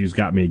chain issues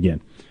got me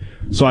again.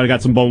 So I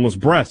got some boneless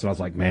breasts, and I was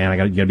like, man, you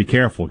got to be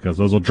careful, because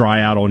those will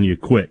dry out on you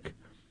quick.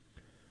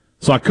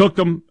 So I cooked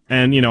them,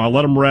 and I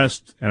let them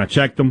rest, and I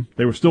checked them.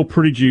 They were still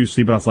pretty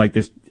juicy, but I was like,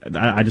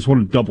 I just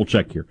wanted to double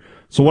check here.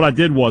 So what I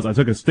did was I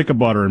took a stick of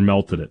butter and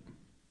melted it.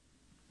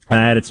 I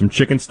added some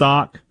chicken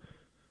stock,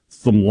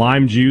 some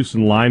lime juice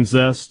and lime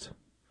zest,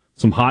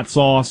 some hot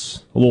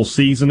sauce, a little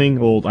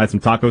seasoning, I had some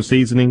taco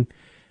seasoning,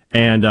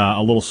 and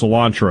a little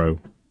cilantro,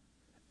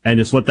 and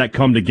just let that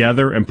come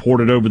together and poured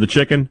it over the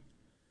chicken.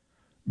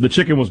 The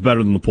chicken was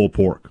better than the pulled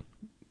pork,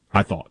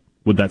 I thought,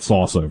 with that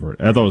sauce over it.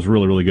 I thought it was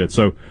really, really good.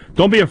 So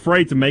don't be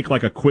afraid to make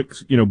like a quick,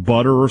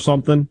 butter or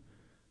something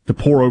to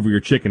pour over your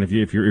chicken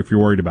if you're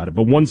worried about it.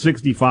 But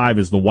 165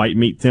 is the white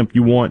meat temp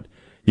you want.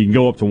 You can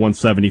go up to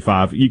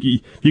 175.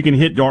 You can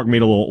hit dark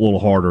meat a little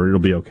harder. It'll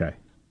be okay.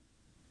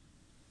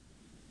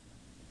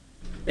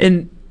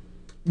 And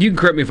you can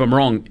correct me if I'm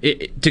wrong.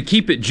 To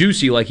keep it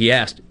juicy, like he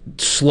asked,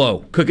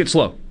 slow. Cook it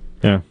slow.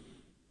 Yeah.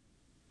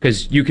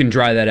 Because you can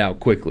dry that out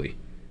quickly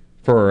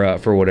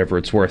for whatever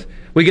it's worth.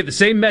 We get the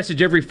same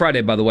message every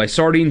Friday, by the way.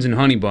 Sardines and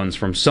honey buns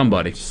from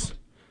somebody.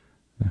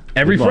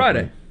 Every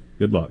Friday. Man.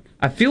 Good luck.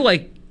 I feel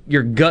like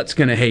your gut's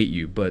going to hate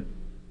you, but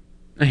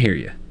I hear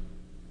you.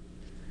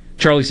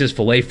 Charlie says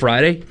Filet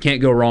Friday.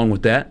 Can't go wrong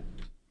with that.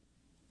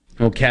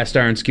 Old cast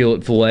iron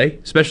skillet filet,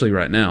 especially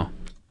right now.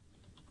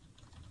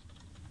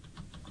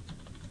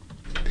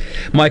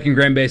 Mike in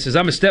Grand Bay says,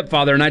 I'm a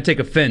stepfather and I take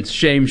offense.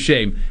 Shame,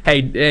 shame.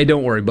 Hey,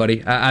 don't worry,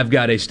 buddy. I've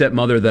got a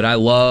stepmother that I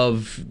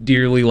love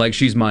dearly like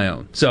she's my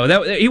own.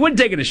 So he wasn't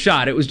taking a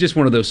shot. It was just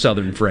one of those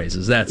Southern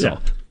phrases. That's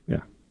all.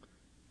 Yeah.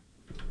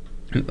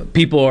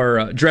 People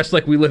are dressed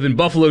like we live in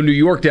Buffalo, New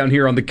York down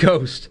here on the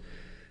coast.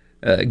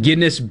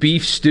 Guinness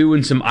beef stew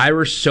and some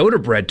Irish soda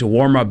bread to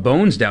warm my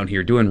bones down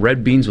here. Doing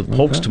red beans with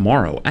pokes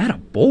tomorrow.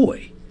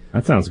 Attaboy.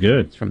 That sounds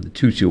good. It's from the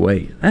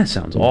 228. That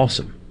sounds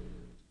awesome.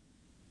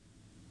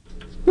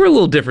 We're a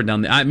little different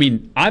down there. I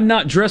mean, I'm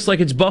not dressed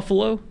like it's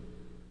Buffalo,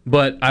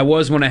 but I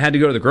was when I had to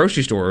go to the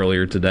grocery store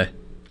earlier today.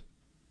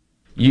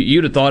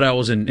 You'd have thought I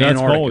was in Antarctica.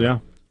 That's cold, yeah.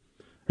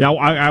 Yeah,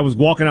 I was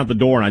walking out the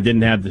door and I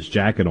didn't have this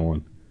jacket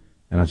on.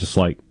 And I was just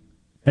like,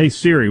 hey,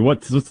 Siri,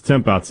 what's the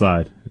temp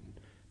outside?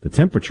 The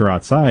temperature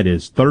outside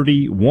is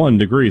 31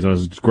 degrees. I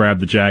just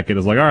grabbed the jacket. I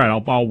was like, all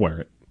right, I'll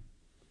wear it.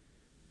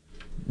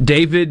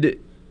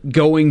 David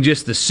going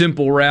just the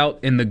simple route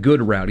and the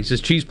good route. He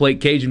says cheese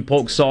plate, Cajun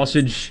polk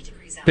sausage,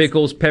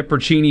 pickles,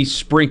 peppercini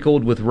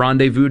sprinkled with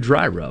Rendezvous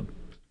dry rub.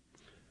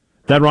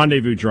 That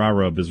Rendezvous dry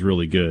rub is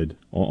really good.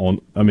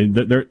 I'm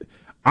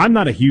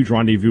not a huge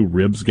Rendezvous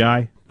ribs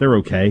guy. They're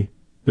okay.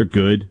 They're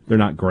good. They're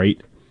not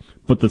great.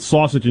 But the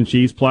sausage and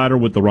cheese platter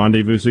with the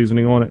Rendezvous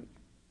seasoning on it,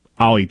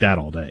 I'll eat that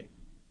all day.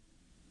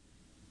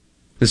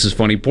 This is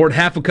funny. Poured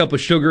half a cup of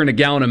sugar in a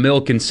gallon of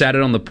milk and sat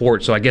it on the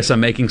porch, so I guess I'm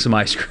making some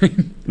ice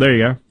cream. There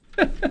you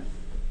go.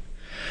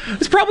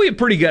 It's probably a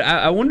pretty good...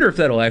 I wonder if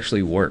that'll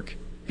actually work.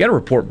 You got to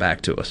report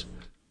back to us.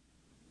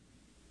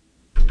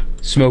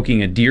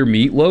 Smoking a deer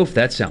meatloaf?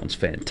 That sounds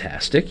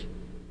fantastic.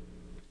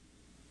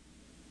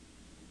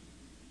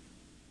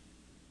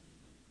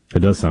 It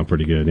does sound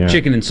pretty good, yeah.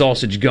 Chicken and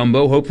sausage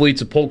gumbo. Hopefully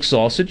it's a polk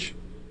sausage.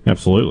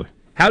 Absolutely.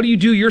 How do you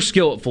do your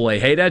skillet filet?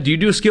 Hey, Dad, do you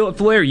do a skillet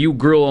filet or you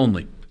grill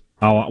only?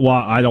 Oh, well,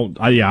 I don't...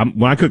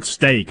 when I cook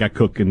steak, I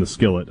cook in the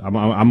skillet.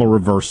 I'm a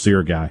reverse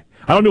sear guy.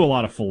 I don't do a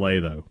lot of filet,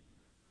 though.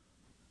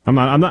 I'm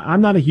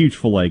not a huge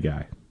filet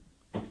guy.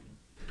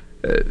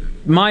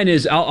 Mine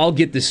is I'll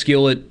get the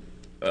skillet,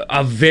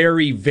 a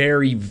very,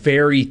 very,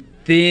 very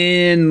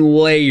thin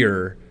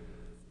layer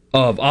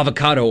of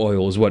avocado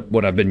oil is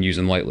what I've been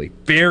using lately.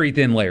 Very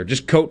thin layer.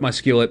 Just coat my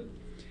skillet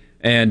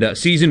and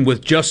season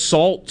with just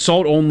salt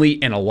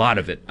only, and a lot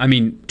of it. I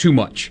mean, too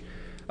much.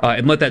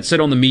 And let that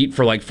sit on the meat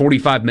for like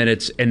 45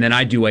 minutes, and then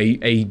I do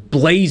a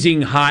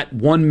blazing hot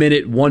 1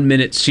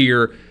 minute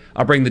sear.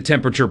 I'll bring the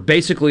temperature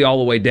basically all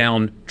the way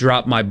down,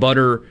 drop my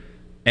butter,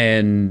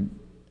 and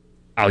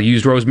I'll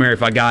use rosemary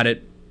if I got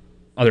it.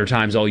 Other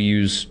times I'll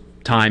use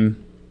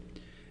thyme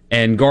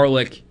and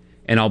garlic,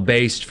 and I'll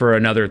baste for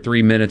another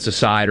 3 minutes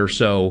aside or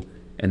so,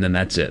 and then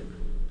that's it.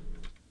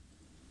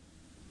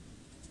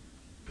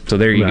 So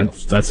there you go.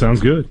 That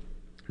sounds good.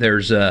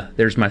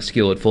 There's my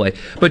skillet filet.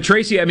 But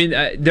Tracy, I mean,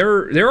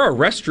 there are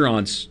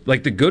restaurants,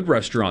 like the good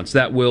restaurants,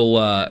 that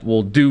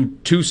will do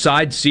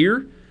 2-side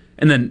sear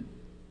and then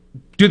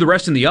do the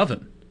rest in the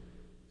oven.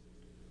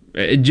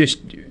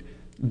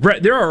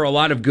 There are a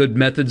lot of good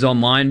methods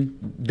online.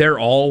 They're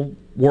all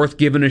worth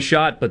giving a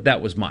shot, but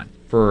that was mine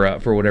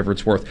for whatever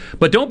it's worth.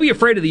 But don't be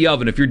afraid of the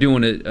oven if you're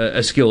doing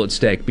a skillet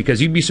steak,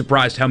 because you'd be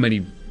surprised how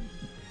many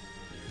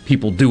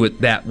people do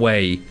it that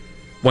way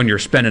when you're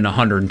spending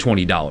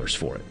 $120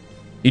 for it.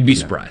 You'd be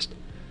surprised.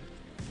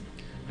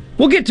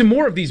 We'll get to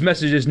more of these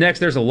messages next.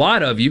 There's a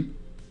lot of you,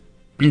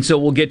 and so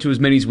we'll get to as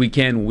many as we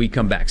can when we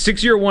come back.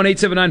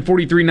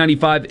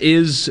 601-879-4395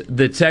 is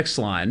the text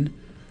line.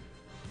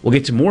 We'll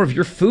get to more of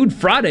your Food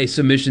Friday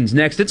submissions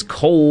next. It's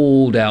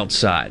cold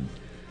outside,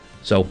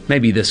 so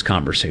maybe this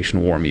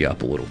conversation will warm you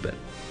up a little bit.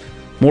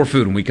 More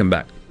food when we come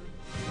back.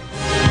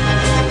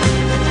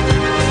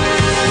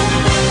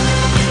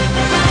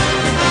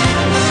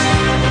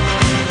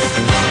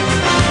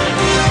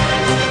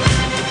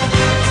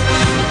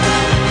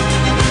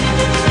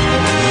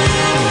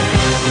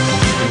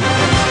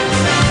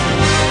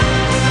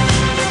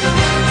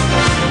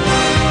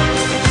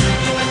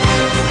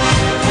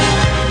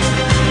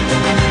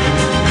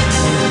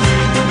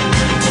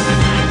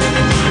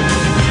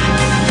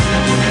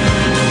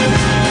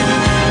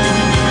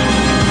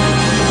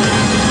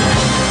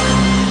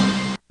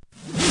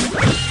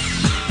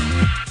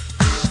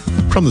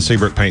 From the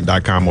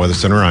SeabrookPaint.com Weather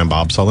Center, I'm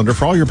Bob Sullender.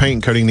 For all your paint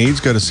and coating needs,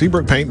 go to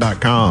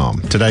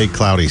SeabrookPaint.com. Today,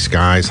 cloudy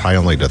skies, high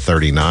only to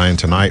 39.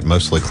 Tonight,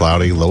 mostly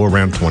cloudy, low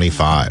around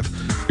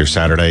 25. Your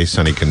Saturday,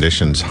 sunny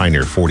conditions, high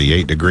near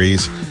 48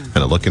 degrees. And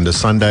a look into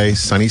Sunday,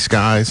 sunny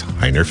skies,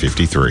 high near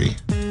 53.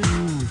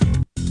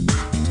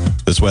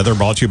 This weather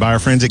brought to you by our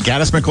friends at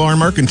Gaddis McLaurin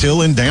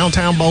Mercantile in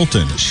downtown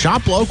Bolton.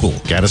 Shop local.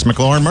 Gaddis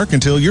McLaurin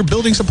Mercantile, your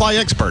building supply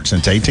expert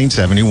since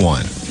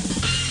 1871.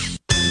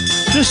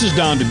 This is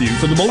Don Dubuque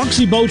for the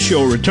Biloxi Boat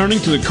Show, returning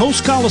to the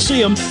Coast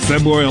Coliseum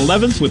February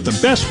 11th with the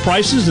best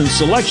prices and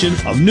selection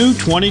of new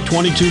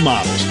 2022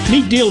 models.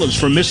 Meet dealers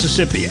from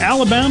Mississippi,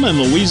 Alabama,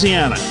 and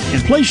Louisiana,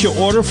 and place your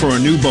order for a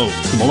new boat.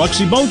 The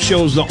Biloxi Boat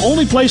Show is the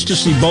only place to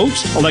see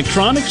boats,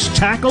 electronics,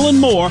 tackle, and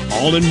more,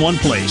 all in one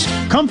place.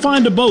 Come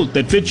find a boat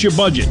that fits your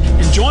budget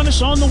and join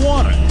us on the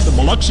water. The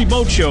Biloxi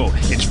Boat Show.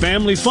 It's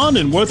family fun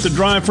and worth the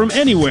drive from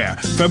anywhere.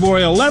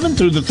 February 11th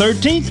through the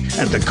 13th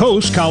at the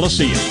Coast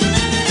Coliseum.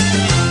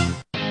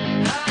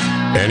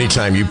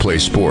 Anytime you play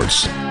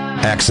sports,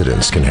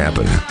 accidents can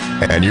happen.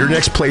 And your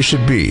next place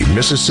should be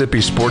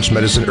Mississippi Sports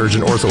Medicine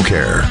Urgent Ortho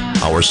Care.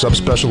 Our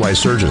subspecialized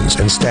surgeons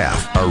and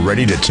staff are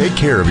ready to take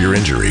care of your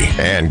injury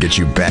and get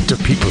you back to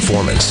peak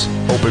performance.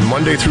 Open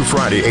Monday through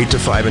Friday, 8 to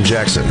 5 in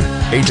Jackson,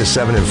 8 to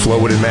 7 in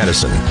Flowood and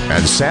Madison,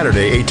 and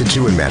Saturday, 8 to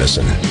 2 in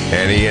Madison.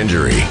 Any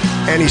injury,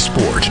 any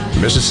sport,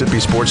 Mississippi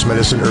Sports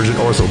Medicine Urgent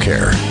Ortho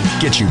Care.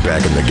 Get you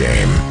back in the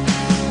game.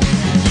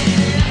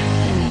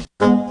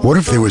 What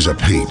if there was a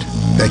paint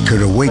that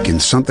could awaken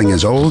something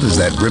as old as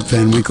that Rip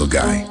Van Winkle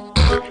guy?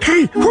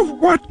 Hey,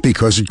 what?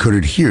 Because it could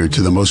adhere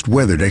to the most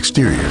weathered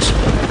exteriors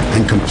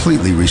and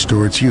completely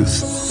restore its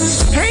youth.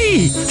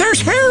 Hey, there's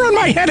hair on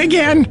my head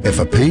again! If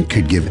a paint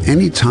could give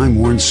any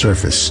time-worn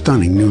surface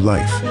stunning new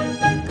life,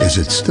 is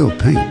it still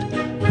paint?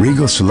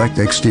 Regal Select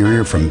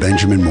Exterior from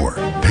Benjamin Moore.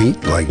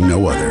 Paint like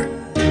no other.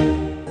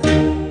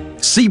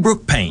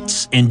 Seabrook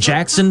Paints in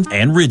Jackson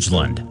and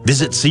Ridgeland.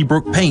 Visit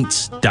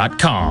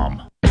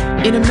SeabrookPaints.com.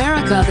 In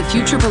America, the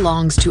future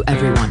belongs to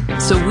everyone.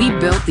 So we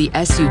built the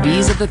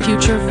SUVs of the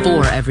future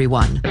for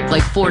everyone,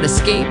 like Ford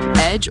Escape,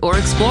 Edge, or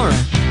Explorer.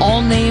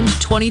 All named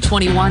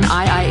 2021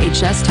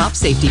 IIHS top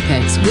safety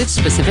picks with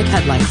specific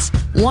headlights.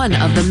 One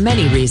of the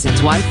many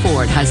reasons why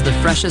Ford has the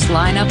freshest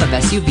lineup of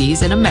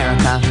SUVs in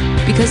America.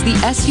 Because the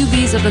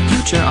SUVs of the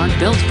future aren't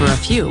built for a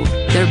few.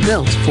 They're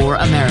built for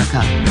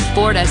America.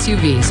 Ford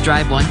SUVs.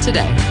 Drive one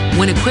today.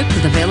 When equipped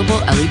with available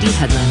LED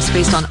headlamps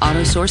based on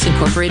AutoSource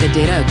Incorporated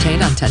data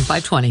obtained on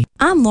 10520.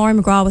 I'm Lauren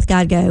McGraw with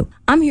GuideGo.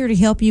 I'm here to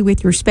help you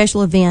with your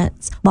special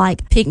events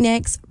like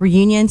picnics,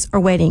 reunions, or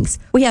weddings.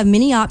 We have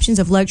many options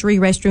of luxury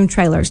restroom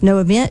trailers. No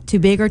event too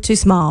big or too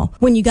small.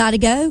 When you gotta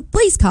go,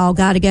 please call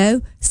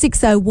GuideGo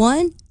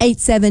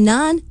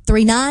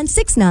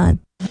 601-879-3969.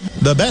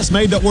 The best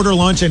made-to-order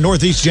lunch in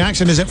Northeast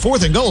Jackson is at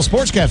 4th and Goal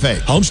Sports Cafe.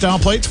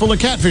 Homestyle plates full of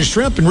catfish,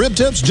 shrimp, and rib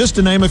tips, just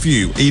to name a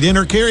few. Eat in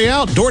or carry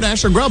out,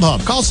 DoorDash or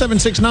Grubhub. Call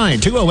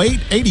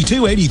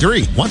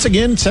 769-208-8283. Once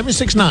again,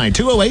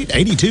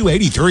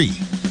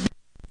 769-208-8283.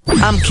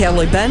 I'm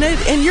Kelly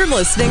Bennett, and you're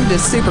listening to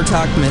Super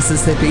Talk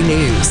Mississippi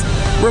News.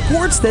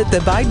 Reports that the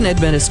Biden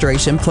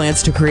administration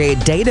plans to create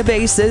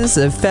databases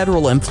of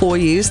federal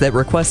employees that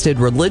requested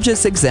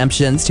religious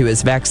exemptions to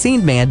his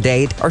vaccine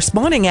mandate are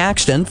spawning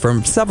action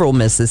from several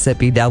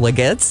Mississippi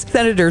delegates.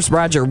 Senators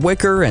Roger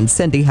Wicker and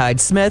Cindy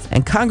Hyde-Smith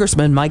and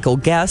Congressman Michael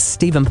Guest,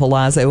 Stephen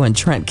Palazzo, and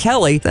Trent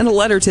Kelly sent a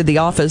letter to the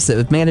Office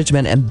of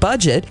Management and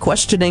Budget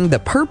questioning the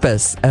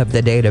purpose of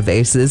the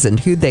databases and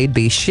who they'd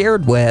be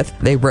shared with.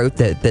 They wrote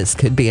that this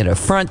could be an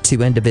affront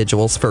to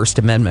individuals' First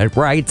Amendment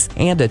rights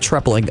and a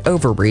troubling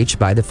overreach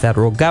by the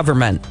federal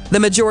government. The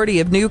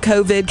majority of new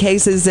COVID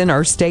cases in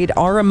our state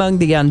are among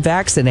the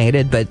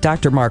unvaccinated, but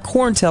Dr. Mark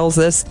Horn tells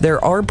us there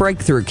are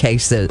breakthrough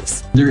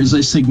cases. There is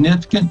a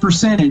significant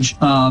percentage,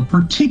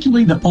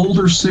 particularly the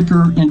older,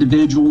 sicker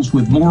individuals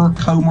with more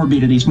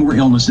comorbidities, more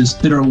illnesses,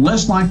 that are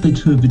less likely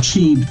to have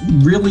achieved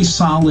really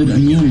solid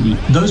immunity.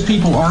 Those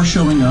people are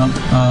showing up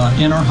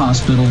in our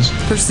hospitals.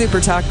 For Super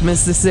Talk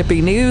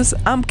Mississippi News,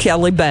 I'm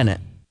Kelly Bennett.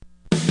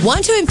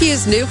 Want to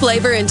infuse new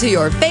flavor into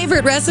your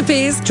favorite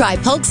recipes? Try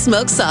Polk's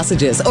smoked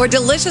sausages or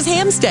delicious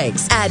ham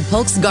steaks. Add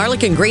Polk's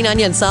garlic and green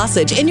onion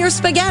sausage in your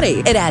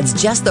spaghetti. It adds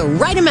just the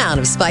right amount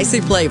of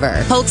spicy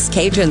flavor. Polk's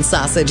Cajun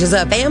sausage is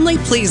a family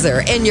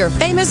pleaser in your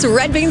famous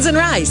red beans and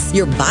rice.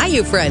 Your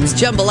Bayou Friends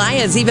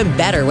jambalaya is even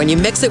better when you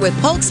mix it with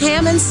Polk's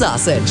ham and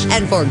sausage.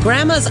 And for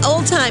Grandma's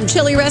old-time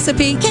chili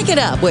recipe, kick it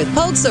up with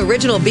Polk's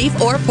original beef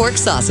or pork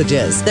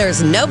sausages.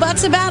 There's no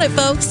buts about it,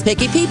 folks.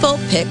 Picky people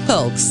pick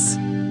Polk's.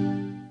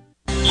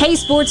 Hey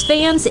sports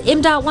fans,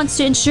 MDOT wants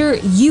to ensure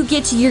you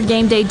get to your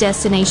game day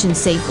destination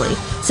safely.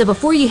 So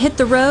before you hit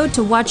the road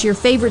to watch your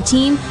favorite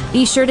team,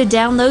 be sure to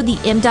download the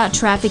MDOT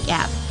Traffic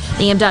app.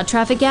 The MDOT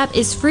Traffic app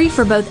is free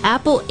for both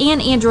Apple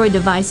and Android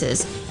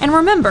devices. And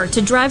remember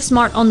to drive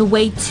smart on the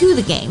way to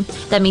the game.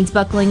 That means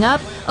buckling up,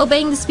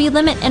 obeying the speed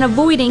limit, and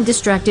avoiding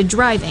distracted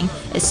driving,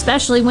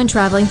 especially when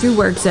traveling through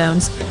work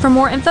zones. For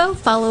more info,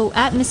 follow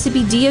at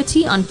Mississippi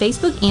DOT on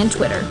Facebook and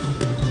Twitter.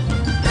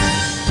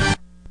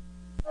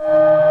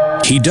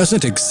 He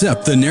doesn't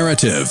accept the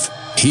narrative.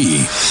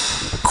 He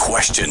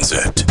questions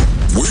it.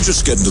 We're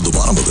just getting to the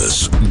bottom of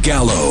this.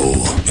 Gallo.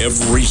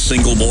 Every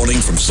single morning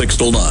from 6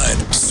 till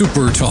 9.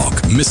 Super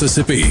Talk,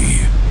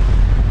 Mississippi.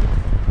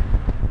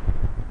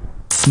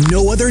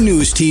 No other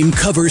news team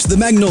covers the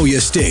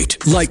Magnolia State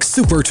like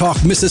Super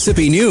Talk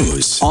Mississippi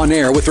News. On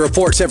air with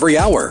reports every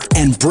hour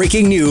and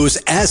breaking news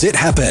as it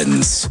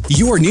happens.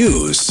 Your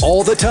news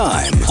all the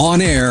time.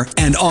 On air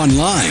and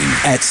online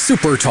at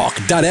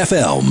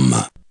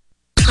supertalk.fm.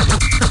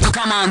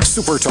 Come on.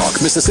 Super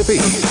Talk Mississippi.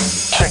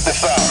 Check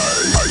this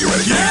out. Are you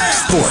ready? Yeah.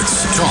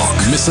 Sports Talk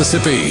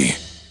Mississippi.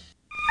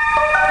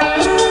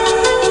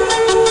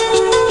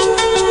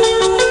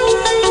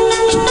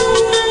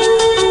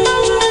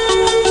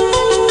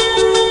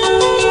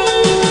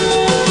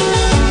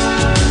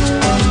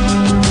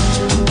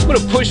 I'm going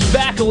to push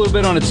back a little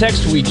bit on a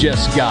text we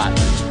just got.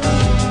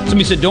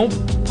 Somebody said, don't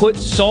put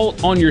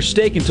salt on your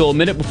steak until a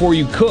minute before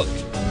you cook.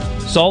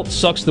 Salt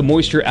sucks the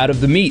moisture out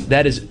of the meat.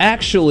 That is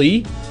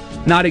actually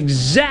not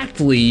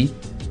exactly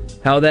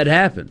how that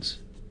happens.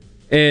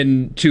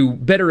 And to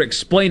better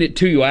explain it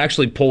to you, I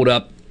actually pulled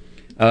up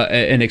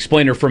an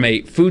explainer from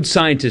a food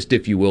scientist,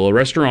 if you will, a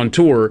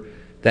restaurateur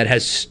that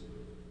has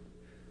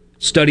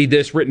studied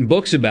this, written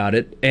books about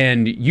it,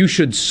 and you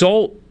should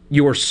salt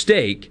your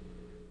steak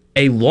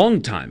a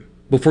long time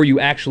before you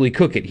actually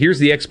cook it. Here's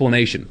the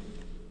explanation.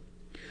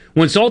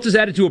 When salt is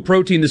added to a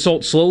protein, the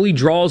salt slowly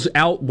draws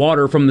out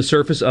water from the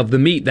surface of the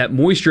meat. That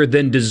moisture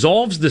then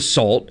dissolves the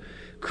salt,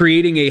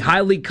 creating a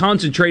highly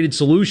concentrated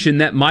solution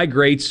that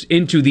migrates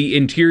into the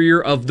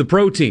interior of the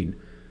protein.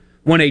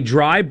 When a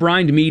dry,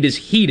 brined meat is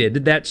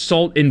heated, that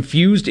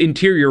salt-infused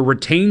interior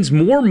retains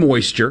more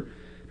moisture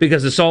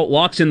because the salt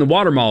locks in the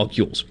water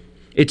molecules.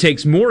 It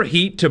takes more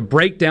heat to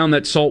break down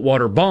that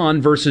salt-water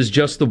bond versus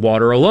just the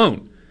water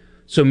alone.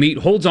 So meat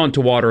holds on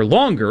to water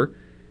longer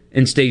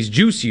and stays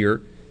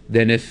juicier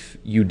than if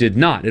you did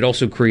not. It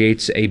also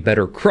creates a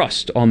better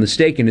crust on the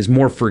steak and is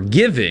more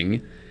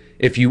forgiving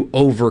if you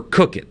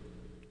overcook it.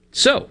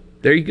 So,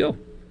 there you go.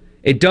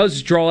 It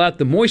does draw out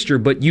the moisture,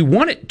 but you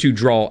want it to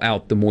draw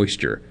out the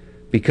moisture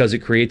because it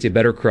creates a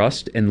better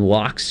crust and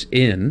locks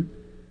in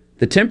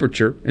the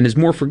temperature and is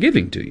more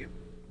forgiving to you.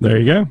 There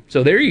you go.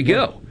 So there you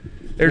go.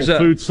 There's a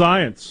food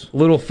science.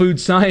 Little food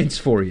science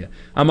for you.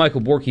 I'm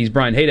Michael Borky. He's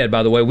Brian Haydad,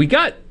 by the way. We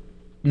got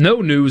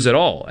no news at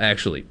all,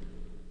 actually.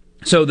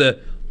 So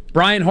the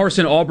Brian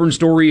Harsin Auburn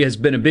story has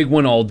been a big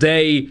one all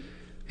day.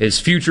 His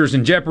future's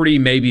in jeopardy,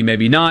 maybe,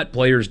 maybe not.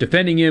 Players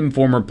defending him,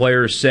 former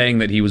players saying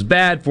that he was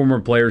bad, former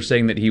players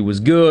saying that he was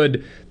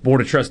good. Board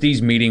of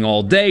Trustees meeting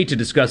all day to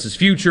discuss his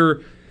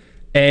future.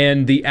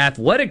 And the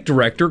athletic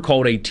director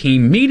called a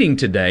team meeting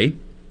today,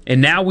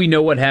 and now we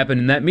know what happened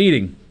in that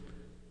meeting.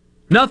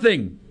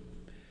 Nothing.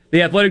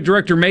 The athletic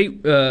director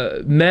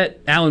met,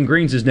 Alan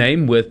Green's his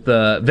name, with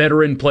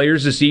veteran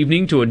players this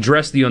evening to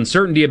address the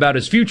uncertainty about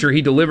his future.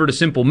 He delivered a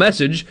simple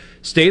message: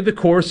 stay the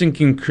course and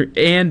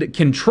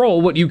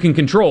control what you can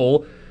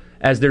control.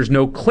 As there's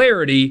no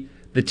clarity,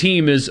 the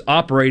team is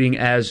operating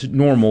as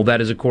normal.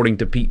 That is according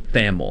to Pete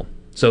Thamel.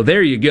 So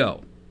there you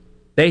go.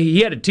 He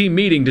had a team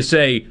meeting to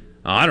say,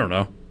 I don't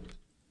know.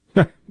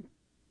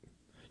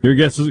 Your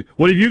guess is,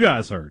 what have you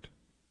guys heard?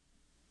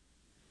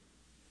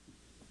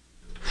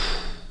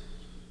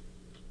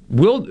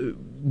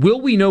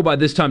 Will we know by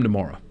this time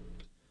tomorrow?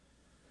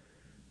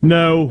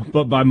 No,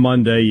 but by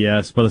Monday,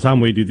 yes. By the time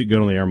we do get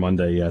on the air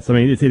Monday, yes. I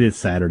mean, it is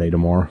Saturday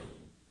tomorrow.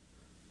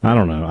 I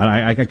don't know.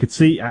 I could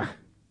see. I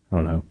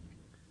don't know.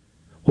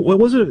 What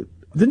was it?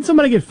 Didn't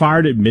somebody get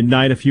fired at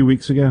midnight a few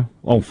weeks ago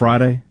on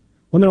Friday?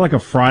 Wasn't there like a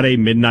Friday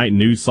midnight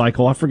news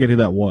cycle? I forget who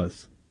that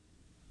was.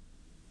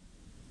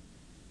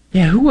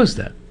 Yeah, who was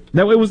that?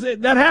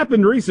 That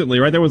happened recently,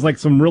 right? There was like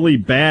some really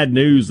bad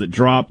news that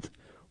dropped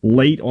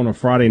late on a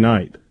Friday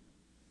night.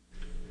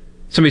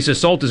 Somebody says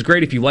salt is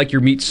great if you like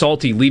your meat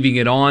salty. Leaving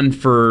it on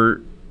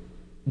for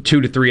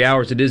 2 to 3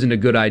 hours, it isn't a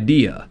good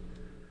idea.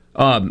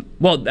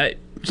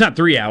 It's not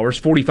 3 hours.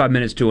 45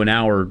 minutes to an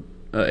hour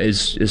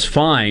is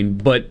fine.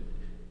 But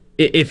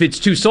if it's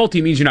too salty,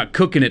 it means you're not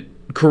cooking it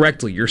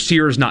correctly. Your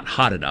sear is not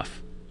hot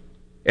enough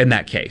in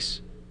that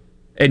case.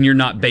 And you're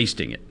not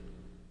basting it.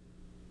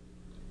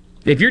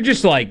 If you're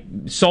just like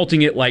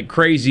salting it like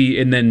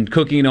crazy and then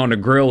cooking it on a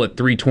grill at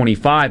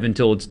 325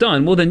 until it's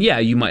done, well then yeah,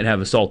 you might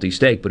have a salty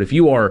steak. But if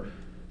you are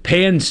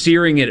pan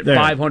searing it at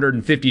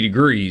 550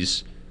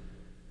 degrees,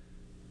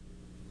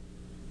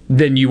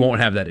 then you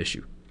won't have that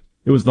issue.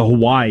 It was the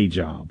Hawaii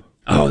job.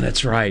 Oh,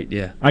 that's right,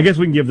 yeah. I guess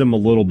we can give them a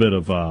little bit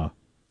of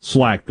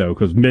slack though,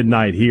 because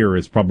midnight here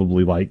is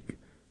probably like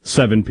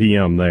 7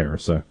 p.m. there,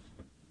 so.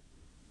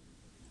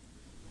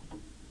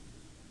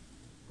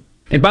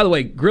 And by the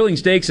way, grilling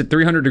steaks at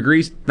 300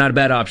 degrees, not a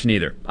bad option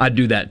either. I'd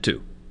do that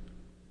too.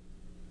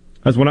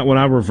 That's when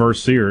I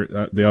reverse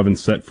sear, the oven's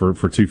set for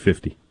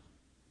 250.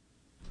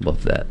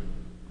 Love that.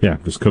 Yeah,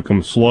 just cook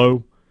them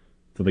slow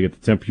till they get the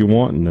temp you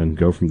want, and then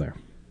go from there.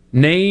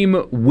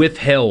 Name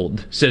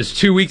withheld. Says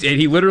 2 weeks, and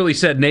he literally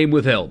said name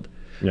withheld.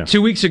 Yeah.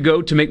 2 weeks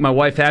ago, to make my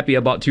wife happy, I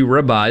bought 2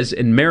 ribeyes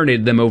and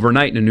marinated them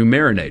overnight in a new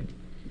marinade.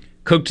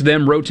 Cooked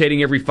them,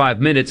 rotating every 5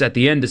 minutes. At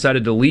the end,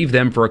 decided to leave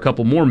them for a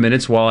couple more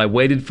minutes while I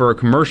waited for a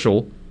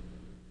commercial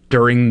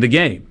during the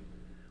game.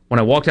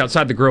 When I walked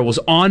outside, the grill was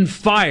on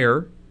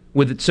fire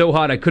with it so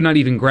hot I could not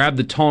even grab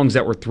the tongs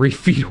that were 3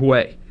 feet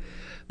away.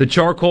 The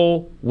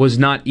charcoal was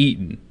not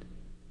eaten.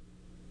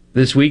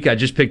 This week, I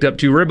just picked up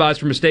 2 ribeyes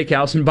from a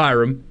steakhouse in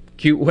Byram.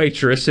 Cute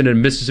waitress in a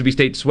Mississippi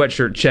State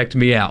sweatshirt checked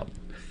me out.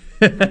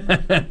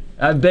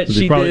 I bet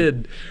she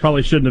did.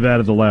 Probably shouldn't have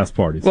added the last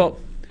part. Well,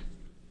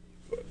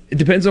 It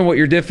depends on what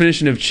your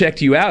definition of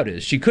checked you out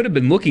is. She could have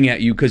been looking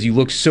at you because you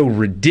looked so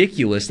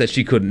ridiculous that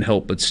she couldn't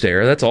help but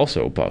stare. That's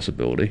also a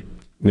possibility.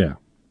 Yeah.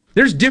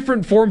 There's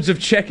different forms of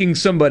checking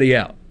somebody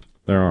out.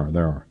 There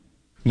are.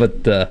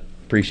 But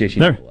appreciate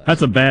you.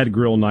 That's a bad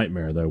grill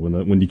nightmare, though,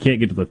 when you can't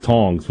get to the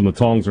tongs, when the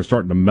tongs are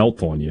starting to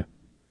melt on you.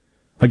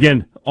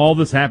 Again, all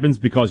this happens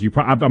because you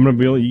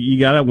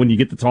gotta, when you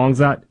get the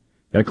tongs out, you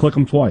gotta click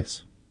them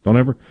twice. Don't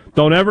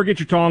ever get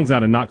your tongs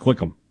out and not click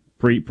them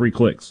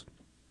pre-clicks.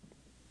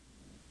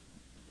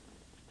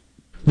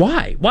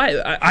 Why?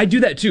 I do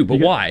that too, but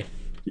why?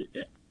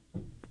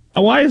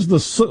 Why is the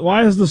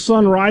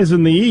sun rise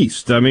in the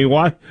east? I mean,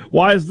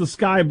 why is the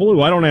sky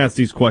blue? I don't ask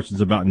these questions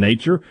about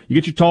nature. You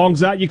get your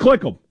tongs out, you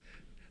click them.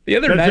 The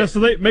other night, just so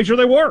they make sure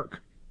they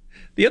work.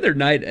 The other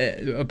night,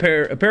 a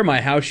pair of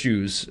my house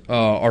shoes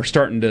are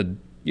starting to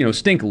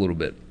stink a little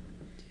bit,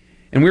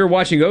 and we were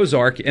watching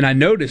Ozark, and I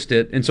noticed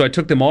it, and so I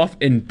took them off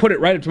and put it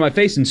right up to my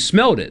face and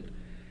smelled it.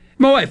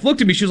 My wife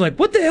looked at me. She was like,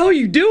 "What the hell are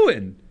you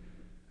doing?"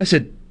 I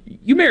said,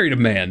 "You married a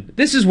man.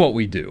 This is what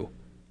we do."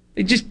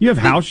 You have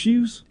house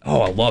shoes?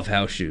 Oh, I love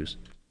house shoes.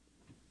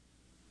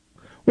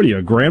 What are you,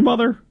 a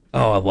grandmother?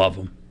 Oh, I love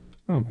them.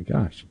 Oh, my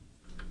gosh.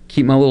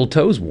 Keep my little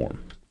toes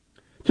warm.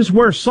 Just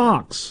wear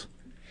socks.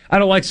 I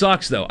don't like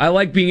socks, though. I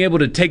like being able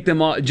to take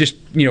them off, just,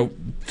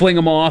 fling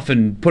them off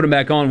and put them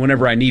back on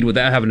whenever I need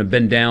without having to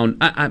bend down.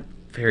 I'm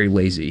very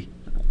lazy.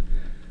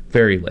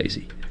 Very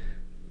lazy.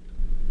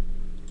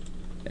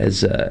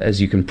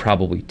 As you can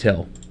probably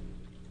tell.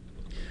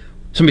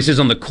 Somebody says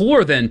on the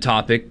cooler than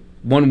topic,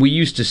 one we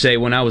used to say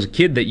when I was a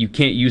kid that you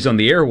can't use on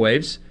the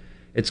airwaves,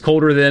 it's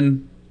colder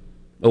than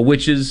a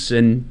witch's,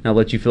 and I'll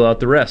let you fill out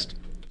the rest.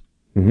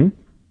 Mm-hmm.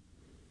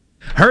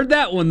 Heard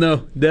that one,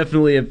 though.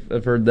 Definitely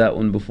have heard that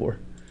one before.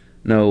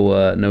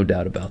 No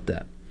doubt about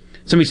that.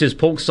 Somebody says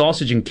polk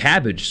sausage and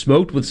cabbage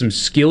smoked with some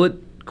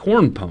skillet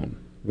corn pone.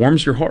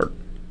 Warms your heart.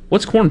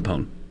 What's corn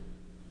pone?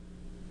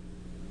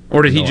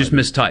 Or did he just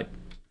mistype?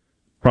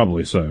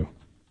 Probably so.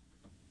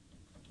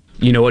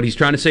 You know what? He's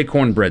trying to say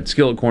cornbread,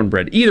 skillet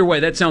cornbread. Either way,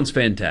 that sounds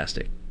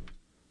fantastic.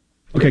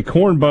 Okay,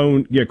 corn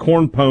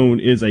pone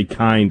is a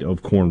kind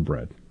of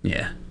cornbread.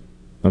 Yeah.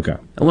 Okay.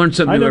 I learn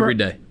something new every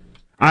day.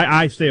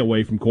 I stay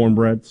away from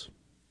cornbreads.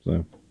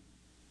 So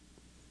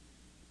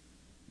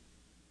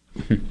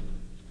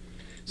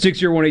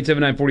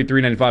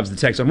 601-879-4395 is the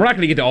text. We're not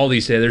going to get to all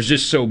these today. There's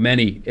just so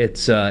many.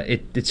 It's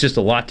just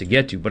a lot to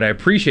get to. But I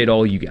appreciate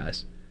all you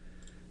guys.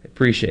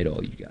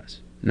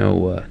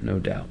 No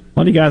doubt. A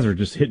lot of you guys are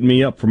just hitting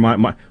me up for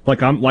my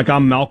like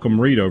I'm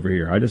Malcolm Reed over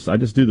here. I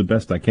just do the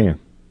best I can.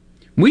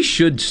 We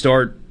should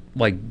start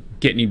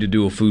getting you to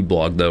do a food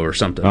blog though or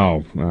something.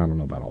 Oh, I don't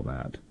know about all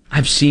that.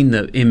 I've seen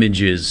the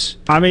images.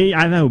 I mean,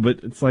 I know, but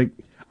it's like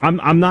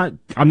I'm not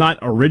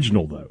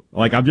original though.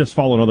 Like I'm just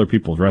following other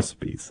people's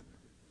recipes.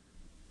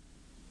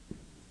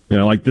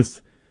 Like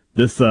this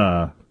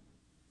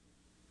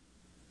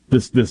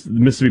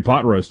Mississippi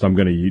pot roast I'm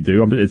going to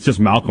do. It's just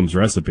Malcolm's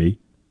recipe.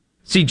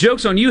 See,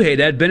 joke's on you, hey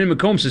Dad. Ben and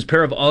McComb says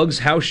pair of Uggs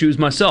house shoes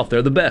myself.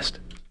 They're the best.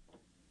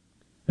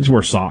 I just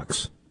wear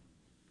socks.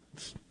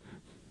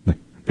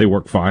 They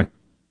work fine.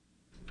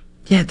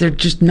 Yeah, they're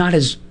just not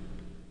as...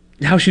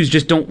 House shoes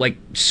just don't,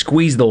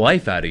 squeeze the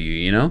life out of you,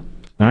 you know?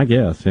 I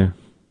guess, yeah.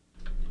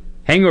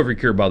 Hangover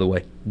cure, by the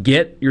way.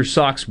 Get your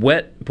socks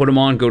wet, put them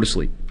on, go to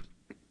sleep.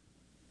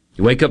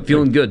 You wake up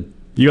feeling good.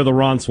 You go the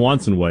Ron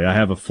Swanson way. I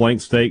have a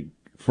flank steak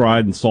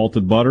fried in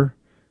salted butter.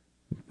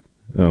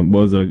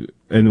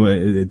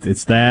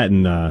 It's that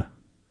and,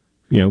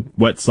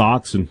 wet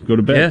socks and go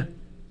to bed. Yeah.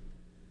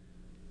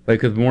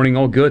 Wake up in the morning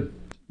all good.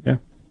 Yeah.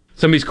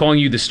 Somebody's calling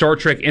you the Star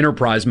Trek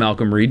Enterprise,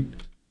 Malcolm Reed.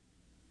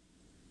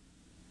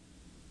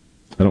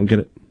 I don't get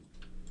it.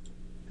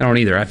 I don't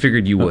either. I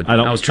figured you would.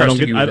 I was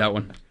trusting you with that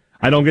one.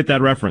 I don't get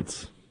that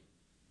reference.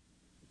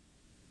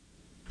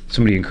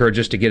 Somebody encouraged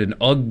us to get an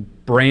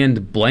UGG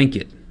brand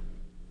blanket.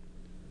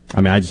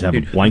 I mean, I just have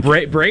a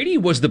blanket. Brady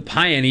was the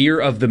pioneer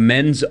of the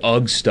men's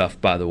UGG stuff,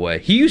 by the way.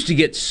 He used to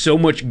get so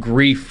much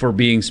grief for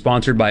being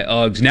sponsored by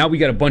Uggs. Now we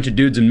got a bunch of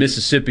dudes in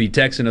Mississippi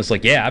texting us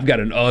like, yeah, I've got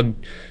an UGG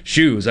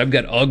shoes. I've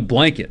got UGG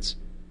blankets.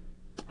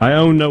 I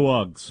own no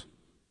Uggs.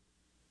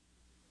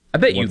 I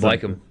bet you'd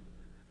like them.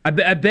 I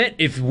bet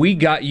if we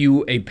got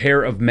you a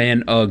pair of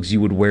man Uggs,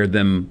 you would wear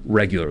them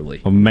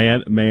regularly. A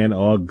man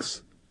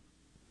Uggs.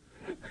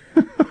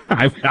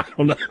 I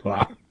don't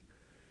know.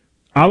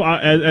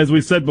 As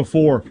we said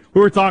before,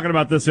 we were talking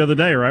about this the other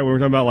day, right? We were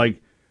talking about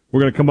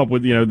we're going to come up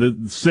with the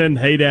send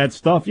Hey Dad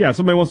stuff. Yeah,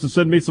 somebody wants to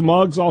send me some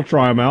Uggs, I'll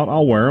try them out.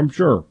 I'll wear them,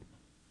 sure.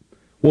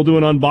 We'll do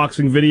an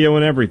unboxing video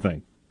and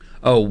everything.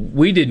 Oh,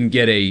 we didn't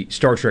get a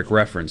Star Trek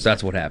reference.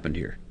 That's what happened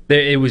here.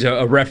 It was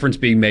a reference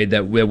being made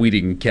that we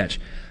didn't catch.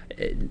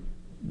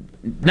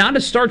 Not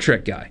a Star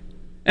Trek guy,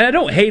 and I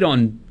don't hate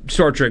on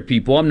Star Trek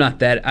people. I'm not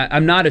that.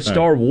 I'm not a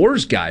Star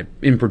Wars guy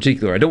in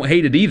particular. I don't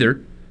hate it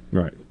either.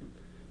 Right.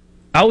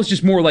 I was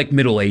just more like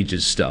Middle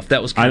Ages stuff.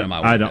 That was kind of my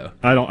window.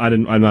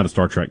 I'm not a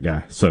Star Trek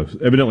guy. So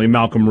evidently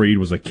Malcolm Reed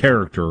was a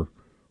character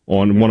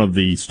on one of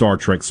the Star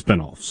Trek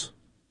spinoffs.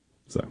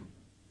 So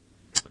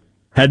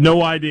had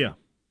no idea.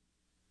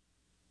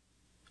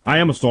 I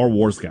am a Star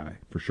Wars guy,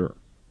 for sure.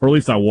 Or at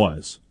least I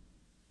was.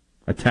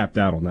 I tapped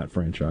out on that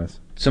franchise.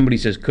 Somebody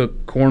says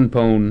cook corn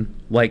pone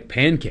like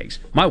pancakes.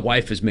 My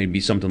wife has made me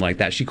something like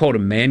that. She called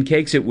them man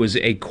cakes. It was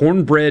a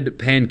cornbread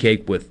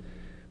pancake with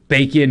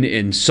bacon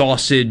and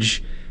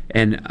sausage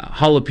and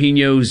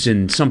jalapenos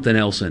and something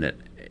else in it,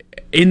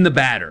 in the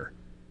batter,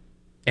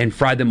 and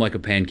fried them like a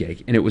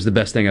pancake. And it was the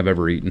best thing I've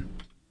ever eaten.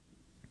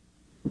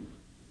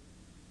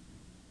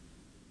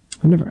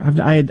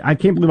 I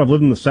can't believe I've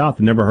lived in the South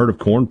and never heard of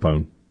corn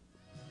pone.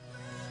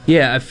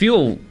 Yeah, I've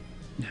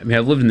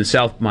lived in the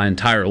South my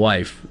entire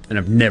life, and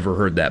I've never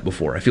heard that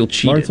before. I feel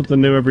cheated. Learn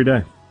something new every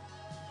day.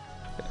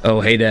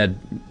 Oh, hey, Dad,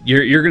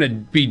 you're going to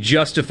be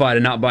justified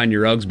in not buying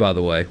your Uggs, by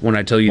the way, when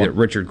I tell you that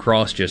Richard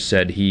Cross just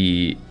said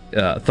he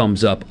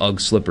thumbs up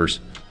Ugg slippers.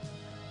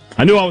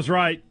 I knew I was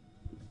right.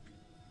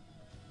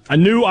 I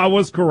knew I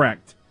was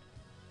correct.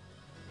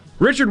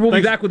 Richard will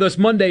be back with us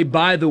Monday,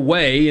 by the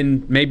way,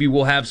 and maybe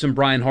we'll have some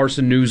Brian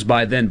Harsin news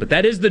by then. But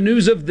that is the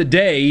news of the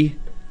day,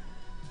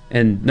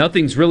 and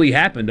nothing's really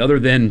happened other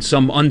than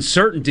some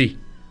uncertainty.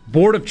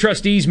 Board of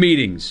Trustees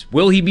meetings.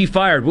 Will he be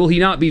fired? Will he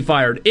not be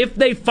fired? If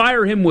they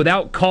fire him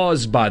without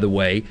cause, by the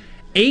way,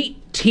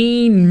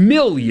 $18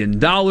 million,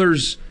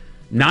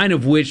 9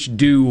 of which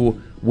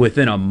due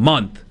within a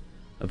month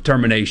of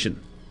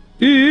termination.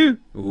 Ooh.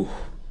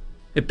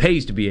 It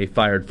pays to be a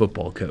fired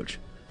football coach.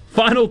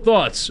 Final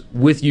thoughts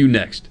with you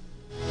next.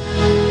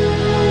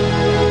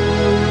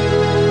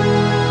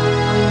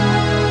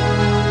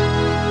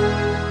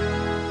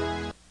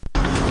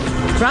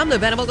 From the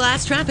Venable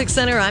Glass Traffic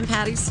Center, I'm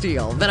Patty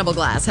Steele. Venable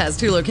Glass has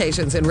 2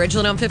 locations in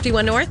Ridgeland on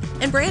 51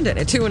 North and Brandon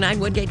at 209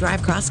 Woodgate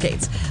Drive,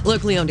 Crossgates.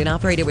 Locally owned and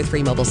operated with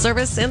free mobile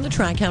service in the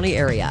Tri-County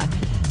area.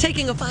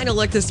 Taking a final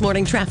look this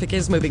morning, traffic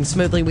is moving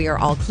smoothly. We are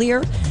all clear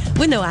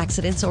with no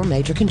accidents or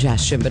major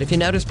congestion. But if you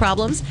notice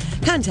problems,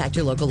 contact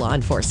your local law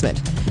enforcement.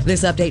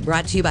 This update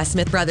brought to you by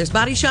Smith Brothers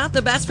Body Shop,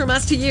 the best from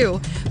us to you.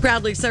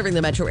 Proudly serving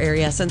the metro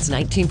area since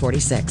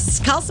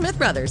 1946. Call Smith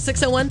Brothers,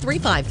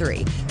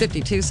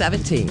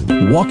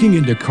 601-353-5217. Walking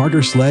into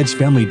Carter Sledge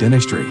Family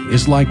Dentistry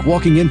is like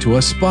walking into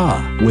a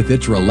spa. With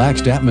its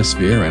relaxed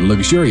atmosphere and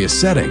luxurious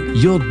setting,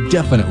 you'll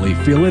definitely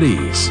feel at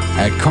ease.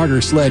 At Carter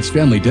Sledge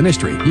Family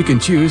Dentistry, you can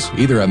choose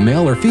either a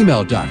male or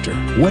female doctor,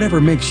 whatever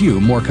makes you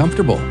more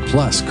comfortable.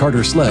 Plus,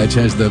 Carter Sledge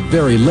has the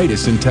very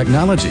latest in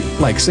technology,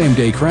 like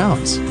same-day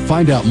crowns.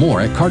 Find out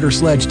more at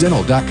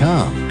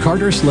CarterSledgeDental.com.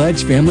 Carter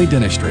Sledge Family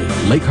Dentistry,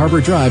 Lake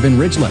Harbor Drive in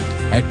Ridgeland.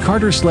 At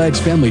Carter Sledge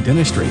Family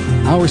Dentistry,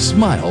 our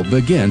smile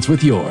begins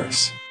with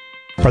yours.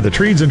 Are the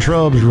trees and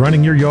shrubs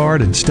running your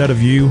yard instead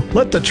of you?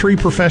 Let the tree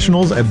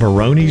professionals at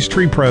Barone's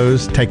Tree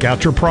Pros take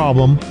out your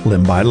problem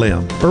limb by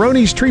limb.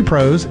 Barone's Tree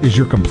Pros is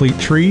your complete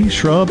tree,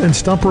 shrub, and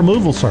stump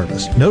removal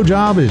service. No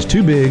job is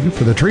too big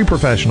for the tree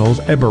professionals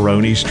at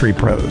Barone's Tree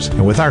Pros.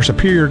 And with our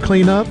superior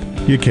cleanup,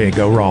 you can't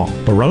go wrong.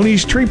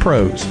 Barone's Tree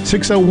Pros,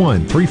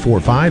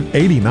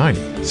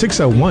 601-345-8090.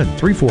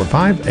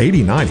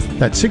 601-345-8090.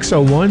 That's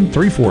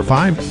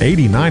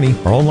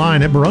 601-345-8090 or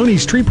online at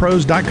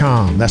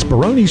baronestreepros.com. That's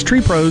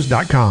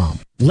baronestreepros.com.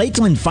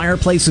 Lakeland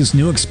Fireplace's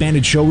new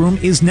expanded showroom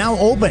is now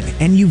open,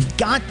 and you've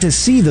got to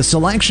see the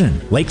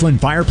selection. Lakeland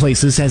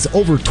Fireplaces has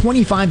over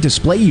 25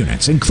 display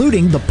units,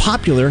 including the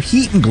popular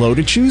Heat and Glow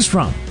to choose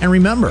from. And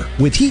remember,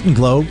 with Heat and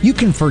Glow, you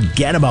can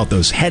forget about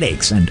those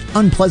headaches and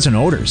unpleasant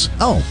odors.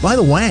 Oh, by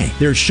the way,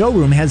 their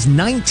showroom has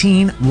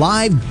 19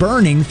 live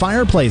burning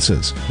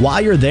fireplaces.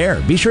 While you're there,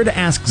 be sure to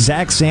ask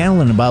Zach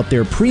Sandlin about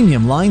their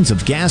premium lines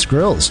of gas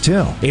grills,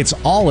 too. It's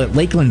all at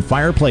Lakeland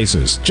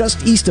Fireplaces,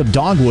 just east of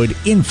Dogwood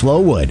in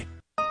Flowood.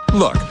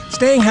 Look,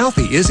 staying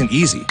healthy isn't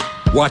easy.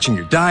 Watching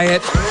your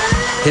diet,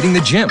 hitting the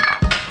gym,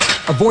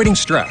 avoiding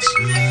stress.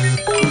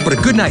 But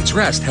a good night's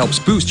rest helps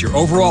boost your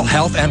overall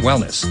health and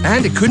wellness.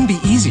 And it couldn't be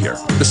easier.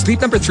 The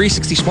Sleep Number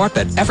 360 smart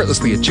bed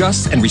effortlessly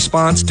adjusts and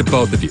responds to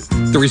both of you.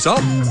 The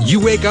result? You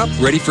wake up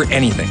ready for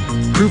anything.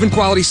 Proven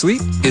quality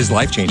sleep is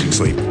life-changing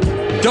sleep.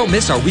 Don't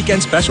miss our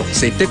weekend special.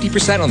 Save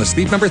 50% on the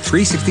Sleep Number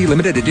 360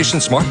 limited edition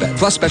smart bed,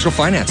 plus special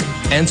financing.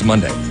 Ends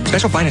Monday.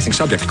 Special financing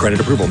subject to credit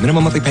approval.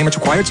 Minimum monthly payments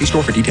required. See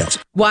store for details.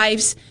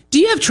 Wives, do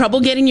you have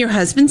trouble getting your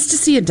husbands to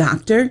see a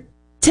doctor?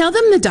 Tell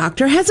them the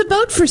doctor has a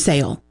boat for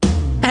sale.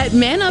 At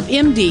Man Up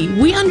MD,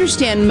 we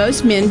understand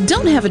most men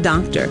don't have a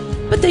doctor,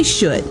 but they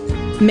should.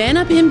 Man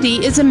Up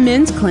MD is a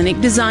men's clinic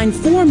designed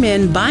for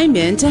men by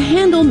men to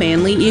handle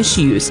manly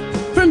issues,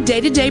 from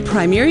day-to-day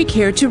primary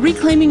care to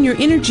reclaiming your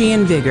energy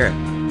and vigor.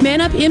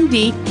 Man Up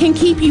MD can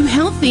keep you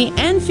healthy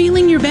and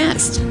feeling your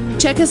best.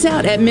 Check us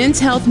out at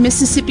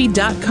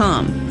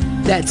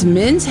menshealthmississippi.com. That's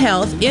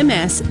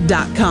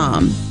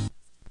menshealthms.com.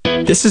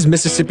 This is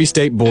Mississippi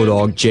State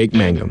Bulldog Jake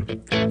Mangum.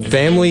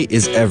 Family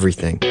is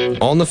everything.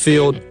 On the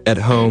field, at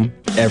home,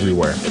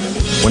 everywhere.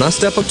 When I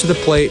step up to the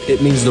plate,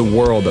 it means the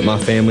world that my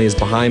family is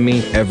behind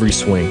me every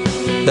swing.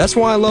 That's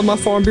why I love my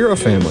Farm Bureau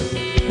family.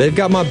 They've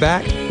got my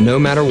back no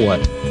matter what.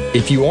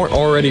 If you aren't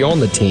already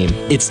on the team,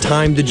 it's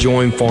time to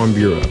join Farm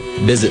Bureau.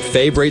 Visit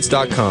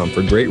favrates.com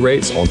for great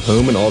rates on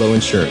home and auto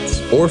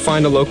insurance, or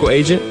find a local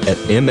agent at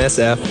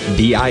msfbins.com.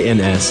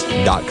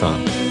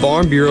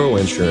 Farm Bureau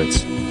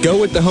Insurance. Go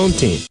with the home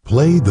team.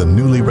 Play the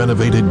newly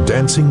renovated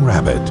Dancing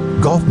Rabbit.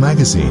 Golf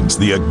Magazine's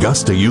The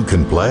Augusta You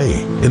Can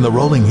Play. In the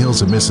rolling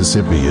hills of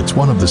Mississippi, it's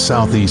one of the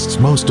Southeast's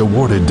most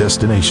awarded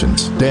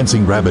destinations.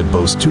 Dancing Rabbit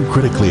boasts 2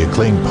 critically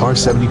acclaimed par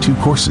 72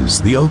 courses,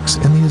 the Oaks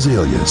and the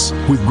Azaleas.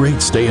 With great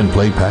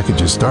stay-and-play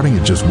packages starting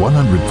at just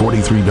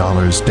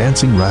 $143,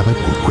 Dancing Rabbit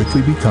will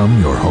quickly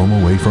become your home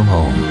away from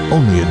home.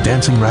 Only at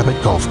Dancing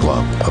Rabbit Golf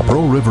Club, a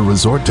Pearl River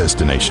Resort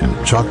destination,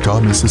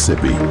 Choctaw,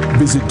 Mississippi.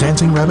 Visit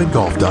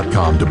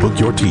DancingRabbitGolf.com to book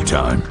your tee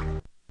time.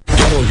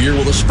 Gallo here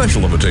with a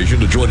special invitation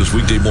to join us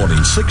weekday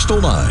morning, 6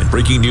 to 9.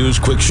 Breaking news,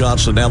 quick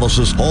shots,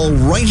 analysis, all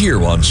right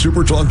here on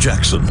Super Talk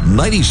Jackson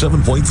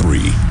 97.3.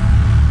 Here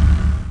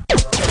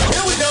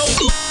we go.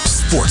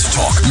 Sports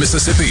Talk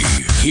Mississippi.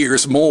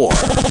 Here's more.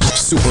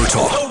 Super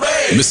Talk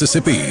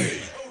Mississippi.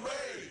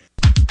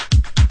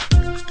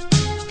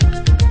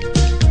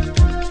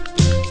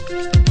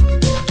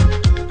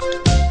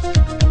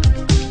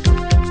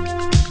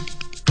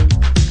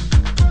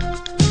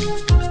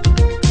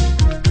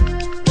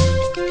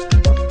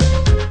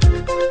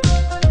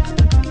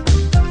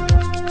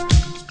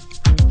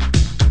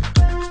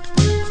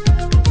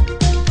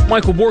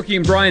 Michael Borky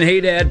and Brian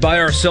Haydad by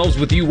ourselves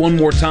with you one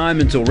more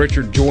time until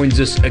Richard joins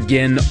us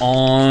again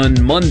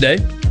on Monday.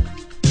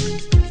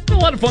 A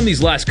lot of fun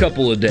these last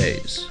couple of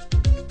days.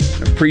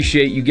 I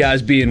appreciate you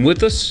guys being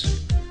with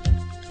us.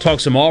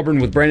 Talked some Auburn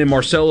with Brandon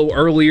Marcello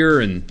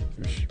earlier, and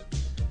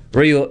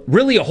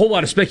really a whole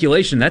lot of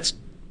speculation. That's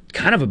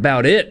kind of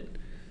about it.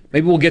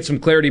 Maybe we'll get some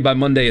clarity by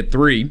Monday at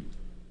 3.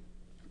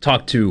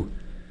 Talked to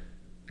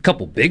a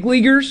couple big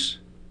leaguers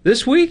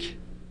this week.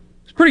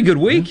 It's a pretty good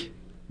week.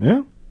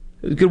 Yeah.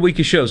 It was a good week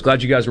of shows.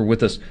 Glad you guys were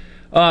with us.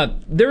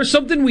 There was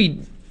something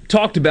we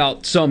talked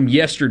about some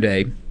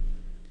yesterday,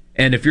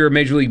 and if you're a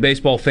Major League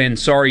Baseball fan,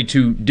 sorry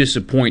to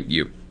disappoint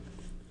you.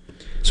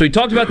 So we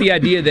talked about the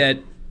idea that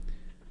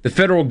the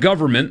federal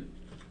government,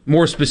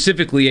 more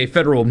specifically a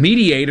federal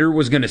mediator,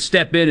 was going to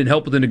step in and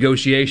help with the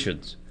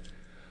negotiations.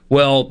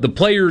 Well, the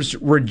players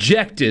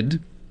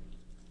rejected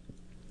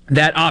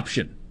that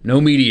option,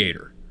 no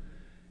mediator.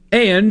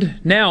 And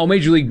now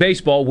Major League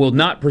Baseball will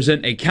not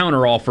present a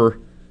counteroffer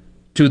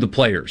to the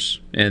players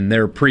and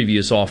their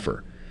previous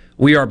offer.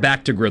 We are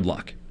back to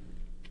gridlock.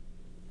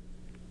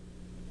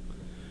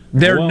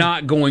 They're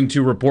not going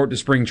to report to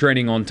spring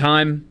training on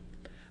time.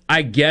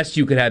 I guess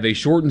you could have a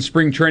shortened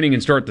spring training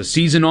and start the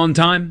season on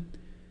time,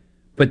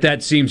 but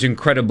that seems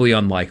incredibly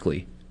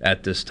unlikely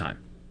at this time.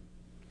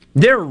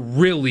 They're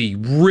really,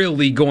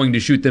 really going to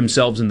shoot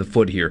themselves in the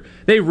foot here.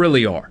 They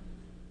really are.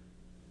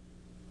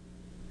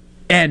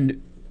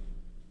 And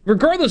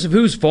regardless of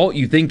whose fault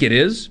you think it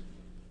is,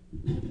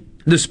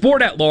 the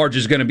sport at large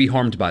is going to be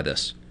harmed by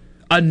this.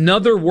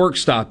 Another work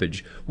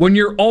stoppage when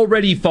you're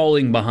already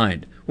falling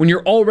behind, when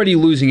you're already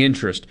losing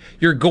interest.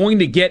 You're going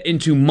to get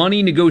into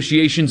money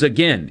negotiations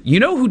again. You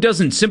know who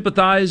doesn't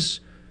sympathize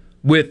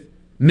with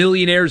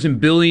millionaires and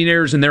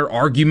billionaires and their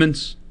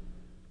arguments?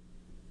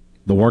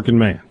 The working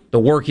man. The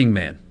working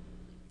man.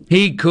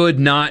 He could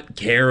not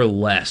care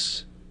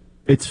less.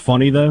 It's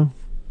funny, though.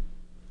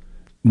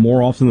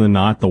 More often than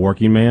not, the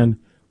working man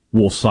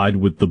will side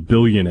with the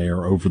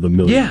billionaire over the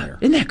millionaire.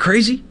 Yeah, isn't that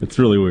crazy? It's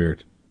really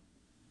weird.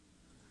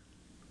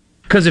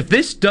 Because if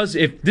this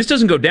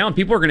doesn't go down,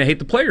 people are going to hate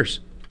the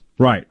players.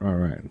 Right, all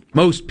right.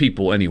 Most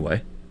people,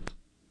 anyway.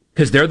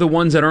 Because they're the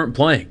ones that aren't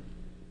playing.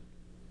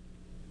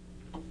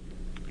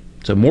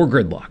 So more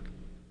gridlock.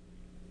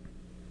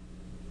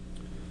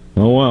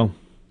 Oh, well.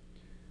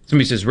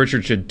 Somebody says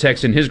Richard should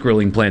text in his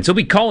grilling plans. He'll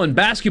be calling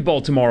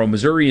basketball tomorrow,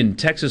 Missouri and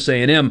Texas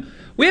A&M.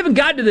 We haven't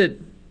gotten to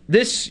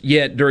this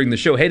yet during the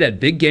show. Hey, that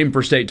big game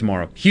for State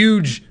tomorrow.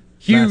 Huge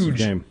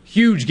game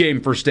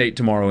for State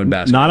tomorrow in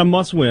basketball. Not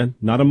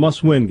a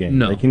must-win game.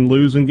 No. They can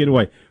lose and get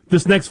away.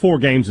 This next 4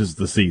 games is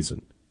the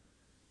season.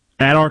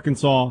 At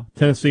Arkansas,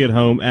 Tennessee at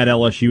home, at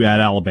LSU, at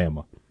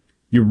Alabama.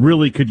 You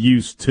really could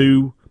use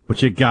 2,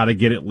 but you got to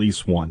get at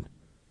least 1.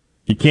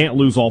 You can't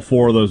lose all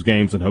 4 of those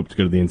games and hope to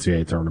go to the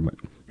NCAA tournament.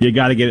 You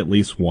got to get at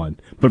least 1.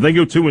 But if they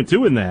go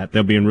 2-2 in that,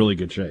 they'll be in really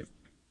good shape.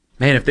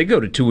 Man, if they go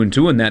to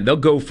 2-2 in that, they'll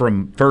go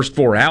from first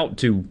 4 out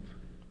to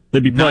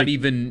they'd be not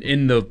even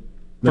in the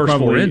first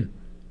 4 in.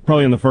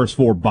 Probably in the first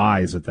 4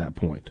 buys at that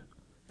point,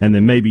 and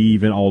then maybe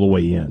even all the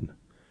way in.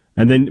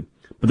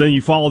 But then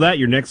you follow that.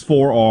 Your next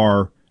 4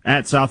 are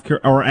at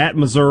at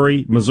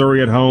Missouri,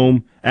 Missouri at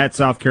home, at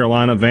South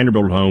Carolina,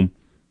 Vanderbilt at home.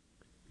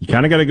 You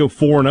kind of got to go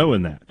 4-0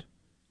 in that.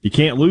 You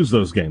can't lose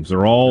those games.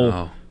 They're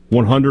all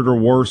 100 or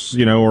worse,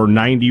 or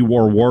 90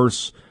 or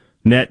worse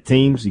net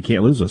teams. You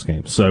can't lose those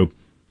games. So.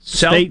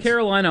 South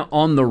Carolina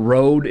on the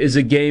road is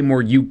a game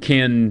where you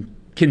can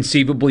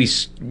conceivably,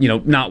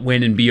 not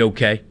win and be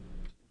okay.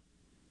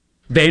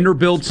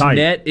 Vanderbilt's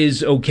net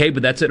is okay,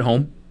 but that's at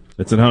home.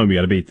 It's at home. You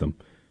got to beat them,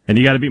 and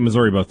you got to beat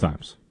Missouri both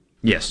times.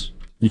 Yes,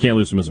 you can't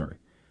lose to Missouri.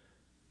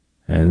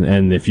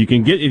 And if you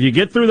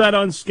get through that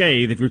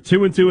unscathed, if you're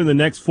 2-2 in the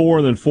next 4,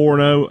 and then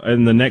 4-0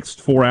 in the next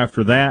 4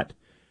 after that,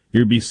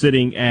 you'd be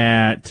sitting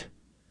at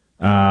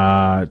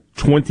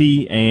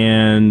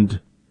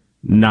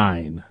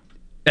 20-9.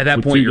 At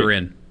that point, you're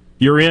in.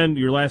 You're in.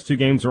 Your last two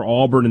games are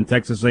Auburn and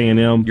Texas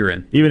A&M. You're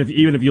in. Even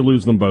if you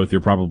lose them both, you're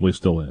probably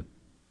still in.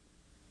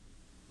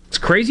 It's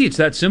crazy it's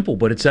that simple,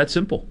 but it's that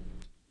simple.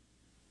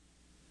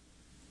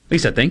 At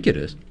least I think it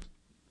is.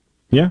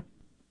 Yeah.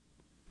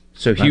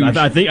 So huge.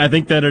 I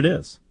think that it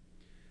is.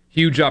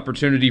 Huge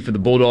opportunity for the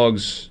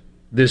Bulldogs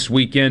this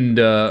weekend.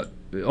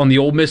 On the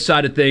Ole Miss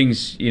side of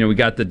things, we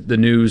got the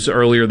news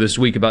earlier this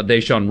week about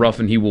Deshaun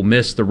Ruffin. He will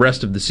miss the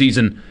rest of the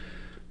season.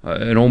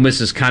 And Ole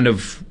Miss is kind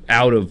of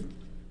out of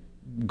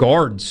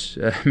guards.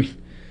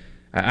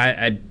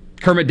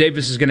 Kermit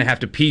Davis is going to have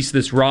to piece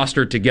this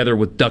roster together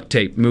with duct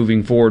tape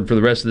moving forward for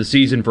the rest of the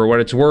season. For what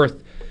it's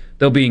worth,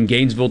 they'll be in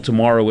Gainesville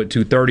tomorrow at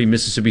 2:30.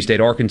 Mississippi State,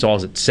 Arkansas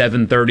is at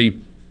 7:30.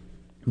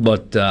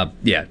 But,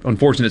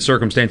 unfortunate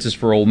circumstances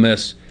for Ole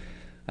Miss.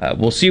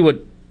 We'll see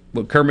what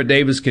Kermit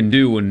Davis can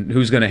do and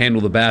who's going to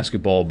handle the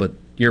basketball, but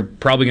you're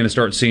probably going to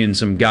start seeing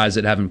some guys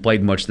that haven't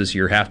played much this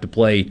year have to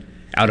play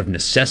out of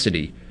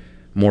necessity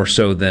more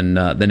so than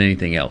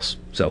anything else.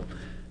 So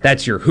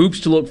that's your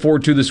hoops to look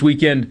forward to this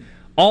weekend.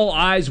 All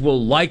eyes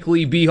will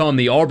likely be on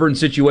the Auburn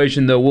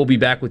situation, though. We'll be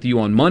back with you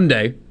on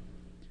Monday,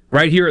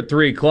 right here at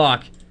 3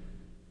 o'clock,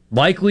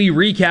 likely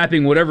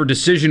recapping whatever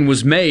decision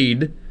was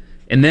made.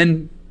 And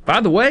then, by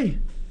the way,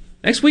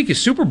 next week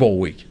is Super Bowl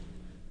week.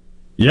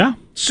 Yeah.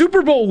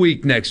 Super Bowl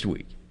week next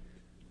week.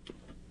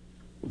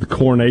 The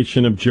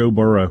coronation of Joe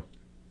Burrow.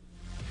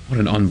 What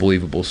an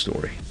unbelievable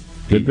story.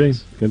 Could be.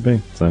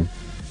 So,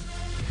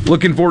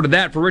 looking forward to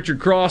that for Richard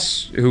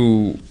Cross,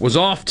 who was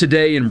off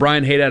today, and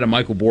Brian Haydad and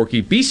Michael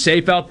Borky. Be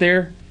safe out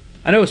there.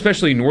 I know,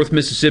 especially in North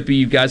Mississippi,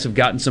 you guys have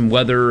gotten some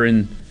weather,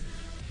 and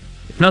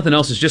if nothing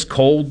else, it's just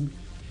cold.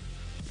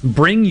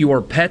 Bring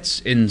your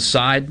pets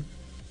inside,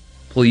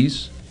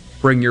 please.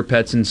 Bring your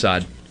pets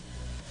inside.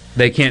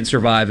 They can't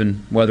survive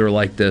in weather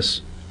like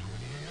this.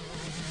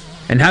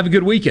 And have a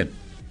good weekend.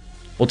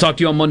 We'll talk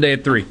to you on Monday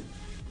at 3.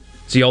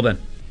 See y'all then.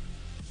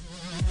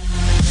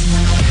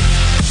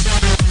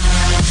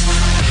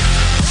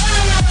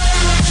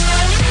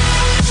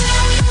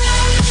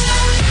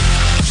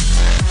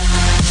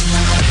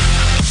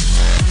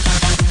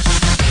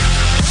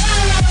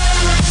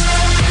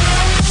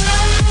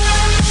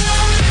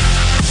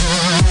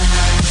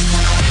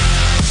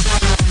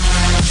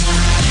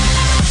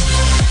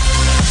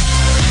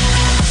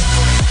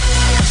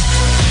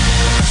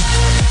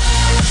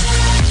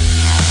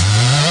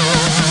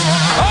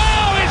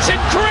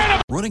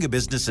 Running a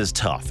business is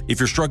tough. If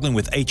you're struggling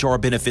with HR,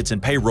 benefits,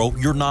 and payroll,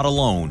 you're not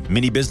alone.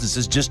 Many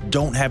businesses just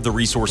don't have the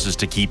resources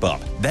to keep up.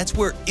 That's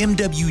where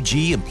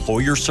MWG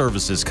Employer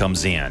Services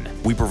comes in.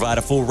 We provide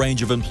a full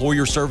range of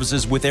employer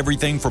services with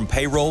everything from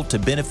payroll to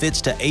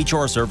benefits to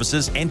HR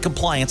services and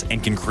compliance,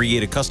 and can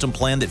create a custom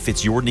plan that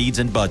fits your needs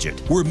and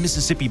budget. We're a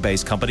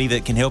Mississippi-based company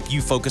that can help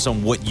you focus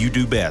on what you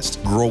do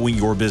best, growing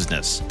your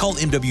business. Call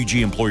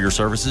MWG Employer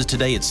Services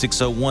today at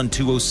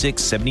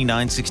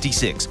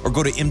 601-206-7966 or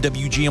go to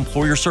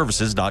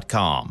MWGEmployerServices.com. A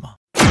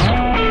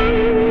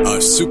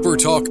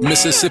SuperTalk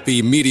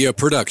Mississippi media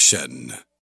production.